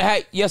had on a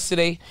hat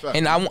yesterday,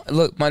 and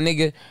look, my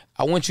nigga,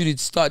 I want you to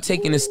start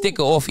taking the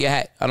sticker off your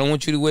hat. I don't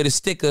want you to wear the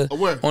sticker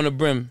on the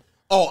brim.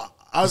 Oh,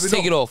 just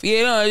take it off.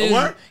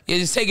 Yeah,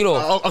 just take it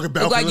off. Okay,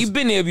 look like you've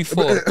been there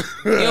before.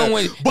 You don't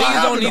want,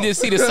 niggas don't need to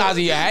see the size of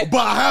your hat. But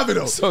I have it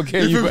though. It's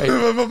okay, you right.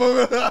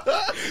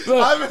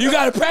 Look, you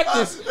gotta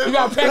practice. You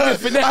gotta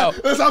practice for now.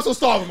 I'm so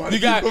starving, man.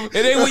 It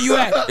ain't where you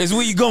at. It's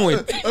where you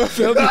going.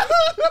 Feel me?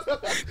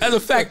 That's a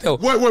fact though.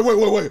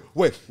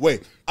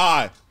 Wait. All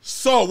right.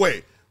 So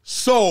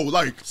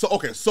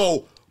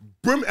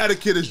brim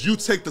etiquette is you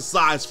take the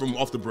sides from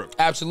off the brim.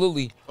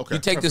 Absolutely. Okay,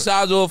 You take the perfect.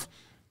 sides off.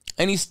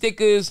 Any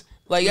stickers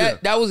like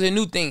that was a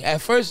new thing.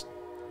 At first,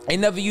 they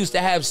never used to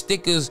have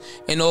stickers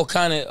and all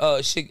kind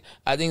of shit.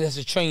 I think that's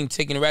a train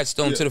taking the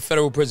Ratstone to the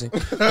federal prison.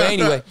 But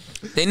anyway,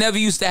 they never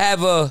used to have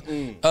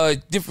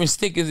different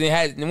stickers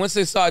and once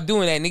they started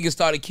doing that, niggas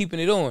started keeping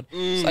it on.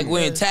 It's like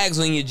wearing tags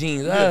on your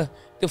jeans.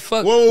 The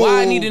fuck?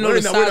 Why I need to know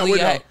the size of your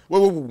hat?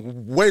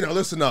 Wait now,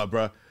 listen up,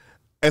 bro.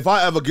 If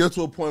I ever get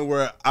to a point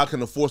where I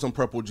can afford some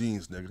purple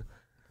jeans, nigga,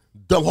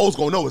 dumb hoes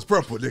gonna know it's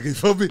purple, nigga. You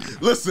feel me?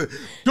 Listen,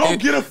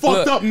 don't get it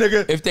fucked up,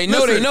 nigga. If they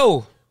know, they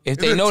know. If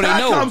they know, they know. If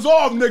the tag comes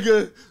off,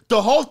 nigga, the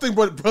whole thing,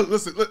 bro,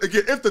 listen,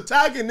 again, if the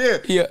tag in there,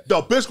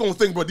 the bitch gonna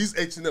think, bro, these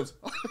H&M's.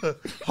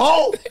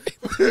 Ho!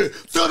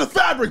 Feel the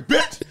fabric,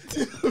 bitch.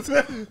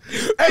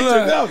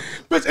 H&M.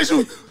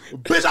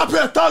 Bitch, I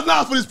paid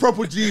 $1,000 for these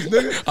purple jeans,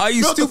 nigga. Are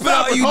you stupid or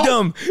are you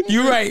dumb?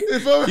 You right.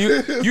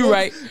 You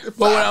right. But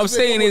what I'm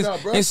saying is,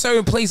 in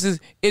certain places,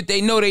 if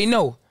they know, they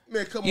know.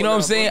 Man, come you know on what I'm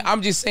now, saying? bro.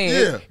 I'm just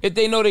saying, if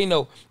they know, they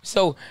know.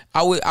 So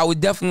I would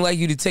definitely like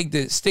you to take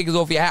the stickers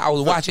off your hat. I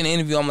was watching the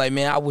interview. I'm like,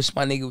 man, I wish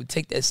my nigga would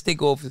take that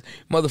sticker off his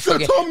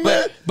motherfucking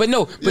hat. But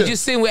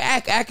just saying with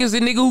Ak is a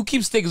nigga who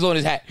keeps stickers on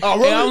his hat. Oh,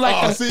 really? And I'm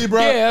like, see, bro.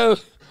 Yeah,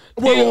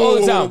 all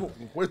the time.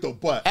 Wait though,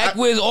 but Ak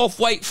wears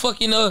off-white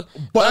fucking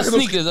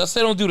sneakers. I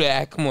said don't do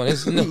that, Ak. Come on,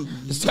 it's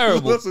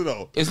terrible. Listen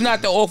though. It's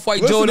not the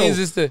off-white Jordans.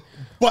 It's the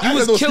you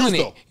was killing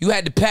it. You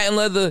had the patent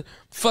leather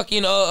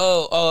fucking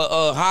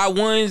high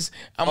ones.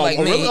 I'm like,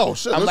 man, really? Oh,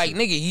 shit, I'm like,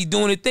 nigga, he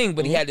doing a thing,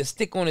 but he had the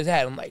stick on his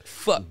hat. I'm like,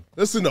 fuck.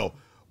 Listen though,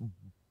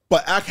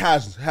 but Ak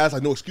has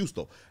like no excuse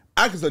though.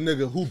 Ak is a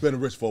nigga who been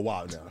rich for a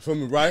while now. Feel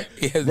me, right?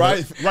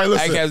 Right. Listen.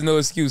 Ak has no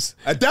excuse.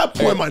 At that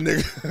point, my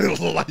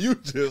nigga, like you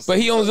just. But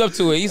he owns up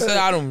to it. He said,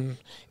 I don't.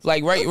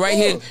 Like right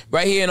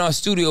here in our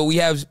studio, we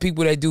have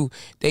people that do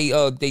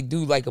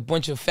like a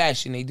bunch of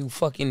fashion. They do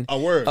fucking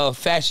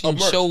fashion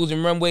shows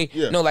and runway.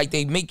 Yeah. No, like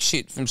they make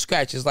shit from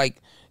scratch. It's like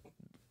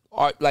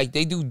art, like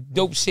they do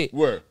dope shit.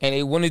 Word. And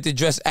they wanted to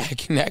dress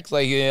Ak and Ak's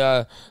like,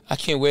 I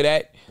can't wear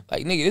that.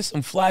 Like, nigga, this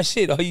some fly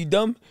shit. Are you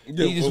dumb?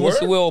 Yeah, he just wants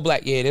to wear all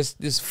black. Yeah,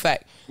 this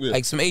fact. Yeah.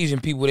 Like some Asian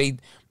people, they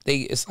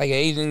it's like an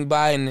Asian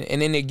buy and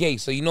then they're gay.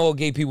 So you know all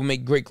gay people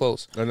make great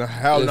clothes. No. Are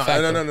you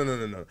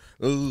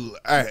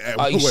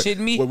shitting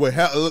me? Wait,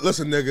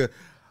 listen, nigga.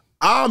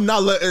 I'm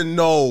not letting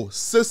no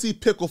sissy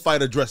pickle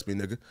fighter dress me,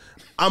 nigga.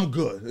 I'm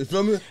good. You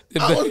feel me?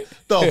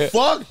 The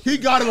fuck? He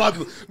got it like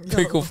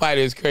pickle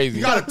fighter is crazy.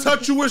 He gotta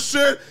touch you with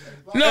shit.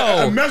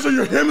 No. And measure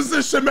your hems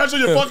and shit. Measure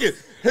your fucking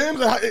hems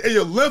and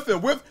your length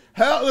and width.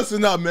 Hell,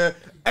 listen up, man.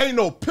 Ain't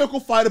no pickle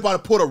fighter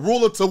about to put a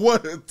ruler to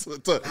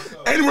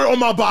anywhere on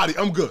my body.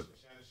 I'm good.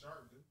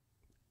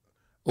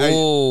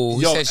 Oh,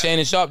 he said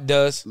Shannon Sharp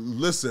does.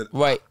 Listen,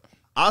 right.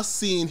 I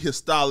seen his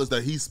stylist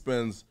that he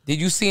spends.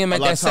 Did you see him at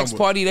that sex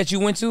party that you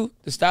went to?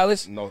 The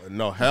stylist? No,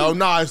 hell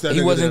no. Nah,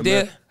 he wasn't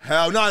there. Man.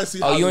 Hell no, I didn't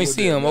see. Oh, you ain't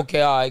see him?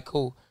 Okay, all right,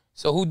 cool.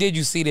 So who did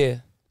you see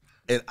there?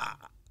 And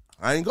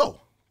I ain't go.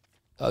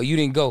 Oh, you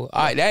didn't go.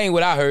 All right, that ain't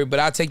what I heard, but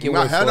I'll take your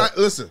word for it.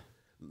 Listen.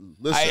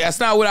 That's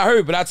not what I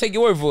heard, but I'll take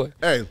your word for it.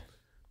 Hey,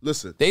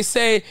 Listen. They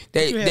said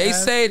that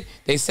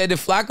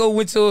Flakko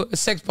went to a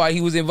sex party.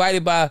 He was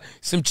invited by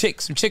some chick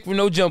with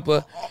no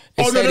jumper.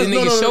 They said the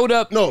nigga showed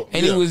up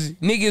and it was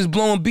niggas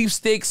blowing beef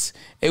sticks.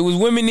 It was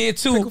women there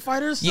too. Pickle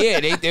fighters? Yeah,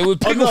 they were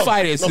pickle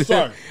fighters. No,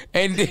 sorry.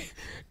 And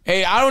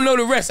hey, I don't know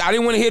the rest. I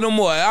didn't want to hear no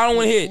more. I don't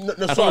want to hit.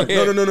 No, sorry.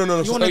 No. You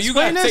want to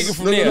explain this? Take it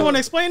from there. You want to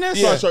explain this?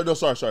 Yeah.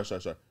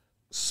 Sorry.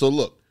 So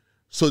look.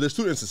 So there's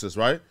two instances,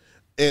 right?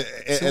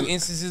 And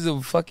instances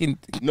of fucking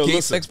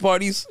gay sex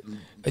parties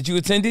that you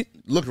attended?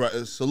 Look, right.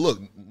 So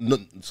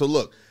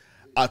look.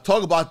 I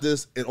talk about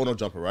this in On No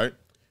Jumper, right?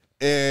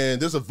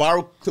 And there's a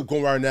viral clip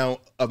going right now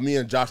of me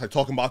and Josh like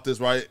talking about this,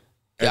 right?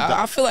 And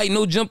I feel like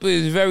No Jumper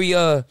is very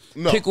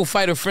pickle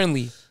fighter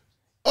friendly.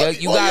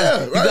 You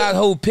got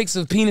whole pics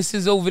of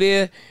penises over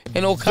there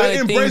and all kind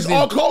of things. They embrace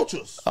all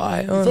cultures. All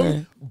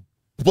right,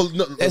 but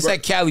no, that's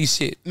that Cali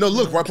shit. No,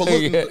 look, right? But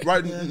look,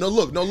 right? No,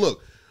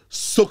 look.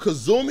 So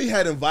Kazumi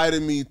had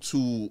invited me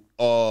to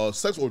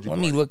sex orgy. Let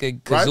me look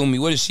at Kazumi. Right?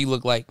 What does she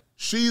look like?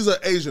 She's an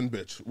Asian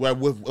bitch.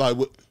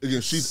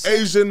 Again, she's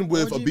Asian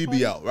with a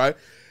BBL, right?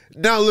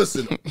 Now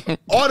listen,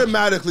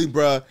 automatically,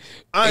 bruh,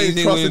 I ain't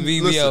trusting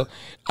BBL.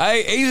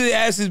 Asian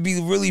asses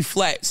be really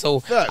flat,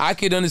 so I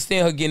could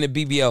understand her getting a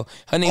BBL.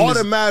 Her name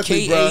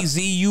automatically, is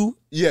Kazu.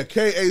 Yeah,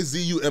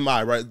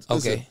 Kazumi, right?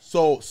 Okay.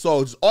 Listen,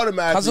 so just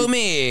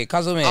automatically,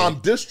 Kazumi. I'm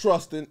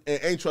distrusting and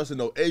ain't trusting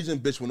no Asian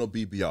bitch with no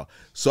BBL.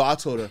 So I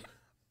told her,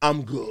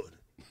 I'm good.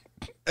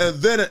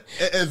 And then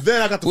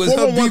I got the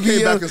 411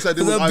 came back and said,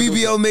 was her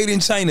BBL made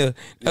in China?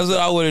 That's what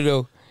I want to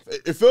know.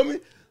 You feel me?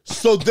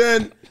 So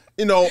then,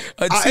 you know,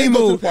 I ain't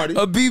go to the party.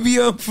 A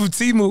BBL from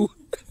Temu.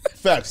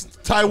 Facts.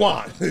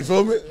 Taiwan. You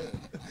feel me?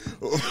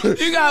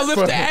 You gotta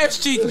lift the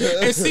ass cheek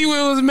and see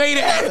where it was made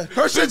at.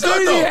 Her shit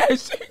good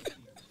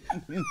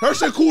though. Her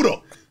shit cool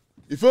though.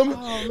 You feel me?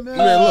 Oh,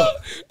 man.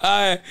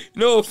 Look.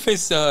 No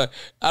offense to her.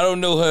 I don't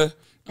know her.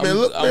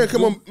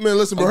 Come on, man.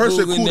 Listen, but her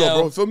shit cool though,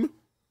 bro. You feel me?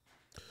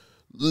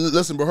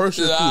 Listen, but her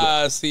shit cool though.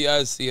 I see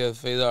her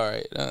face. All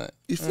right.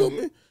 You feel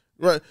me?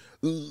 Right.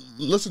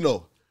 Listen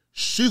though.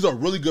 She's a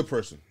really good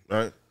person,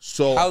 right?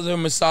 So how's her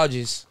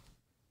massages?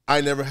 I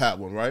never had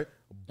one, right?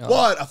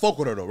 But I fuck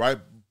with her though, right?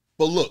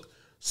 But look,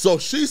 so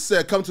she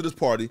said, "Come to this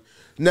party."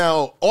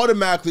 Now,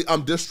 automatically,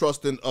 I'm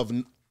distrusting of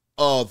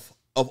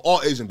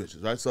all Asian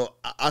bitches, right? So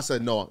I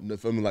said no. You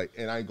feel me? Like,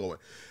 and I ain't going.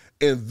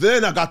 And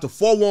then I got the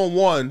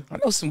 411. I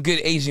know some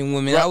good Asian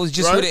women. Right, I was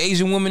just with an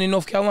Asian woman in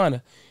North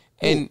Carolina,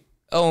 and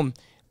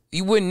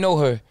you wouldn't know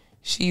her.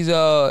 She's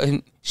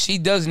she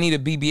does need a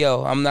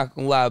BBL. I'm not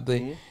gonna lie,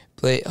 but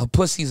her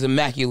pussy's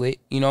immaculate.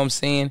 You know what I'm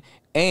saying?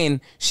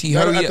 And she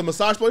hurried at the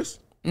massage place.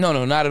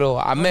 No, not at all.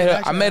 I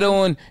met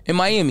her in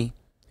Miami.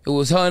 It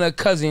was her and her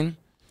cousin,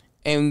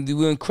 and we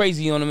went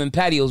crazy on them in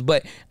patios.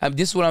 But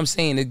this is what I'm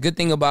saying. The good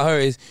thing about her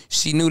is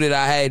she knew that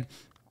I had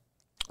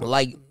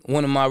like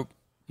one of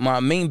my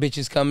main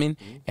bitches coming,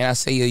 and I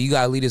say, yo, you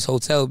gotta leave this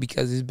hotel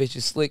because this bitch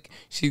is slick.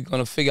 She's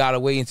gonna figure out a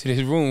way into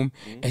this room.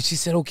 And she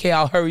said, okay,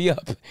 I'll hurry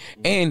up.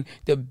 And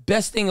the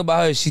best thing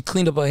about her is she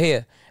cleaned up her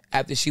hair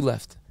after she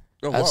left.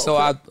 So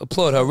I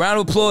applaud her. Round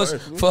of applause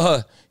for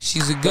her.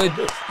 She's a good,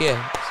 she's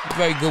a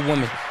very good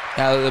woman.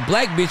 Now the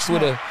black bitch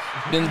would have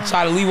been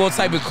trying to leave all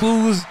type of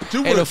clues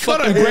and a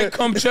fucking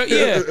breadcrumb truck.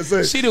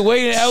 Yeah, she'd have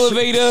waited in the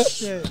elevator.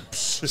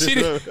 She'd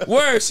have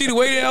waited in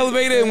the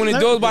elevator, and when the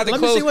door's about to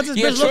close,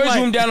 storage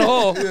room down the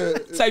hall,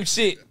 type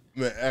shit.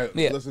 Man,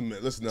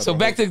 listen. So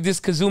back to this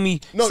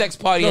Kazumi sex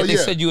party that they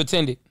said you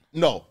attended.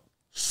 No,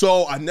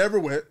 so I never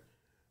went,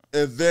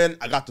 and then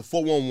I got the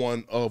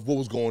 411 of what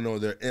was going on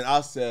there, and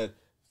I said,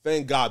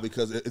 thank God,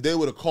 because if they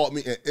would have caught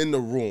me in the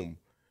room,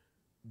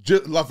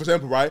 just like for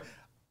example, right?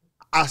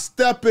 I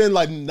step in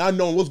like not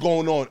knowing what's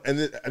going on, and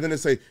then they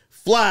say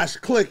flash,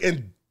 click,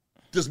 and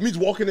just me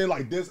walking in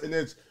like this, and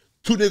then it's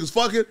two niggas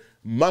fucking.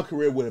 My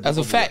career would have. That's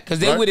a fact, because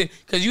they would have,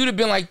 because you'd have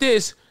been like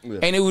this,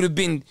 and it would have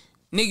been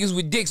niggas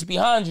with dicks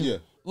behind you,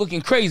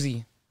 looking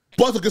crazy.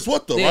 But guess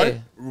what though,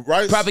 right?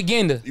 Right.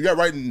 Propaganda. You got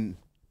right.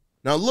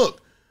 Now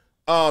look,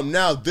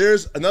 now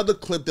there's another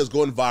clip that's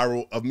going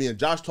viral of me and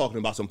Josh talking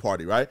about some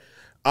party, right?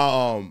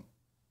 And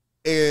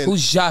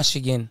who's Josh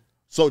again?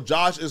 So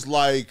Josh is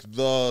like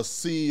the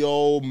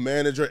CEO,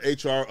 manager,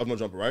 HR of No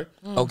Jumper, right?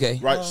 Okay.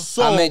 Right.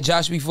 So I met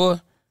Josh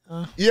before.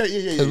 Yeah.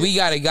 Because we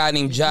got a guy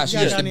named Josh.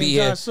 He used to be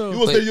here.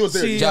 You was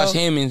there. Josh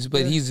Hammonds,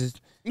 but he's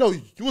no,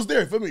 you was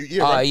there. Feel me?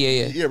 Yeah. Right?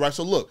 Yeah. Right.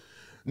 So look,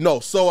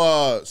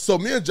 so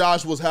me and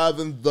Josh was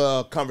having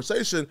the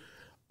conversation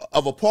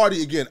of a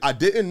party again. I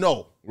didn't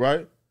know,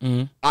 right?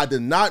 Mm-hmm. I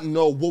did not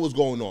know what was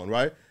going on,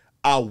 right?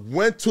 I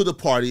went to the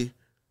party,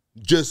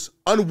 just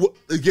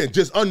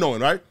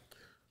unknowing, right?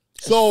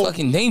 So it's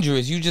fucking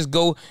dangerous. You just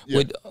go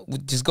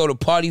just go to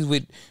parties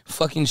with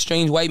fucking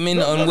strange white men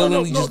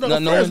unwillingly,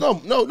 not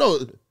knowing. No.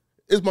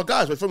 It's my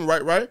guys, right? From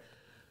right.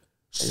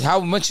 How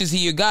much is he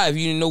your guy if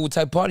you didn't know what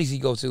type of parties he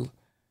go to?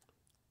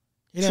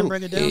 You didn't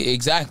break it down.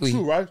 Exactly.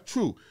 True, right?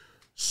 True.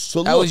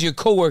 So that was your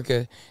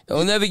coworker.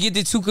 Don't never get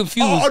it too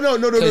confused. Oh no.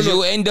 Because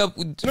you'll end up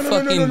with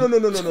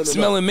fucking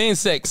smelling man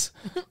sex.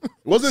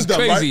 Wasn't dumb,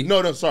 crazy.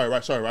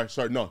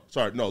 Right? No.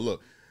 Sorry. No.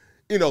 Look,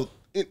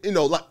 you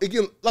know, like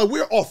again, like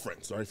we're all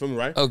friends, right? You feel me,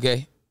 right?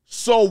 Okay.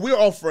 So we're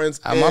all friends.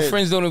 My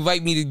friends don't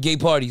invite me to gay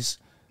parties.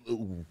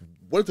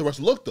 What if the rest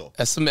look though?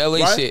 That's some LA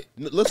right? shit.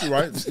 Listen,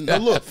 right? Now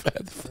look.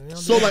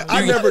 So like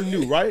I never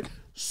knew, right?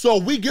 So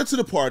we get to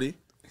the party,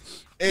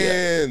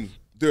 and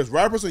there's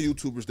rappers and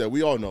YouTubers that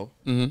we all know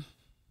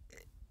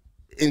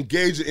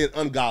engaging in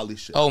ungodly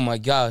shit. Oh my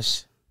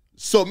gosh.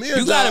 So me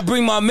and you gotta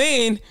bring my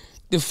man,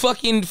 the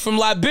fucking from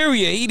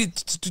Liberia. He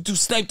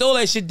sniped all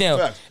that shit down.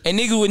 Facts. And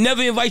niggas would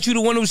never invite you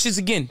to one of those shits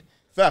again.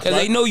 Facts, Cause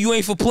right? they know you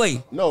ain't for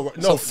play. No.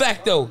 So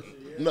Facto.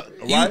 No,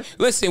 right?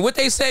 Listen, what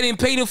they said in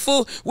Paid in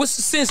Full, what's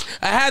the sense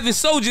of having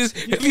soldiers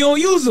if you don't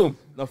use them?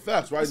 No,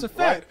 facts, right? It's a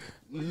fact.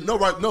 Right? No,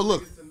 right? No,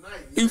 look.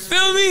 You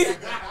feel me?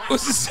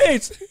 What's the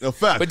sense? No,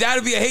 fact. But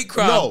that'd be a hate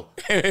crime. No.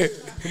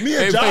 Me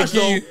and Josh,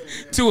 though,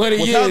 200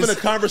 was years. having a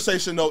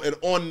conversation, though, and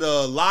on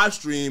the live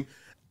stream,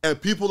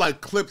 and people,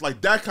 like, clipped, like,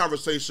 that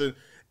conversation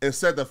and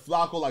said that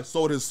Flakko, like,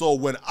 sold his soul.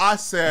 When I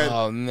said,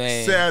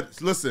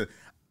 listen,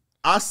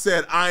 I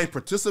said I ain't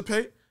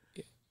participate.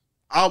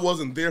 I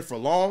wasn't there for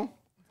long.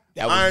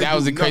 That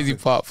was the crazy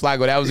part,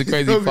 Flakko. That was the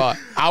crazy part.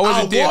 I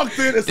wasn't there. Walked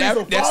in and seen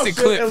some that's the shit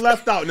clip and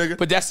left out, nigga.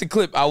 But that's the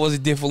clip. I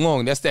wasn't there for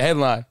long. That's the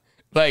headline.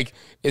 Like,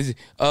 is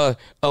a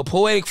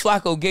Poetik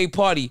Flakko gay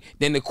party.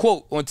 Then the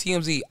quote on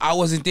TMZ, I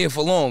wasn't there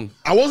for long.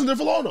 I wasn't there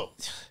for long, though.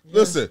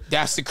 Listen.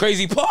 That's the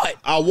crazy part.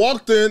 I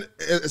walked in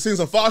and seen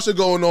some fascia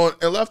going on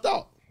and left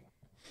out.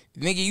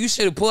 Nigga, you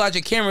should have pulled out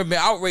your camera and been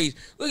outraged.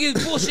 Look at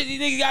this bullshit these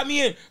niggas got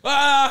me in.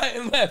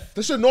 And left.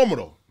 This shit normal,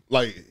 though.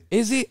 Like,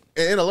 is it?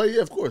 In LA,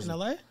 yeah, of course. In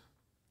LA?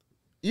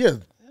 Yeah.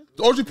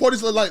 The orgy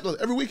parties are like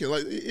every weekend.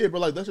 Like, yeah, bro,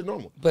 like that shit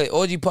normal. But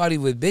orgy party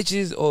with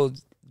bitches or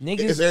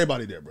niggas? It's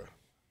everybody there, bro.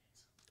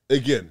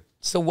 Again.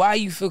 So why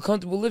you feel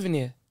comfortable living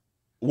there?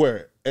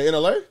 Where? In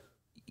LA?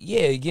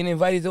 Yeah, getting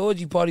invited to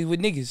orgy parties with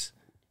niggas.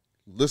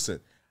 Listen,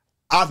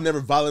 I've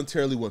never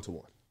voluntarily went to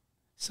one.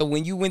 So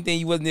when you went there,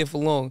 you wasn't there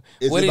for long.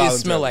 It's what did it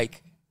smell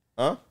like?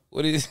 Huh?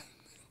 What did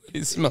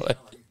it smell like?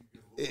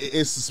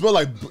 It smell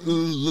like,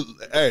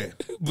 hey.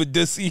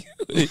 Badussy.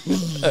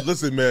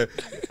 Listen, man.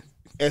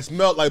 It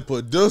smelled like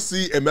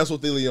Badussy and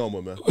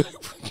mesothelioma, man.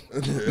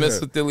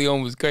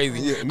 Mesothelioma was crazy.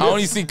 Yeah, I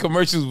only see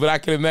commercials, but I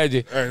can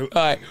imagine. All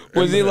right.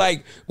 Was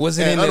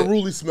it an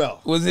unruly smell?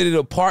 Was it an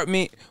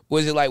apartment?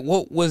 Was it like,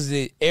 what was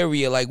the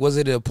area? Like, was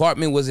it an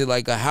apartment? Was it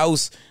like a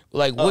house?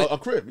 Like what? A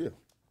crib, yeah.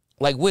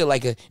 Like what?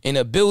 Like in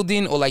a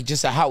building or like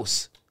just a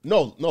house?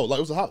 No, like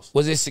it was a house.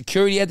 Was there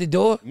security at the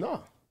door?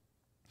 No.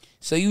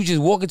 So you just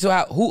walk into a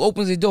house. Who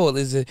opens the door?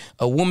 Is it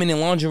a woman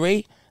in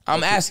lingerie?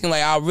 I'm asking,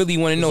 like, I really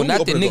want to know. Kazumi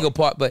not the nigga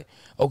part, but,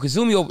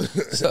 Kazumi open.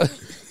 So,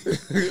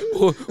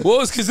 what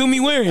was Kazumi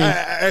wearing?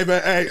 Hey,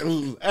 man,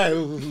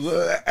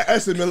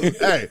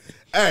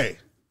 hey.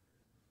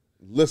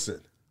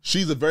 Listen,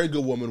 she's a very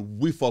good woman.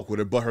 We fuck with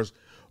her,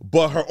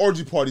 but her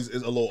orgy parties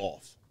is a little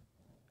off.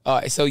 All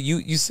right, so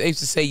you safe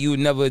to say you would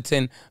never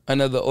attend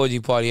another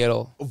orgy party at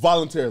all?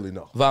 Voluntarily,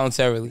 no.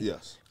 Voluntarily?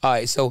 Yes. All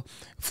right, so,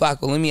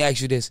 Flakko, let me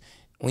ask you this.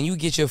 When you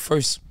get your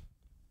first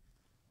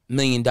 $1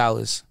 million,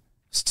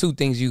 there's two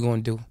things you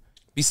gonna do.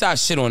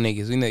 Besides shit on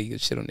niggas. We know you gonna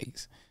shit on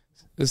niggas.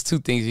 There's two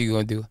things you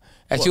gonna do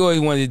that you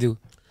always wanted to do.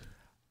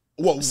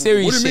 What?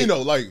 Serious What do you shit. mean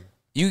though? Like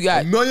you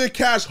got $1 million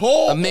cash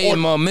whole? a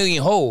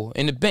million whole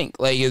in the bank.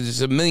 Like it's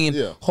 $1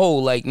 million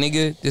whole. Like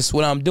nigga, this is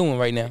what I'm doing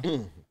right now.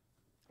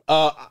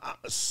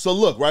 So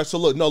look, right? So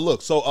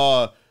look.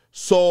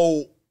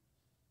 So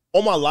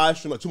on my live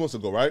stream like 2 months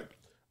ago, right?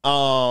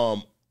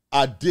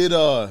 I did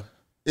a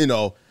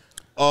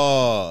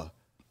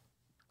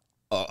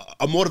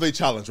motivate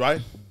challenge,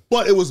 right?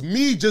 But it was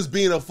me just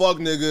being a fuck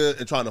nigga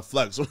and trying to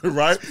flex,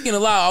 right? Speaking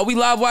of live, are we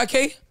live,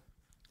 YK?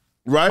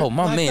 Right? Oh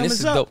my Black man, Thumb this is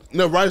is up. dope.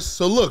 No, right?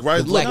 So look,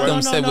 right? Black Look, Thumb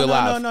right? said we're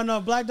live.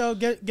 No. Black Dog,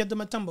 get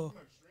them a tumble.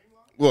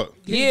 What?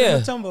 Yeah. Get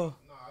them a tumble.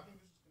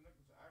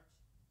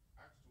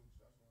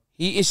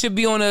 It should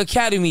be on the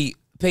Academy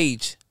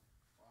page.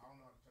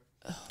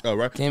 Oh,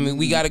 right. Damn it,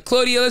 we got it.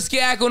 Claudia, let's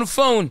get Ak on the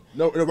phone.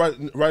 No,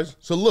 right.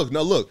 So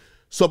look.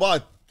 So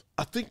about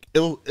I think it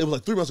was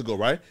like 3 months ago,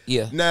 right?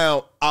 Yeah.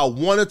 Now I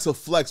wanted to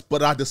flex,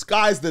 but I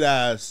disguised it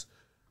as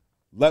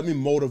let me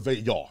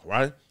motivate y'all,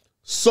 right?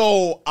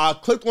 So I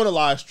clicked on the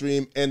live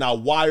stream and I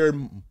wired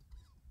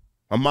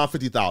my mom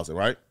 50,000,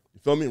 right? You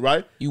feel me,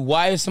 right? You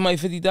wired somebody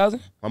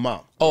 50,000? My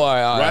mom. Oh,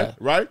 all right.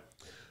 Right?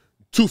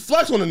 To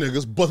flex on the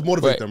niggas, but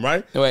motivate them,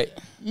 right? Right.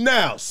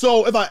 Now,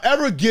 so if I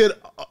ever get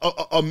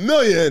a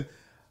million,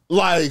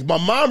 like my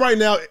mom right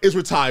now is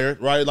retired,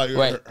 right? Like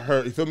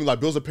her, you feel me? Like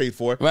bills are paid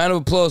for. Round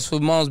of applause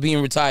for moms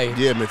being retired.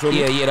 Yeah, man. Feel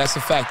me? Yeah, that's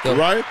a fact though.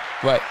 Right?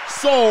 Right.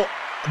 So,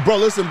 bro,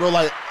 listen, bro.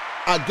 Like,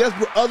 I guess,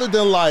 bro, other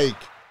than like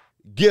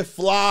get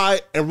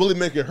fly and really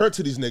make it hurt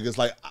to these niggas,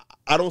 like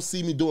I don't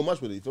see me doing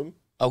much with it. You feel me?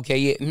 Okay.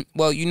 Yeah.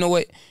 Well, you know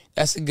what?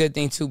 That's a good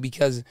thing too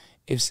because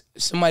if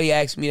somebody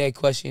asked me that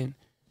question,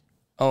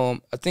 I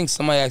think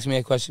somebody asked me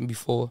that question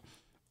before,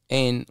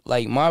 and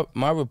like my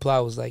reply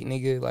was like,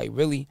 nigga, like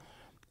really.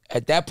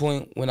 At that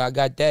point, when I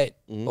got that,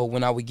 or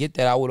when I would get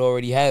that, I would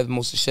already have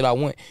most of the shit I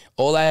want.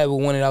 All I ever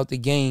wanted out the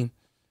game,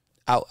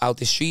 out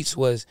the streets,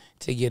 was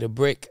to get a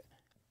brick,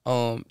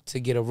 to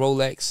get a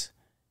Rolex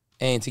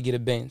and to get a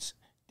Benz.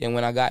 Then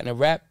when I got into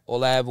rap,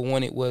 all I ever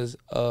wanted was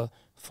a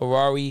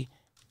Ferrari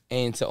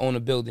and to own a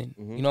building.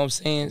 You know what I'm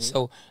saying?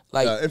 So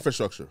like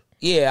infrastructure.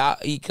 Yeah,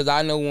 because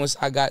I know once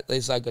I got,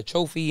 it's like a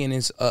trophy and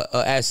it's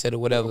a asset or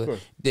whatever.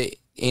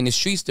 In the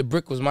streets, the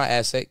brick was my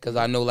asset because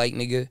I know like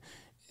nigga,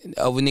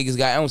 other niggas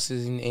got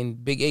ounces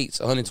and big eights,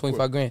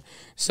 125 grand.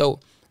 So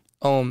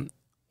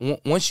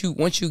once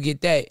you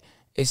get that,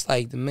 it's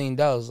like the $1 million.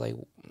 Like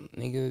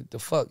nigga, the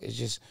fuck? It's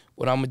just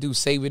what I'm gonna do: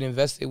 save it,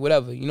 invest it,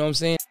 whatever. You know what I'm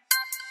saying?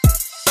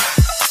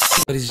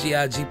 What does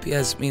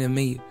GPS mean to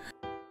me?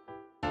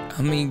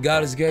 I mean,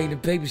 God is getting the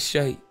paper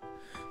straight.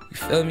 You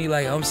feel me?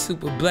 Like I'm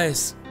super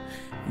blessed.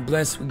 I'm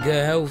blessed with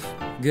good health,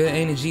 good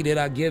energy that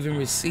I give and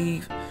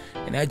receive.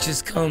 And that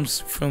just comes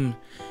from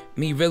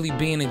me really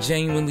being a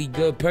genuinely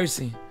good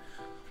person.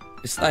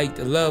 It's like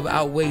the love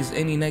outweighs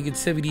any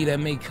negativity that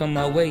may come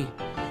my way.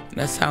 And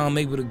that's how I'm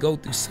able to go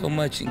through so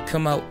much and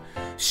come out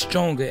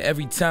stronger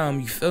every time,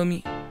 you feel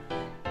me?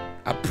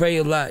 I pray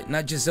a lot,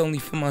 not just only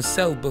for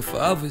myself, but for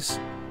others.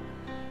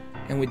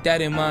 And with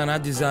that in mind, I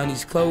design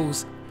these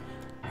clothes,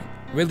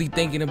 really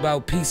thinking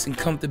about peace and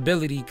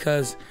comfortability,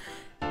 because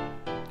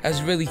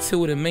that's really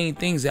two of the main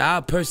things that I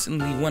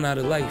personally want out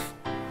of life.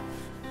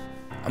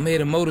 I'm here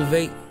to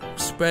motivate,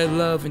 spread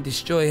love, and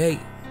destroy hate.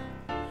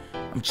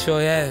 I'm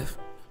Troy Ave.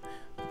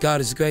 God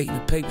is great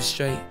and the paper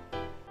straight.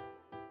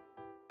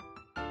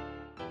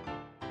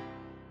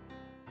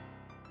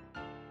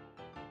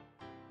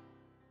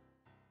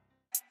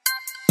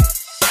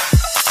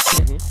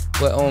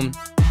 But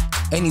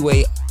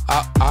anyway,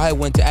 I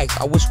went to ask.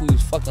 I wish we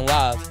was fucking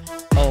live.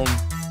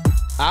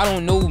 I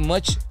don't know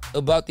much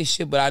about this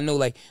shit, but I know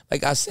like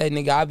I said,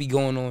 nigga, I be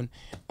going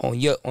on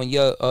your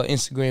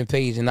Instagram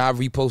page and I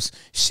repost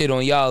shit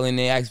on y'all and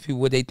then ask people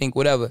what they think,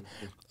 whatever.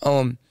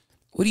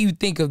 What do you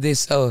think of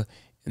this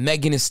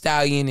Megan Thee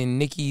Stallion and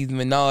Nicki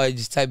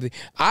Minaj type of?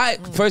 I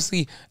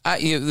personally,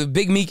 the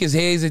Big Meek is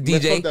here. He's a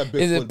DJ.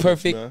 Is it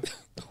perfect? Bitch,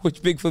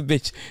 which Bigfoot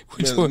bitch?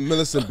 Which one?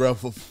 Listen, bro.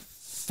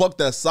 Fuck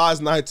that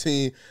size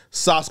 19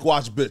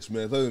 Sasquatch bitch,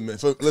 man.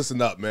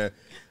 Listen up, man.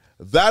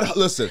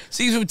 Listen.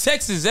 She's from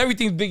Texas.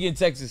 Everything's big in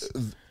Texas.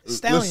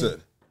 Stallion.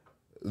 Listen,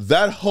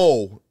 that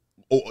hoe.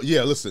 Oh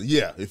yeah, listen,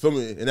 yeah. You feel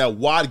me? And that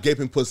wide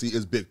gaping pussy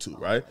is big too,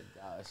 right? Oh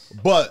my gosh.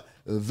 But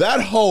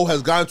that hoe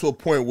has gotten to a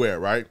point where,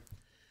 right?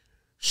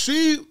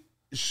 She's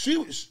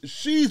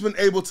been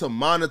able to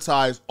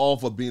monetize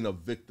off of being a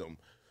victim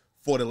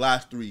for the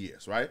last 3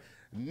 years, right?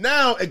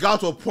 Now it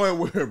got to a point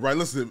where, right?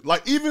 Listen,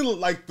 like even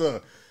like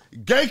the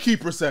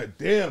gatekeeper said,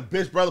 "Damn,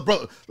 bitch,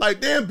 brother, like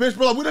damn, bitch,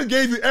 brother, we done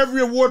gave you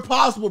every award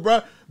possible,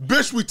 bro.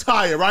 Bitch, we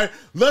tired, right?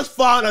 Let's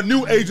find a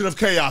new agent of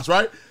chaos,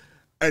 right?"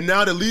 And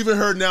now they're leaving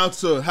her now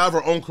to have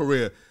her own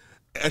career,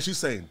 and she's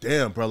saying,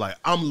 "Damn, bro, like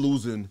I'm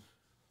losing,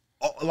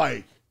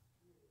 like,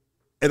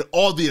 and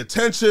all the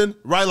attention,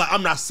 right? Like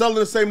I'm not selling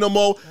the same no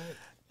more."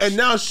 And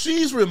now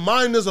she's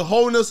reminding us of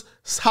holding us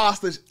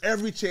hostage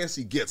every chance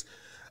he gets.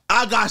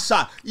 I got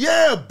shot.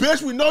 Yeah,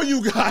 bitch, we know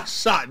you got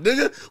shot,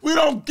 nigga. We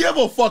don't give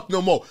a fuck no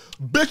more.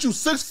 Bitch, you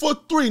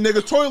 6'3",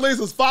 nigga. Tory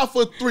Lanez is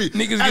 5'3".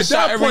 Niggas get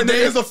shot every day.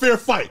 Nigga, it's a fair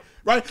fight,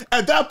 right?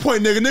 At that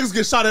point, nigga, niggas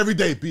get shot every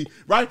day, B,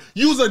 right?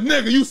 You's a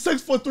nigga. You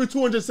 6'3",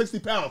 260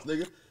 pounds,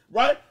 nigga,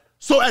 right?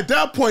 So at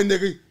that point,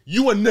 nigga,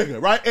 you a nigga,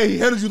 right? And he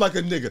handles you like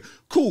a nigga.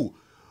 Cool.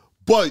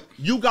 But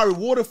you got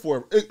rewarded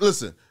for it.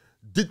 Listen,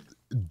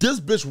 this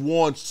bitch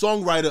won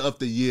Songwriter of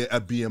the Year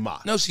at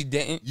BMI. No, she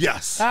didn't.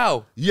 Yes.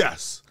 How?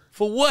 Yes.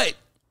 For what?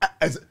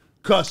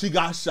 Because she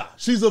got shot.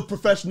 She's a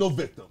professional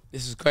victim.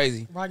 This is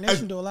crazy. Rock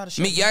Nation do a lot of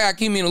shit. Me, y'all gotta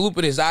keep me in the loop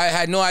of this. I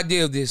had no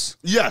idea of this.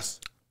 Yes.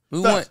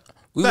 We want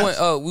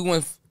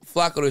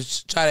Flakko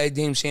to try that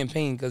damn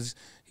champagne because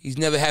he's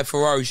never had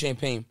Ferrari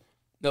champagne.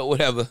 No,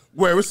 whatever.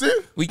 Where is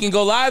it? We can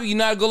go live? You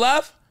know how to go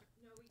live?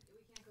 No, we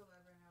can't go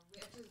live right now. We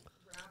have to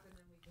wrap and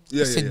then we can.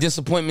 It's the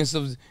disappointments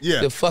of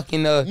the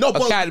fucking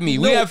Academy.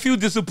 No, we have few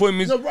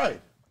disappointments. No, right.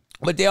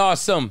 But there are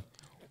some.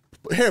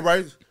 Here,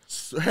 right?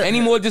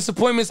 Any more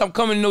disappointments, I'm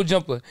coming to No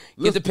Jumper.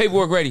 Get the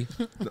paperwork ready.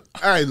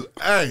 Hey,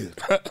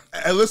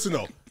 listen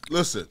though.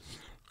 Listen.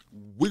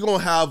 We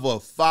gonna have a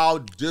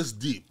foul this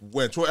deep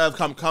when Troy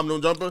Ave come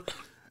No Jumper,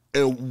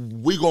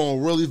 and we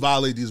gonna really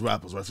violate these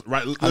rappers,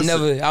 right?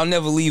 Listen. I'll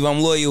never leave. I'm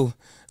loyal.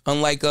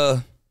 Unlike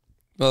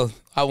well,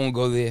 I won't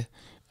go there.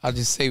 I'll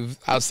save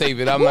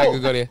it. I'm not gonna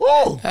go there.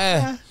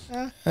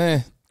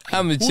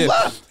 I'm a chip.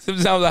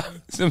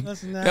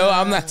 Sometimes no,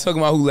 I'm not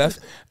talking about who left.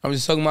 I'm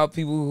just talking about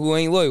people who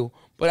ain't loyal.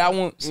 But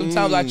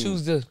sometimes I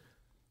choose to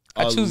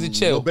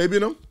chill. Lil Baby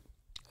them?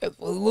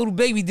 Little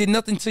Baby did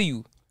nothing to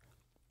you.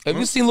 If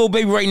you seen Lil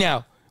Baby right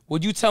now,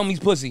 would you tell me he's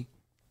pussy?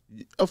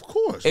 Of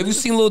course. If you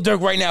seen Lil Durk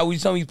right now, would you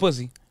tell me he's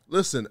pussy?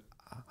 Listen,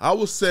 I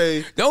would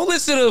say... Don't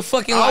listen to the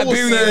fucking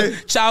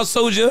Liberian child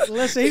soldier.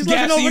 Listen, he's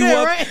looking over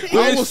there, right?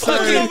 I was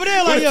looking over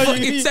there like, yo,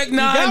 fucking Tech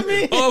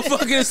 9 or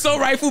fucking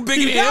assault rifle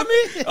bigger than him.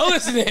 Don't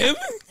listen to him.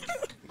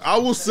 I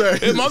will say...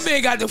 If my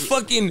man got the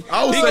fucking...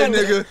 I will say,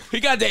 nigga... He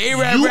got the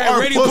A-Rap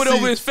ready to put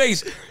over his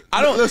face.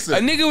 I don't... Listen. A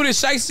nigga with a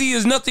shicey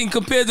is nothing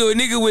compared to a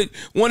nigga with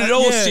one of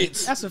those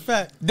shits. That's a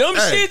fact. Them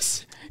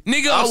shits...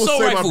 Nigga, I will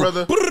assault say, rifle. my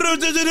brother.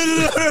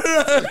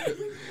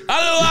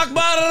 Allahu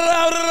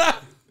Akbar.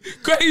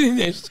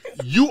 Craziness.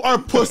 You are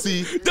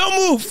pussy.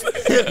 Don't move.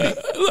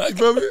 You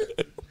feel me?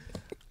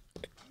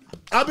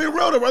 I'll be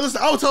real though, bro.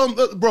 Listen, I will tell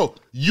him, bro,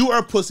 you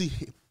are pussy.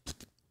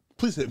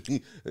 Please hit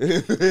me.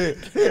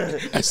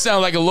 That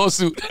sounds like a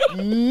lawsuit.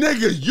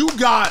 Nigga, you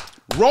got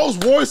Rolls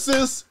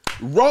Royces,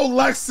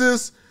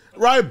 Rolexes,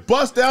 right?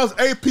 Bust downs,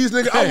 APs,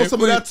 nigga. I want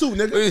some of that too,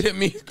 nigga. Please hit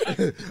me.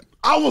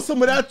 I want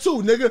some of that too,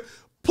 nigga.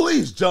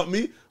 Please jump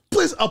me.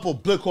 Please up a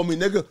blick on me,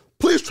 nigga.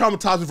 Please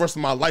traumatize me versus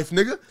my life,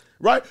 nigga.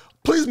 Right?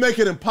 Please make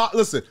it impossible.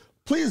 Listen,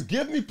 please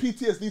give me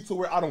PTSD to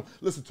where I don't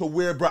listen to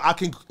where, bro, I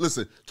can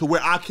listen to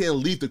where I can't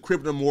leave the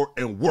crib no more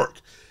and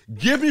work.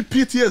 Give me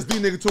PTSD,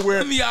 nigga, to where.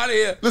 Get me out of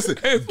here. Listen,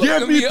 Hey,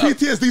 give me up.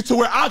 PTSD to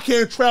where I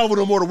can't travel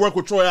no more to work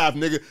with Troy Ave,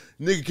 nigga.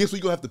 Nigga, guess what?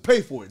 You gonna have to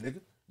pay for it, nigga.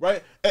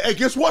 Right? And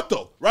guess what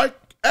though? Right?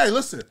 Hey,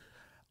 listen.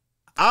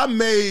 I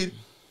made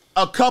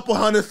a couple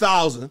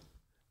 $100,000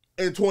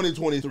 in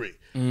 2023.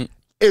 Mm-hmm.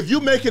 If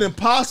you make it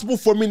impossible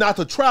for me not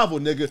to travel,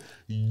 nigga,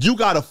 you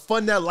gotta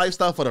fund that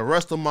lifestyle for the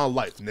rest of my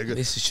life, nigga.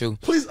 This is true.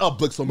 Please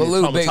upblick some But me,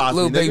 little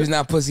traumatize me, baby's nigga.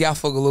 not pussy. I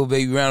fuck a little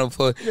baby round of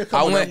for. Yeah,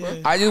 come on now,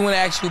 bro. I just want to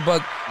ask you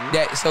about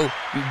that. So,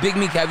 Big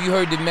Meek, have you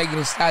heard the Megan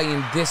Thee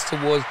Stallion diss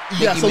towards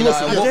Yeah, Nicki so Minaj?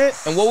 listen, And yeah.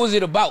 and what was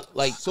it about?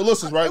 Like, So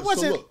listen, right? It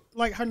wasn't So look.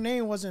 like her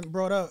name wasn't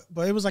brought up,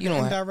 but it was like You an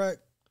don't indirect.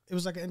 It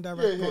was like an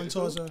indirect Yeah, going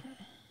towards her.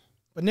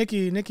 But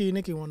Nikki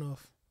went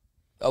off.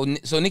 oh,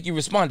 so Nicki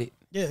responded.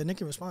 Yeah,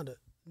 Nikki responded.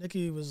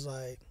 Nikki was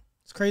like,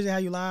 "It's crazy how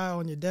you lie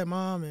on your dead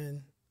mom,"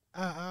 and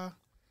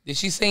Did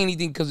she say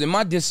anything? Because in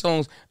my diss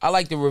songs, I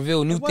like to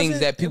reveal new It things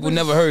wasn't- that people it was-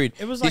 never heard.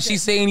 it was Did like she a-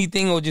 say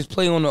anything or just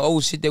play on the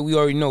old shit that we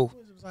already know?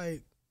 it was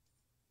like,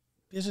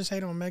 bitches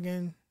hate on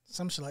Megan,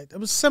 some shit like that. It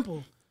was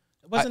simple.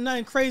 It wasn't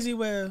nothing crazy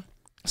where.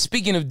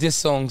 Speaking of diss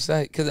songs,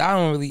 because I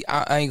don't really,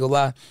 I ain't gonna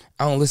lie,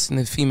 I don't listen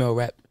to female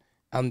rap.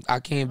 I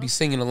can't be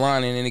singing a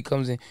line and then it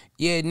comes in,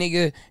 yeah,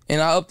 nigga, and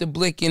I up the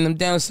blick and I'm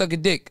down to suck a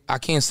dick. I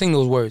can't sing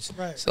those words,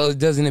 Right. so it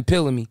doesn't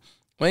appeal to me.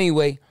 But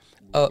anyway,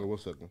 1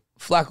 second.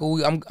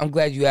 Flakko, I'm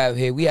glad you have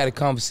here. We had a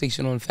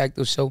conversation on the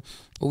Facto show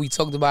where we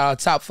talked about our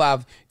top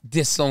 5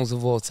 diss songs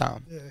of all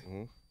time,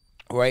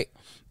 right?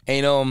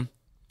 And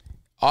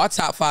our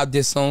top 5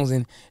 diss songs,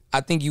 and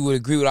I think you would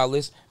agree with our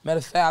list. Matter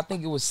of fact, I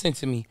think it was sent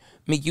to me.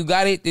 Meek, you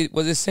got it?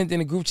 Was it sent in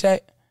the group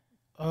chat?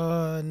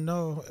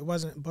 No, it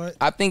wasn't. But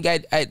I think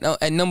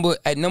at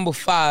number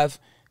 5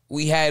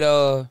 we had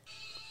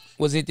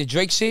was it the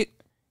Drake shit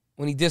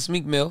when he dissed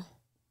Meek Mill?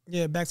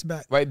 yeah, back to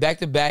back Right, back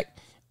to back.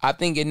 I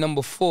think at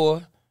number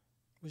 4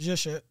 was your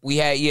shit. we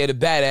had the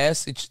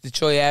Badass, the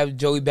Troy Ave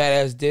Joey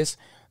Badass diss.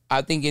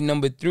 I think at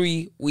number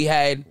 3 we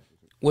had,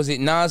 was it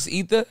Nas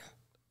Ether?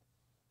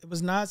 It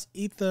was Nas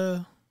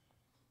Ether.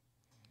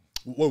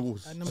 What At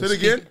say number it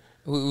again?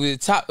 It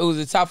was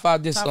the top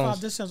 5 diss Top songs.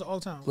 5 diss songs of all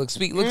time. Look,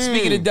 speak of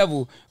the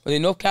devil. But the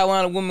North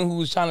Carolina woman who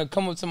was trying to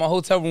come up to my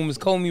hotel room is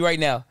calling me right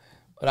now,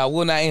 but I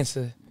will not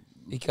answer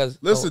because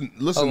Listen.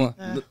 hold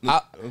on.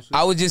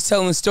 I was just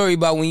telling a story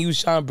about when you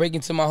was trying to break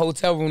into my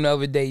hotel room the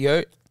other day. You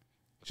heard?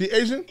 She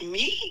Asian?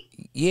 Me?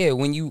 Yeah,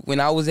 when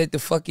I was at the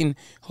fucking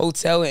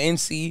hotel in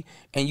NC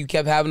and you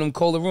kept having them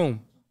call the room.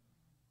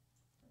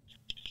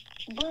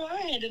 Bro, I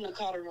had in the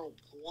call the room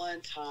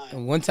one time.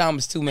 And one time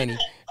is too many.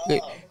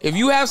 If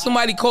you have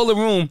somebody call the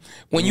room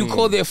when you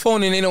call their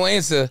phone and they don't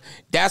answer,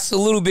 that's a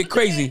little bit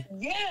crazy.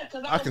 Yeah,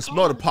 because I can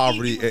smell the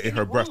poverty in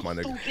her breath, my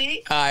nigga. All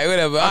right,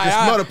 whatever. I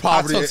can smell the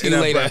poverty I'll talk to in you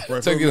that later. breath,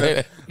 bro. Talk to you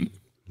later.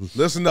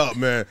 Listen up,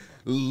 man.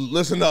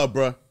 Listen up,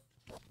 bro.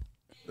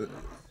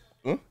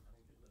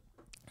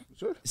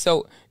 Sure.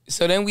 So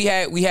then we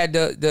had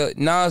the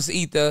Nas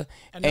Ether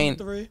At and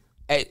number 3,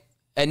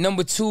 at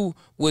number 2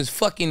 was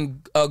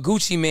fucking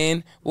Gucci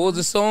Man. What was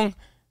the song?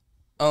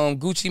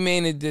 Gucci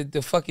Man and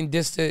the fucking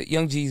diss to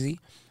Young Jeezy.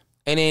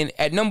 And then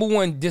at number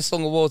 1 diss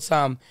song of all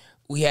time,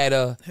 we had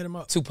Hit 'Em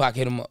Up. Tupac,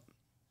 Hit 'Em Up.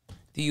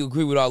 Do you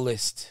agree with our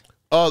list?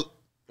 Here.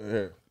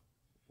 Wait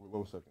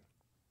 1 second.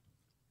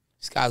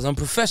 This guy's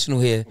unprofessional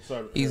here.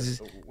 Sorry. He's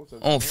One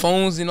second. on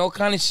phones and all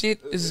kind of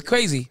shit. This is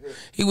crazy.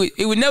 He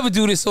would never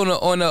do this on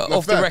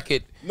off the fact.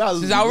 record. Nah,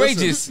 This is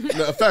outrageous. Listen,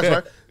 no, facts,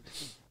 right?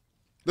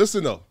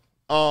 Listen though.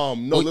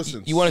 No,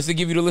 listen. You want us to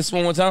give you the list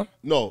one more time?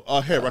 No,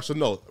 here, right? So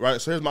no,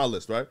 right? So here's my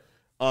list, right?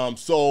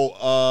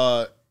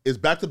 So it's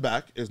back to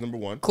back is number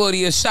 1,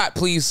 Claudia, shot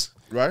please.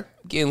 right?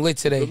 Getting lit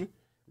today.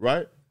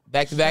 Right?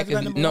 Back to back Back to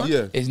back number one?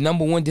 Yeah. is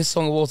number 1 diss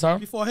song of all time.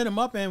 before Hit 'Em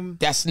Up and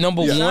That's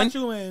number Yeah. 1. Got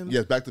You and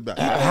Yes, back to back.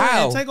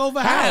 How? Take over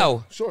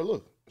How? Sure,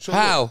 look. Sure,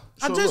 How? look.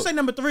 I Sure, did look. say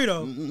number 3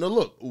 though. No,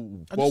 look.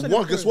 Well, said one.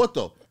 number Guess 3. what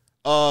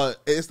though?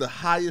 It's the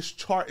highest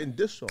chart in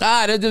diss song.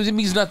 Ah, that doesn't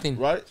means nothing.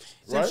 Right?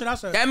 Same shit I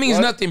said. That means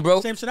Right. nothing,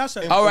 bro. Same shit I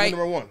said. All right.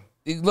 Number 1.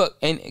 Look,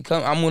 and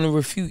I'm gonna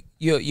refute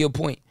your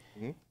point.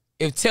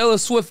 If Taylor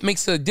Swift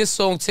makes a diss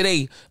song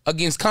today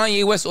against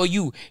Kanye West or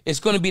you, it's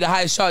gonna be the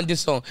highest chart in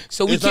diss song.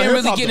 So we It's not can't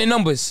really hip-hop, get the though.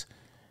 numbers.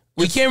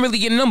 We can't really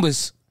get the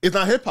numbers. It's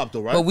not hip hop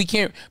though, right? But we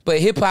can't. But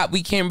hip hop,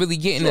 we can't really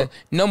get in the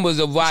numbers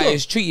of why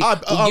it's treated.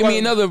 Give me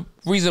another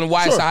reason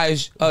why it's the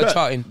highest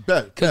charting.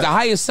 Because the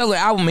highest selling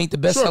album ain't the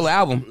best selling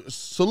album.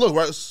 So look,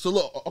 right? So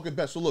look, okay,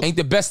 bet. So look, ain't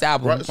the best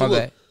album. Right? So my look,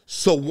 bad.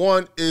 so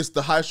one is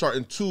the highest chart,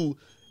 and two,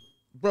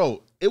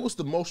 bro, it was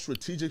the most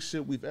strategic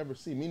shit we've ever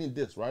seen. Meaning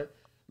this, right?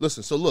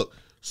 Listen, so look,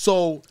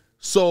 so,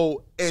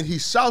 and he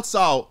shouts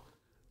out,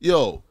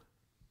 yo,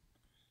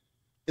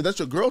 is that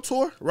your girl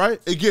tour, right?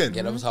 Again,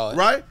 Yeah, that was hard.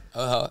 Right?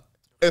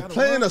 And Gotta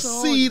planting a work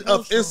on seed it, of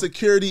also.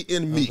 insecurity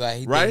in me,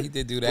 right? He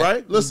did do that.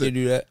 Right? Listen, He did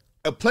do that.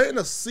 and planting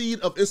a seed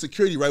of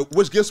insecurity, right?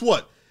 Which, guess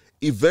what?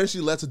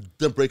 Eventually led to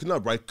them breaking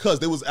up, right? Because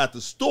they was at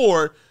the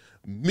store,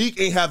 Meek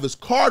ain't have his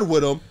card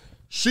with him,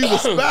 she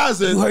was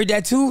spazzing. You heard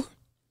that too?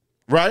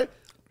 Right?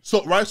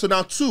 So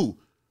now two,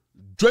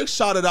 Drake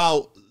shouted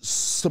out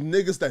some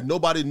niggas that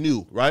nobody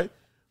knew, right?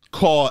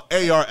 Called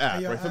AR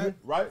app, right? Feel me?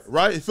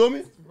 Right? You feel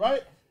me?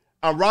 Right?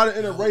 I'm riding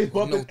in a race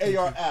bumping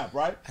AR app,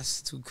 right?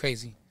 That's too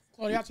crazy.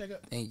 Oh, y'all check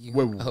it. Thank you.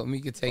 Wait,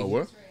 Me could take oh, you.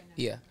 what?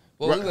 Yeah.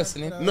 Well, Right. we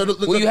listening. No,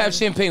 Will you have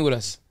champagne with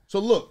us? So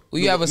look. Will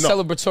you have a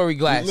celebratory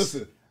glass?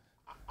 Listen,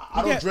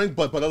 I don't drink,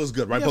 but that was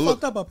good, right? Yeah, But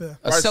look, fucked up here.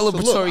 A Right, so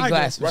celebratory look,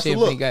 glass of right, so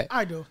champagne. look. Got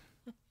I do.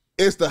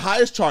 it's the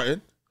highest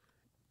charting.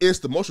 It's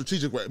the most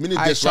strategic, right? Meaning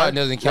Highest this, right? charting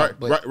doesn't count,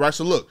 but- Right.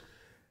 So look,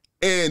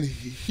 and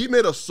he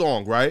made a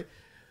song, right?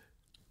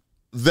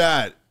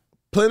 That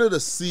planted a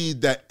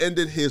seed that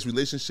ended his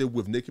relationship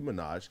with Nicki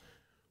Minaj,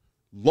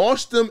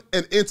 launched him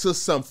and into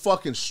some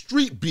fucking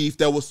street beef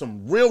that was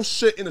some real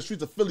shit in the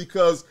streets of Philly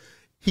because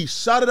he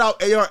shouted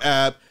out AR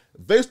Ab.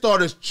 They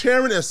started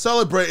cheering and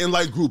celebrating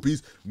like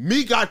groupies.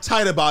 Me got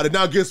tight about it.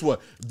 Now guess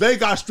what? They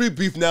got street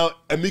beef now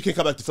and me can't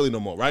come back to Philly no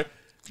more, right?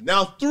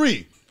 Now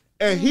three,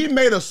 and he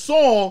made a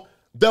song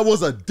that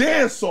was a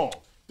dance song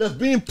that's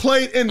being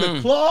played in the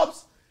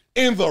clubs,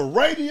 in the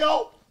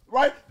radio,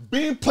 right?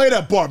 Being played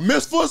at bar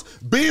mitzvahs,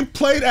 being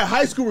played at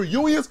high school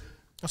reunions.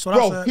 That's what I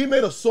Bro, said. he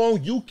made a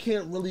song you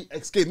can't really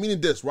escape.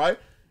 Meaning this, right?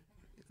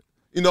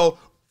 You know,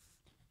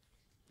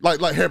 like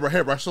hair,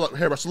 bro. So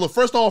look,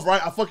 first off,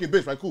 right? I fucking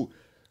bitch, right? Cool.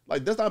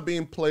 Like that's not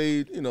being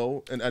played, you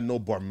know, and at no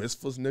bar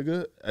mitzvahs,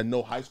 nigga, at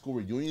no high school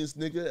reunions,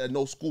 nigga, at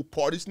no school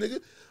parties, nigga.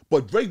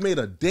 But Drake made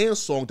a dance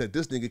song that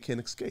this nigga can't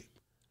escape.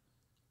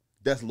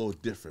 That's a little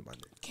different, my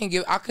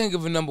nigga. I can't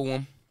give a number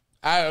one.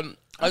 I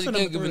just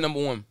can't give a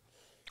number one.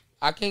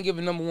 I can't give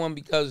a number one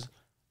because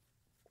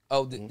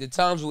of the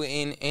times we're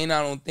in, and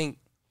I don't think,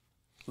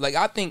 like,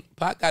 I think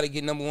Pac got to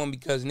get number one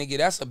because, nigga,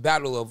 that's a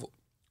battle of,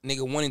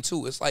 nigga, 1 and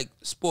 2. It's like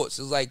sports.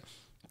 It's like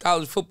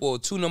college football.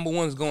 2 number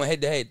ones going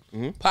head to head.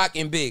 Pac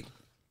and Big.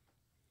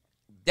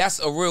 That's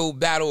a real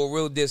battle, a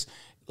real diss.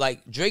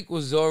 Like, Drake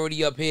was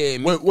already up here,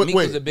 and Meek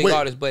was a big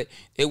artist, but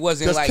it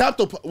wasn't like...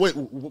 Wait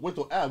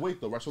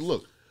though, right? So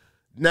look,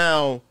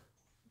 now,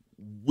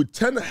 we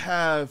tend to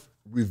have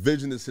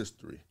revisionist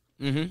history.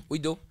 We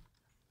do.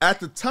 At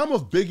the time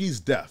of Biggie's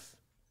death,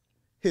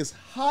 his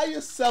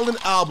highest selling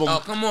album... Oh,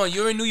 come on.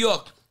 You're in New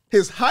York.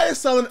 His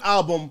highest selling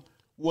album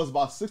was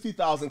about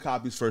 60,000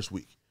 copies first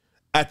week.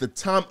 At the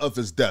time of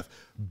his death,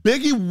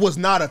 Biggie was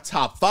not a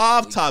top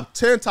 5, top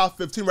 10, top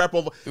 15 rapper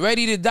over.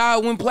 Ready to Die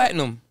went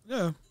platinum.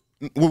 Yeah.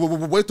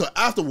 Wait till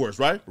afterwards,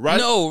 right?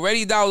 No,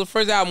 Ready to Die was the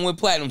first album went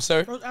platinum,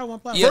 sir. First album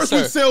platinum. Yes, First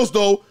week sir. sales,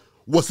 though,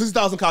 was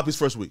 60,000 copies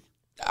first week.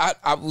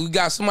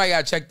 Somebody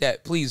got to check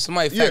that, please.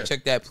 Somebody fact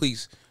check that,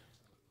 please.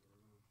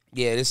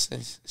 Yeah, this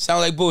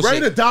sounds like bullshit.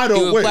 Ready to Die, though,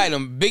 He was wait.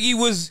 platinum. Biggie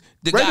was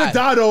the Ready guy. to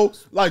Die, though,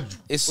 like,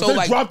 It's was so they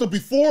like- dropped it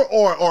before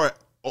or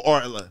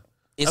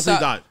It's after he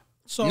died?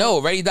 So,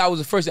 No, Ready to Die was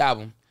the first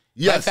album.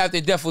 Yes. Life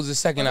After Death was the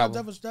second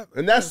album.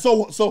 And that's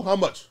so how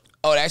much?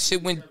 Oh, that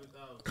shit went...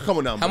 Come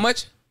on now, How bro.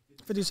 much?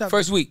 57.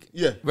 First week.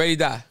 Yeah. Ready to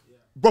Die.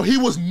 Bro, he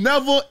was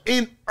never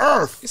in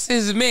Earth. This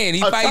is his man. He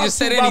A probably top just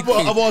said 2 rapper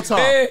anything. of all time.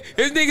 Hey,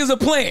 this nigga's a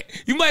plant.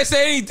 You might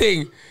say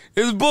anything.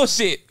 It's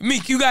bullshit.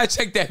 Meek, you gotta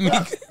check that, Meek.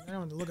 I don't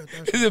want to look at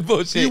that. This is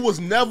bullshit. He was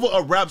never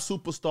a rap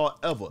superstar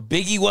ever.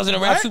 Biggie wasn't a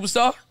rap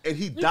superstar? And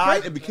he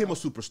died and became a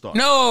superstar.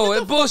 No, it's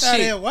Out of bullshit.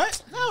 here,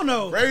 what? I don't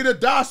know. Ready to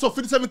Die sold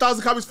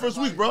 57,000 copies first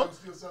week, bro.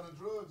 Still selling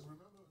drugs,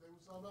 remember? They were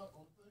selling out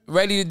on things.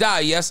 Ready to Die,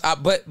 yes.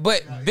 But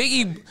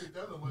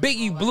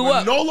Biggie blew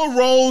up. Manola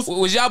Rose.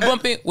 Was y'all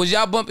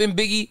bumping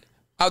Biggie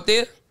out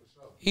there?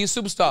 He's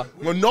a superstar.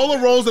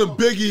 Manola Rose and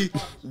Biggie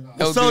Don't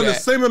were do selling the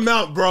that. same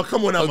amount, bro.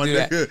 Come on now, Don't my do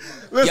that.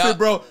 nigga. Listen, Y'all-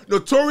 bro.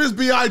 Notorious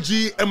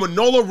B.I.G. and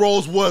Manola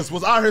Rose was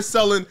out here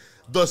selling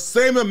the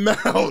same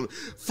amount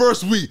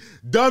first week.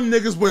 Dumb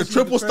niggas with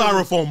triple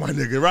styrofoam, my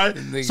nigga, right?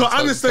 Niggas So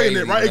I'm just saying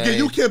talking it, right? crazy, Again,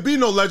 you man. can't be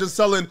no legend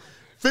selling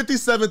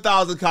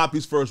 57,000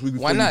 copies first week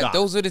before Why you not? die.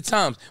 Those are the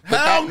times.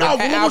 Hell no,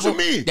 what you album,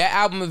 mean? That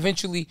album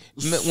eventually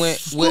went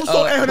Snoop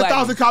sold 800,000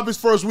 platinum. copies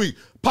first week.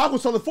 Pac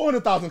was selling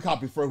 400,000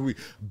 copies first week.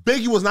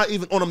 Biggie was not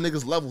even on them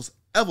niggas' levels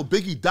ever.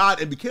 Biggie died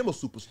and became a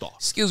superstar.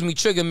 Excuse me,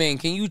 Trigger Man.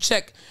 Can you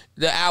check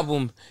the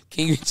album?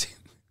 Can you?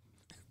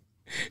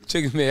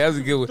 Trigger Man, that was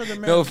a good one. Trigger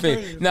Man No is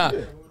offense. crazy. Nah,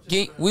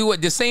 we were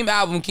the same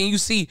album. Can you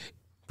see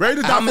Ready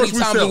to Die how many first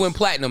week times it sales. went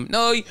platinum?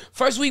 No,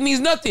 first week means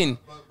nothing.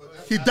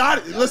 He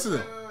died. Listen.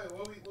 Wait,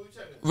 what we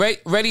checking?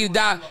 Ready to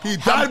Die. He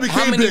died and became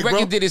how many big, bro.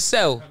 records did it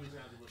sell?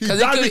 He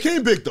died and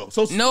became big though.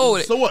 So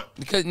So what?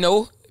 Because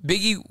no,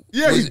 Biggie.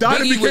 Yeah, he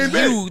died and Biggie became was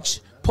big. huge.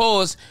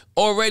 Pause.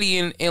 Already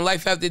in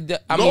Life After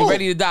Death.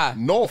 Ready to Die.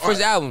 No, the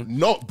first album.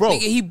 No, bro. Nigga,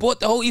 he bought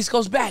the whole East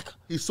Coast back.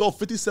 He sold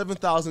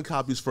 57,000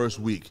 copies first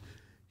week.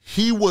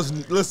 He was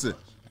listen.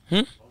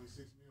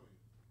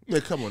 Yeah,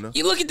 come on now.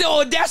 You look at the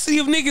audacity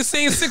of niggas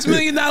saying $6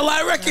 million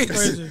live records.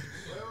 Crazy.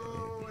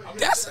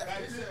 That's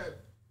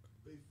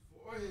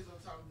Before his on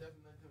top of Death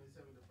in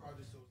 1997, the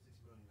project sold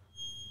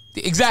 6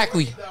 million.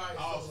 exactly.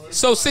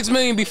 So 6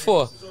 million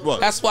before. What?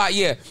 That's why,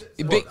 yeah.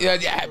 Big,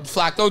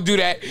 Flakko, don't do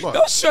that. What?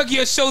 Don't shrug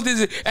your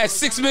shoulders at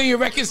 6 million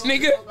records,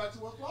 nigga. Go back to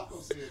what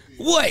Flakko said.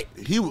 What?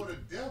 He For the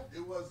death,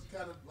 it was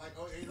kind of like,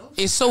 oh, ain't no.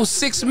 It's so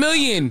 6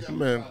 million.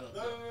 man. No.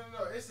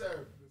 It's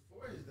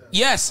before his death.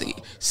 Yes,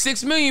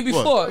 6 million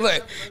before. What?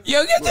 Look,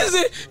 yo, get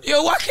this.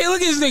 Yo, why can't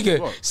look at this nigga?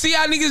 What? See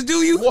how niggas do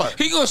you? What?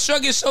 He gonna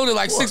shrug his shoulder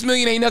like 6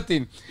 million ain't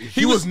nothing.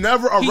 He was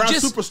never a he rap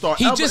just- superstar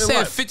He ever just in said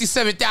life.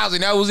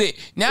 57,000. That was it.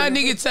 Now a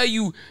nigga tell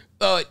you,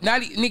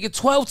 nigga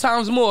 12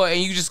 times more, and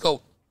you just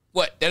go,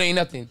 what? That ain't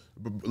nothing.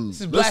 This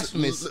is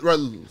blasphemous.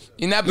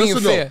 You're not being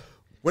listen, fair. though,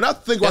 when I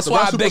think about That's the why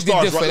rap I beg to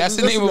superstars, differ. right, That's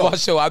the listen, name of though. our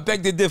show. I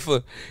beg to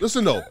differ.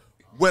 Listen though,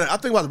 when I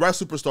think about the rap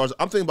superstars,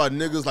 I'm thinking about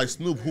niggas like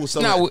Snoop who was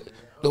Now,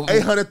 selling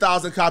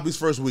 800,000 copies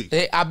first week.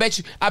 I bet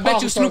you Pop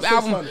was Snoop selling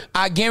album, 600.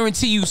 I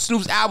guarantee you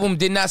Snoop's album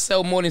did not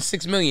sell more than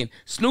 6 million.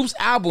 Snoop's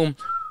album,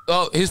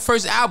 his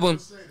first album,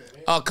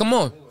 come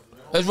on.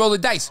 Let's roll the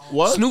dice.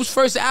 What? Snoop's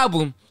first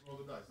album,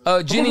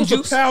 Gin and was a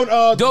Juice, pound,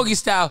 Doggy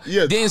Style,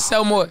 yeah. didn't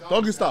sell more.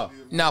 Doggy style.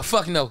 Nah,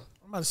 fuck no.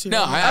 I'm about to see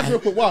No, that. After a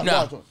quick watch,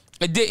 no, watch.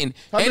 it didn't.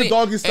 Type And in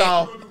Doggy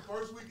Style. Do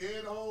first week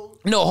and the whole.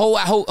 No, whole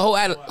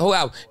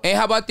album. And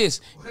how about this?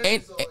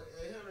 And,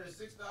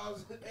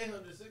 806,000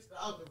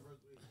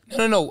 first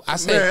week. no. I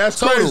said Man, that's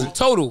crazy.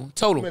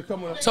 total. Man,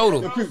 come on.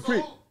 Total. Yo,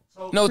 Creep.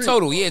 No,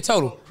 total. Yeah,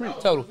 total.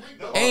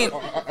 And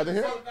Are they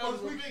here?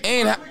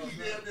 and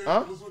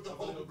Huh?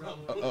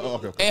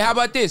 Okay. and how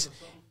about this?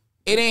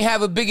 It ain't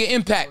have a bigger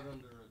impact.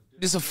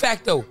 This a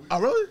Facto. Oh,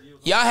 really?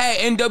 Y'all had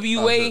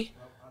NWA.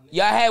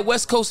 Y'all had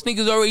West Coast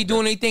niggas already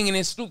doing their thing, and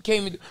then Snoop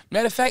came.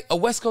 Matter of fact, a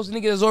West Coast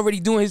nigga that's already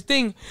doing his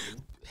thing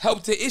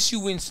helped to issue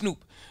when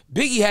Snoop.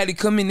 Biggie had to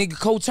come in, nigga,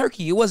 cold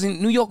turkey. It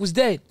wasn't, New York was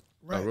dead.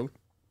 Oh, really?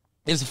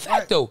 It's a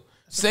fact, though.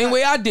 Same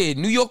way I did.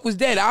 New York was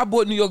dead. I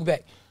brought New York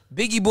back.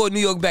 Biggie brought New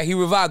York back. He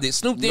revived it.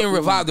 Snoop didn't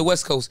revive the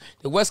West Coast.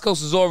 The West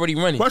Coast was already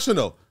running. Question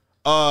though,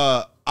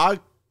 I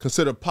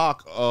consider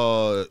Pac,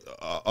 like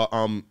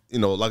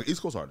an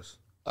East Coast artist.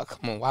 Oh,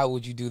 come on, why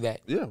would you do that?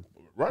 Yeah,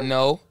 right.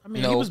 No, I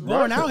mean, no. he was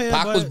born out here.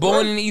 Pac but was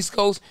born in the East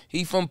Coast.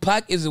 He from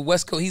Pac is a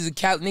West Coast. He's a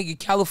nigga,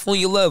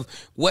 California love,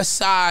 West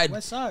Side.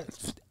 West Side.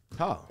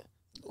 How?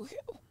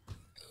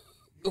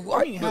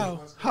 I mean,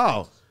 how?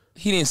 How?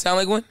 He didn't sound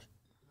like one.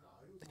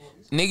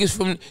 Niggas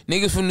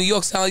from New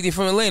York sound like they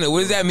from Atlanta. What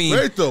does that mean?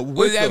 Wait, though,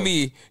 What does that though.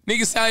 mean?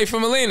 Niggas sound like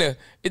from Atlanta.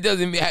 It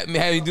doesn't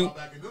have you do.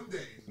 Back in them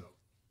days,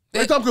 though.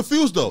 Wait, I'm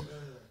confused though.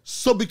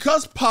 So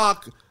because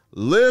Pac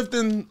lived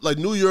in like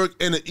New York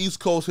and the East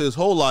Coast his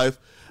whole life,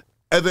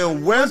 and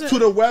then went to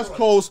the West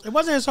Coast It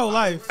wasn't his whole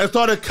life. and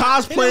started He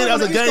cosplaying didn't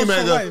as a live on the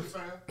game East Coast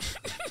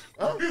maker. his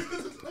whole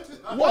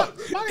life. What?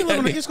 Why didn't live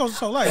on the East Coast his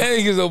whole life? That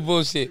niggas so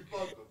bullshit.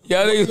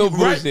 Y'all niggas so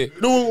bullshit.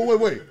 Right?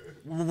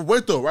 No,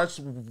 wait though, right?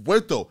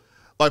 Wait though.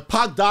 Like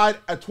Pac died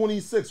at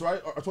 26, right?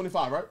 Or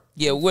 25, right?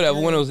 Yeah, whatever.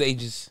 One of those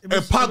ages.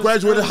 And Pac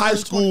graduated early high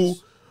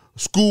 20s.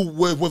 school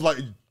with like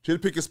Jada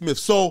Pinkett Smith.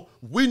 So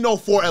we know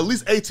for at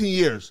least 18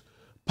 years,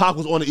 Pac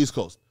was on the East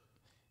Coast.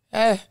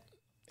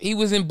 He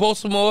was in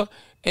Baltimore,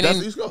 and That's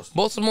then the East Coast.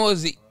 Baltimore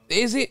is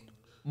it?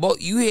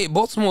 You hear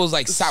Baltimore is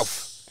like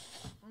South.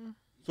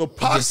 So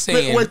Pac just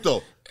saying. spent, wait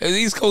though. It's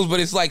East Coast, but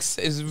it's like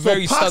it's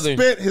very so Pac southern.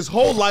 spent his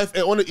whole life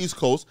on the East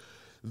Coast,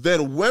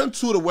 then went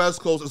to the West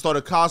Coast and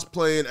started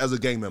cosplaying as a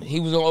gang member. He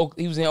was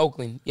in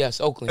Oakland.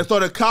 Yes, Oakland. And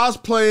started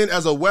cosplaying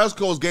as a West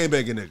Coast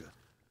gangbanging nigga.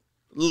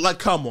 Like,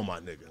 come on, my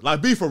nigga.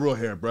 Like, be for real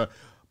here, bro.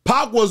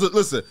 Pac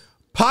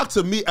Pac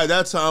to me at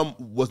that time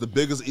was the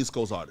biggest East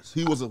Coast artist.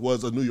 He was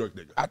a New York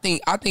nigga. I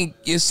think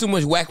it's too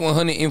much Whack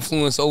 100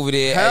 influence over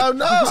there. Hell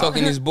no.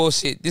 Talking this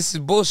bullshit. This is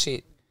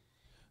bullshit.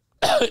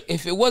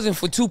 If it wasn't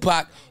for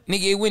Tupac,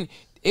 nigga,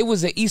 it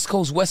was an East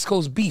Coast West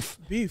Coast beef.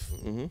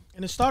 And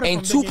it started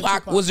And from Biggie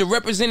Tupac was a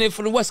representative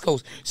for the West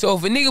Coast. So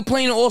if a nigga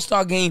playing an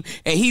All-Star game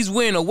and he's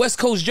wearing a West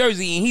Coast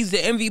jersey and he's the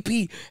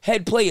MVP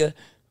head player,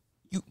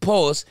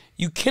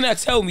 you cannot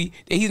tell me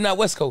that he's not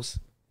West Coast.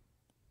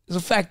 It's a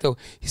fact though.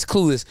 He's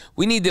clueless.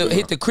 We need to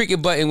hit the cricket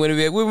button when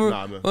we're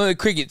Nah, man. one of the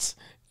crickets.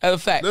 As a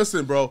fact.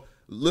 Listen, bro.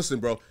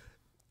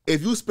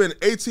 If you spend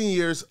 18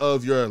 years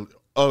of your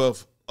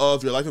life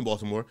in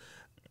Baltimore,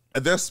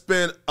 and then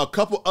spend a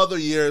couple other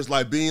years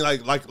like being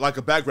like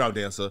a background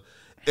dancer,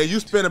 and you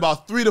spend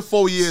about 3 to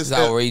 4 years. It's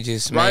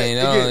outrageous, right? man.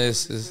 Again,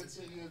 This is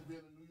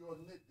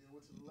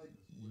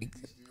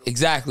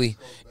exactly.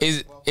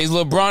 Is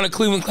LeBron a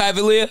Cleveland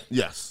Cavalier?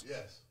 Yes.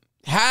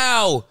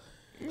 How?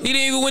 He didn't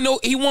even win.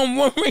 He won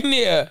one ring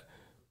there.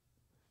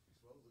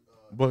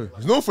 But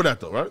he's known for that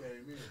though, right?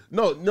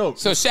 No.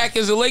 So Shaq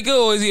is a Laker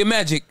or is he a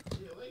Magic?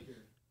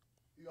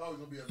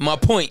 My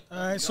point. All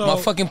right, so My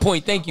fucking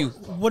point. Thank you.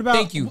 what about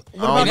Thank you. What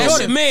about That's your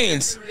Jordan?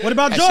 man's. What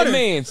about That's your Jordan?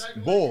 man's.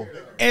 Bull.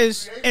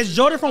 Is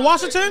Jordan from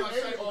Washington?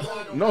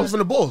 No, he's from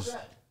the Bulls.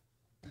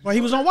 Well,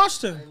 he was on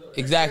Washington.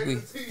 Exactly.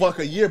 Fuck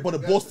a year, but the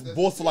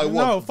Bulls for like what?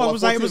 No, fuck,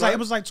 What, 14, right? it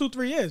was like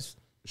 2-3 years.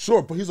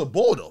 Sure, but he's a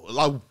Bull though.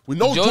 Like we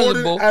know Jordan's a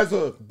Jordan Bull. as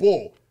a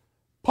Bull.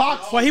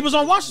 Pac. Well, he was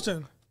on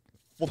Washington.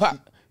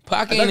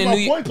 Pac ain't that's a my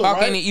New point, though, Pac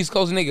right? ain't an East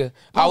Coast nigga.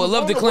 I would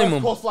love to claim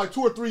him. For like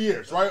 2 or 3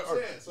 years, right?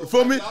 You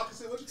feel me?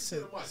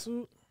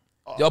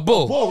 Yo,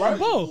 Bull. Bull, right?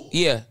 Bull.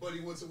 Yeah. But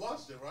he went to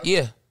Washington, right?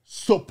 Yeah.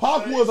 So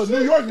Pac was a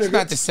New York nigga. It's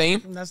not the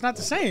same. That's not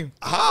the same.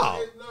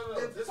 How? No.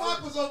 If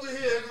Pac was over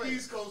here in the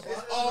East Coast,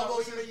 it's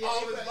almost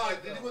all his life.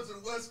 Then he went to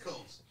the West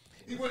Coast.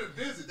 He went to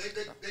visit.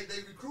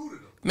 They recruited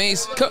him. Man,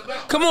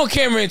 come on,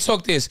 camera, and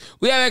talk this.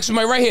 We have extra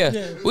mic right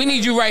here. We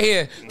need you right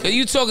here. Cause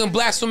you talking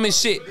blasphemous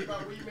shit.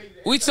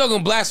 We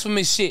talking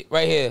blasphemous shit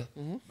right here.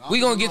 We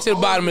gonna get to the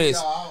bottom of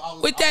this.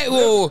 What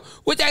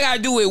that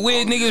gotta do with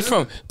where niggas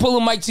from? Pull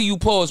a mic to you,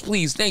 pause,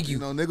 please. Thank you. You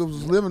know, niggas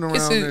was living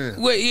around there.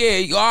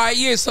 Yeah, all right,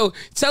 yeah. So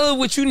tell her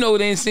what you know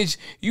then, since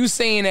you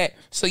saying that.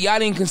 So y'all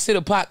didn't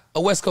consider Pac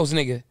a West Coast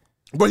nigga.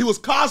 But he was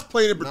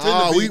cosplaying and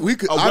pretending to be we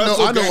could. a I West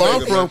know Coast where gang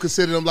I'm nigga, from. man.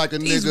 Consider him like a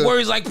These nigga.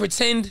 words like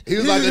pretend. He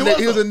was He like was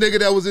he was a though. nigga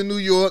that was in New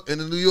York, and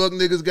the New York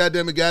niggas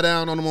goddamn it got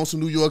down on him on some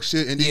New York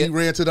shit, and then Yeah. he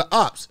ran to the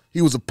ops.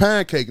 He was a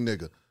pancake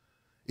nigga.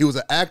 He was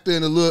an actor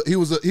in a little. He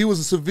was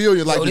a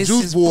civilian like the this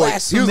Juice is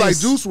WRLD. He was like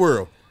blasphemous. Juice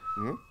WRLD.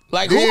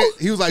 Like Then who?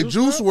 he was like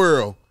Juice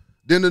WRLD.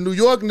 Then the New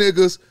York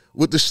niggas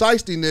with the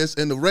shystiness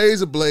and the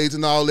razor blades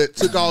and all that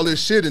took all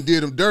this shit and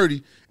did him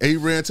dirty, and he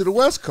ran to the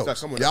West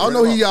Coast. Come on, Y'all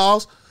know he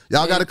y'all's.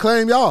 Y'all got to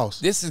claim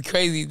y'all's. This is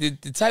crazy. The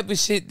type of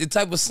shit, the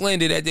type of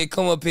slander that they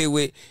come up here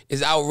with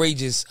is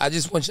outrageous. I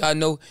just want y'all to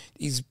know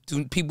these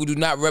people do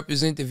not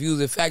represent the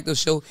views of Facto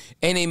show,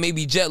 and they may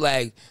be jet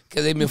lagged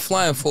because they've been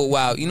flying for a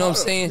while. You know what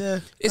I'm saying? Yeah.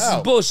 This is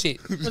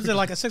bullshit. Was it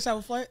like a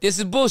 6-hour flight? This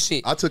is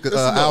bullshit. I took an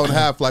hour and a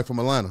half flight from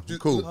Atlanta.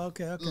 Cool.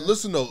 Okay.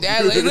 Listen though.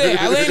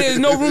 Atlanta, there's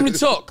no room to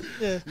talk.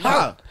 Yeah.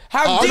 How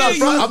I'm dare not you?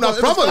 from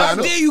Atlanta. How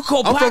dare you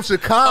call I'm Pac from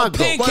Chicago. a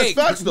pancake? But it's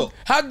facts, though.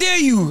 How dare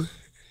you?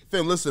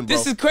 Fam, listen, bro.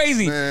 This is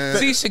crazy. Man.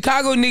 See,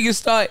 Chicago niggas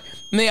start.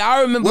 Man,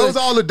 I remember. Where was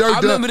all the dirt I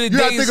done? remember the You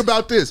gotta days. think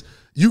about this.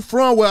 You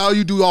from where all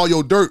you do all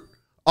your dirt,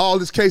 all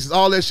these cases,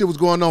 all that shit was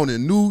going on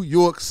in New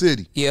York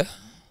City, Yeah,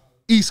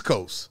 East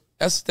Coast.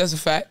 that's a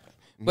fact.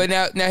 But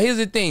now here's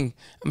the thing.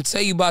 I'm gonna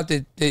tell you about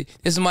the this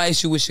is my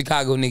issue with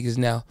Chicago niggas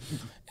now,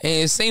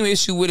 and same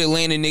issue with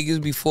Atlanta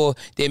niggas before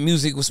their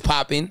music was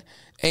popping,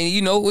 and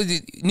you know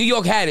New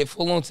York had it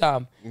for a long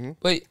time,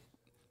 but.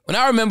 When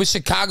I remember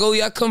Chicago,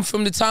 y'all come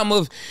from the time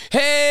of,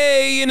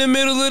 hey, in the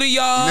middle of the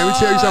yard. Let me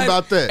tell you something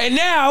about that. And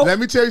now, Let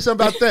me tell you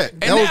something about that.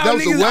 That now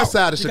was the niggas west out.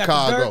 side of You got the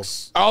Chicago.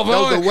 Dirks. Oh, That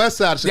was the west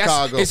side of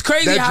Chicago. It's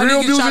crazy that how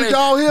drill niggas try music to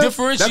y'all hear,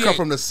 differentiate. that come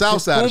from the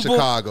south side of Boom, boom.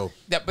 Chicago.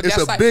 But It's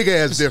that's a like- big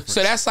ass difference.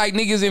 So that's like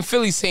niggas in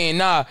Philly saying,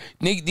 nah,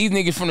 these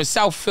niggas from the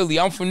South Philly.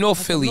 I'm from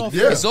North Philly. North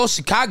Philly. It's all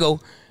Chicago.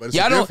 But it's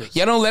a difference.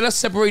 Y'all don't let us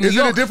separate New Isn't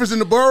there a York. difference in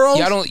the boroughs?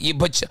 Y'all don't.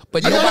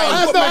 But No,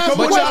 ask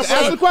but y'all the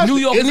say question. New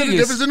York Isn't niggas. there a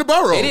difference in the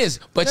boroughs? It is.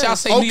 But y'all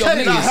say New York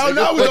Okay, now, niggas. hell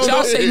no, we But don't y'all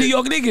know say that. New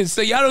York niggas.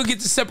 So y'all don't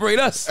get to separate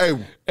us. Hey,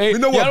 you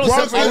know what? Y'all don't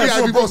Bronx separate niggas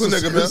us. from Brooklyn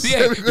nigga,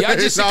 man. Yeah, y'all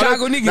just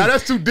Chicago niggas. Now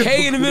that's too different.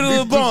 Hey, in the middle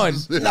of the barn.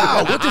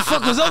 Nah, what the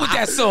fuck was up with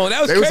that song?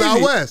 That was They crazy. was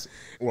out west.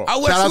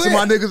 Out west Shout out to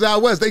where? my niggas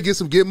out west. They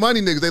get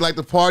money niggas. They like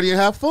to party and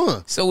have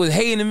fun. So was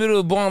Hey in the middle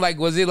of the barn, like,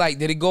 was it like,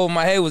 did it go in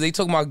my head? Was they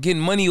talking about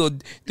getting money or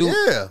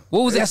Yeah. What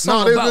was that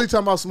song No, they about? really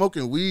talking about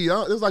smoking weed.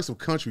 It was like some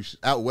country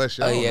out west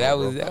shit. Oh, I don't yeah,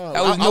 know, that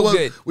bro. was no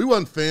good. We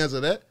wasn't fans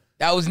of that.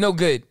 That was no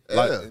good.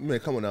 Like, Yeah. man,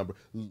 come on now, bro.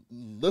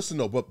 Listen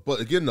though, but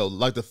again though,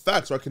 like the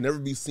facts, right, can never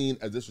be seen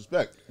as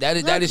disrespect.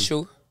 That is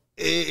true.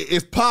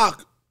 If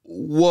Pac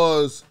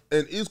was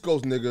an East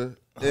Coast nigga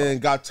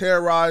and got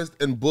terrorized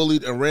and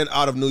bullied and ran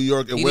out of New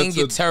York and He went didn't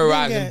to get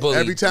terrorized Yeah. and bullied.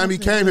 Every time he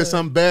came here,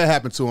 something bad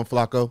happened to him,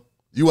 Flakko.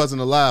 You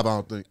wasn't alive, I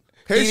don't think.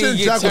 Haitian didn't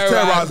get Jack was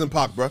terrorized. terrorizing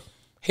Pac, bro.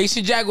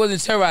 Haitian Jack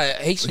wasn't terrorized.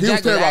 Haitian He was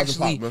Jack was terrorizing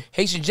actually Pac, man.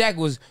 Haitian Jack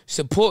was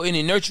supporting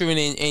and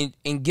nurturing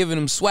and giving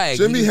him swag.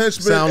 Jimmy He-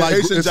 Henchman Sound and like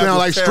Haitian it Jack sound was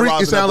like street. It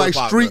terrorizing sound that like boy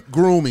Pac, street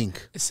bro. grooming.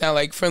 It sound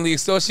like friendly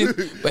extortion,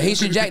 but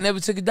Haitian Jack never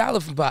took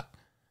 $1 from Pac.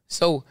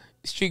 So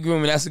street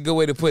grooming, that's a good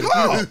way to put it.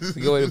 That's a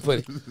good way to put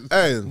it.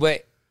 Hey,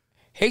 But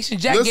Haitian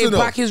Jack Listen gave though.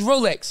 Pac his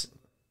Rolex.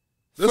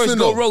 listen First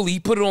though. gold Rollie, he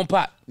put it on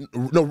Pac.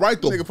 No,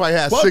 right though. Nigga probably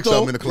had But 6 of though,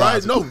 them in the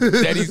closet. Right, no.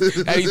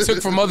 that he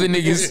took from other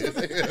niggas.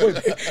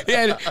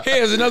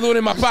 Here's another one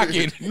in my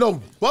pocket.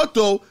 No, but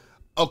though,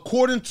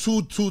 according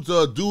to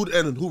the dude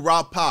and who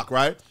robbed Pac,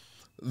 right,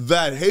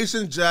 that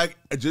Haitian Jack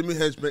and Jimmy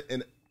Henchman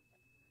and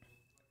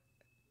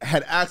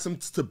had asked him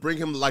to bring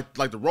him like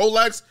the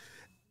Rolex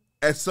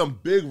and some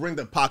big ring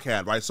that Pac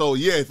had, right? So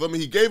yeah, you feel me?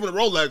 He gave him the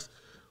Rolex,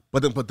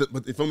 but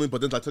you feel me?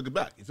 But then I took it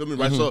back. You feel me?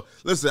 Right? So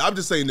listen, I'm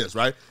just saying this,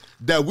 right?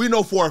 That we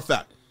know for a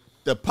fact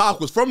that Pac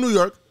was from New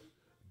York.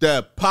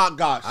 That Pac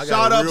got I shot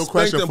got a up, real spanked,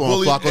 question and for him,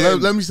 bullied. Flakko.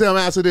 and- Let me say, I'm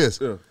answer this.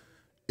 Yeah.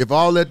 If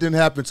all that didn't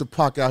happen to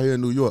Pac out here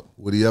in New York,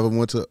 would he ever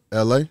went to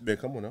L.A.? Man,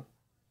 come on now.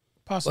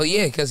 Possible. Well,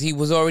 yeah, because he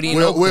was already in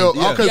Well, Oakland.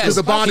 okay, because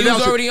the bonded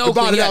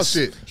out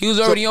shit. He was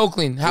already in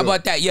Oakland. How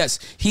about that? Yes.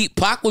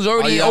 Pac was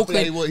already in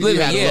Oakland. He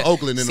had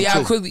Oakland in See him how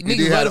too. quickly He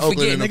niggas had let it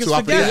Oakland in forget. him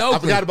too. I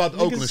forgot about the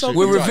Oakland shit.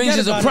 With Revenge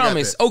is a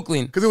Promise,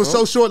 Oakland. Because it was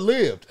so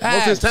short-lived. Most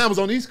of his time was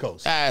on the East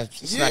Coast.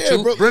 It's not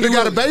true. Bro, Brenda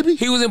got a baby?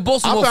 He was in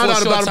Baltimore I found for a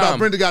out short about time.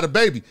 Brenda got a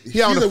baby. He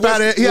had on a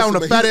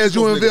fat-ass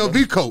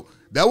UNLV coat.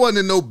 That wasn't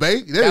in no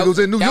Bay. That was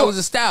in New York. That was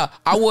a style.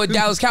 I wore a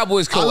Dallas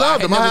Cowboys coat. I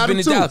loved him. I had him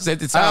been too. in Dallas at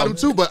the time. I had him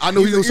too, but I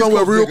knew he was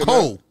somewhere real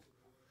cold.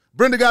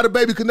 Brenda got a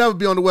baby could never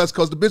be on the West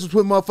Coast. The bitch was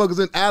putting motherfuckers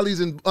in alleys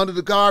and under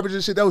the garbage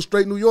and shit. That was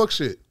straight New York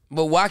shit.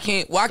 But why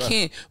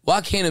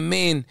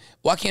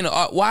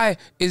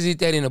is it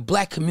that in a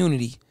black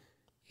community,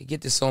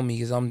 get this on me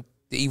because I'm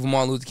the evil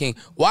Martin Luther King.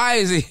 Why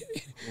is it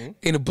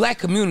in a black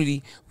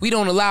community we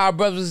don't allow our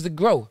brothers to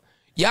grow?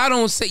 Y'all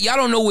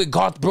don't know where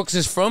Garth Brooks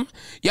is from.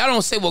 Y'all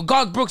don't say, well,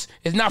 Garth Brooks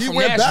is not from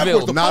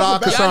Nashville. Not our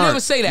concern. Y'all never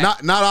say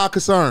that. Not our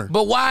concern.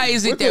 But why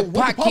is it that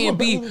Pac can't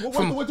be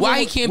from?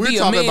 Why he can't be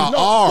a man?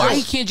 Why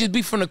he can't just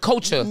be from the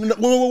culture?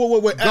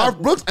 Wait.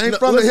 Garth Brooks ain't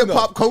from the hip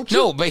hop culture.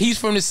 No, but he's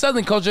from the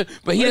Southern culture.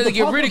 But he doesn't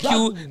get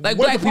ridiculed like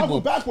black people.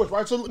 Backwards,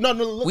 right? So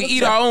We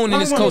eat our own in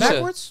this culture.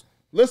 Backwards?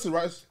 Listen,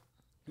 right?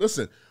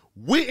 Listen,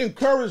 we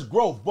encourage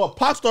growth, but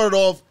Pac started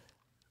off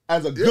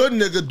as a good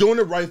nigga doing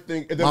the right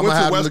thing, and then Mama went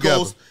to had West him together.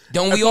 Coast.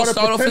 Don't we all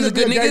start off as a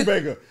good nigga?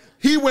 Gangbanger.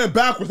 He went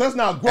backwards. That's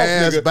not growth,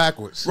 Ass nigga.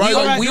 backwards.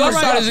 Right? We all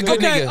started as a good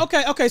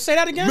nigga. Okay. Say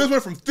that again. Biz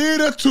went from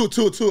theater to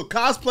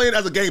cosplaying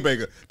as a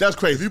gangbanger. That's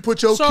crazy. If you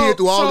put your kid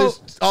through all this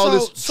so what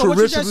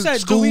you just terrific said,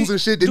 schools and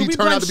shit, then he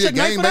turned out to be a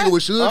gangbanger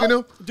with Suge and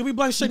them? Do we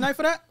blame Suge Knight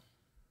for that?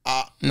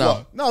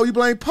 No, you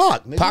blame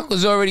Pac. Nigga. Pac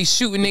was already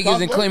shooting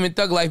niggas and claiming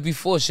thug life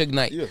before Suge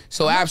Knight. Yeah.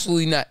 So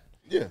absolutely not.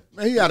 Yeah.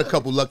 Man, he had a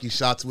couple lucky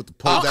shots with the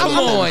pole. Come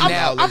on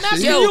now. I'm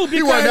asking Yo, you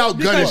he wasn't out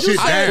gunning because you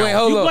shit said down. Wait,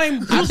 hold you up. blame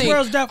I Juice think-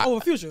 WRLD's death over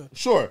Future.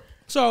 Sure.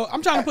 So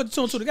I'm trying to put the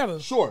two and two together.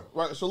 Sure.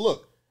 Right. So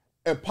look,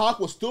 and Pac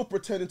was still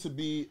pretending to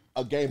be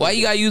a gangbanger. Why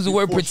you gotta use the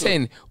word before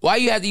pretend? Why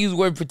you have to use the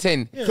word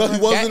pretend? Because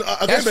he wasn't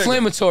a That's gangbanger.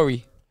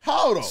 inflammatory.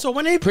 How though? So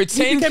when he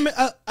Pretend- became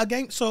a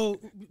gang, so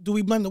do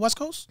we blame the West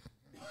Coast?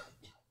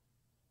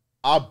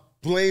 I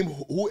blame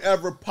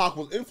whoever Pac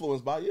was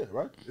influenced by. Yeah,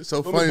 right. It's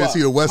so funny to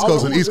see the West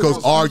Coast and East Coast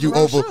argue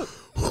over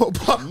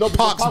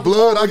Pac's Pac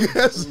blood, I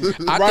guess.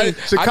 I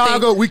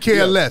Chicago, we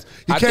care less.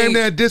 He I came think-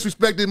 there and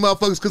disrespected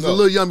motherfuckers because of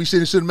little yummy shit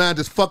and shouldn't mind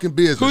his fucking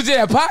business. Who's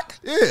that, Pac?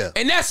 Yeah.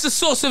 And that's the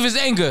source of his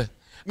anger.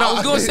 I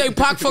was gonna say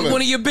Pac fucked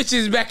one of your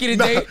bitches back in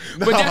the day,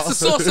 but that's the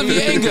source of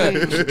your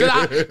anger.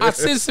 Because I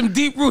sense some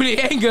deep rooted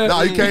anger. No,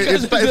 he can't.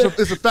 It's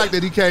the fact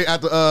that he came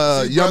after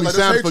Yummy like, that's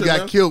Sanford hatred, got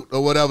man. killed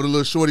or whatever, the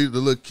little shorty, the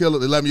little killer,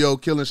 the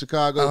 11-year-old killer in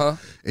Chicago.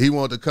 And he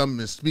wanted to come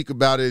and speak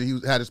about it. He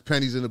had his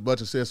pennies in a bunch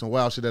and said some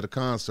wild shit at a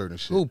concert and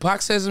shit. Ooh,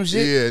 Pac said some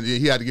shit. Yeah, and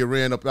he had to get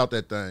ran up out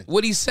that thing.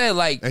 What he said,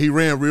 like And he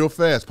ran real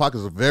fast. Pac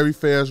is a very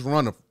fast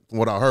runner, from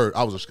what I heard.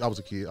 I was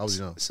a kid. I was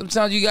young.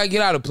 sometimes you gotta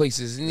get out of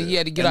places, and he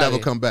had to get And out.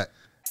 never come back.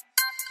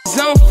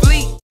 Zone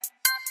Fleet.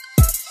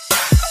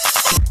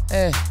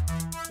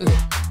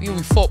 You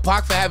we fought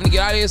Pac for having to get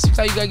out of here.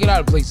 Sometimes you gotta get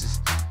out of places.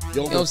 You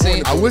know what I'm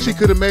saying? I wish he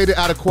could have made it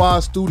out of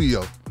Quad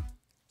Studio.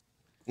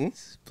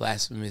 It's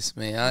blasphemous,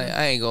 man.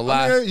 I ain't gonna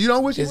lie. Man, you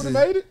don't wish he This would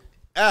have is- made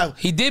it?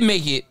 He did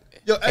make it.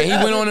 Yo, And he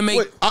went on to make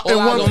wait, All in Eyes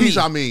one on piece,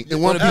 Me. I mean. In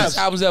One one of the piece. best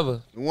albums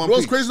ever. In one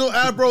What's piece. crazy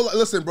though, bro?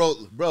 Listen, bro.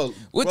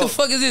 What the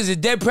fuck is this? Is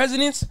dead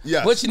presidents?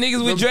 Yes. Bunch of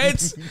niggas with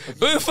dreads?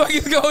 What the fuck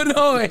is going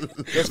on?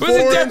 What's the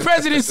foreign. dead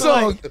president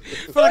song? I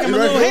feel like I'm a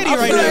little Haiti I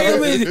right feel like now.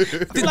 I'm in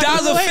the like Dials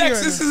a little Effects.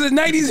 hater. This is a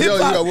 90s hip you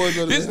hop. got words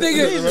on This it.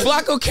 nigga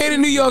Flakko came to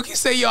New York. He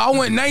said, "Yo, I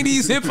want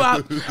 90s hip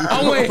hop.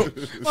 I want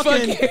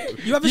fucking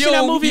You ever seen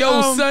that movie,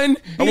 Yo, son,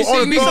 I'm you on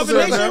seen me the something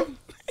thoughts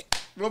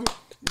like right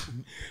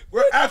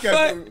We're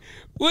that?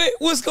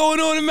 What's going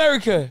on in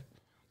America?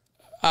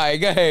 All right,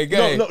 go ahead.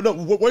 No.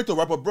 Wait though,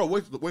 rapper, bro.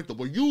 Wait though.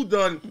 But you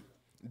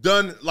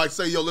done like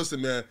say, yo,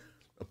 listen, man.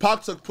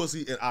 Pac took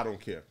pussy and I don't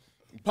care.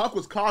 Pac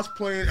was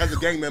cosplaying as a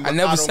gang member. I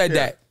never don't said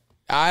care.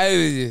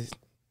 that.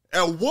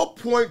 At what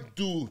point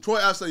do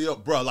Troy Ave say, yo,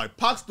 bro, like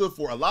Pac stood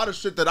for a lot of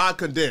shit that I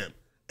condemn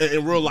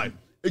in real life.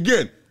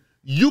 Again,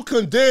 you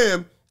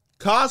condemn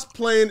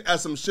cosplaying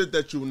as some shit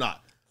that you not.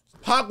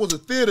 Pac was a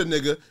theater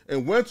nigga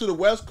and went to the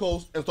West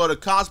Coast and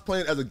started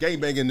cosplaying as a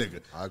gangbanging nigga.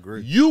 I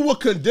agree. You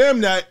would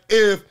condemn that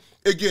if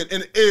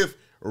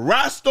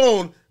Rat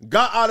Stone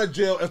got out of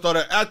jail and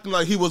started acting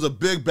like he was a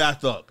big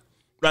bad thug,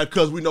 right?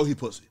 Because we know he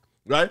pussy,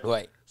 right?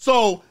 Right.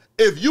 So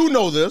if you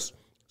know this,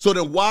 so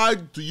then why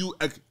do you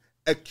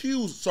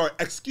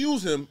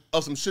excuse him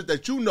of some shit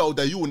that you know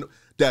that you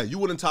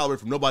wouldn't tolerate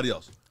from nobody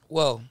else?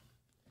 Well,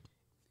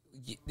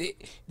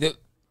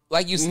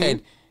 like you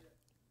said,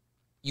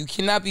 you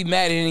cannot be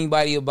mad at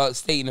anybody about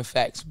stating the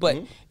facts, but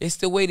it's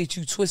the way that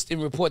you twist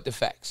and report the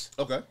facts.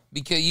 Okay.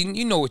 Because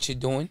you know what you're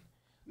doing.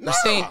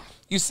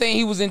 You're saying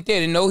he was in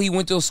theater. No, he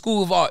went to a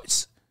school of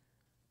arts.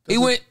 He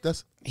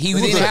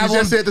didn't have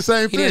on. Said the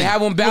same He thing. didn't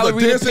have on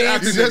ballerina dancing pants.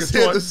 acting He just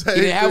said the same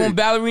He didn't have on thing.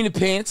 ballerina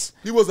pants.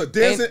 He was a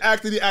dancing,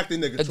 acting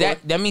nigga. Troy.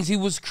 That means he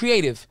was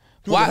creative.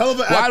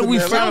 Why do we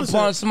man. frown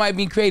upon somebody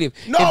being creative?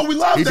 No, we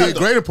love He that. did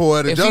greater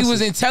poetic If justice. he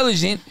was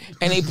intelligent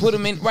and they put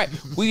him in right,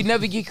 we'd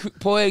never get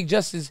poetic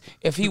justice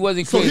if he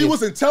wasn't So creative. he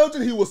was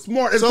intelligent. He was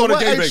smart. It's So going to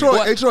what, game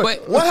hey, Troy,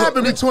 But- what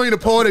happened between the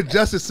poetic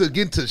justice to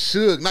getting to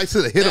Suge Knight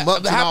to hit him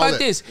up? How and all about that?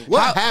 this?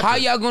 What How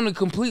happened? y'all gonna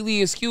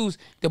completely excuse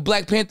the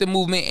Black Panther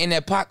movement and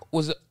that Pac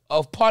was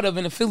a part of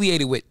and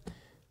affiliated with?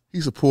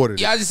 He supported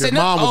it. Y'all just His said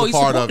mom no. was Oh, a he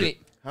part of supported it.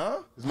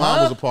 it. His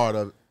mom was a part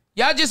of it.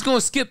 Y'all just gonna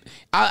skip.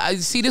 I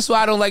see. This is what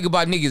I don't like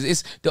about niggas.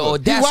 It's the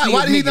audacity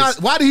why of did he niggas.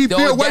 not- why did he The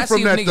veer away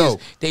audacity from of that, niggas. though?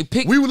 They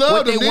pick We loved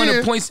what they them want, the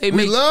then. points they We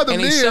make, loved them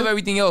and they then. shove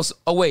everything else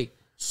away.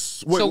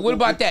 So what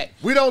about that?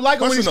 We don't like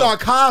him when he Listen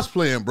up. started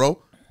cosplaying, bro.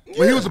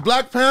 When he was a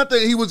Black Panther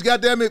and he was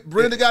goddamn it,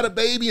 Brenda got a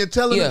baby and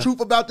telling Yeah. the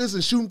truth about this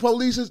and shooting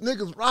police,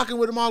 niggas rocking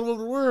with him all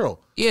over the world.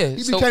 Yeah,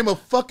 He so- became a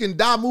fucking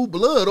Damu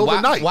blood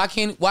overnight. Why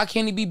can't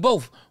he be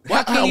both?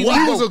 Why can't he He be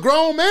was both? a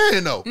grown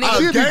man though. Nigga, I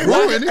see if he Game grew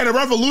man in it. and a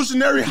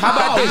revolutionary. How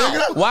about this?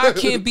 nigga? Why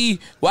can't be?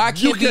 Why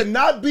You can't be?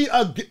 cannot be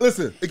a.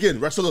 Listen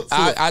again. So look.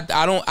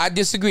 I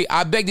disagree.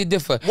 I beg to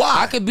differ.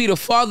 Why? I could be the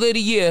father of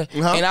the year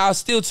and I'll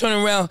still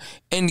turn around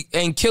and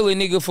kill a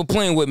nigga for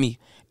playing with me.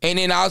 And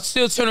then I'll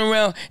still turn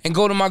around and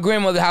go to my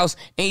grandmother's house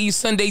and eat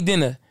Sunday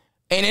dinner.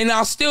 And then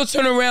I'll still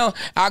turn around,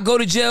 I'll go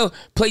to jail,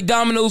 play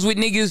dominoes with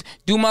niggas,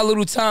 do my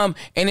little time,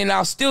 and then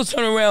I'll still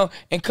turn around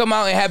and come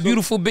out and have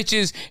beautiful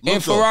bitches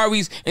and though.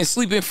 Ferraris and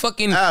sleep in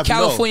fucking Av,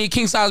 California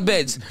king-size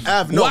beds.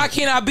 Av, no. Why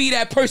can't I be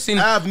that person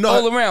Av, no.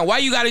 all around? Why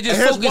you gotta just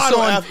And here's focus why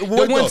though, on Av, the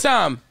wait, one though.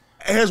 time?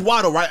 And here's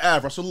why though, right,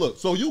 Avra? So look,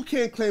 so you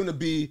can't claim to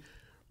be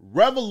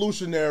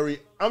revolutionary.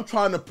 I'm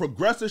trying to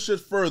progress this shit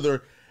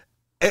further,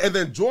 and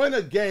then join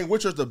a gang,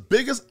 which are the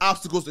biggest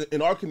obstacles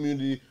in our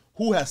community,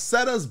 who has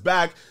set us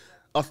back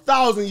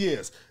 1,000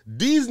 years.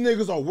 These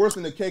niggas are worse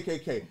than the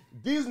KKK.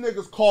 These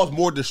niggas cause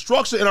more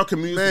destruction in our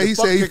community. Man, than he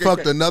fuck said he KKK.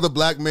 fucked another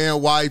black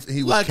man wife and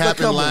he was Like,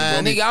 capping come on,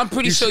 line. Nigga, I'm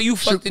pretty sure you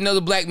fucked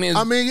another black man.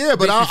 I mean, yeah,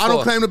 but I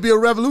don't claim to be a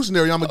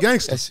revolutionary. I'm a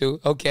gangster. That's true.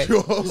 Okay.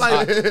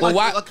 Like,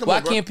 Well, come why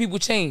on, bro. can't people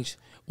change?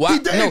 Why? He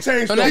didn't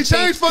change, though. not He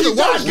changed for the He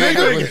died worse,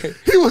 nigga.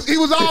 gangbanging. He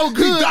was all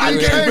good. He died He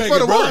changed for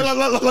the gangbanging,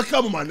 bro. worse.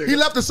 Come on, my nigga. He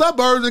left the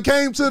suburbs and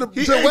came to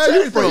He where ain't you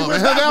changed, bro. He from went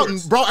and hung out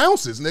backwards. and brought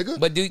ounces, nigga.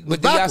 But do y'all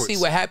Backwards. see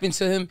what happened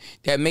to him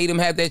that made him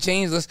have that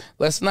change?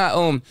 Let's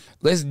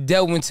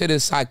delve into the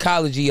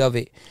psychology of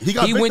it. He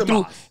got went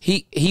through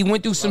victimized. he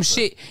went through some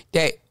shit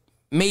that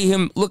made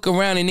him look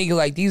around and niggas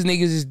like these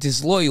niggas is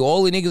disloyal.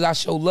 All the niggas I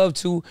show love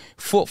to,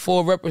 fought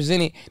for,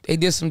 represented, they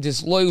did some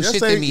disloyal Just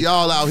shit say to me.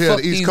 y'all out here,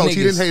 Fuck the East these Coast.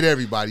 He niggas. didn't hate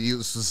everybody. It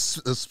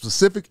was a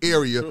specific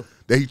area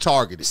that he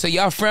targeted. So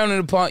y'all frowning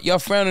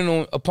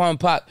upon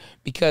Pac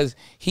because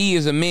he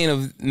is a man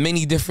of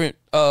many different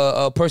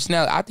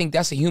personalities. I think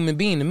that's a human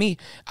being to me.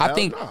 I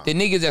think the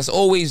niggas that's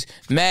always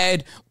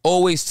mad,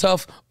 always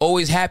tough,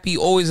 always happy,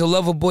 always a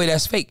lover boy,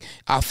 that's fake.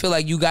 I feel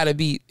like you gotta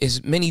be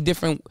as many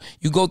different.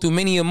 You go through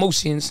many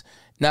emotions.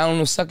 Not on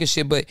no sucker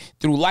shit, but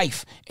through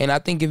life. And I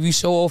think if you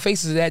show all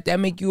faces of that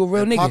make you a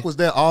real nigga. Pac was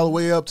there all the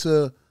way up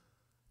to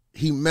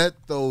he met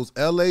those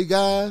LA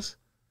guys,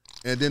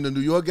 and then the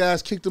New York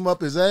guys kicked him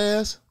up his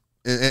ass,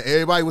 and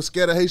everybody was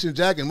scared of Haitian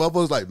Jack, and motherfuckers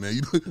was like, man,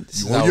 you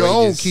on your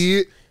own, outrageous.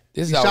 kid.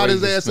 This He is shot his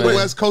outrageous, ass to man. the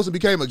West Coast and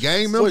became a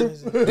gang member.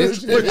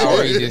 This is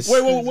outrageous.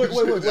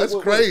 Wait. That's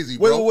crazy,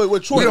 bro.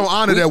 Wait, Troy. We don't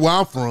honor that where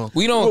I'm from.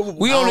 We don't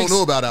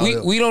know about out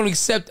here. we don't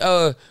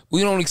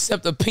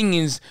accept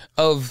opinions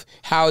of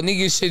how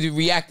niggas should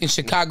react in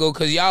Chicago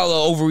because y'all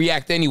are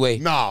overreact anyway.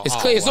 No. It's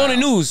clear. It's on the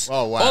news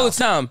Oh, wow. all the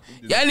time.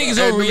 Y'all niggas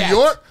And New overreact.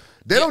 York,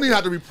 they don't even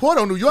have to report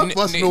on New York for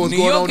us to know what's New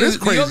going York on in this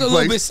New York crazy a little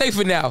bit place.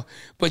 safer now.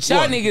 But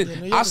y'all New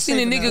niggas, York I've is seen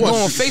a safer nigga now. go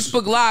on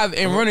Facebook Live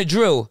and run a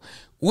drill.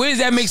 Where does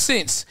that make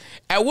sense?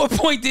 At what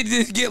point did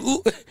this get?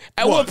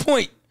 At what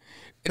point?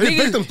 They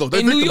victims, though. They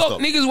in New victims,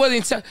 York, though. niggas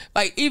wasn't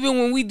like even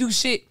when we do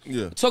shit,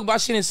 talk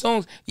about shit in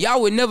songs.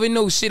 Y'all would never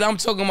know shit I'm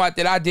talking about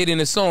that I did in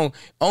a song.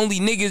 Only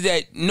niggas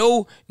that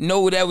know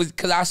that was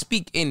because I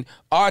speak in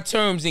our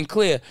terms and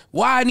clear.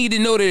 Why I need to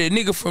know that a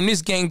nigga from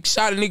this gang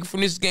shot a nigga from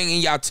this gang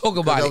and y'all talk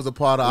about That it? was a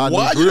part of our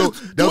Why new you drill.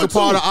 do That was a it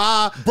part too? of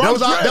our. Bro,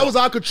 That was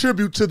our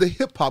contribute to the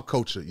hip hop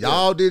culture.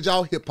 Y'all did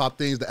y'all hip hop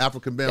things, the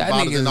African band Y'all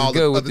bottles niggas and all is the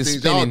good other with the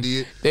things y'all spinning.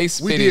 did. They We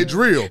spinning. did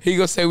drill. He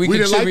gonna say we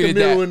didn't like the contributed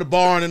mirror that. in the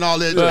barn and all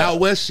that Right. out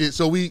west shit.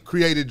 So we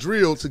created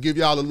drill to give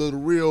y'all a little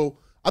real.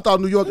 I thought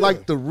New York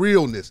liked the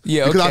realness.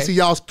 Yeah, because I okay. see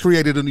y'all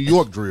created a New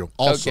York drill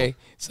also. Okay,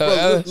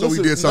 so So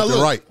we did something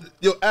right.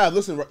 Yo, Av,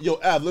 listen,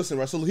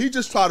 right? So he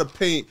just tried to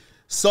paint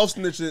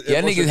self-snitching. y'all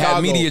in niggas Chicago,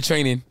 had media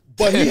training.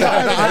 but he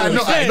had I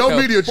had no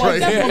media But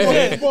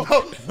training.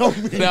 no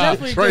media. Nah,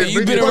 Trey,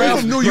 you've been nigga, around.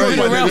 from New You've York, been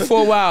my around nigga.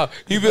 for a while.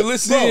 You've been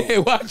listening Bro.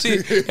 and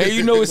watching, and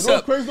you know what's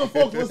up. Crazy, no,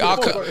 folks, listen, How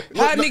folks,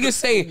 niggas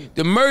say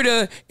the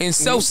murder and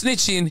self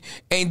snitching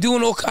and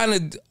doing all kind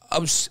of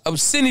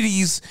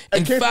obscenities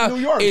and came from foul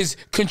New York. is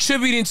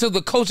contributing to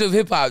the culture of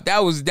hip hop.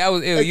 That was ill.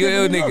 It You're came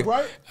ill from New York, nigga.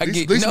 right? I At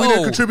get least we no.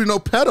 didn't contribute no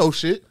pedo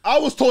shit. I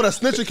was told that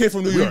snitching came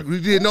from New York. We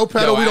did no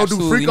pedo. Yo, We don't do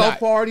absolutely freak not. off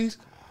parties.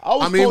 I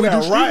was I mean, told we do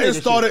that street rioting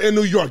nigga started in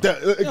New York.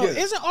 That Yo, again.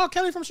 isn't R.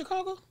 Kelly from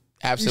Chicago?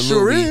 Absolutely.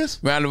 He sure is.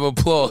 Round of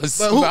applause.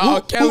 But who-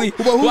 R. Kelly.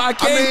 who- YK.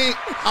 I mean,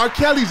 R.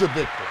 Kelly's a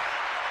victim.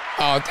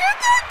 Oh,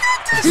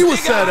 He was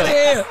set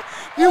up.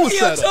 He was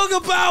set up. Talking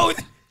about.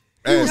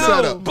 He was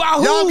set up.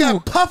 About Y'all who?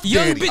 got Puff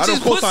Young Daddy. bitches I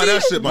don't co-sign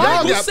that shit, man.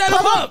 Y'all Who got set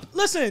him up?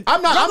 Listen,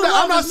 I'm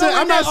not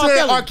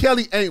saying R. R.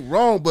 Kelly ain't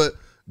wrong, but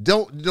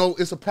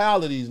it's a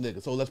pile of these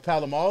niggas. So let's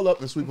pile them all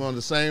up and sweep them on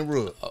the same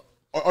rug.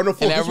 Or no,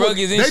 And that rug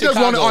is in they Chicago. just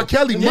wanted R.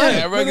 Kelly money. Yeah,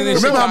 that rug is in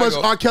Remember how much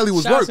Chicago. R. Kelly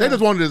was Shout worth? They out.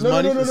 just wanted his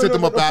money and sit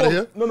them up out of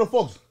here. No,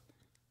 folks.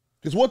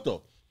 Guess what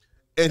though?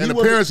 And the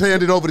parents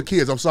handed over the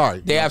kids. I'm sorry.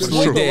 They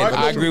absolutely did. Right?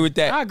 I agree with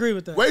that. I agree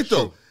with that. Wait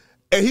though,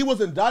 and he was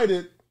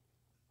indicted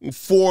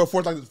for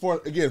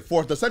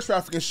the sex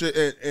trafficking shit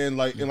in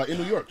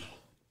New York.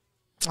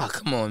 Oh,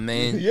 come on,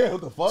 man. Yeah,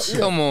 what the fuck? Yeah.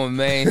 Come on,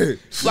 man.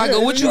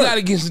 Flakko, what New you York. got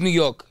against New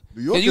York?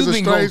 New York You've is a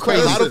been going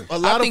strange crazy. place. A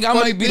lot I of think I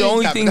funny might be the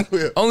things happen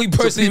out only here.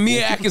 person. Me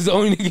and Ak is the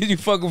only niggas you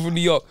fucking from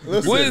New York.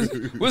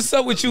 What's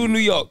up with you in New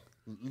York?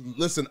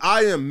 Listen,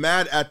 I am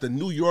mad at the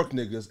New York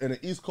niggas and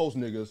the East Coast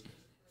niggas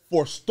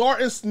for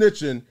starting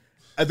snitching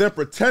and then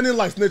pretending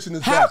like snitching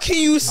is How bad. can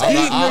you say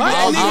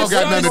I don't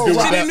got nothing to do with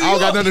that. I don't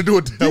got nothing to do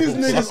with that. These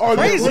niggas are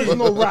the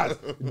original rats.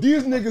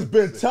 These niggas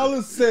been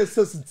telling since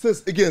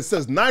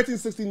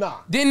 1969.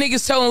 Didn't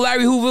niggas telling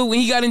Larry Hoover when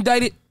he got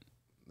indicted?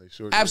 They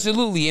sure did.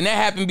 Absolutely, and that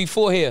happened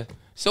before here.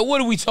 So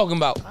what are we talking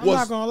about? I'm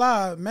not gonna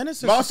lie. Menace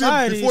to Mafia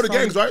Society before is the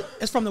gangs, right?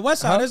 It's from the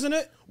West Side, isn't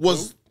it?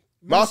 Was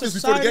Menace to Mafia's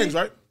before the Society? gangs,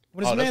 right?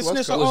 When this Oh, man that's West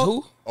snitched It on was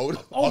all- who?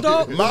 Old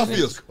dog?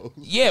 Mafias.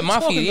 Yeah,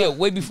 Mafia. talking Yeah, about?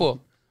 way before.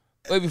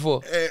 Way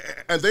before.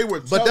 And they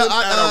were But telling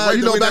at a rate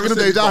you that know, we back never in the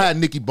seen days, y'all before. had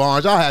Nicky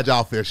Barnes. Y'all had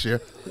y'all fair share.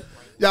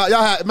 Y'all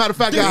had, matter of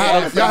fact, y'all Yeah,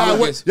 had Frank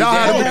Lucas. y'all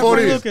had Yeah, it before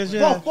Frank this. Lucas, yeah.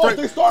 Bro, fuck,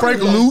 they started Frank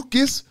it, bro.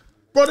 Lucas.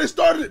 Bro, they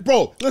started it.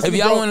 Bro, listen, If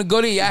y'all bro. want to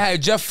go there, y'all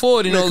had Jeff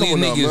Ford and Man, all these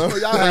come on now, niggas.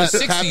 man. Y'all in the had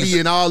 60s. Happy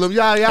and all of them.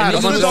 Y'all had a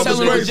niggas bunch was of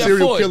selling other with Jeff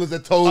serial Ford. killers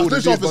that told. A and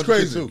snitch did off is bunch of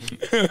crazy.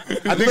 shit,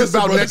 too. I think it's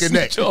about bro, neck and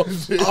neck.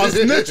 A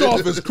snitch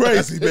off is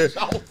crazy, man.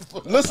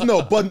 Listen,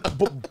 though,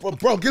 but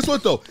bro, guess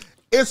what, though?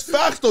 It's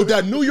facts, though,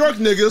 that New York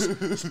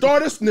niggas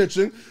started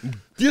snitching.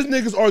 These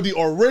niggas are the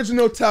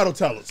original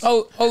tattletellers.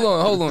 Oh, hold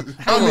on.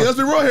 I mean, let's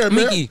be real here,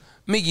 man.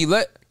 Mickey,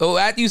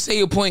 after you say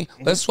your point,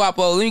 let's swap.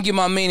 Let me get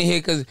my man in here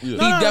because he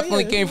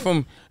definitely came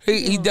from.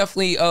 He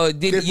definitely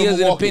did years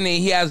in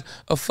opinion. He has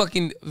a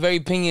fucking very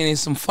opinion and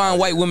some fine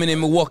white women in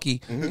Milwaukee.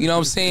 You know what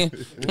I'm saying?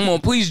 Come on,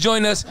 please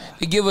join us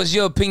to give us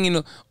your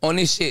opinion on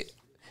this shit.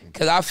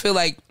 Because I feel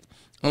like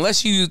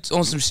unless you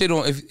on some shit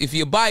on, if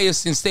you're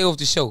biased, then stay off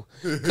the show.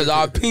 Because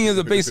our opinions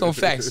are based on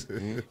facts,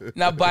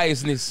 not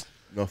biasness.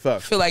 No I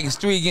facts. feel like it's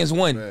 3 against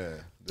 1.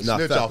 The Nah,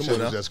 snitch fact, off come shit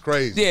on is now. just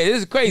crazy. Yeah, this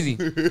is crazy.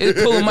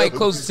 It's pulling Mike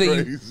closer to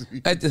you.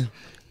 Crazy. At the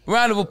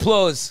round of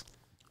applause.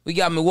 We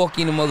got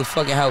Milwaukee in the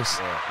motherfucking house.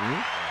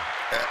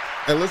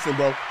 And listen,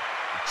 bro.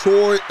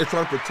 Troy is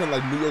trying to pretend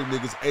like New York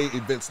niggas ain't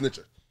event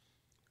snitcher.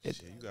 Shit,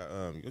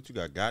 you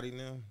got Gotti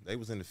now? They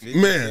was in the 50s.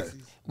 Man. 60s.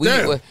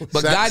 Damn.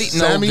 But Gotti,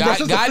 Sammy, that's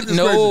just the Gotti,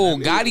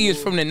 crazy. Gotti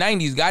is from the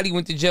 90s. Gotti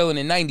went to jail in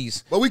the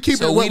 90s. But we keep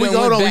So it. we done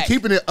went We back.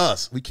 keeping it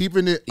us. We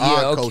keeping it Yeah,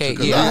 our okay, culture.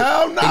 'cause yeah.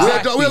 Hell no.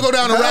 Exactly. We'll go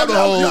down the rabbit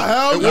Hell hole. no,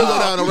 hell and we'll no. go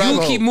down the rabbit You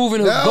hole. keep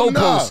moving the Hell goalposts.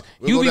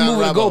 nah. You We'll be go down moving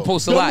the rabbit hole.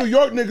 goalposts a Them lot. New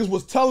York niggas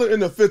was telling in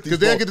the 50s. Because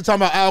they get to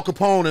talking about Al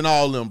Capone and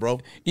all them, bro.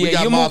 We Yeah,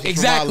 got you mobsters move from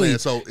exactly. our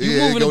land, so You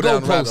yeah, moving go the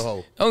down the rabbit goalposts.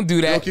 hole. Don't do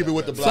that. We'll keep it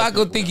with the black Flacco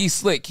people. think he's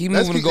slick. He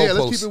Let's moving keep, the yeah,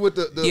 let's goalposts. keep it with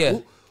the Yeah.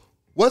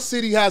 What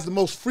city has the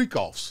most freak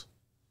offs?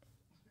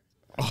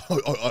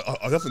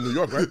 That's in New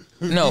York, right?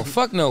 No,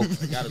 fuck no.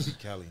 It gotta be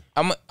Cali.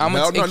 Hell It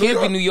no, New can't be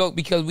York. New York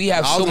because we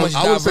have I so was much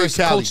gonna- I would say diverse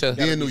Cali. culture. Yeah.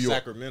 Gotta in New be York.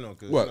 Sacramento,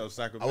 cause What? you know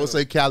Sacramento. I would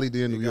say Cali,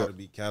 then New it York. gotta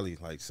be Cali,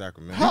 like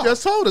Sacramento. You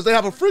just told us they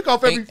have a freak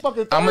off every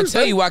fucking I'm gonna Thursday.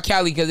 tell you why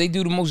Cali, because they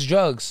do the most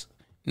drugs.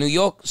 New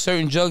York,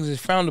 certain drugs is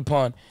frowned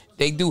upon.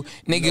 They do.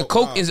 Nigga, No,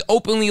 coke nah. is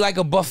openly like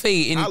a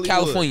buffet in Hollywood.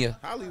 California.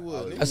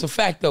 Hollywood. That's a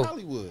fact, though.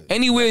 Hollywood.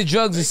 Anywhere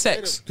drugs and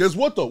sex. Guess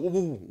what,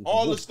 though?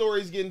 All the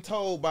stories getting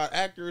told by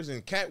actors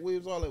and cat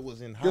whips, all that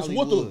was in Guess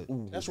what, Hollywood.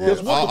 though? That's Guess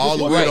right. what? all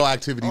the Right. weirdo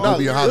activity Nah, do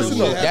be in listen,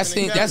 Hollywood.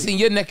 though. That's in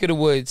your neck of the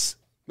woods.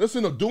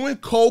 Listen, though, doing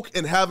coke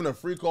and having a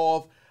freak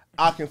off,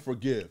 I can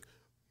forgive.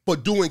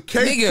 But doing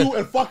K2 Nigga.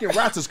 and fucking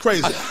rats is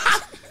crazy.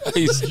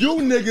 He's- You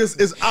niggas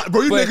is,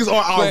 bro, you niggas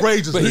are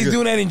outrageous. But he's nigga.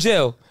 doing that in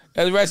jail.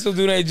 That right still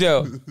doing that in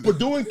jail. But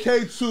doing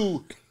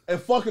K2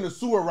 and fucking the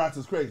sewer rats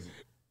is crazy.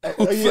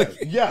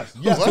 Yes.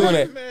 Who's doing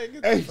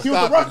that? And he was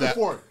Stop arrested that.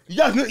 for it.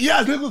 Yes,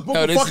 niggas was No,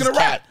 booked this fucking is a rat.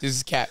 cap. This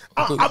is cap.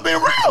 I'm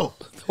being real.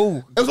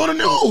 Who? It was on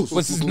the news.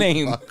 What's his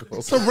name?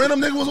 Some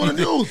random nigga was on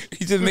the news.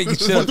 He's just making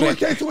shit For up. doing at-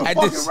 K2 and at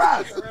fucking this-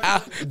 rats.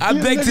 I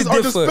These beg to niggas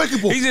are differ.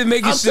 despicable. He's just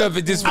making I'm shit up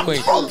at this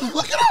point. Bro,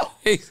 look it up.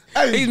 He's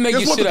making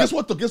guess what, shit guess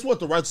up. what,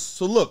 though, right?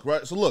 So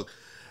look.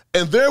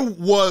 And there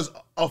was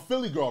a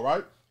Philly girl,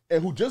 right?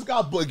 And who just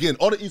got booked, again,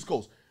 on the East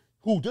Coast,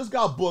 who just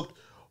got booked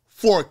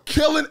for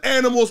killing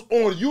animals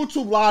on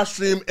YouTube live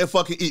stream and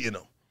fucking eating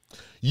them.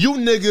 You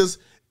niggas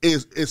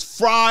is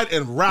fried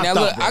and wrapped Now up.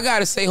 look, bro. I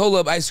gotta say, hold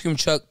up, Ice Cream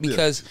Chuck,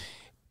 because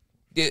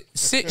the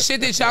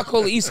shit that y'all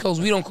call the East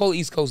Coast, we don't call it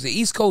East Coast. The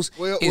East Coast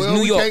is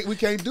New York. We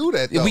can't do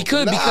that, though. We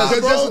could because-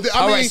 this is the- I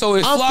All mean, right, so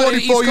is I'm Florida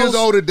the 44 East years Coast?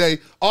 old today.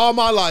 All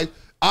my life,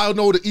 I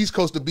know the East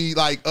Coast to be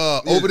like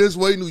over this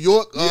way, New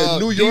York,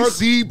 New York,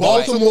 DC,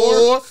 Baltimore,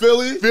 Baltimore,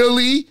 Philly.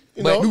 Philly.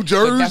 But New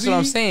Jersey. But that's what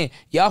I'm saying.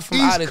 Y'all from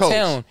East out of Coast.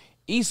 town.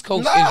 East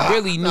Coast is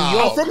really New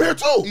York. I'm from here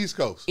too. East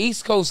Coast.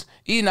 East Coast,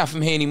 you're not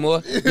from here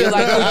anymore. You're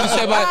like what you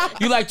said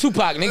about you like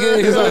Tupac, nigga.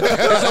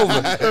 It's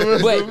over.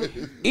 But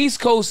East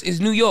Coast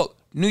is New York.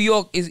 New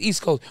York is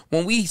East Coast.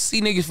 When we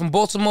see niggas from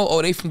Baltimore,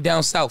 oh, they from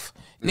down south.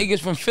 Niggas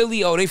from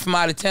Philly, oh, they from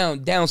out of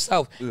town, down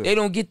south. They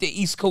don't get the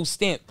East Coast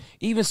stamp.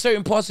 Even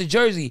certain parts of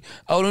Jersey,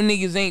 oh, them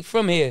niggas ain't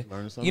from here.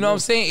 You know what I'm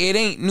saying? It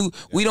ain't new.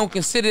 We don't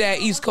consider that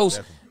East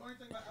Coast.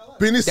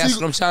 That's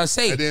what I'm trying to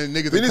say. And then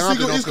niggas in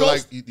Compton don't feel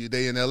like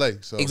they in LA.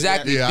 So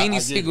exactly. yeah, Beanie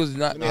Sigel's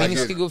not. Beanie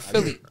Sigel's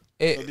Philly.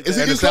 Is and it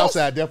the East South Coast?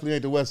 Side definitely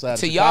ain't the West Side.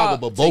 To of Chicago, y'all,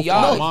 but to both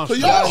y'all, to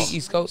y'all y'all. the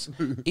East Coast.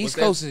 East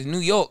Coast is New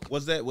York.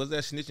 Was that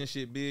snitching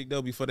shit big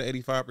though before the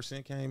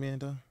 85% came in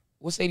though?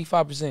 What's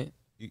 85%?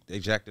 They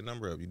jacked the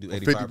number up. You do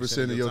 85%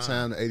 50% of your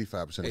time to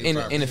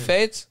 85%. In the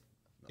feds?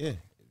 Yeah,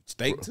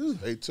 state too.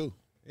 State too.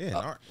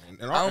 Yeah,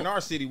 in our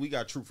city we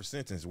got true for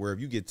sentence where if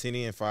you get 10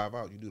 in, 5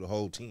 out, you do the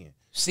whole 10.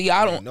 See,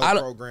 I don't. No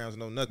programs,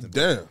 no nothing.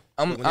 Damn.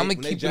 I'm gonna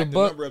keep it a the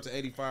buck. number up to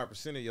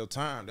 85% of your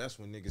time. That's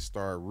when niggas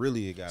start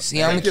really. It got.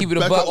 See, I'm gonna keep it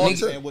a buck.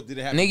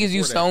 Niggas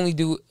Used to only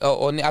do,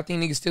 or I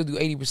think niggas still do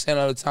 80%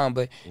 of the time.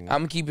 But I'm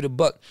gonna keep it a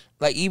buck.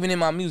 Like even in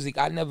my music,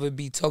 I never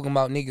be talking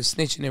about niggas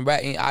snitching and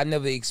ratting. I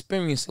never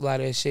experienced a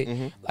lot of that shit.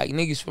 Like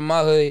niggas from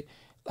my hood,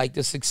 like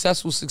the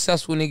successful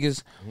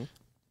niggas,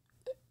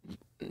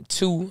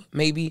 2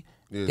 maybe.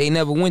 They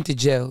never went to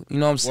jail. You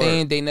know what I'm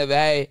saying? They never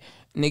had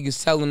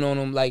niggas telling on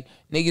them. Like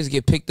niggas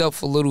get picked up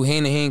for little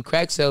hand-to-hand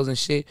crack sales and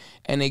shit,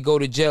 and they go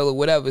to jail or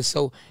whatever.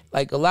 So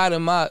like a lot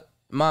of my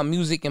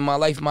music and my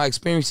life, my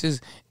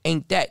experiences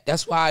ain't that.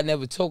 That's why I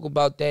never talk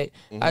about that.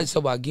 I just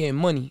talk about getting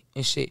money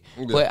and shit.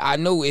 But I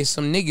know it's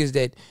some niggas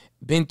that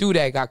been through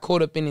that, got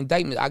caught up in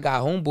indictments. I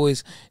got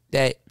homeboys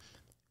that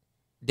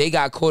they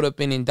got caught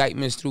up in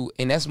indictments through,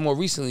 and that's more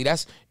recently.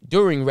 That's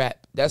during rap.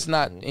 That's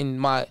not in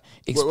my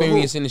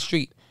experience in the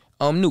street.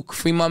 Nuke,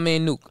 free my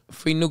man Nuke,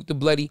 free Nuke the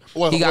Bloody.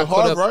 Well, he got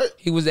Harv, caught up. right?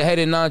 He was the head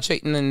of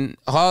non-trading, and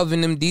Harv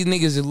and them. These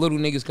niggas is little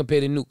niggas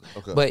compared to Nuke.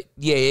 Okay. But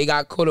yeah, they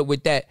got caught up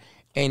with that,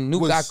 and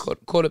Nuke got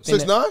caught up in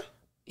 6ix9ine?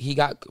 He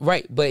got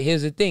right, but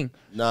here's the thing.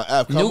 Nah,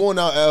 Av, come on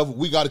now, Av.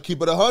 We got to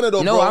keep it 100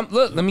 though, No, bro.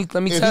 look. Let me If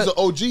tell. he's an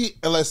OG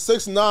and like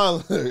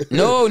 6ix9ine.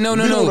 No. No.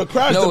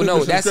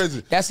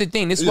 That's the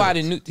thing. This is why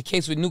the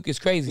case with Nuke is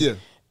crazy. Yeah.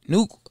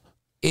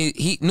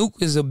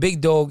 Nuke is a big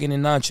dog in the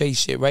non-trade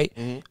shit, right?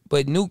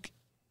 But Nuke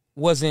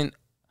wasn't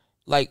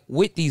like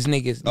with these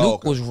niggas.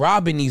 Nuke was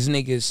robbing these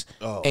niggas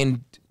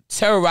and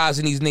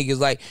terrorizing these niggas.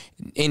 Like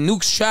in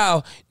Nuke's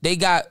trial, they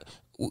got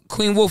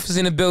Queen Wolf is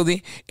in the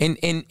building, and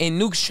in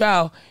Nuke's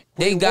trial,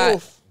 they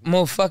got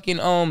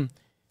motherfucking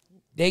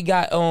they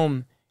got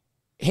him,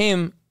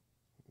 them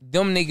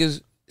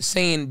niggas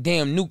saying,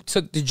 damn, Nuke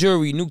took the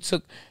jury, Nuke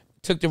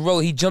took the road.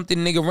 He jumped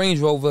in the nigga Range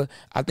Rover.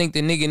 I think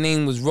the nigga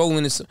name was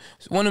Rolling.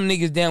 One of them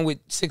niggas down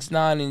with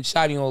 6ix9ine and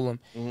Shotty all them.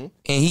 And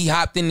he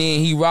hopped in there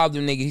and he robbed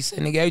them niggas. He said,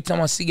 nigga, every time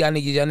I see y'all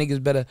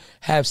niggas better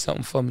have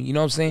something for me. You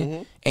know what I'm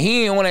saying? And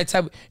he ain't on that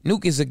type of...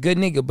 Nuke is a good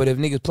nigga, but if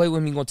niggas play with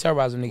him, he gonna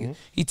terrorize them niggas.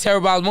 He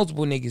terrorized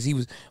multiple niggas. He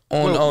was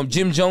on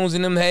Jim Jones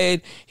in them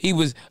head. He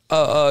was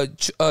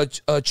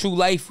True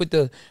Life with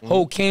the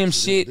whole Cam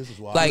shit.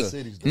 Like,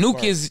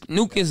 Nuke is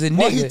a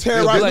nigga. He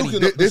terrorized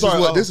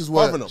Nuke. This is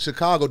what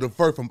Chicago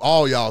defer from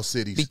all y'all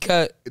cities.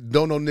 Because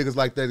don't know niggas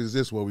like that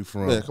exist where we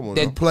from. Man, come on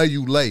You now. play,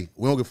 you lay.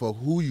 We don't give a fuck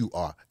who you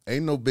are.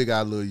 Ain't no big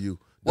I love you.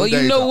 Well, Them you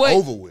days know are what?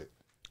 over with.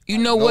 You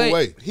know No what?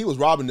 way. He was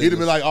robbing niggas. He'd have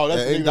been like, oh,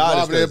 that's And nigga died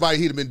robbing his everybody.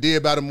 He'd have been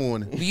dead by the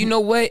morning. But you know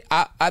what?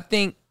 I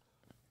think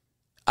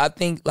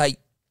like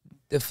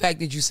the fact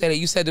that you said it,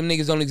 you said them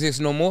niggas don't exist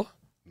no more.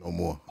 No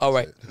more. All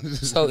right.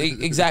 So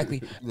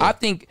exactly. I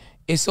think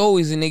it's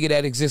always a nigga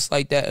that exists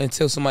like that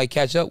until somebody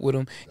catch up with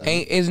him.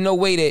 Ain't there's no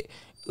way that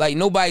like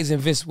nobody's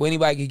invincible.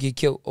 Anybody could get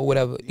killed or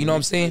whatever. You know what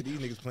I'm saying? These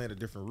niggas playing a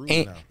different route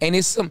And, now. and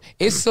it's some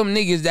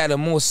niggas that are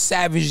more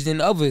savage than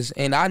others,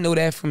 and I know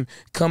that from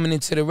coming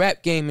into the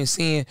rap game and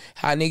seeing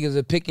how niggas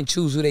are pick and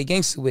choose who they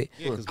gangster with.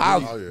 Yeah, 'cause I-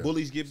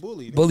 bullies get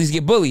bullied. Bullies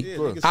get bullied. Yeah,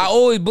 niggas I say-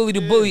 always bully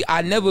the bully.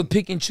 I never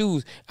pick and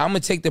choose. I'm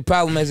gonna take the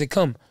problem as it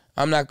come.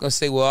 I'm not gonna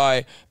say, well, all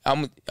right,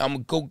 I'm gonna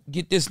go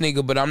get this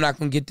nigga, but I'm not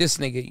gonna get this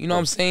nigga. You know what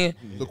I'm saying?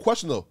 The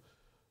question though.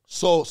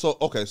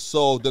 Okay,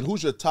 so then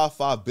who's your top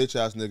 5 bitch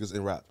ass niggas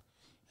in rap?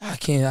 I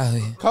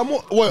can't. Come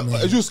on,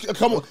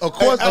 come on.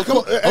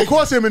 Of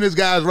course, him and his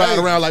guys ride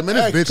around like, man,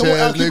 this bitch come on,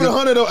 Al, ass keep it nigga.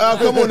 100 though, Al.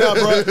 Come on now,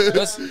 bro.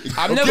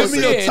 I'm never Give me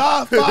your scared.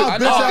 top 5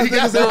 bitch ass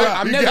niggas in rap.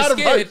 I'm never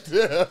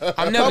scared.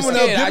 I'm never Come on now,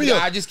 scared. give me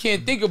I just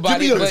can't think about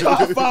Give me it. your But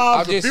top 5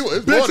 I'll just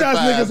bitch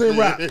ass niggas in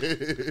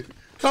rap.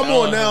 Come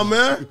on now,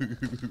 man.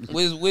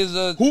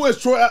 Who is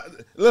Troy?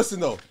 Listen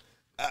though.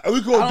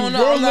 We go I don't do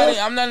know. your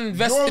list. I'm not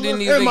invested your in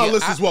these list and my niggas.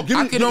 list as well.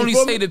 I could only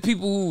say the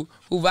people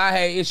who I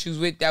had issues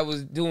with that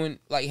was doing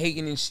like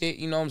hating and shit.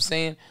 You know what I'm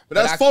saying? But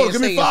that's I 4. can't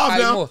Give me say 5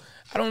 it's now. more.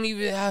 I don't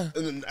even.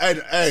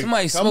 Hey,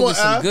 Somebody come smoking on,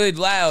 some Al. good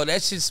loud.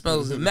 That shit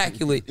smells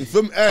immaculate. You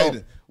feel me?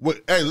 Hey,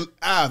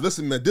 Al,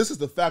 listen, man. This is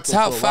the Facto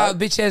Top show, 5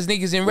 right? bitch ass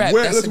niggas in rap.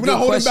 We're That's a not good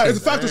holding question. back. It's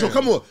a Facto show.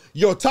 Come on,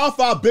 your top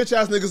 5 bitch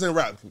ass niggas in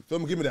rap. Feel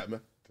me? Give me that,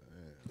 man.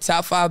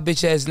 top 5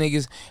 bitch ass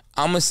niggas,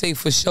 I'ma say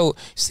for sure.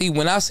 See,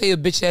 when I say a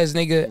bitch ass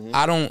nigga,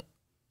 I don't.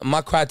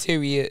 My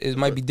criteria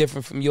might be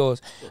different from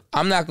yours.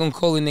 I'm not gonna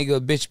call a nigga a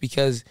bitch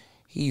because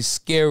he's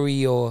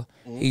scary or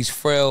he's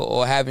frail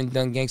or haven't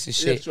done gangster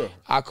shit. Sure.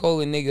 I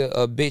call a nigga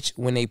a bitch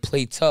when they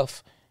play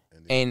tough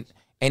and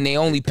they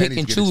only pick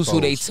and choose who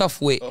they tough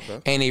with.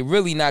 And they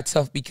really not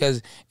tough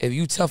because if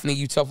you tough, nigga,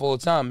 you tough all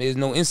the time. There's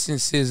no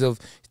instances of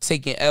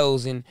taking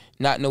L's and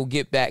not no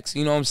get backs.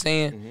 You know what I'm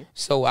saying?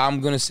 So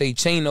I'm gonna say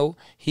Chano,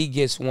 he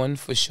gets one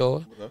for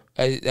sure.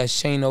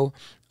 That's Chano.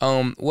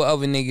 What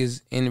other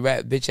niggas in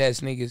rap, bitch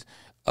ass niggas?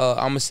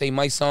 I'm gonna say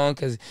my song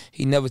because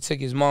he never took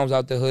his moms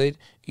out the hood.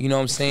 You know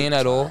what I'm saying?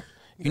 At all.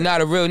 You're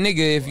not a real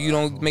nigga if you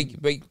don't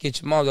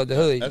get your moms out the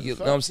hood. You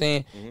know what I'm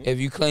saying? If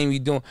you claim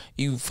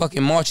you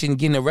fucking marching and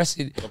getting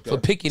arrested for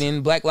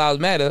picketing Black Lives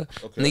Matter,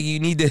 nigga, you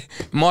need to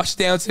march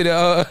down to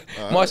the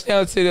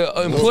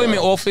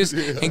employment office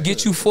and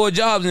get you 4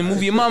 jobs and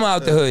move your mama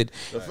out the hood.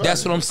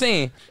 That's what I'm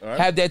saying.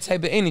 Have that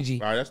type of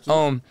energy.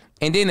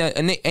 And then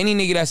any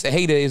nigga that's a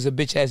hater is a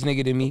bitch ass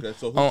nigga to me.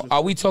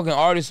 Are we talking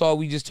artists or are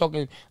we just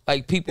talking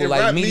like people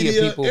like media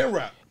people? In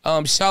rap.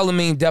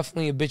 Charlemagne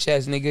definitely a bitch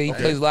ass nigga. He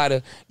plays a lot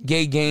of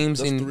gay games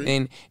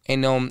and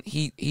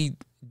he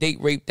date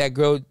raped that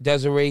girl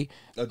Desiree.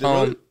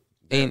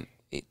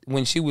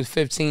 When she was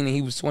 15 and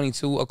he was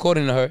 22,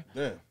 according to her.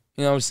 You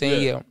know what I'm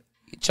saying? Yeah.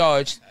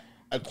 Charged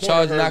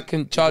not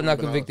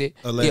convicted.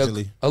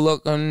 Allegedly.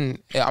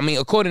 I mean,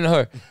 according to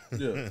her.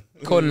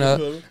 According to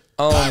her.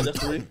 That's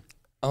 3.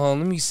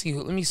 Let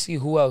me see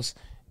who else.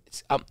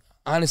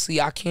 Honestly,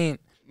 I can't.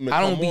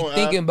 I don't be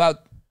thinking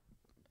about.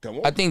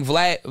 I think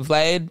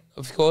Vlad,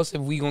 of course,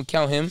 if we gonna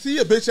count him. See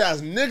a bitch ass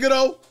nigga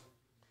though.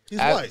 He's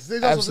white.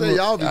 Absolutely.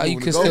 Y'all be moving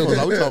the goalposts.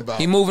 Like we talking about.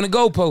 He moving the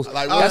goalposts.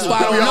 That's why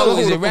I don't know.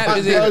 Is it rap?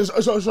 Is it?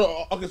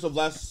 Okay, so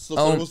Vlad.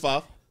 So it was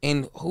 5.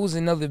 And who's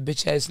another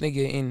bitch ass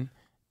nigga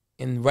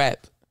in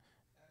rap?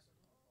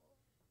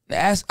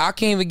 I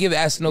can't even give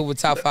Asanova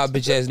top 5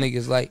 bitch ass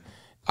niggas. Like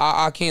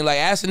I can't like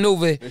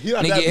Asanova.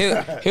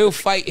 Nigga, he'll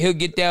fight. He'll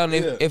get down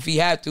if he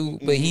had to.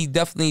 But he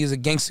definitely is a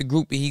gangster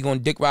group and he gonna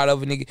dick ride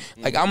over nigga.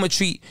 Like I'ma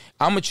treat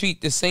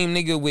the same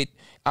nigga with.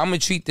 I'ma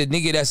treat the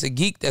nigga that's a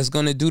geek that's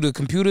gonna do the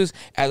computers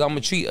as I'ma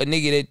treat a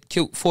nigga that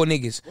killed 4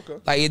 niggas.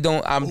 Like it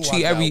don't.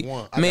 Treat every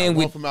man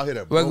with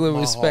regular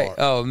respect.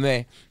 Oh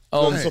man.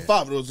 So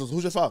 5.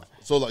 Who's your 5?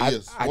 So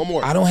like one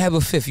more. I don't have a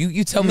 5th.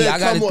 You tell me. I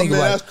gotta think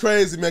about it. That's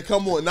crazy, man.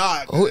 Come on,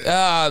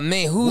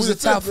 man, who's the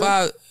top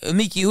 5?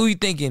 Miki, who you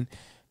thinking?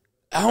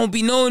 I don't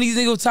be knowing these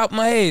niggas off the top of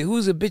my head.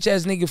 Who's a bitch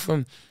ass nigga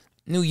from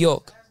New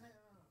York?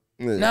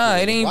 Nah,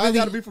 it ain't Why really.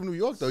 You gotta be from New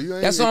York though? You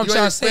ain't, that's what I'm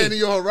trying to say. Expanding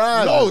your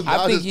horizon. No,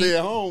 I think stay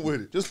at home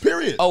with it. Just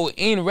period. Oh,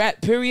 in rap,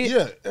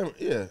 period.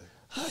 Yeah.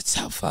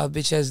 Top 5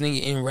 bitch ass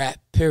nigga in rap,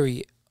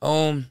 period.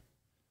 Flakko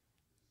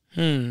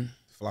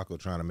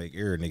trying to make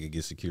every nigga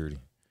get security.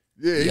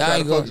 Yeah, I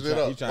ain't going.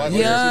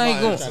 I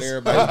ain't going.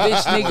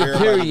 Bitch nigga,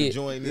 period.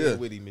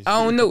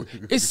 I don't know.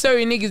 It's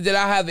certain niggas that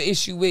I have an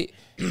issue with,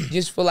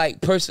 just for like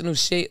personal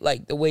shit.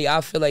 Like the way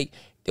I feel like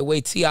the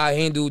way T.I.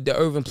 handled the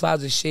Irving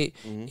Plaza shit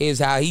is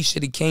how he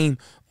should have came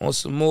on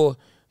some more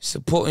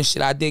supporting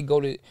shit. I did go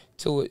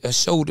to a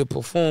show to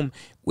perform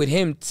with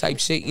him type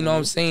shit. You know what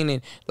I'm saying?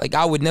 And like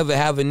I would never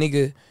have a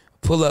nigga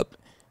pull up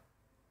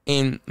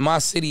in my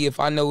city if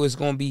I know it's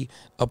gonna be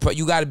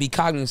you gotta be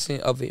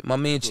cognizant of it. My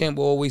man Champ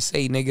will always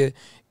say, nigga,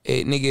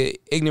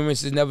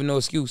 ignorance is never no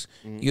excuse.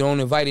 You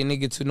don't invite a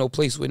nigga to no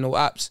place with no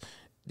ops.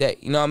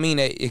 That, you know what I mean?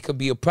 That it could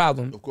be a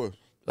problem. Of course.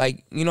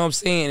 Like, you know what I'm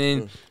saying?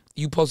 And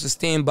you supposed to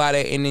stand by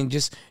that. And then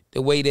just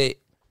the way that,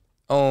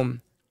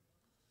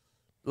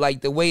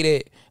 like the way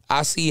that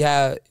I see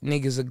how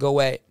niggas will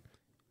go at,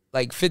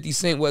 like 50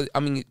 Cent was,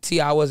 I mean,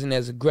 T.I. wasn't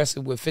as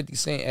aggressive with 50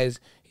 Cent as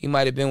he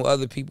might have been with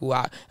other people.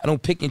 I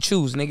don't pick and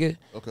choose, nigga.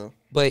 Okay.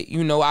 But,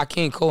 you know, I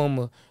can't call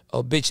him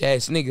a bitch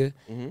ass nigga.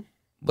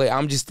 But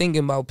I'm just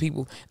thinking about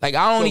people. Like,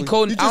 I only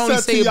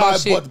say about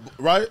shit.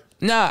 Right?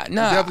 Nah. You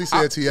definitely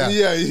said T.I.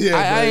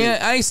 Yeah.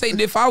 I ain't say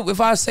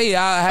if I say it,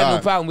 I have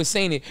no problem with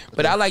saying it.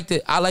 But I like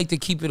to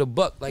keep it a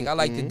buck. Like I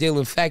like to deal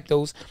in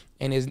factos,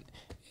 and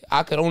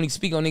I could only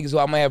speak on niggas who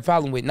I might have a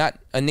problem with, not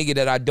a nigga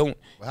that I don't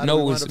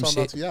know with some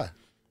shit.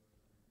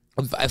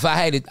 If I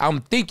had it,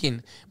 I'm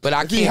thinking, but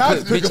I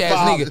can't put bitch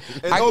ass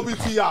nigga. And don't be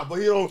T.I., but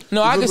he don't.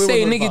 No, I can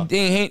say a nigga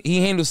he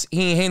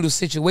ain't handle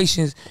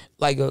situations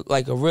like a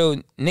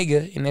real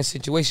nigga in that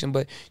situation.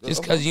 But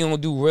just because you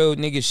don't do real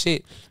nigga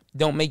shit,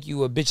 don't make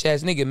you a bitch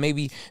ass nigga.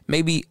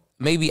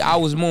 Maybe I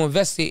was more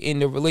invested in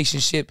the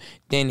relationship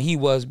than he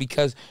was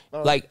because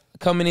like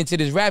coming into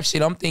this rap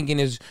shit, I'm thinking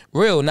is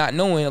real, not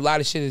knowing a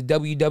lot of shit is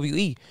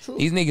WWE. True.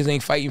 These niggas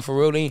ain't fighting for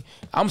real.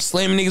 I'm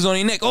slamming niggas on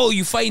their neck. Oh,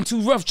 you fighting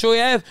too rough,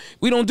 Troy Ave?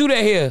 We don't do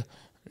that here.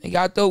 Nigga,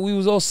 I thought we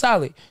was all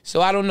solid.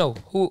 So I don't know.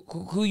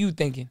 Who you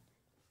thinking?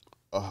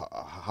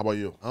 How about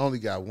you? I only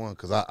got one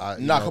because I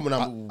Coming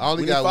out. I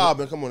only we got need 5, one.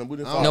 man. Come on, we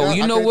need 5. No, I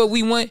you know can't- what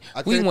we want?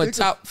 I We can't want think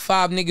top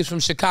 5 niggas from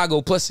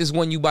Chicago plus this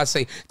one you about to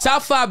say.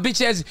 Top 5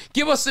 bitch ass.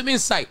 Give us some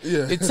insight.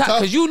 Yeah.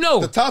 Because you know.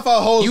 The top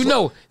 5 hoes. You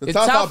know. The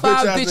top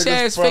 5 bitch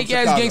ass, from fake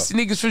ass Chicago. gangster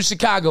niggas from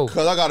Chicago.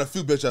 Cause I got a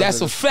few bitch ass.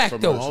 That's a niggas fact,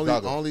 from, though.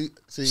 Chicago. Only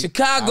see,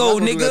 Chicago, I'm not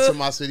gonna do that nigga. to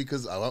my city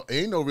because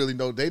ain't no really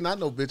they not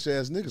no bitch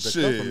ass niggas that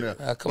come Shit. from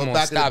there. Come But on,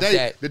 back stop in the day,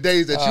 that. the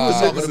days that you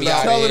was get talking me about.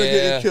 outta Telling here. to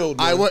getting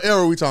killed. All right, nigga. what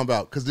era we talking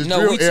about? Because the No,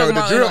 drill we era, talking the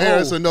about drill in the era,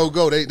 hole. so no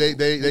go. They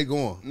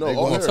going. No, they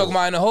all going. I'm talking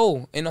about in the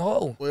hole. In the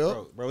hole.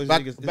 Well, Bro, it's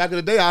back niggas- in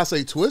the day, I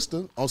say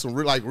Twister on some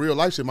real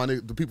life shit. My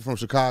nigga, the people from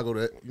Chicago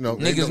that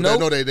Niggas know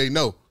know? they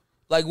know.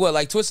 Like what?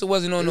 Like Twister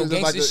wasn't on He no was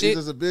just gangster like shit? He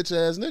was a bitch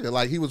ass nigga.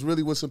 Like he was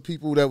really with some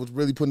people that was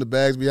really putting the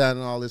bags behind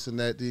and all this and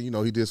that. Then,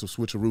 he did some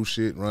switcheroo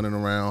shit, running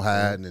around,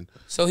 hiding and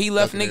So he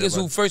left Fucking niggas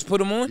who everybody. first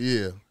put him on?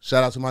 yeah.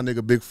 Shout out to my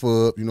nigga Big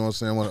Fub. You know what I'm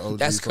saying? One of the OGs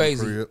That's from the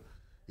crazy. crib.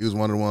 He was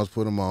one of the ones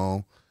put him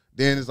on.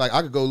 Then it's like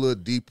I could go a little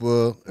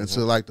deeper into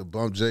like the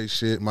Bump J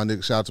shit. My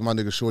nigga, shout out to my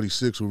nigga Shorty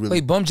Six who really.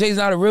 Wait, Bump J's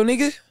not a real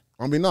nigga?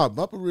 I mean, no,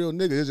 Bump a real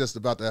nigga. It's just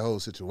about that whole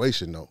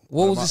situation though.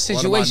 What One was of the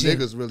One of situation?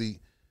 my niggas really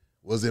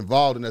was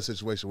involved in that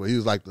situation where he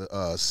was like the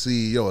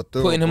CEO of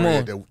Putting him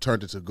Thoroughbred on. that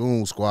turned into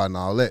Goon Squad and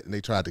all that, and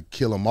they tried to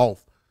kill him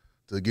off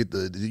to get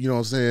the, you know what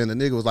I'm saying? The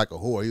nigga was like a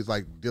whore. He was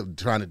like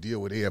trying to deal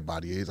with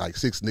everybody. He's like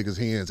 6 niggas'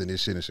 hands in this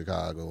shit in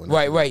Chicago. And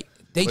Right.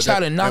 They But tried that-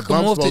 to knock that him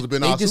Bump off. supposed to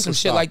been They our did some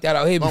shit superstar. like that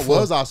out here Bump before.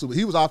 was our super.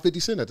 He was our 50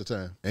 Cent at the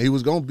time, and he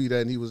was gonna be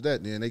that, and he was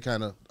that. Then they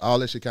kind of all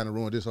that shit kind of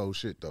ruined this whole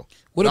shit though.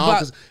 What Nah, about-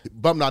 'cause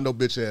Bump? Not no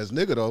bitch ass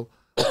nigga though.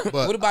 But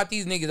What about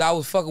these niggas? I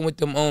was fucking with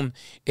them.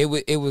 It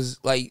was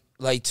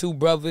like 2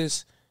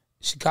 brothers,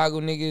 Chicago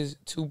niggas,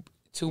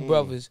 two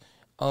brothers.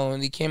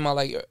 They came out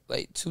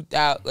like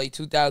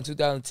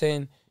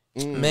 2010.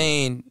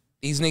 Man,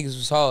 these niggas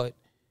was hard.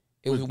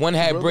 It was one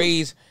had brothers?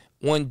 braids,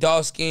 one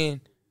dark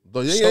skin,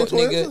 The Yang short Yang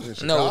nigga.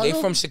 twins? No, they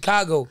Chicago? from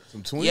Chicago.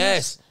 Some twins?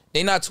 Yes,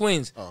 they not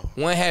twins. Oh.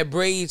 One had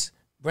braids,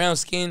 brown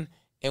skin,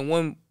 and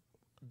one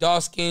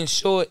dark skin,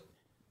 short.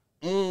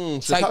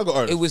 Type. Chicago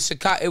artist. It was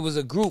Chicago. It was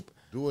a group.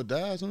 do or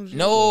die or some shit?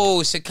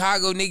 No,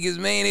 Chicago niggas,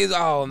 man. Is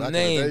Back in the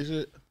day man.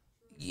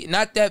 shit?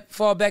 Not that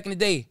far back in the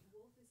day.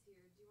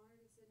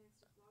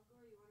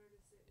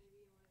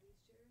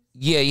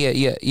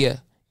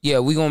 Yeah.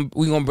 We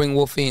gonna bring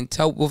Wolf in.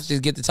 Tell Wolf to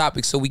get the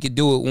topic so we could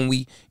do it when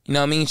we, you know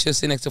what I mean? She'll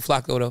sit next to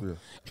Flakko though. Yeah.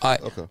 All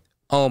right. Okay.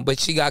 But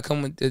she got to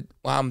come with the.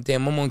 I'm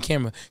on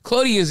camera.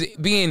 Claudia's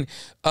being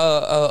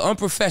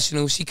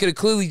unprofessional. She could have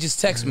clearly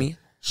just texted me.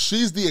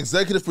 She's the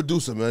executive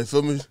producer, man. You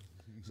feel me?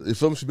 You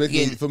feel me? She making,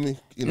 Yeah. you feel me?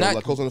 Not-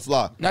 Like Coast on the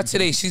Fly. Not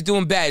today. She's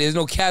doing bad. There's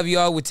no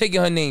caviar. We're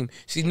taking her name.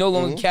 She's no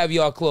longer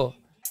Caviar Claw.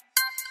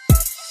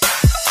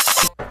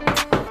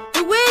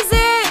 The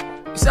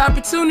wizard! It's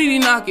opportunity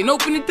knocking.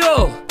 Open the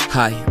door.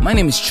 Hi, my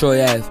name is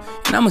Troy Ave,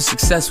 and I'm a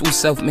successful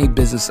self-made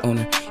business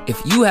owner.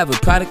 If you have a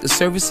product or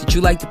service that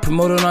you like to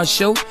promote on our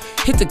show,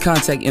 hit the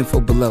contact info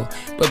below.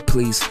 But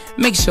please,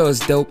 make sure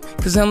it's dope,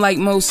 because unlike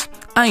most,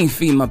 I ain't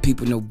feeding my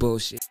people no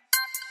bullshit.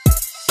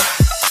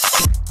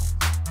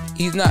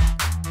 He's not.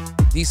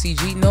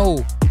 DCG? No.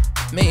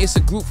 Man, it's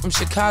a group from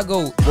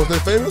Chicago. Was they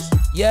famous?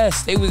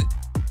 Yes, they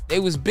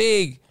was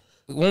big.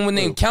 One was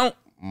named Count.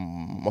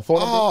 My phone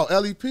number? Oh,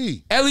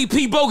 LEP.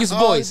 LEP Bogus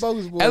Boys.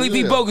 Bogus Boys. LEP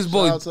yeah. Bogus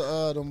Boys. Shout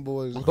out to them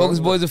boys. Bogus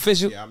Boys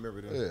official. Yeah, I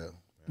remember that. Yeah.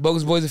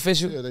 Bogus Boys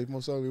official. Yeah, they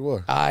most certainly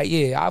were.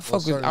 Yeah, I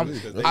fuck with.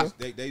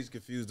 certainly. They used to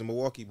confuse the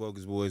Milwaukee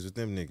bogus boys with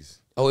them niggas.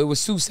 Oh, it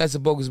was 2 sets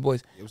of Bogus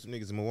Boys. It was some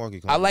niggas in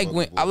Milwaukee. I like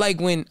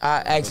when I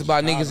ask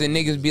about niggas and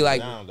niggas be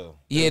like,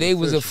 yeah, they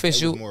was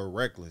official. They was more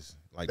reckless.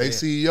 Like They that.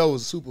 CEO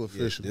was super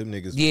official. Them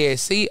niggas. Yeah,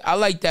 see, I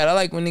like that. I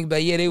like when niggas be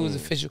like, yeah, they was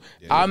official.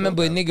 I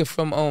remember a nigga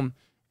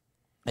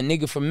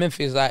from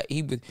Memphis. Like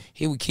he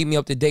would keep me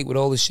up to date with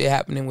all the shit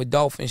happening with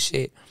Dolph and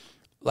shit,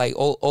 like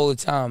all the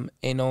time.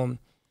 And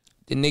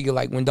the nigga,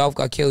 like when Dolph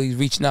got killed, he was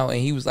reaching out and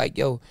he was like,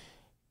 yo,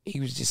 he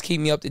was just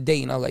keeping me up to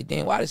date. And I was like,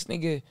 damn, why this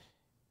nigga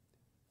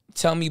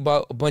tell me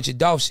about a bunch of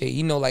Dolph shit?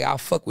 You know, like I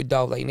fuck with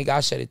Dolph. Like nigga, I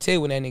shed a tear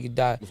when that nigga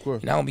died. Of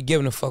course. And I don't be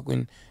giving a fuck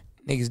when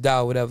niggas die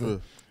or whatever. Yeah.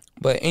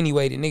 But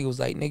anyway, the nigga was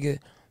like, nigga,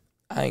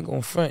 I ain't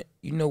gonna front.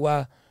 You know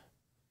why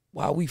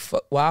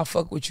I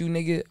fuck with you,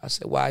 nigga? I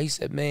said, why? He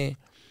said, man,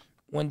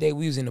 one day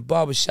we was in the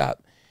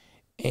barbershop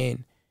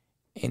and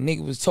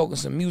nigga was talking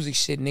some music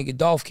shit. Nigga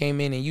Dolph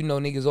came in and you know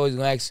niggas always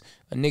gonna ask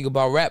a nigga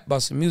about rap,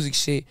 about some music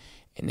shit.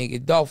 And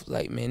nigga Dolph was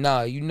like, man,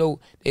 nah, you know,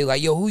 they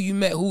like, yo, who you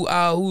met? Who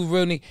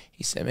real nigga?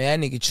 He said, man,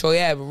 that nigga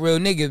Troy Ave, a real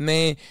nigga,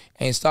 man.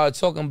 And started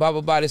talking blah,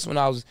 blah, blah. This when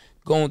I was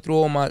going through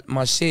all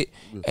my shit.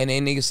 And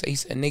then he said,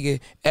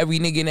 nigga, every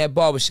nigga in that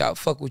barbershop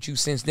fuck with you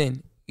since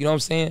then. You know what I'm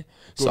saying?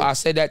 So I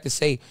said that to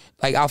say,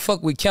 like, I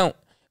fuck with Count.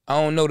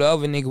 I don't know the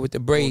other nigga with the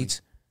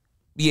braids.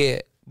 Yeah,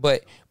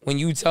 but when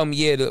you tell me,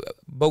 yeah, the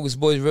Bogus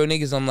Boys real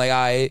niggas, I'm like, all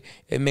right,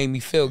 it made me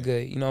feel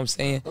good. You know what I'm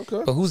saying?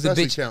 Okay. But who's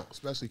Especially the bitch? Count.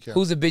 Especially Count.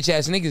 Who's the bitch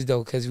ass niggas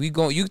though? Cause you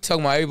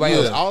talking about everybody Yeah,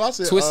 else. all I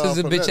said, Twister's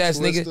a from bitch that, ass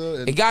Twister nigga.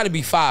 and- It gotta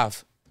be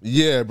 5.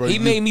 Yeah, bro. He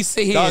made me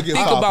sit here and think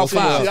about See,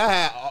 five. I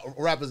had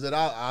rappers that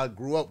I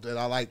grew up that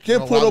I like.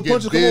 Can't pull no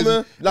punches, come on,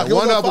 man. Like,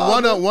 one give of us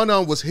a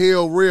them was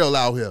Hell Real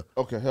out here.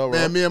 Okay, hell right.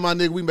 Man, me and my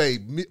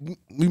nigga,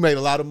 we made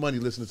a lot of money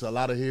listening to a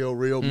lot of Hell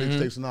Real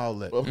mixtapes and all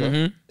that.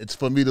 Okay. It's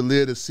for me to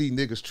live to see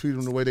niggas treat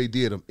them the way they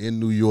did them in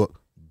New York,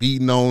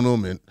 beating on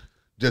them and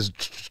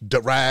just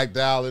dragged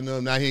out in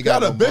them. Now he ain't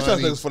got no bitch ass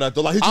money. niggas for that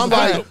though. Like he just I'm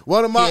like,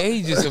 one of my Yeah,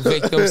 he's just a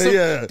victim. So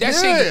Yeah. that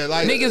shit,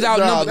 like, niggas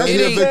outnumbered. that's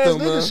It a ain't. victim,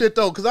 man. nigga shit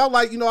though, because I'm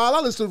like,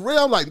 I listen to Real.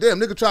 I'm like, damn,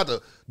 nigga tried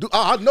to do.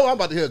 I know I'm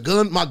about to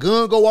hear my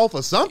gun go off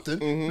or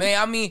something.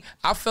 Man, I mean,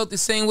 I felt the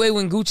same way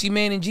when Gucci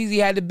Mane and Jeezy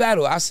had the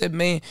battle. I said,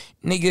 man,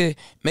 nigga,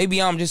 maybe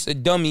I'm just a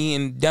dummy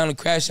and down to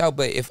crash out,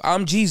 but if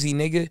I'm Jeezy,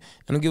 nigga,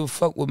 I don't give a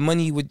fuck what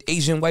money with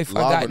Asian wife I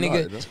got,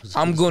 nigga.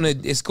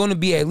 It's gonna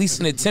be at least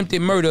an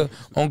attempted murder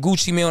on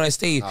Gucci Mane on that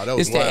stage. Nah, that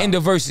was It's the wild. end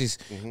of verses.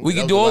 We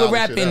can That do was all the the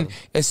wildest shit rapping.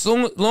 As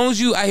long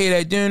as I hear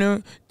that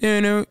dinner,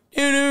 and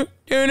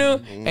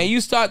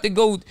you start to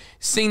go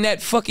sing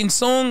that fucking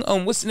song.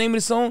 What's the name of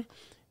the song?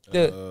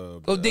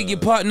 Go dig your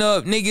partner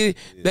up, nigga.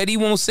 That he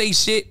won't say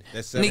shit,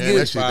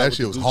 nigga. That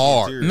shit was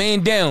hard.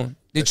 Man down.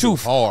 The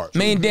truth. hard.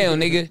 Man down,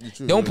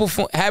 nigga. Don't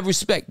perform. Have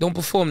respect. Don't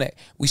perform that.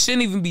 We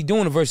shouldn't even be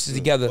doing the verses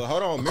together. But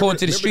hold on, according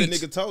to the remember streets.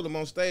 the nigga told him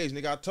on stage,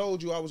 nigga, I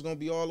told you I was gonna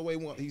be all the way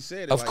one. He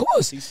said it. Of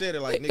course. He said it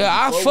like, nigga, Yeah,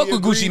 I before fuck we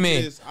with Gucci agreed to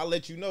Mane. this, I'll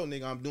let you know,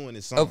 nigga, I'm doing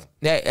this song.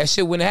 That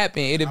shit wouldn't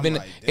happen. It'd have I'm been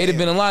like, it'd have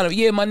been a line of,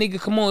 yeah, my nigga,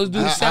 come on, let's do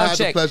the I sound had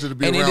check. the pleasure to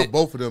be And around it-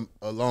 both of them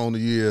along the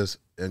years,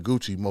 and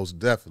Gucci most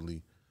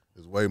definitely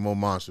is way more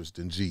monstrous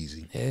than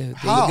Jeezy. Yeah, there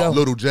you go.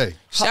 Little J.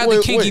 Shout out to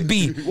Wait, Kinky wait.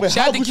 B. Wait,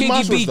 Shout how out to Gucci Kinky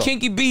monstrous, B. though?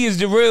 Kinky B is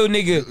the real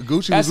nigga.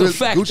 Gucci That's was a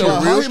fact, Gucci though. a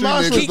How real he street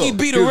monstrous, nigga. though? Kinky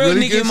B the He real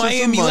really nigga in gets Miami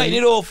some money. lighting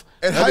it off.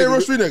 And how you a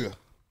real street nigga?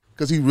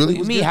 Because he really What you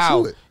was mean getting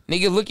how? to it.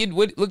 Nigga, look at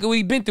what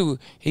he been through.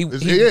 He his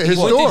went to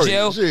story,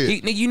 jail.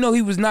 shit. Nigga, you know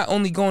he was not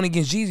only going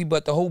against Jeezy,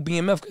 but the whole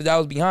BMF because I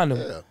was behind him.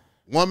 Yeah.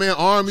 One man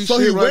army So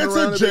shit he running went to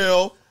around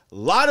jail,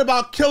 lied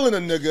about killing a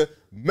nigga,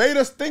 made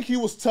us think he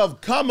was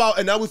tough, come out,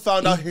 and now we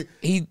found out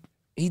He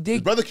did.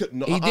 his brother killed.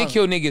 No, He did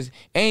kill niggas,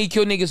 and he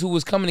killed niggas who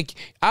was coming to.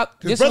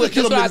 His brother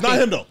killed him. It's not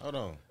him though. Hold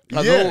on.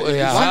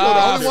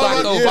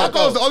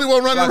 Flakko's the only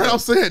one running around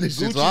saying this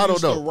shit, Gucci so I don't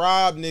used to know.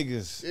 rob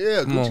niggas.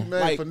 Yeah, Come on. Gucci man,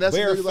 Like finesse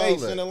bare niggas, all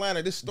face in that.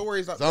 Atlanta. This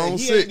story is like Zone he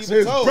 6. ain't even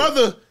His told.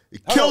 brother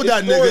killed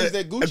that it's stories nigga,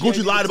 that and ain't Gucci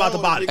even lied about the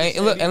told. body. Hey,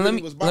 look, and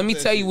let me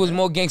tell you what's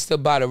more gangster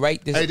about it,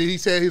 right? This, Hey, did he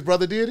say his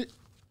brother did it?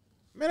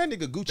 Man, that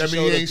nigga Gucci That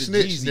mean showed he up ain't to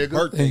snitched, Jeezy nigga.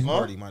 birthday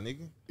party, my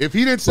nigga. If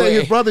he didn't say Wait.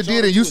 his brother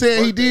did it, you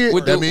saying he did,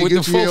 With that the- mean with the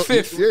Gucci held-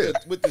 4/5. Yeah.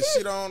 With the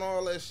shit on,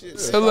 all that shit.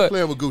 so Stop look,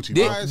 playing with Gucci, thi-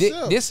 bro. by thi-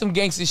 itself. this some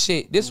gangster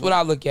shit. This what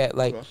I look at.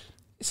 Like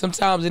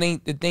sometimes it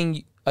ain't the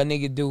thing a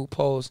nigga do.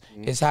 Pose.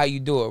 It's how you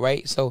do it,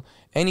 right? So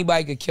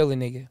anybody could kill a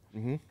nigga.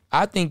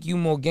 I think you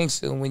more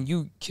gangster when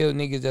you kill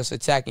niggas that's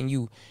attacking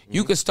you.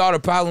 You could start a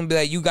problem, be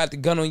like, you got the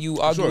gun on you,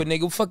 argue with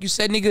nigga, fuck you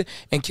said nigga,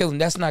 and kill him.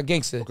 That's not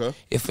gangster. Okay.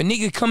 If a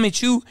nigga come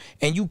at you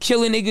and you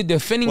kill a nigga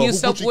defending Well, who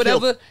yourself, Gucci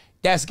whatever, killed?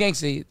 that's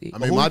gangster. I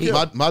mean,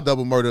 my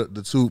double murder,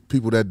 the two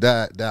people that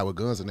died with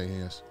guns in their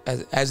hands.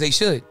 As they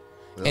should.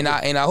 And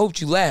I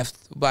hoped you laughed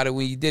about it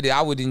when you did it.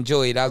 I would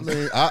enjoy it. All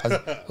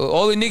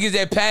the niggas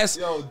that pass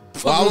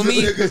fuck with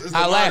me,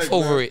 I laugh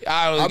over it.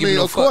 I don't give mean,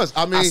 no of course.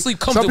 fuck. I mean, sleep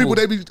some comfortable. people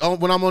they be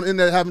when I'm on in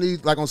there having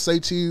these like on Say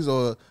Cheese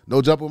or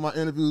No Jump on my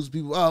interviews.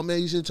 People, oh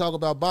man, you should talk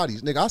about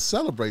bodies, nigga. I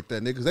celebrate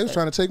that, nigga, because they was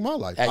trying to take my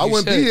life. As I you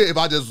wouldn't should. be here if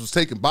I just was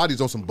taking bodies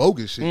on some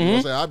bogus shit. You know what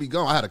I'm saying? I'd be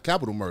gone. I had a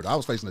capital murder. I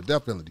was facing the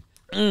death penalty.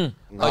 A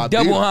I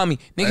double beat 'em. homie.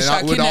 Niggas And try I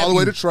to went kidnap all the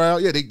way you. to trial.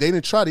 Yeah, they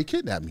didn't try. They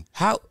kidnapped me.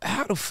 How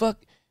the fuck?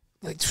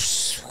 Like,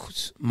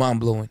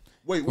 mind blowing.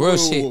 Wait, Real wait,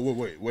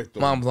 shit. wait.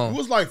 Though. Mind blown. You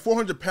was like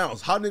 400 pounds.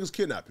 How niggas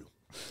kidnap you?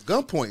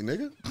 Gunpoint,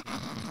 nigga.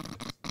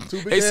 Two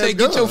big They ass say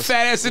get your guns.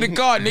 fat ass in the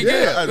car, nigga.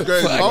 Yeah, that's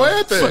crazy. Fuck, Oh,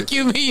 everything. fuck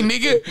you mean,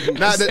 nigga?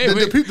 Nah, Say, the two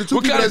what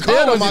people kind of that's car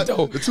dead on was my it,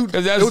 though? the two.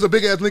 'Cause It that's was a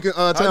big ass Lincoln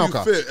How town you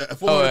car. fit at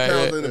 400 yeah,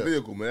 pounds yeah. in the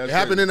vehicle, man? It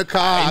happened in the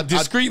car. I-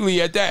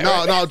 discreetly at that. No,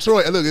 right? no,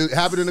 Troy. Look, it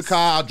happened in the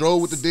car. I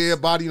drove with the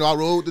dead body. You know, I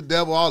rode with the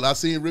devil. I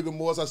seen rigor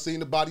mortis. I seen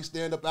the body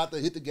stand up out there,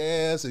 hit the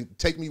gas, and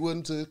take me with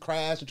him to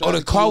crash. And try Oh, to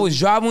the car kill was me.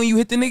 driving when you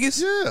hit the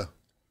niggas? Yeah.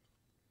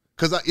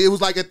 Because it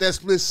was like at that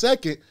split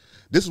second,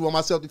 this is where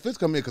my self-defense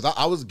come in, because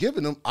I was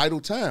giving them idle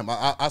time.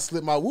 I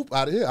slipped my whoop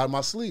out of here, out of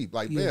my sleeve.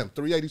 Like, bam,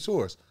 380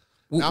 tours.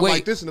 Now I'm Wait,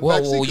 like this in the whoa,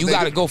 back seat. whoa, 'cause you they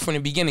got to get- go from the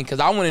beginning because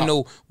I want to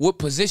know what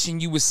position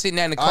you was sitting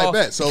at in the I car.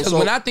 bet. So- because so-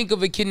 when I think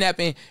of a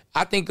kidnapping,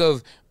 I think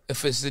of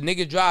if it's a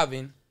nigga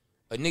driving,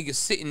 a nigga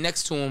sitting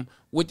next to him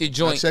with the Now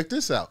joint. check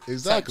this out.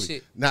 Exactly.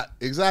 shit. Not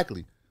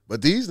exactly.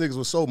 But these niggas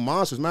were so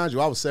monsters. Mind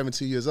you, I was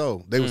 17 years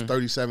old. They was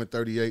 37,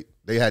 38.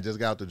 They had just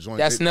got out the joint.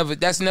 That's They- never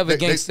they-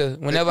 gangster.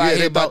 they- Whenever yeah, I they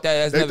hear about thought- that,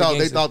 that's they never thought,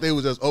 gangster. They thought they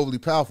was just overly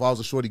powerful. I was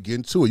a shorty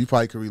getting to it. You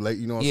probably can relate.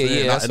 You know what I'm Yeah,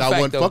 saying? yeah, that's and a I fact,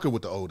 wasn't though. fucking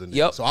with the older niggas.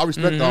 Yep. So I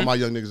respect all my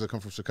young niggas that come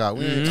from Chicago.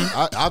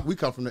 We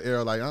come from the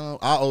era like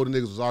our older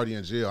niggas was already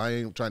in jail. I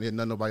ain't trying to hear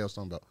nothing nobody else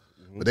talking about.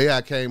 But they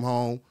had came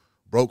home,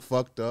 broke,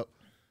 fucked up.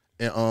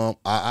 And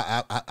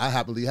I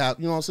happily have,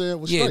 you know what I'm saying?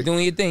 Was Yeah, straight.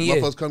 doing your thing, yeah.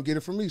 Motherfuckers come get it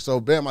from me. So,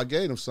 bam, I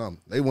gave them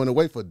something. They went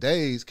away for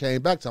days,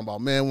 came back talking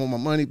about, man, want my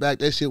money back.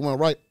 That shit went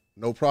right.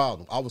 No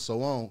problem. I was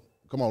so on.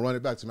 Come on, run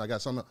it back to me. I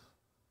got something.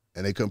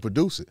 and they couldn't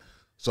produce it.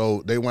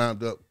 So they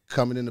wound up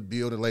coming in the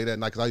building late at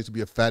night because I used to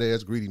be a fat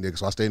ass greedy nigga.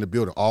 So I stayed in the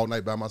building all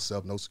night by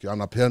myself, no security. I'm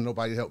not paying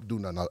nobody to help do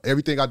nothing.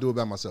 Everything I do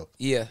by myself.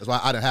 Yeah. That's why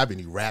I didn't have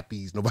any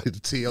rappies, nobody to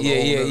tell.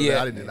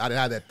 Yeah. I didn't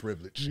have that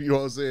privilege. You know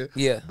what I'm saying?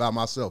 Yeah. By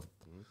myself.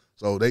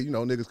 So they,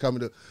 niggas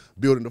coming to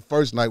building the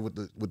first night with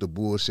the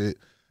bullshit.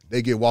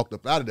 They get walked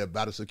up out of there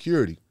by the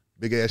security.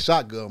 Big ass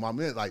shotgun. My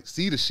man like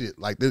see the shit.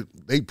 Like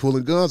they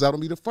pulling guns out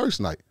on me the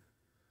first night.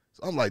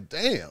 So I'm like,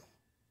 damn.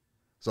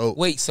 So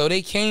wait, so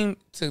they came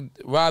to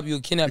rob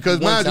you, kidnap you because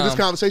one time. this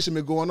conversation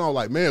been going on.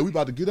 Like, man, we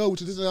about to get over with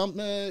you. This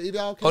man, if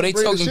y'all can't they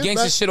bring talking the shit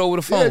gangster back, shit over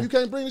the phone. Yeah, you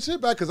can't bring the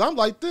shit back because I'm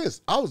like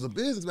this. I was a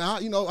businessman.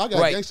 I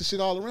got gangster shit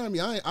all around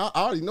me. I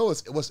already know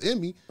what's in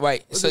me.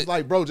 Right. It's just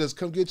like, bro, just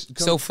come get.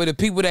 So for the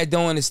people that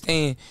don't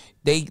understand,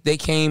 they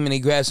came and they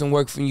grabbed some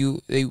work from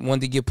you. They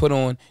wanted to get put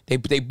on. They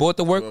bought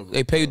the work.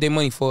 They paid their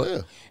money for it.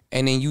 Yeah.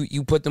 And then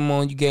you put them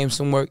on, you gave them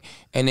some work,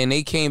 and then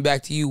they came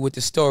back to you with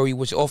the story,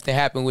 which often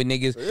happened with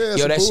niggas. Yeah,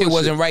 yo, that shit bullshit.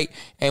 wasn't right.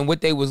 And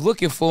what they was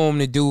looking for them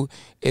to do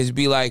is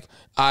be like,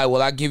 all right,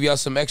 well, I'll give y'all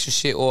some extra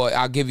shit, or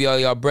I'll give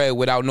y'all bread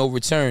without no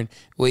return.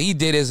 What he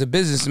did as a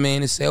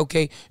businessman is say,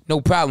 okay, no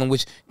problem,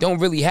 which don't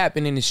really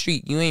happen in the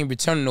street. You ain't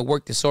returning the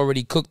work that's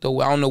already cooked,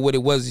 or I don't know what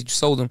it was that you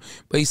sold them.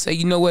 But he said,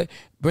 you know what?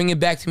 Bring it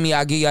back to me,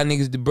 I'll give y'all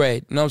niggas the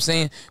bread. You know what I'm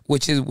saying?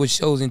 Which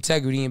shows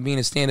integrity and being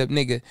a stand-up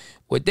nigga.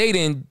 What they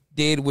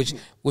did, which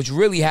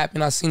really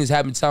happened, I seen this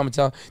happen time and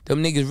time.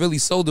 Them niggas really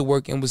sold the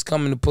work and was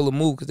coming to pull a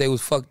move because they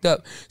was fucked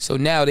up. So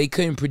now they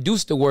couldn't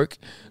produce the work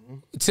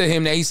to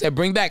him that he said,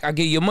 bring back, I'll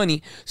give you your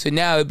money. So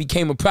now it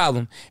became a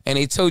problem. And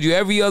they told you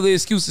every other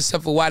excuse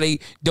except for why they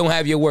don't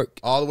have your work.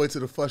 All the way to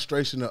the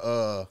frustration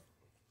of,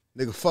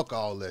 nigga, fuck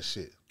all that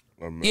shit.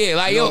 Yeah,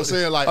 like, You know yo, what I'm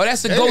saying? Like, oh,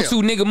 that's a damn.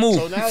 go-to nigga move.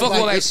 So now Fuck it's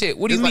all like- that shit.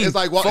 What do you it's mean? It's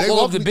like, Fuck they all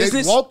walked of the me-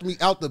 business? They walked me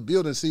out the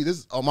building. See, this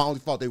is my only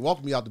fault. They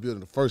walked me out the building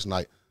the first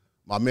night.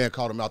 My man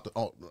called him out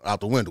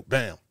the window.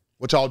 Bam.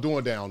 What y'all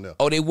doing down there?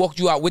 Oh, they walked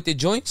you out with the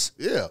joints?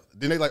 Yeah.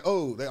 Then they like,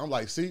 I'm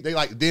like, see? They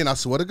like, then I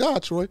swear to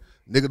God, Troy,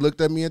 nigga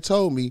looked at me and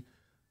told me,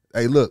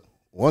 hey, look,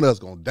 one of us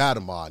gonna die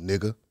tomorrow,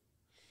 nigga.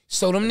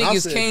 So them And I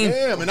niggas said, came.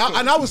 damn, and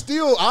I was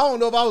still, I don't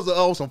know if I was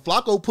on some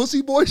Flakko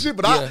pussy boy shit,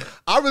 but Yeah.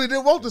 I really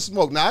didn't want the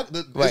smoke. Now,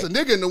 there's a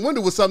nigga in the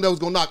window with something that was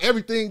gonna knock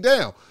everything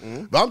down.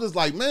 But I'm just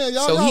like, man,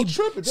 y'all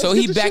tripping. So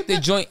he backed the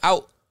joint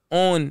out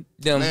on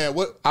them, Man,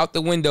 out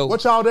the window,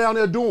 What y'all down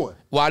there doing?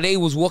 while they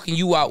was walking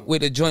you out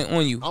with a joint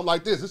on you. I'm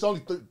like this. It's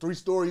only 3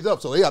 stories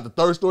up, so they got the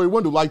 3rd story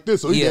window like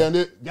this. So he Yeah. down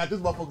there, got this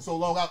motherfucker so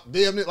long out,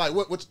 damn it, like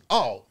what?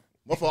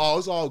 Motherfucker,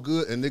 it's all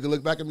good. And nigga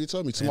looked back at me and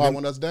told me tomorrow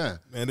when us down.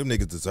 Man, them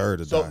niggas deserve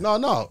to So die.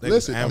 no, They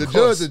listen.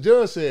 was The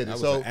judge said it. That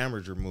was So an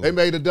amateur move. they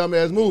made a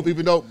dumbass move,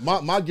 even though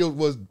my guilt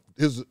was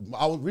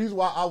reason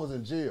why I was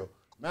in jail.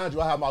 Mind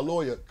you, I had my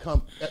lawyer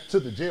come to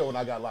the jail when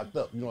I got locked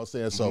up. You know what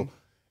I'm saying? So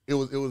it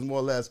was more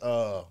or less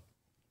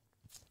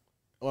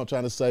what I'm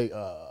trying to say.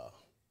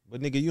 But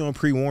nigga, you don't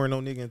pre-warn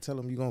no nigga and tell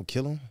him you gonna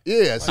kill him?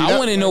 Yeah, see, I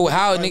want to know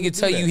how a why nigga you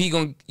tell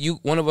do you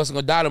one of us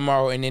gonna die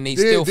tomorrow, and then they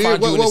Then- still then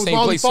find you in the what was same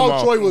my only place fault,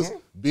 tomorrow. Troy, was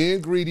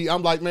being greedy.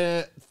 I'm like,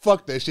 man,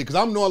 fuck that shit. Cause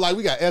I'm knowing like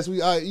we got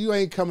you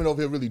ain't coming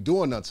over here really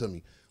doing nothing to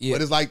me. Yeah.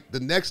 But it's like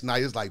the next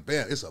night, it's like,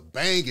 bam, it's a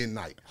banging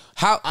night.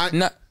 Let's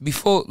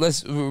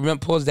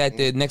pause that.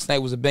 The next night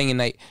was a banging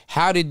night.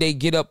 How did they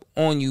get up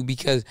on you?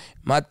 Because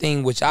my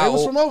thing, which They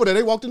was from over there.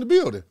 They walked in the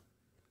building.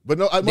 But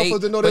no, motherfuckers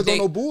didn't know there's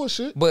no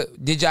bullshit.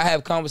 But did y'all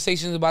have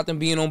conversations about them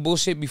being on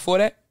bullshit before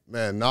that?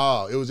 Man,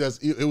 nah. It was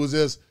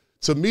just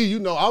to me,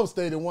 I was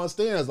staying in one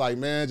stance, like,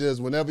 man, just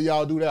whenever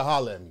y'all do that,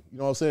 holler at me. You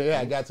know what I'm saying? Yeah,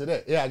 I got to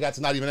that. Yeah, I got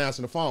to not even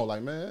answering the phone.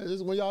 Like, man, this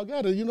is when y'all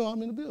got it.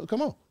 I'm in the building.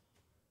 Come on.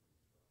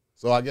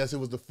 So I guess it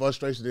was the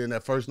frustration. Then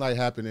that first night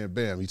happened, and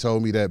bam, he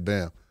told me that,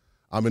 bam,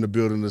 I'm in the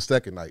building the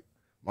second night.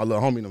 My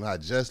little homie them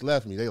had just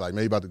left me. They like,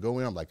 man, you about to go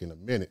in? I'm like, in a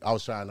minute. I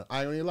ain't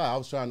gonna lie. I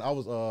was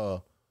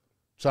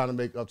trying to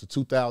make up to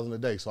 2,000 a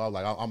day. So I was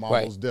like, I'm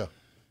almost there.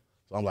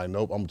 So I'm like,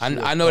 nope.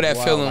 I know that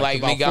feeling,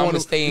 like, nigga, I'm gonna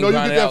stay and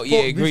grind it out.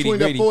 Yeah, greedy. Between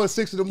that 4 and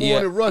 6 in the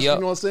morning rush, yep. you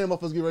know what I'm saying?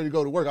 Motherfuckers get ready to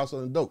go to work. I was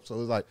selling dope. So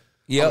it's like,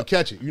 I'm Yep. gonna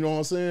catch it. You know what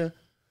I'm saying?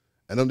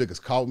 And them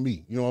niggas caught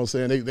me. You know what I'm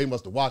saying? They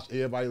must have watched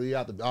everybody leave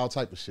out all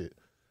type of shit.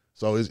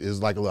 So it's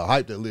like a little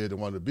hype that lived in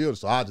one of the buildings.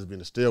 So I just been in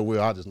the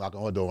stairwell. I just knock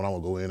on her door when I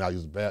want to go in. I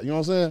use the bathroom. You know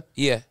what I'm saying?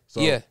 Yeah.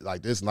 So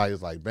like this night,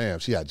 it's like, bam,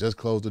 she had just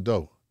closed the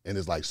door. And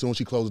it's like, soon as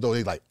she closed the door,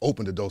 they like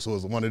opened the door. So it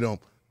was one of them.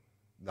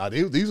 Now,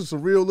 these are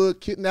some real little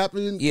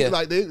kidnapping. Yeah.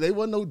 Like, they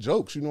wasn't no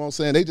jokes, you know what I'm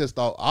saying? They just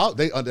thought,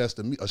 they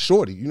underestimated a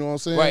shorty, you know what I'm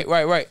saying?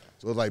 Right.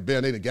 So it's like,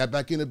 bam, they done got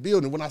back in the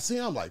building. When I see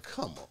him, I'm like,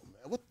 come on,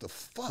 man, what the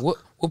fuck?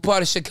 What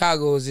part of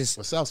Chicago is this?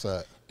 The South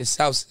Side. The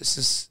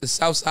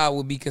South Side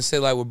would be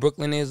considered like what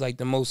Brooklyn is, like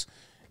the most.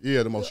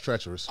 Yeah, the most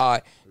treacherous. All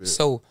right. Yeah.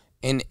 So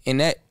in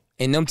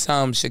them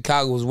times,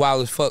 Chicago was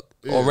wild as fuck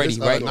already,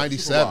 right?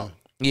 97.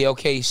 Yeah,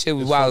 okay, shit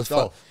was wild as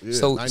fuck. Yeah,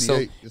 so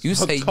you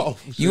say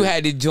you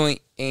had the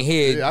joint in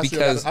here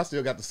because I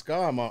still got the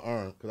scar on my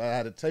arm because I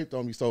had it taped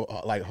on me so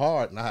like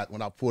hard, and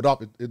when I pulled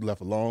off, it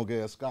left a long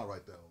ass scar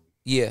right there on me.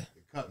 Yeah. It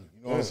cut me.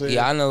 You know what I'm saying?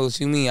 Yeah, I know what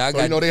you mean.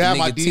 So they had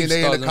my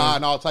DNA in the car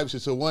and all types of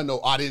shit. So one,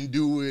 no, I didn't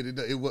do it.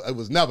 It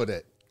was never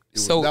that.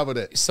 was never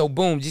that. So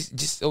boom,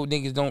 just so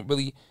niggas don't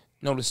really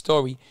know the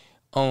story.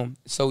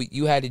 So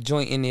you had a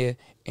joint in there,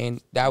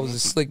 and that was a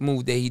slick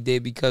move that he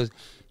did because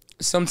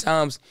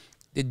sometimes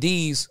the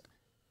D's,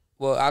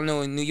 well, I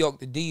know in New York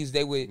the D's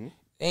they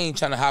ain't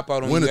trying to hop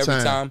out on you every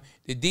time.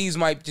 The D's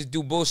might just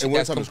do bullshit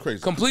that's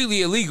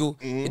completely illegal.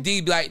 The D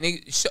be like,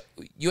 nigga,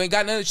 you ain't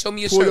got nothing. Show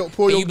me your shirt.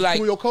 Pull you be like,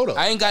 your coat up.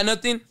 I ain't got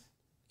nothing.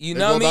 You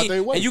know what I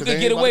mean? And you can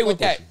get away with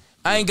that.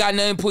 I ain't got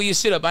nothing. Pull your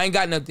shit up. I ain't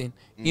got nothing.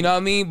 You know what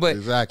I mean?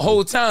 But the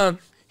whole time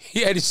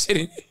he had his shit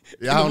in.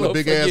 Yeah, I on the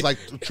big ass like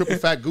triple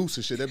fat goose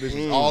and shit. That bitch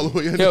was all the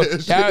way in there.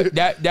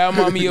 That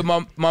remind me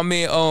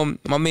of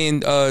my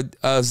man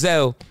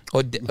Zell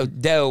or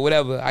Dell,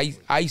 whatever.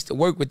 I used to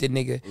work with the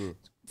nigga.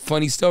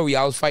 Funny story,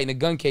 I was fighting a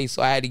gun case,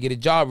 so I had to get a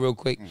job real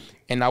quick.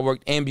 And I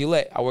worked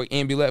ambulette. I worked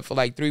ambulette for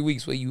like 3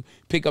 weeks where you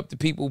pick up the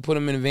people, put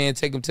them in a van,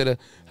 take them to the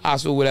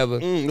hospital, whatever.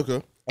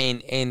 Okay.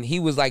 And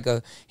he was like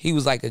a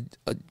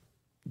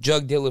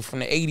drug dealer from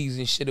the 80s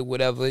and shit or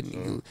whatever.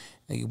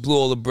 He blew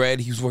all the bread.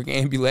 He was working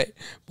ambulette.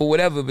 But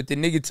whatever. But the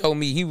nigga told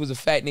me he was a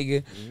fat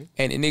nigga.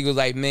 And the nigga was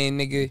like, man,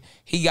 nigga,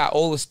 he got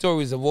all the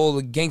stories of all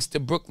the gangster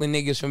Brooklyn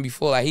niggas from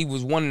before. Like, he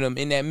was one of them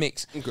in that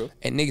mix. Okay.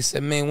 And nigga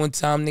said, man, one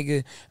time,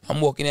 nigga,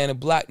 I'm walking down the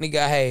block, nigga,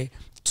 I had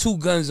 2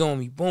 guns on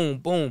me. Boom,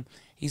 boom.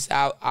 He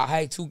said, I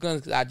had 2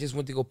 guns because I just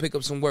went to go pick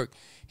up some work.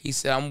 He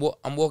said,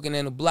 I'm walking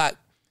down the block.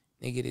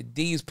 Nigga, the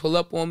D's pull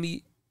up on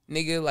me.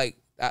 Nigga, like,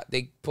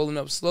 they pulling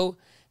up slow.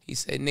 He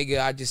said, nigga,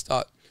 I just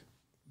start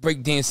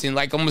breakdancing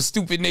like I'm a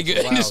stupid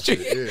nigga in the street.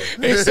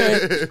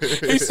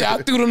 He said, I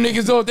threw them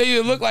niggas off. They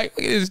didn't look like,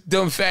 look at this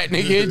dumb fat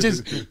nigga. It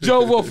just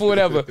drove off or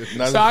whatever.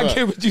 So I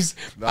get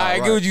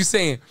what you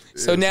saying.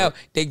 So now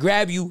they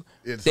grab you.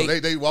 Yeah, so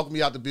they walked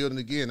me out the building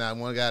again. Now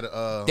one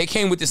got they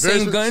came with the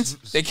same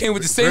guns. They came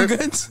with the same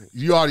guns.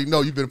 You already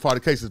know. You've been a part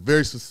of the case. It's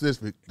very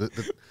specific.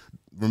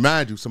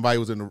 Remind you, somebody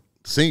was in the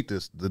scene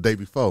the day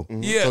before.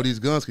 Yeah. So these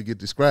guns could get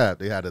described.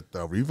 They had a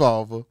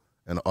revolver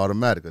and an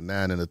automatic, a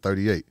 9 and a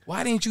 38.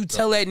 Why didn't you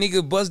tell that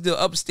nigga bust the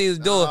upstairs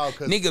door?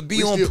 Nigga,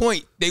 be on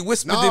point. They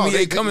whispered to me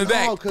they coming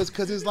back. No, because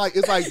it's like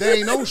they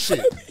ain't on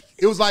shit.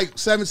 It was like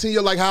 17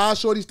 years, like how I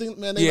shorties think,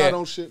 man, they not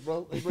on shit,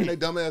 bro. They bring their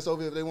dumb ass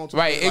over here if they want to.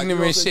 Right, like,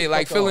 ignorant shit,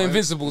 like feeling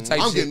invincible type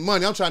shit. I'm getting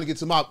money. I'm trying to get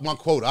to my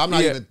quota. I'm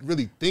not even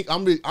really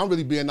I'm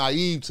really being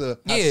naive to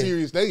how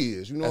serious they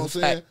is. You know what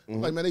I'm saying?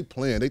 Like, man, they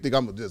playing. They think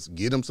I'm going to just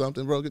get them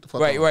something, bro. Get the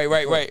fuck out. Right.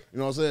 You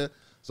know what I'm saying?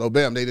 So,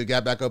 bam, they just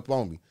got back up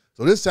on me.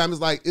 So this time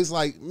it's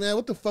like, man,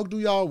 what the fuck do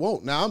y'all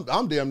want? Now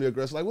I'm damn near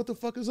aggressive. Like, what the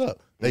fuck is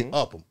up? They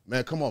up them.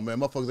 Man, come on, man.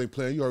 Motherfuckers ain't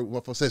playing. You heard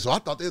what motherfuckers say. So I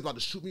thought they was about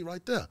to shoot me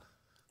right there.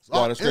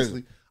 So that's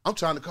crazy. I'm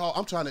trying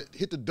to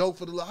hit the door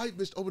for the little hype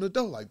bitch to open the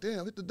door. Like,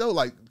 damn, hit the door.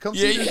 Like, come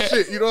see this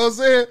shit. You know what I'm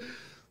saying?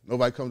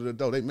 Nobody come to the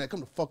door. They, man, come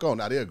the fuck on.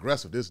 Now they're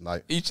aggressive this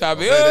night. You try to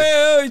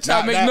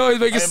make noise,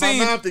 make a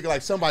scene. I'm thinking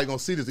like somebody gonna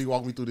see this. He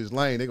walk me through this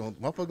lane.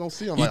 Motherfucker gonna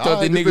see him. You like,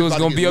 thought the nigga was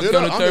gonna be up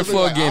on the 3rd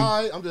floor again.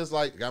 All right, I'm just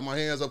like, got my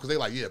hands up because they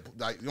like, yeah,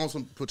 like you on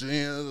some, put your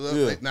hands up.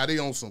 Yeah. Now they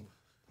on some,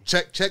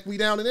 check me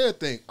down and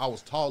everything. I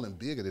was tall and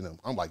bigger than them.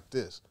 I'm like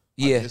this.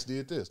 Yeah. I just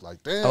did this.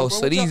 Like, damn. Oh, bro,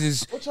 so these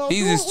is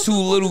 2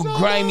 little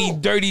grimy,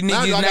 dirty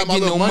niggas not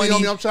getting no money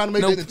on me. I'm trying to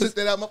make it took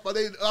that out.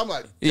 I'm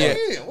like,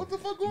 damn, what the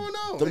fuck going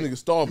on? Them niggas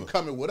starving.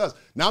 Coming with us.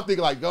 Now I'm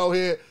thinking like, go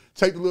ahead,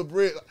 take the little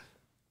bread.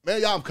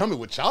 Man, y'all, I'm coming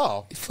with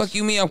y'all. Fuck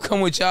you, me, I'm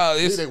coming with y'all.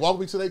 They walk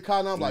me to their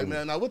car and I'm like,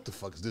 man, now what the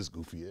fuck is this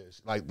goofy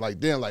ass? Like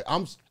damn, like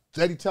I'm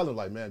steady telling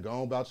like, man, go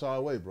on about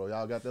y'all way, bro.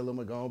 Y'all got that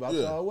little go on about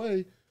y'all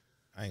way.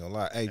 I ain't gonna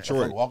lie. Hey,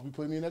 Troy. Walk me,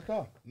 put me in that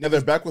car. Now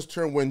their back was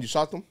turned when you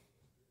shot them?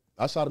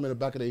 I shot him in the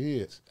back of their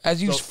heads.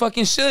 As you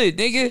fucking should,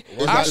 nigga.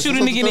 I'll shoot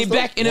a nigga in their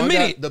back in a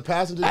minute. The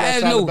passenger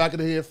got shot in the back of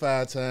the head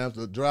 5 times.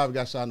 The driver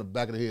got shot in the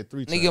back of the head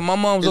 3 times. Nigga, my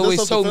mom's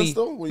always told me.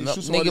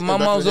 Nigga, my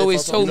mom's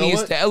always told me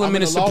it's the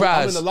element of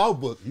surprise. I'm in the law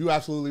book. You're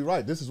absolutely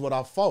right. This is what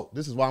I fought.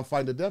 This is why I'm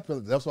fighting the death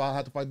penalty. That's why I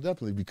had to fight the death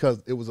penalty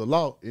because it was a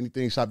law.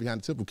 Anything shot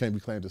behind the temple can't be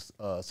claimed as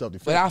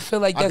self-defense. But I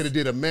feel like I could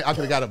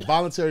have got a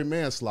voluntary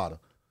manslaughter.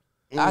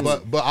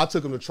 But I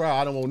took him to trial.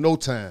 I don't want no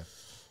time.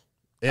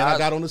 And I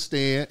got on the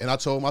stand and I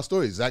told my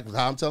story exactly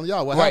how I'm telling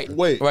y'all what happened.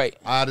 Right.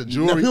 I had a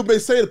jury. Now,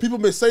 people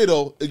may say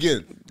though,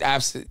 again.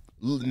 Absolutely.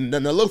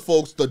 Now look,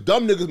 folks, the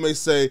dumb niggas may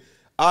say,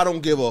 I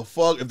don't give a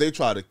fuck if they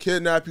try to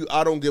kidnap you.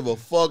 I don't give a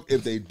fuck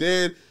if they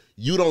did.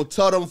 You don't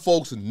tell them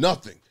folks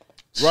nothing.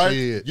 Right?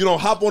 Shit. You don't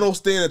hop on those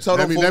stand and tell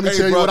them folks, let me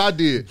tell you what I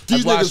did.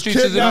 These niggas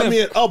kidnapped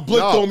me and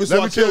uplicked on me, so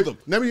I killed them.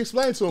 Let me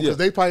explain to them because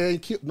they probably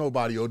ain't killed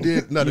nobody or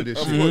did none of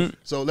this shit.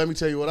 So let me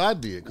tell you what I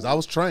did because I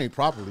was trained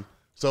properly.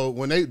 So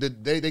when they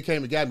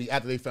came and got me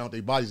after they found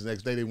their bodies the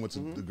next day, they went to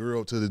the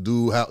girl to the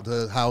dude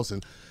house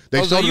and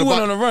they showed you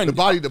went on a run.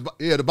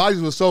 The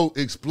bodies were so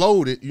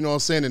exploded, you know what I'm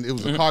saying, and it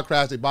was a car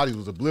crash. Their bodies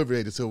was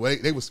obliterated. So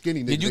they were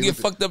skinny. Did you get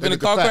fucked up in a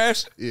car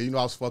crash? Yeah, you know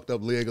I was fucked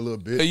up leg a little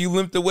bit. So you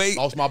limped away.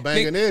 Lost my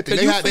banger and everything.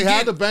 They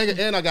had the banger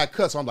and I got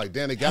cut. So I'm like,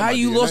 damn, they got how my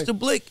you DNA. lost the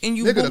blick and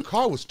you? Nigga, the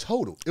car was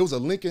totaled. It was a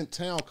Lincoln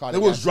Town car. It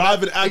was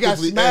driving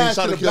actively and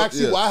shot in the back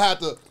seat. I had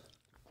to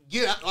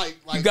get out, like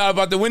You got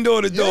about the window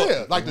or the door?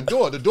 yeah, like the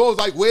door. The door was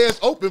like where it's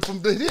open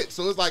from the hit.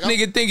 So it's like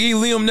Nigga think he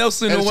Liam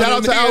Nelson. and or shout one out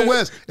of to them Out niggas.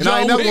 West. And I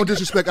ain't John never Wick. gonna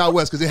disrespect Out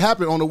West because it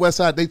happened on the West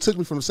Side. They took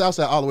me from the South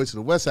Side all the way to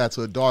the West Side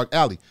to a dark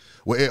alley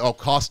where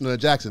Costner and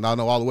Jackson. I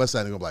know all the West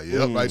Side. They're gonna be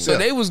like, yep, right So there.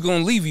 they was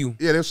gonna leave you.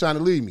 Yeah, they was trying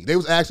to leave me. They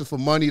was asking for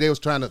money. They was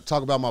trying to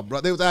talk about my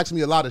brother. They was asking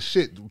me a lot of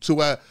shit to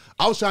where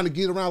I was trying to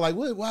get around like,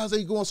 what? Why is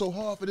they going so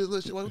hard for this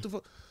little shit? What the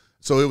fuck?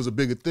 So it was a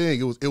bigger thing.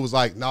 It was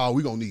like, nah,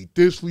 we gonna need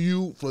this for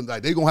you. For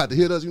like they gonna have to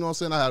hit us. You know what I'm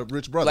saying? I had a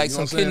rich brother. Like you know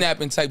some what I'm saying?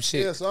 kidnapping type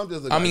shit. Yeah, so I'm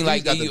just. I mean, he's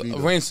like got to be the-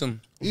 ransom.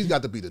 He's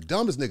got to be the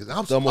dumbest niggas.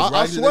 The most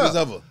I righteous swear, niggas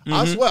ever.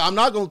 I swear, I'm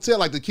not gonna tell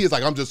like the kids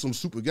like I'm just some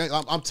super gang.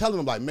 I'm telling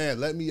them like, man,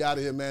 let me out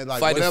of here, man. Like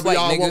Fight the whatever fight,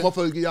 y'all nigga. want,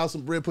 motherfuckers, get y'all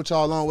some bread, put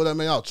y'all on, whatever,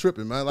 man. Y'all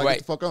tripping, man. Like Right.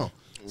 get the fuck on.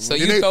 So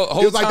And you they, thought it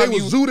whole was like they time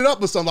was you zooted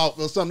up or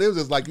something. They was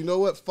just like, you know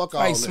what? Fuck all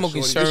Like that.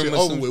 smoking shorty. This shit Sherm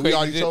or over some with. We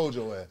already crazy told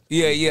your ass.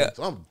 yeah.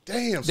 So I'm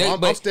damn. They- So I'm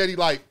but- steady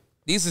like.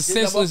 These are Get that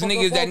senseless motherfucker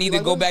niggas that funky, need to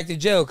like go what? back to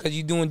jail because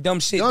you doing dumb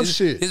shit. Dumb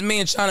shit. This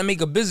man trying to make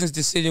a business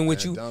decision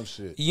with you. Dumb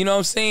shit. You know what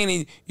I'm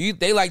saying? And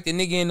they like the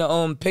nigga in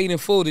the paid in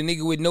full, the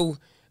nigga with no.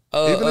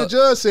 Even the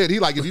judge said he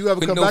like if you ever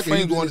with come no back and you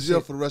frames going and to jail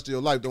shit. for the rest of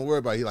your life, don't worry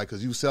about it. He like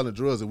because you selling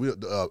drugs and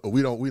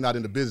we not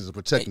in the business of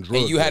protecting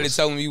drugs. And you had to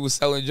tell him you was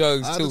selling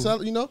drugs I had too. to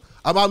tell you know.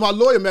 My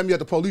lawyer met me at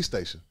the police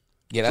station.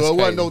 Yeah, that's so it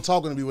wasn't crazy. no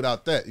talking to me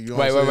without that. You know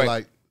Right, what I'm saying? right.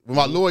 Like with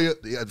my lawyer,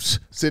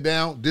 sit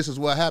down. This is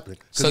what happened.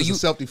 So It's you- a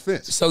self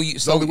defense. so you-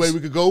 it's so the only way you- we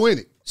could go in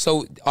it.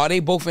 So are they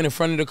both in the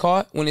front of the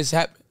car when it's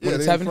happening? Yeah, When it's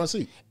they in the happening? front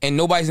seat. And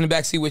nobody's in the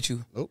back seat with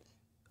you. Nope.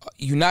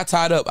 You not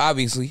tied up,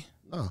 obviously.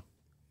 No.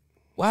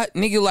 What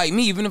nigga like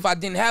me? Even if I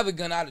didn't have a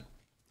gun, I'd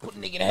put a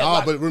nigga in the head. Nah,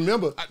 like- but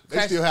remember, they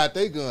crash- still had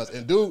their guns.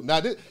 And dude,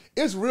 now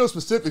it's real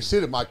specific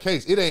shit in my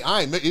case. It ain't.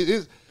 I ain't. It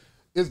is.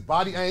 It's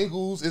body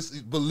angles. It's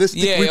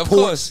ballistic Yeah, of reports.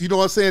 course. You know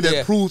what I'm saying? That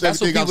Yeah. proves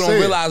That's what everything I'm people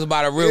saying. don't realize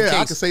about a real yeah, I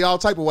case. can say all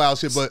type of wild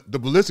shit, but the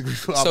ballistic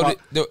report. So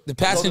the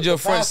passenger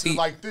front passenger's seat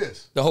like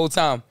this. the whole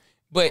time.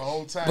 But The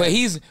whole time.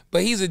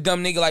 but he's a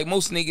dumb nigga like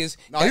most niggas.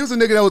 No, he was a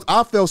nigga that was.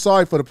 I felt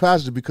sorry for the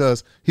passenger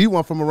because he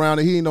went from around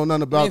and he ain't know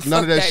nothing about Man,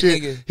 none of fuck that,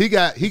 that shit.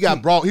 nigga. He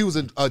got brought. He was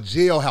a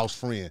jailhouse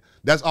friend.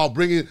 That's all.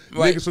 Bringing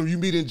Right. niggas from you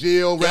meet in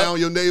jail, around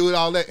your neighborhood,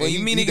 all that. When and you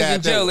he- meet he niggas died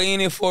in that jail, way. they ain't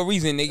there for a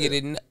reason. Nigga,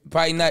 they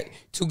probably not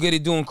too good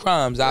at doing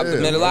crimes. I've Yeah,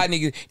 met a lot of bro.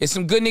 niggas. There's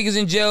some good niggas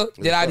in jail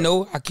that I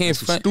know. I can't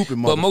some front.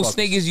 stupid But most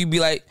motherfuckers. niggas, you be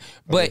like,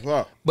 but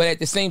fuck? at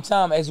the same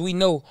time, as we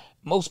know,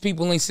 most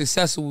people ain't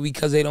successful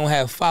because they don't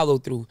have follow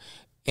through.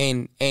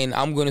 And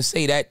I'm gonna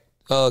say that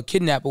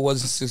kidnapper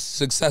wasn't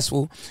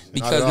successful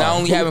because at not all.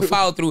 only having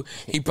follow through,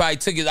 he probably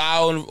took his eye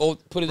on, or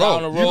put his eye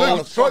on the you road.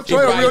 look- Troy He a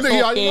probably real nigga,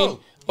 he already talking. know.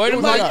 Or It the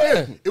was like mic,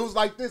 this. It was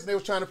like this. And they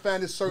was trying to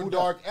find this certain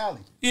dark alley.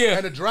 Yeah.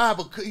 And the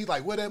driver, he's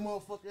like, "Where that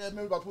motherfucker at?"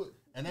 Man, about to put.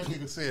 And that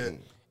nigga said,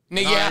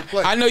 Nigga, I ain't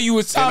play. I know you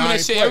was And timing I that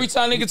ain't shit play. every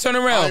time nigga turn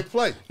I around. ain't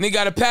play. Nigga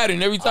got a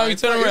pattern every time he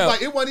turn It's around.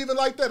 like, it wasn't even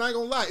like that. I ain't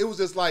gonna lie. It was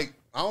just like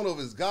I don't know if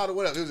it's God or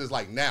whatever. It was just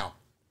like now,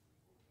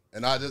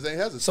 and I just ain't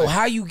hesitate. So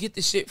how you get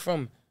the shit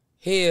from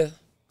here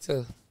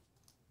to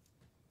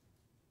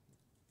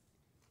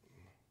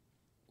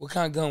what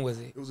kind of gun was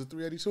it? It was a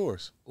 380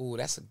 Taurus. Ooh,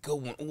 that's a good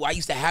one. Ooh, I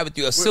used to have it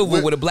through a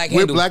silver with a black with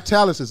handle. black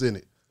taluses in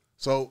it.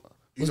 So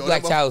you What's know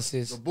black that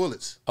taluses? The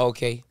bullets.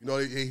 Okay. You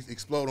know they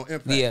explode on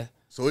impact. Yeah.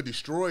 So it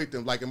destroyed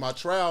them. Like in my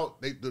trial,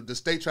 the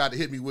state tried to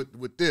hit me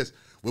with this.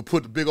 We'll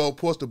put the big old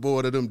poster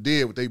board of them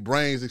dead with their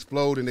brains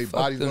explode and their Fuck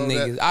bodies. them and all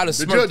niggas. that. I'd have The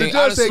smirked judge in- I'd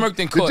have said- smirked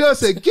in The court. judge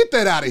said, "Get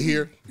that out of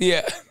here."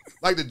 Yeah.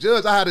 Like the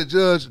judge, I had a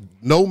judge,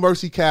 no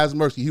mercy, Cas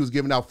mercy. He was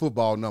giving out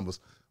football numbers,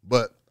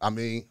 but I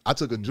mean, I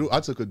took a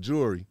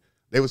jury.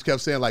 They was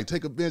kept saying like,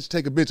 take a bench.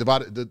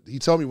 He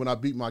told me when I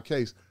beat my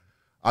case,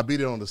 I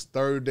beat it on the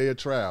third day of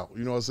trial.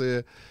 You know what I'm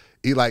saying?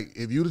 He like,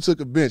 if you'd have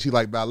took a bench, he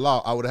like, by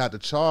law, I would have had to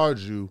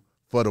charge you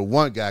for the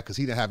one guy because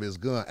he didn't have his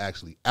gun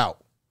actually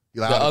out. He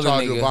like, The I would other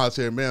charge you a nigga.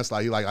 voluntary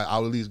manslaughter. He like, I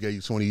would at least gave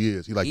you 20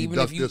 years. He like, you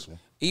ducked this one.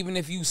 Even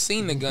if you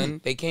seen the gun,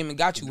 they came and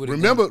got you with it.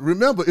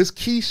 Remember, it's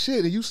key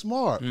shit and you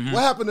smart. Mm-hmm.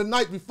 What happened the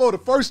night before the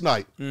first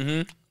night?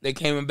 They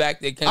came and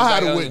back. They came. I had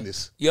back a out.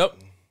 witness. Yep.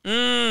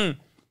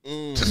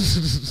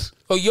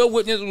 So your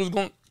witness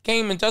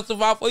came and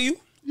testified for you?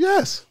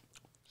 Yes.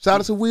 Shout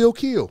out to Will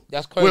Kill.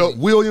 That's crazy. Well,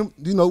 William,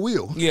 you know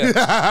Will.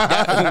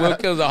 Yeah. Will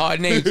Kill's a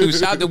hard name too.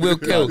 Shout out to Will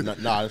Kill. Nah,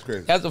 that's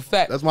crazy. That's a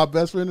fact. That's my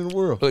best friend in the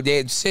world. But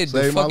that shit,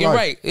 you Saved my fucking life.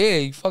 right. Yeah,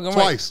 you fucking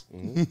Twice.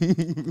 right.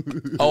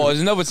 Oh,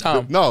 it's another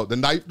time. No, the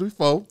night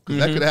before, because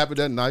that could have happened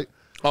that night.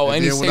 Oh,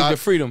 and he then when saved your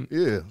freedom.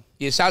 Yeah.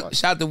 Yeah,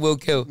 shout to Will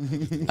Kill.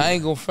 I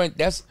ain't gonna front.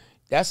 That's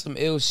some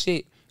ill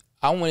shit.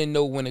 I want to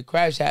know when the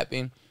crash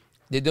happened.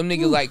 Did them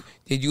niggas like?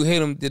 Did you hit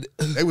them?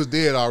 They was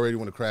dead already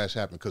when the crash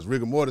happened because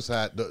rigor mortis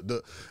had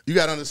you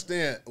got to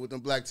understand with them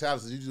black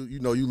talents, you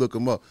know you look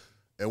them up.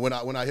 And when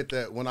I hit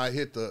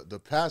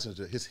the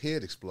passenger, his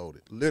head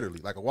exploded literally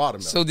like a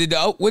watermelon. So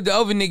what the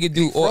other nigga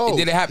do, He froze. or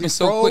did it happen He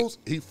so quick? froze.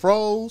 He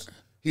froze.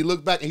 He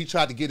looked back and he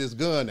tried to get his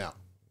gun out.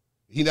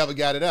 He never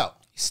got it out.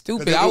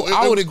 Stupid. 'Cause I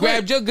it would was have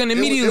grabbed quick. your gun It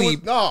was- immediately.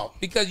 no.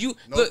 Because you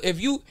No. look, if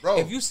you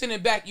Bro.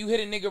 sitting back, you hit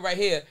a nigga right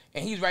here,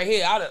 and he's right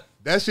here.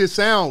 That shit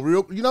sound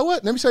real. You know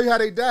what? Let me show you how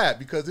they died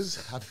because this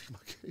is how I beat my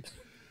case.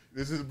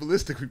 This is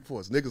ballistic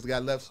reports. Niggas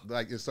got left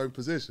like in certain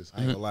positions. I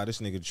ain't gonna lie, this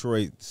nigga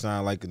Troy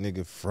sound like a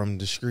nigga from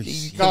the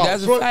streets. No,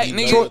 That's Troy, a fact,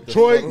 nigga.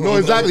 Troy, no,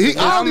 exactly.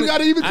 I don't even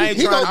gotta even. I ain't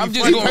He trying gonna to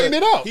he be funny, painting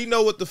it out. He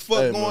know what the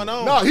fuck going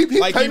on. No, he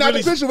Like, painting out the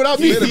really- picture without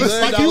me. He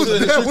Like he was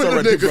really- there with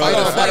the nigga. Like,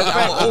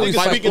 Nigga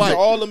Fight, speaking fight. to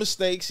all the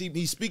mistakes.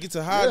 He speaking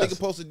to how Yes. nigga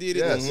supposed to did it.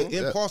 Yes.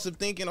 Impulsive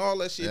thinking, all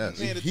that shit. Yes.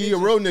 He paying He a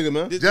attention. real nigga,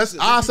 man. Just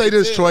I say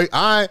this, Troy.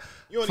 I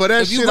ain't for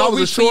that If you shit. go I was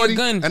a reach for your shorty,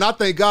 gun- and I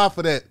thank God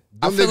for that.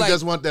 Them feel niggas like-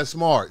 just weren't that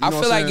smart. You I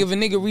know feel what I'm like if a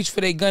nigga reach for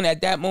their gun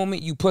at that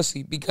moment, you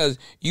pussy because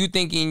you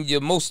thinking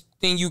the most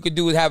thing you could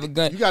do is have a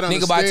gun. You gotta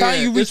Nigga, by the time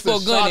understand, you reach it's for a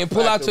the gun shock and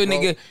pull out to factor, a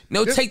nigga,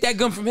 no, This- take that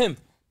gun from him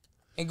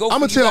and go. I'm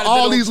gonna for you tell got a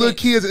all better these little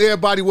chance. kids and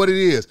everybody what it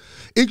is.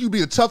 It could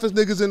be the toughest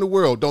niggas in the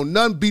world. Don't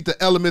none beat the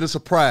element of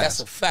surprise. That's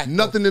a fact.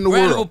 Nothing in the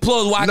round world. Round of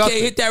applause. Why I can't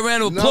Nothing. hit that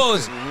round of Nothing.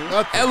 applause?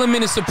 Nothing.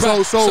 Element of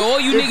surprise. So all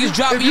you if niggas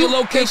dropping if your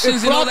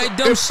locations and all that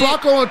dumb if shit.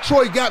 Flakko and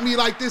Troy got me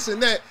like this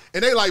and that,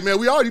 and they like, man,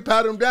 we already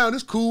patted them down.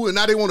 It's cool, and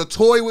now they want to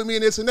toy with me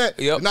and this and that.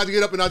 Yep. And not to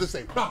get up and I just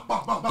say, bah,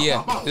 bah, bah, bah, Yeah,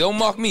 bah, bah. don't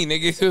mock me,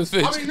 nigga.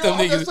 I mean, no,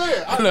 I'm just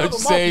saying. I know what you're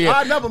saying.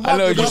 I never mock I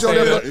know you. what you're But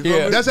you know saying. that-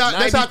 Yeah. That's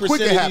how quick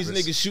it 90% of happens.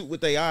 these niggas shoot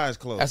with their eyes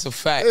closed. That's a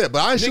fact. Yeah, but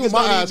I ain't Niggas shooting my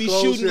don't even eyes be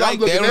closed. shooting Shit, like I'm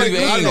looking they don't at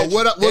even it. I aim. know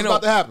what's They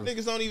about to happen.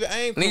 Niggas don't even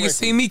aim. Niggas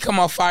see me come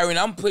out firing.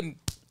 I'm putting,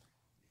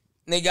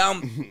 nigga,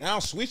 I'm now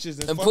switches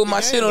and put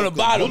my shit on the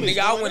bottom, bullets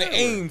nigga. I going want to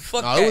everywhere. aim.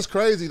 Fuck No, that. it was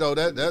crazy though.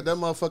 That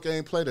motherfucker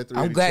ain't played at 382.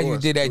 I'm glad you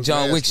did It that was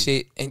John Wick nasty.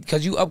 shit, and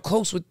cause you up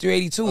close with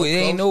 382. Up It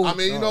ain't close. no. I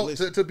mean, you know,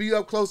 listen. to be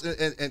up close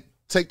and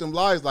take them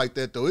lives like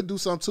that though, it do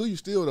something to you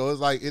still though. It's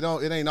like it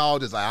ain't all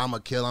just like I'm a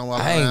kill, I'm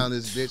walking I ain't- around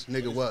this bitch,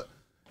 nigga. What?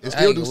 It I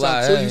still ain't do gonna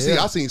something lie, to you. See,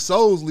 yeah. I seen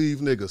souls leave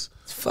niggas.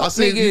 Fuck I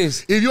seen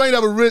niggas. if you ain't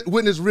ever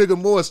witnessed rigor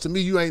mortis, to me,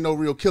 you ain't no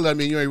real killer. I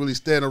mean, you ain't really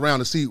standing around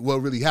to see what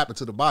really happened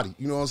to the body.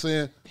 You know what I'm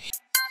saying?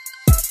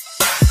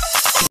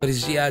 What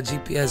does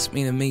GPS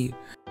mean to me?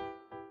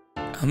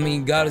 I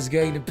mean, God is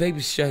getting the paper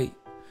straight.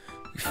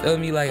 You feel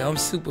me? Like, I'm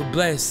super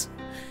blessed.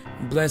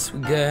 I'm blessed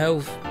with good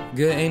health,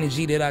 good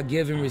energy that I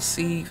give and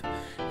receive.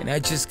 And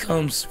that just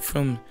comes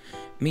from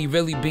me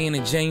really being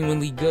a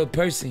genuinely good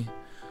person.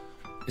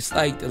 It's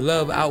like the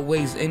love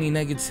outweighs any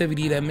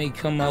negativity that may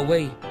come my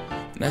way.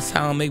 And that's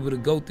how I'm able to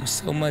go through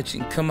so much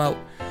and come out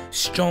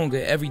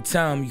stronger every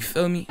time, you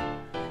feel me?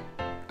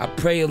 I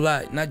pray a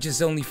lot, not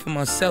just only for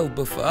myself,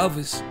 but for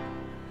others.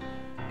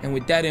 And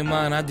with that in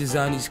mind, I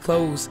designed these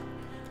clothes,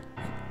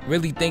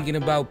 really thinking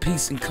about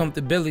peace and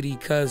comfortability,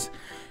 because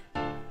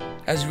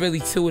that's really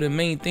two of the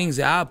main things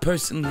that I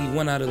personally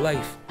want out of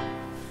life.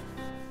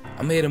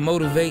 I'm here to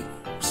motivate,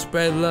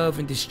 spread love,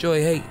 and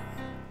destroy hate.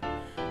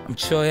 I'm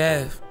Troy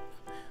Ave.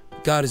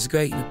 God is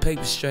great and the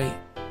paper straight.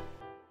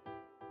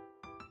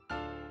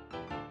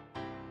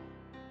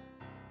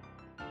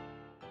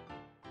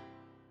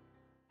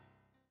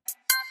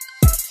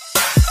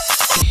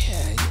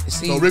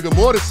 So rigor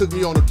mortis took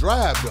me on a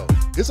drive though.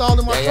 It's all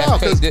in my Yeah, trial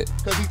because yeah.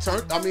 he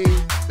turned. I mean,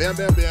 bam,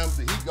 bam, bam.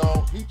 He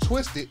gone. He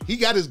twisted. He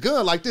got his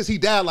gun like this. He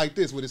died like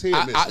this with his head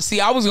missing. See,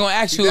 I was gonna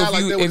ask He you died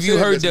like that with if his you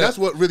head heard missing. the. That's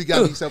what really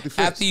got me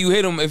self-defense. After you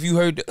hit him, if you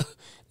heard,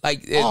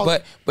 like, Oh,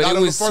 but not it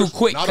on was the too first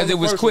quick one. Not because on it the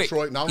was first one, quick.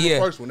 Troy. Not on Yeah.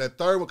 the first one. That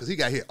third one because he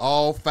got hit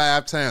all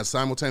 5 times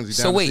simultaneously.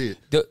 So down his wait,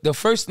 head. the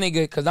first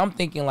nigga, because I'm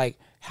thinking like,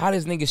 how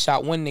this nigga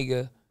shot one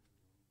nigga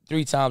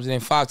 3 times and then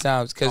 5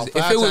 times? Because Oh, if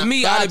 5 it was times-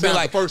 me, 5 I'd have been times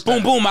like, the first boom,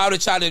 time. boom. I would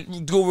have tried to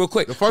go real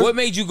quick. The first- What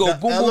made you go the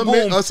boom, boom, element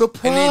boom? of and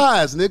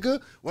surprise,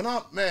 nigga. When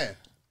I'm man,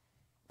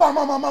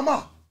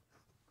 ma.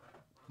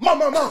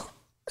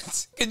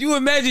 Could you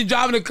imagine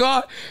driving a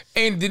car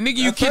and the nigga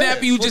you That's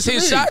kidnapping, you what just you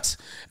hit mean. shots?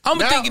 I'm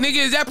Now- thinking, nigga,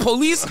 is that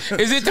police?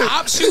 Is it the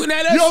ops shooting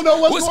at us? You don't know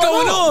what's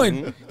going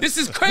going on. This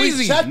is We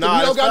crazy. checked him. Nah,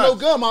 He don't that's got no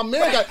facts. gun. My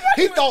man got.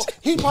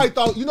 He probably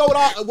thought. You know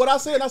what I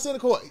said? I said in the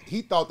court.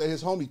 He thought that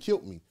his homie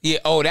killed me. Yeah,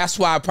 oh, that's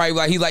why I probably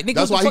like, he like, nigga,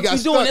 That's what why the he fuck got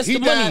you doing? stuck. That's He the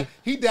died. money.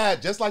 He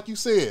died just like you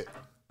said,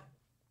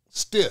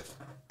 stiff,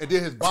 and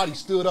then his body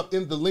stood up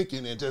in the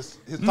Lincoln and just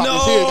his head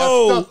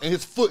got stuck and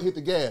his foot hit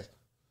the gas,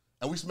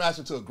 and we smashed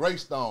into a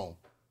gravestone.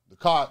 The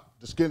car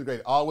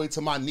disintegrated all the way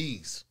to my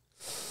knees.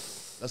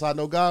 That's how I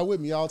know God with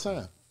me all the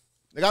time.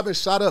 Nigga, I've been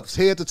shot up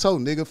head to toe,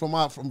 nigga,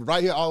 from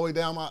right here all the way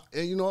down my,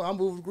 and you know, I'm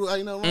moving,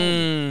 ain't nothing wrong with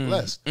it.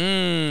 Blessed.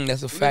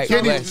 That's a fact.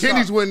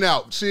 Kidneys went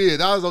out.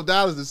 Shit, I was on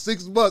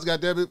dialysis $6,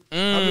 goddamn it.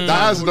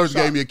 Dialysis nurse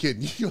gave me a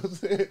kidney. You know what I'm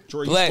saying?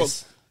 Troy,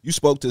 Bless. you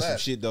spoke to some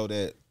Bless. shit though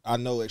that I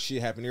know that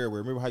shit happened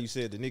everywhere. Remember how you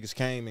said the niggas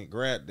came and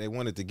grabbed, they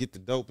wanted to get the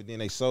dope and then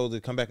they sold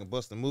it, come back and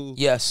bust the move?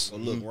 Yes. So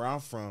look, where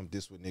I'm from,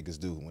 this what niggas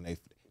do when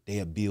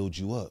they'll build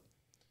you up.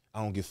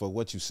 I don't give a fuck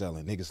what you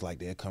selling. Niggas like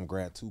they'll come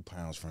grab 2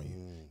 pounds from you,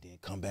 then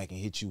come back and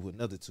hit you with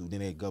another 2. Then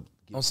they go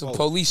get On some 4.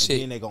 police And shit.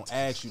 Then they gonna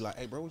ask you like,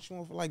 hey bro, what you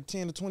want for like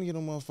 10 to 20 of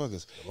them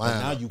motherfuckers? Line And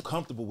now up. you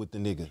comfortable with the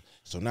nigga.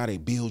 So now they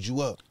build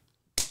you up.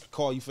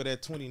 Call you for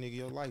that 20, nigga,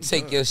 your life.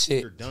 Take done. your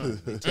shit. You're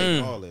done. They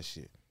take all that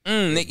shit.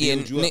 Nigga,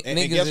 Build you up. And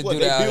niggas guess that what? do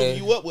They that.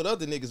 building you up with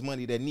other niggas'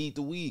 money that need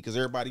the weed because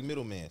everybody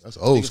middleman. That's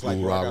old Niggas school like,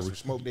 bro, I got robbery. some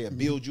smoke there.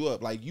 Build you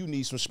up. Like you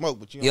need some smoke,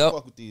 but you don't Yep.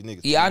 fuck with these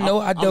niggas. Yeah, I know.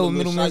 I I'm dealt a with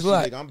little middlemen's shicey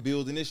lot. nigga. I'm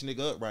building this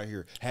nigga up right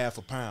here. Half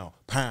a pound,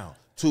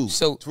 2,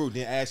 So- true.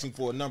 Then asking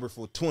for a number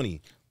for 20.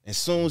 As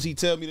soon as he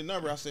tell me the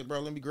number, I said, bro,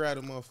 let me grab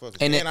the motherfucker.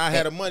 And And I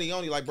had the money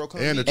only, like, bro, come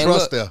And meet the me.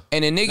 trust there.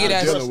 And a nigga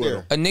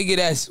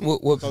that's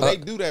So they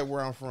do that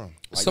where I'm from.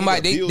 Like,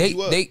 somebody nigga build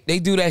you up. they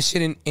do that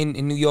shit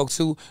in New York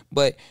too.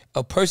 But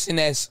a person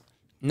that's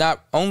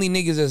not only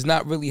niggas that's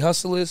not really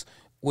hustlers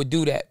would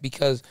do that,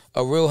 because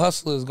a real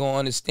hustler is gonna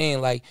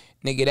understand, like,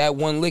 nigga, that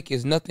one lick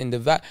is nothing.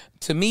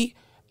 To me,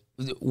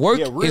 work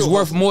is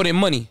worth more than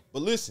money.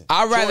 But listen,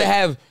 I'd rather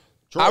have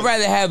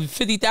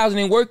 50,000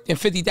 in work than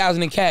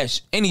 50,000 in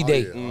cash any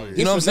day. You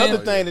know what I'm saying?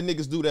 Another thing that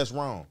niggas do that's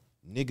wrong.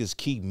 Niggas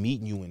keep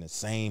meeting you in the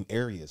same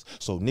areas.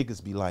 So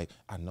niggas be like,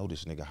 I know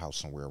this nigga house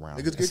somewhere around.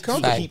 Niggas here. get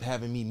comfortable. Keep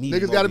having me meet.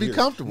 Niggas got to be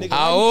comfortable.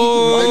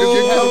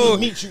 Oh,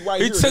 meet you right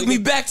he here, took nigga. me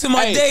back to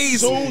my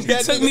days.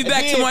 He took me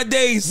back to my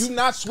days. You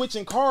not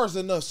switching cars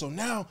enough. So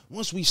now,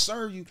 once we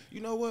serve you,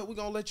 you know what? We're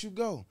going to let you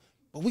go.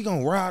 But we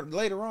gonna ride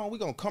later on. We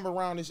gonna come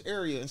around this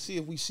area and see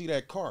if we see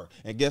that car.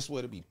 And guess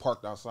what? It be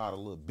parked outside a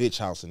little bitch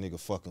house and nigga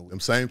fucking with. Them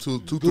same two,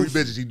 three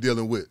bitches he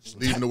dealing with,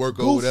 leaving the work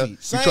Goofy. over there. You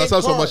Same trust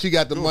her so car. much, she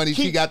got the money,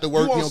 she got the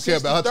work. You don't care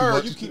about her too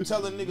much. You keep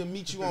telling nigga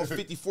meet you on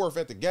 54th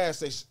at the gas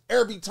station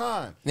every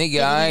time.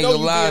 Nigga, I ain't gonna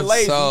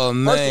lie. So,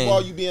 man. First of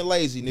all, you being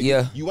lazy, nigga.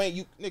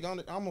 Yeah.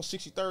 Nigga, I'm on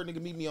 63rd,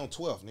 nigga, meet me on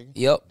 12th, nigga.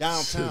 Yep.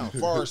 Downtown,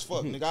 far as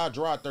fuck, nigga. I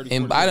drive 30.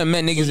 And I done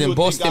met niggas in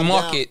Boston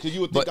Market. Cause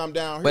you would think I'm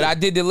down here. But I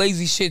did the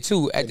lazy shit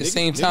too at the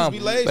same time. be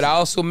lazy. But I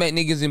also met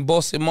niggas in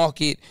Boston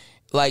Market.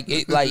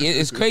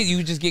 It's crazy.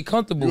 You just get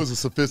comfortable. You was a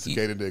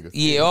sophisticated nigga.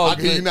 Yeah, I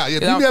can hear you now.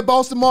 Yeah, you at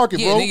Boston Market,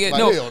 bro. Nigga, like,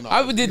 no, hell no.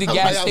 I did the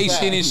gas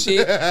station and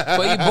shit.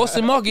 But in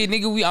Boston Market,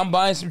 nigga, I'm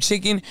buying some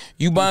chicken.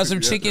 You buying some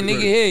chicken,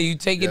 nigga. Here, you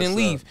take it and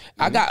leave.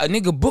 I got a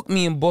nigga book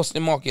me in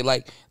Boston Market,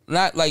 like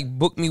not like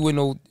book me with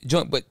no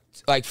junk, but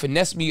like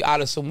finesse me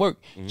out of some work.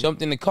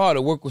 Jumped in the car.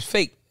 The work was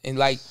fake and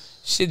like.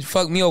 Shit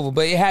fucked me over,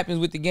 but it happens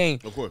with the game.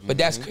 Of course. But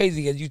that's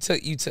crazy because you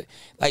took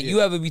like you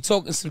ever be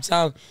talking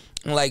sometimes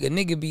and like a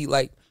nigga be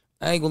like,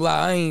 I ain't gonna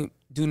lie, I ain't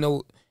do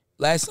no.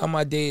 Last time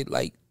I did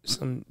like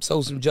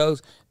sold some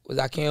drugs was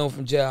I came home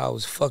from jail. I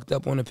was fucked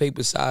up on the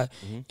paper side,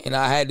 and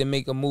I had to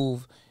make a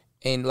move.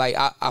 And like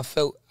I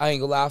felt, I ain't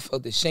gonna lie, I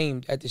felt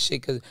ashamed at the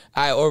shit because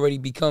I had already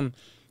become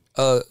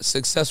a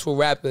successful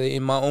rapper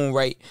in my own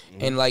right.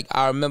 And like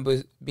I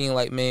remember being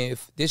like, man,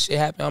 if this shit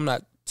happen, I'm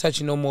not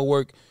touching no more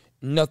work.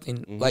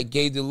 Nothing. Like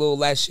gave the little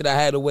last shit I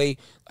had away.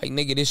 Like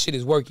nigga, this shit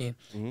is working.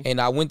 And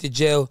I went to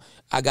jail.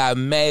 I got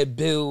mad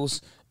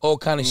bills, all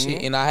kind of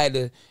shit. And I had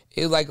to.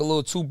 It was like a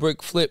little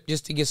 2-brick flip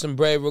just to get some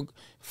bread.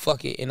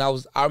 Fuck it. And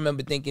I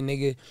remember thinking,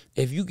 nigga,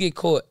 if you get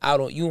caught out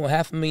on you on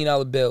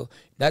 $500,000 bail,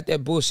 not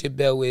that bullshit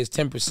bail where it's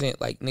 10%.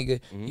 Like nigga,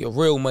 your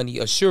real money,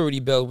 a surety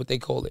bail, what they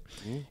call it.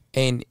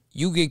 And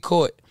you get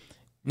caught,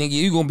 nigga,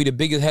 you gonna be the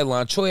biggest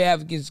headline. Troy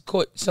Ave gets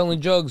caught selling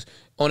drugs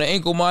on an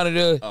ankle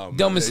monitor,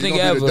 dumbest nigga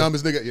ever. The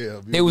dumbest nigga,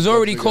 yeah. They was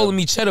already calling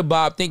me Cheddar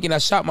Bob, thinking I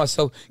shot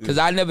myself because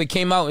I never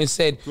came out and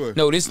said,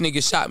 no, this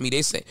nigga shot me.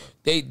 They say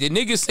the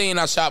niggas saying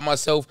I shot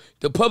myself,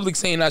 the public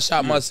saying I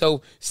shot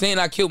myself, saying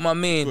I killed my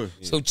man.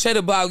 So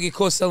Cheddar Bob get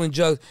caught selling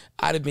drugs,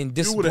 I'd have been You would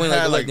disappointed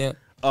have had like like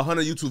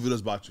 100 YouTube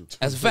videos about you.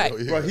 That's a fact.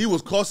 Bro, he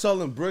was caught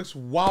selling bricks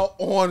while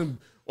on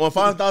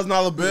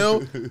 $5,000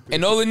 bill.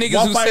 And all the niggas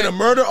While who fighting said a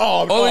murder.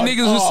 all the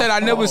niggas who said I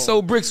never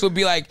sold bricks would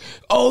be like,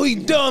 oh, he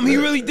dumb. He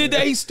really did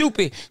that. He's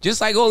stupid. Just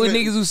like all the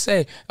niggas who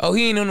said, oh,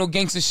 he ain't on no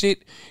gangster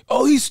shit.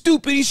 Oh, he's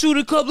stupid. He shoot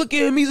a club. Look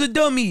at him. He's a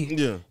dummy.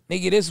 Yeah.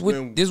 Nigga, this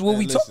what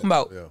we talking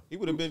about. Yeah. He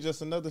would have been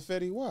just another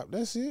Fetty Wap.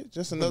 That's it.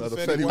 Just another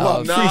Another Fetty Fetty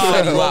Wap. Wap. Free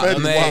Fetty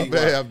Wap, man.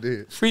 Bam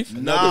did. Free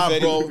Nah, Fetty-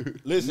 bro.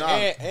 Listen, Nah.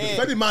 and-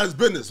 Fetty mind his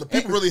business. So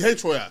people really hate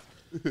Troy Ave.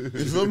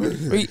 You feel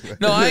me?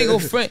 No, I ain't gonna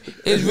front.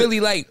 It's really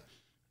like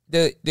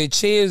the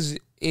cheers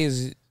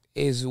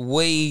is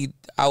way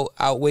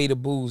outweigh the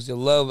booze. The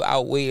love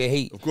outweigh the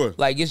hate. Of course.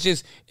 Like it's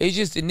just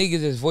the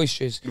niggas that's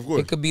boisterous. Of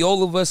course. It could be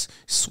all of us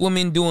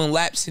swimming, doing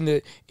laps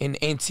in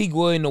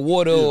Antigua in the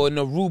water or in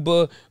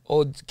Aruba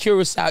or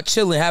Curacao,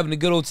 chilling, having a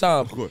good old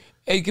time. Of course.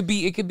 It could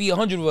be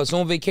 100 of us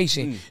on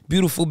vacation.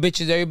 Beautiful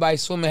bitches, everybody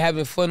swimming,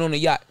 having fun on the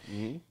yacht.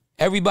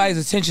 Everybody's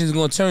attention is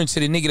gonna turn to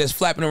the nigga that's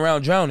flapping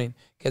around drowning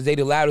because they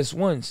the loudest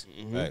ones.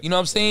 You know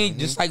what I'm saying?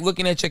 Just like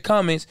looking at your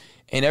comments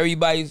and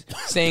everybody's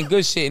saying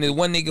good shit and there's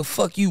one nigga,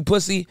 fuck you,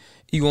 pussy.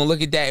 You gonna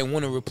look at that and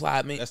want to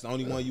reply, man. That's the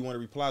only one you want to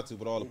reply to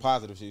with all the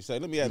positive shit. You say,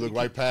 let me look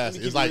right past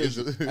it. It's like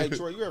hey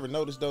Troy, you ever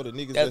notice though the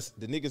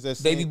niggas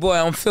that's Baby boy,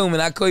 I'm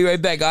filming. I'll call you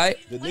right back, all right?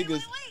 the niggas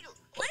Listen.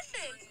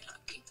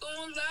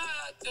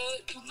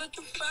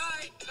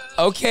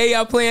 Okay,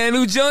 y'all playing a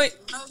new joint?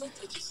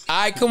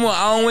 All right, come on.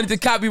 I don't want it to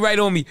copyright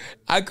on me.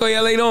 I'll call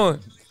y'all later on.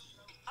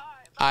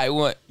 All right,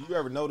 what? you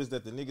ever notice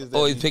that the niggas that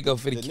Always pick up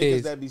for the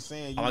kids. niggas that be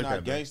saying you I like not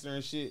that, man. gangster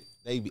and shit,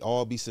 they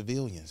all be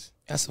civilians.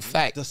 That's a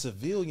fact. The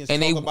civilians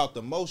And talk they- about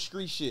the most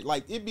street shit.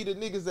 Like, it be the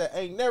niggas that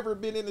ain't never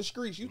been in the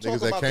streets. You talk Niggas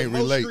that about the can't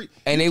most relate. street.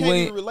 And you they can't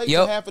wouldn't- even relate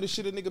yup. to half of the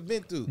shit a nigga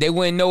been through. They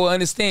wouldn't know or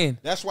understand.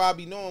 That's why I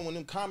be knowing when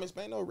them comments,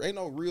 man, ain't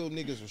no real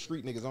niggas or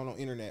street niggas on no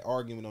internet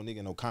arguing with no nigga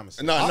in no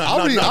comments. No,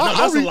 I'll read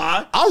that's a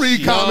lie. I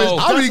read comments.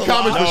 I read that's a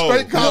comments lie. for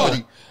straight No.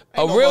 comedy. A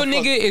no real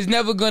motherfucker- nigga is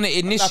never gonna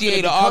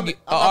initiate an I'm not finna be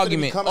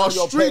argument. coming A on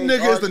your street page nigga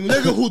is the arguing.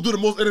 nigga who do the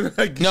most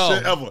internet No.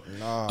 shit ever.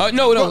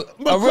 No,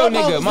 But a real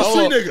Clubhouse nigga. is My street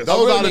fault. niggas.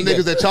 Those real are the nigga.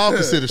 niggas that y'all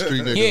consider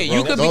street niggas. Yeah, bro.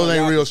 you could be- Those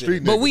ain't real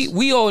street niggas. But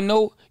we all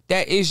know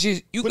that it's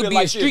just you Put could it be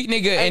like a street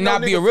this. nigga Ain't and no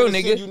not be a nigga real finna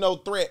send nigga. you no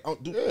threat.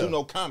 Do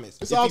no comments.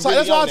 It's If all he type. really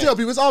That's why I on tell that.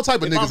 people it's all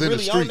type of If I'm niggas in the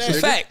really on streets. that,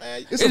 nigga. Fact.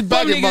 man, It's It's some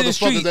bum faggot niggas in the motherfuckers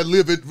street. that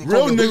live it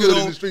Real from the niggas hood in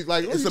don't. the streets.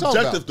 Like, what It's you talking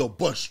subjective about?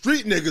 though, but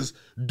street niggas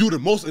do the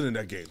most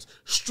internet games.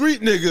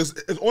 Street niggas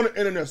is on the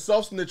internet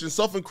self-snitching,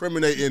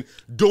 self-incriminating,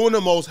 doing the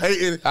most,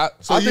 hating. I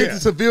I think the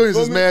civilians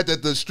Feel is me? mad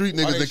that the street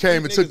niggas they that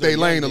came and street took their niggas or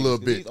lane a young little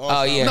niggas? bit. These all Oh,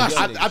 sound yeah. young Nah,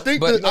 I niggas. think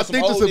But- the I Some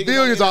think the old niggas on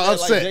civilians are internet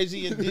like upset.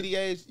 Jay-Z and Diddy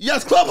age.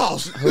 Yes,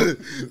 Clubhouse.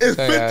 It's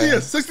 50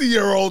 and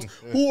 60-year-olds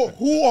who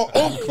are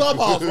on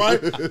Clubhouse, right?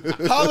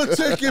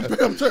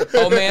 Politicking.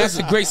 Oh man, that's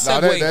a great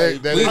Nah,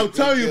 segue. that- We- I'm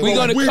telling you, we bro,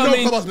 gonna we come know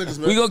in. Clubhouse niggas,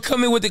 man. We gonna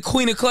come in with the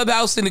Queen of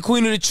Clubhouse and the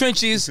Queen of the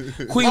Trenches,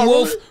 Queen Oh,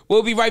 Wolf. really?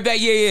 We'll be right back.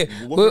 Yeah.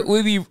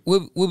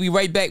 We'll be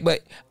right back.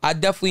 But I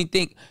definitely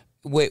think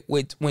with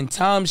when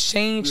times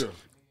change,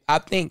 I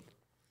think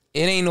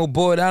it ain't no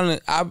board.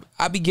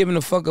 I be giving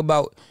a fuck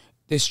about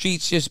the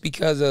streets just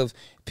because of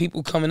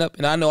people coming up,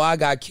 and I know I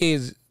got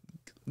kids.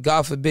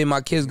 God forbid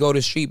my kids go to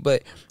the street,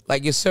 but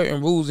like it's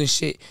certain rules and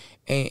shit.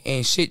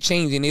 And shit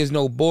changing. There's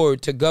no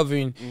board to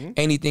govern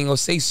anything or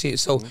say shit.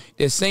 So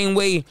the same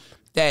way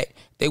that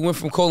they went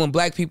from calling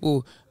black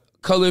people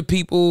colored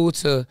people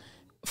to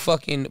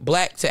fucking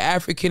black to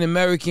African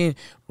American,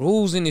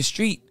 rules in the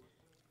street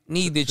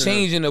need to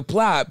change and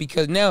apply,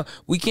 because now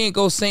we can't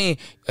go saying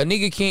a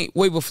nigga can't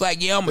wave a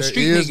flag. Yeah, I'm a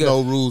street There is nigga.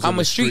 no rules. I'm in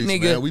the a street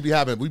streets, nigga. Man. We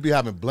be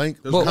having blank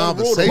But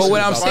conversations.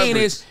 what I'm about saying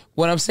streets.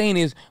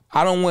 is,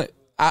 I don't want.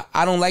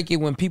 I don't like it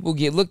when people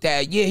get looked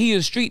at. Yeah, he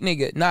a street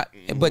nigga. Not,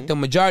 but the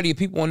majority of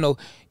people want to know.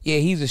 Yeah,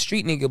 he's a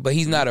street nigga, but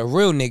he's not a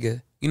real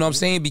nigga. You know what I'm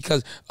saying?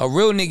 Because a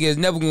real nigga is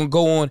never gonna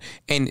go on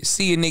and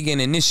see a nigga and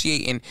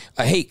initiate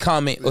a hate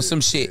comment or some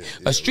shit.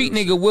 A street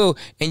nigga will,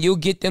 and you'll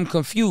get them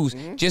confused.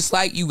 Just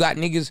like you got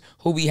niggas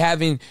who be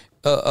having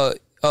a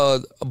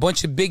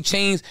bunch of big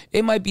chains.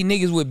 It might be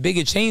niggas with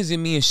bigger chains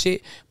than me and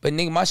shit, but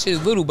nigga, my shit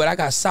is little, but I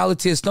got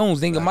solitaire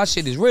stones. Nigga, my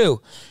shit is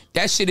real.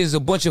 That shit is a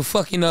bunch of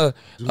fucking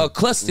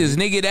clusters,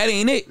 nigga. That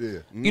ain't it.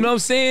 You know what I'm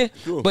saying?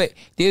 Sure. But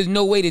there's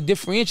no way to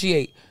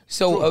differentiate.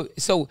 So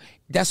so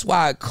that's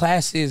why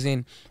classes,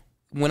 and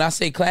when I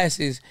say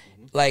classes,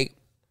 like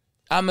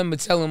I remember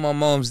telling my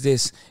moms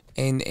this,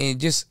 and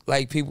just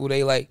like people,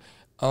 they like,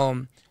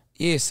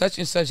 yeah, such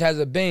and such has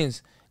a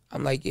Benz.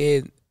 I'm like,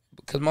 yeah,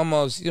 because my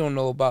mom, she don't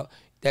know about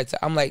that.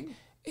 I'm like,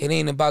 it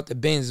ain't about the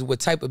Benz. What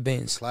type of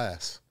Benz?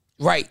 Class.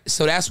 Right.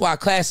 So that's why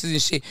classes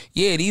and shit.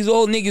 Yeah, these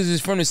old niggas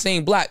is from the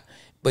same block,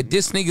 but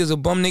this nigga's a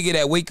bum nigga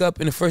that wake up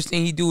and the first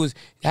thing he do is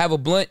have a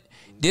blunt.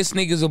 This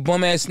nigga's a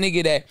bum ass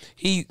nigga that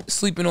he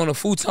sleeping on a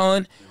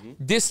futon.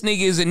 This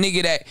nigga is a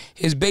nigga that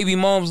his baby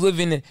moms live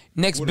in the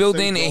next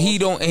building and he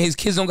don't, and his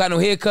kids don't got no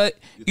haircut.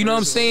 You know what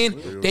I'm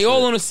saying? They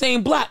all on the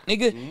same block,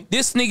 nigga.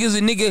 This nigga's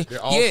a nigga.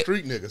 They're all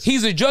street niggas.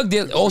 He's a drug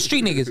dealer. All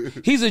street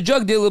niggas. He's a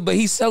drug dealer, but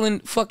he's selling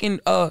fucking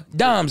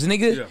dimes,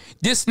 nigga. Yeah.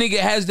 This nigga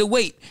has the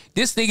weight.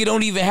 This nigga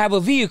don't even have a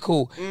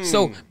vehicle.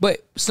 So,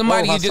 but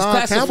somebody Oh, you just Hassan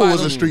classified Campbell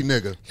was him. a street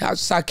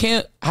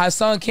nigga.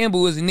 Hassan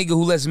Campbell is a nigga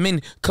who lets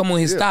men come on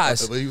his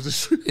thighs. But he was a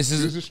street. This is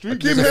he was a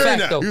street this is nigga. a hearing fact,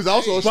 that. though. He was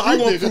also a But street I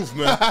want nigga. proof,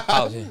 man.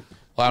 Oh, yeah.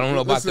 Well, I don't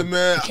know about Listen, that.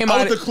 man, It came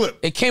out out the clip.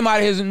 It came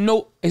out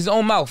of his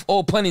own mouth.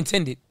 All pun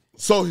intended.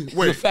 So It's a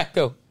wait, fact,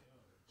 though.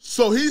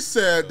 so he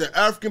said the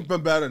African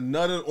Bambaataa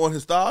nutted on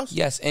his thighs?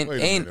 Yes, and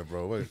Wait a minute,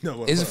 bro. Wait. No,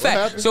 what- it's a what fact.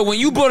 happened? So when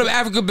you brought up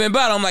Africa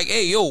Bambaataa, I'm like,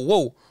 hey, yo,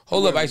 whoa,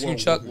 hold up, Whoa, Ice Cream whoa,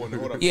 Chuck. whoa,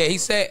 hold up. Yeah, he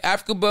said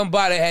Africa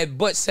Bambaataa had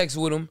butt sex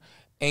with him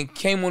and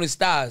came on his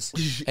thighs,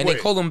 and they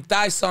Wait. called him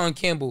Thyson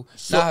Campbell,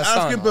 So not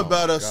Hassan. African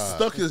Bambaataa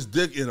stuck his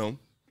dick in him,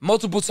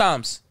 Multiple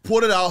times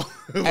put it out.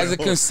 as a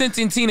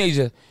consenting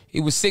teenager. He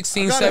was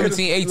 16, I gotta hear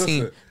 17, this. 18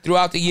 Listen.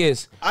 throughout the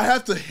years. I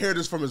have to hear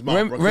this from his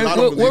mouth, bro, 'cause I What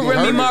don't believe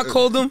Remy him. Ma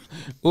called him?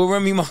 What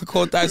Remy Ma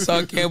called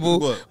Thyson Campbell?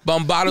 What?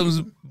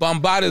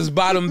 Bombada's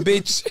bottom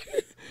bitch.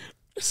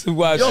 Some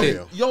wild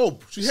shit. Yo,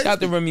 she hates Shout out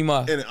to me. Remy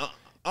Ma. And I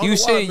don't You know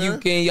said why, you man.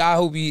 can. I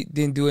hope you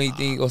didn't do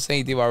anything or say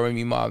anything about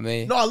Remy Ma,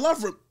 man. No, I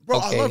love her, bro.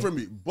 Okay. I love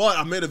Remy, but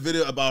I made a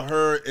video about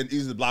her and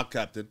Easy the Block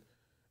Captain,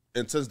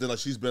 and since then, like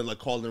she's been like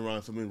calling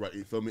around for me, right?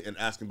 You feel me? And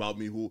asking about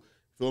me, who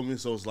feel me?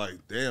 So it's like,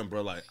 damn,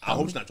 bro. Like I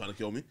hope she's not trying to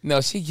kill me. No,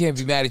 she can't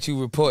be mad at you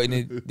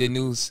reporting the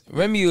news.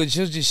 Remy,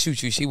 she'll just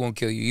shoot you. She won't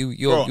kill you.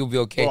 Bro, You'll be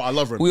okay. bro, I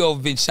love Remy. We all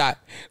been shot.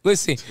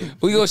 Listen,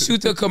 we gonna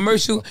shoot the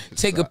commercial,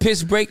 take a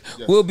piss break.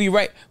 We'll be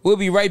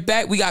right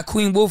back. We got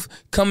Queen Wolf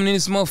coming in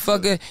this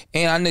motherfucker,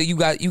 and I know you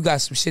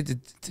got some shit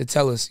to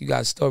tell us. You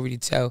got a story to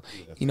tell.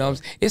 You know,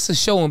 it's a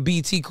show on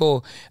BET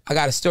called I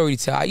Got a Story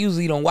to Tell. I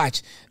usually don't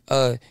watch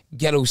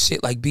ghetto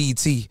shit like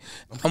BET.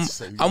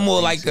 I'm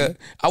more like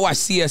I watch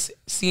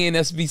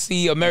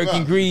CNSBC,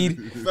 American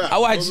Greed. I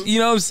watch, you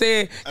know what I'm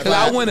saying? Because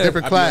I want to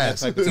different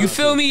class. You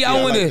feel me?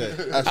 I want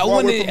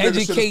to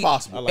educate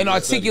and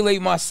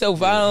articulate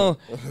myself.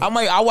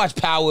 I watch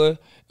Power.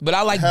 But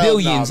I like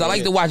Billions. I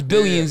like to watch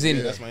Billions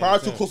and Power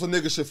too close to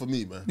nigga shit for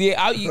me, man.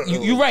 Yeah,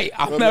 you're right.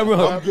 I'm not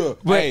wrong. I'm good.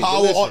 But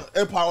Power,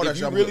 Empire, if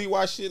you really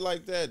watch shit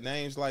like that,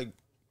 names like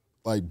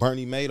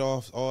Bernie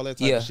Madoff, all that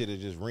type of shit, it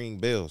just ring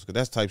bells. Cause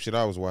that's the type shit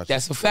I was watching.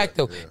 That's a fact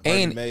though.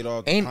 And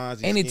Madoff,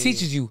 and it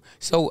teaches you.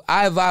 So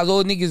I advise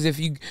all niggas, if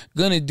you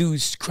gonna do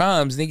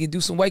crimes, nigga, do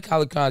some white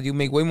collar crimes. You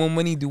make way more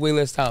money, do way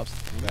less times.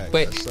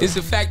 But this is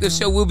a Facto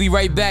show. We'll be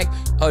right back.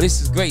 Oh,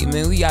 this is great,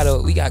 man. We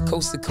got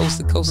coast to coast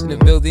in the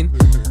building.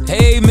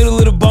 Hey, middle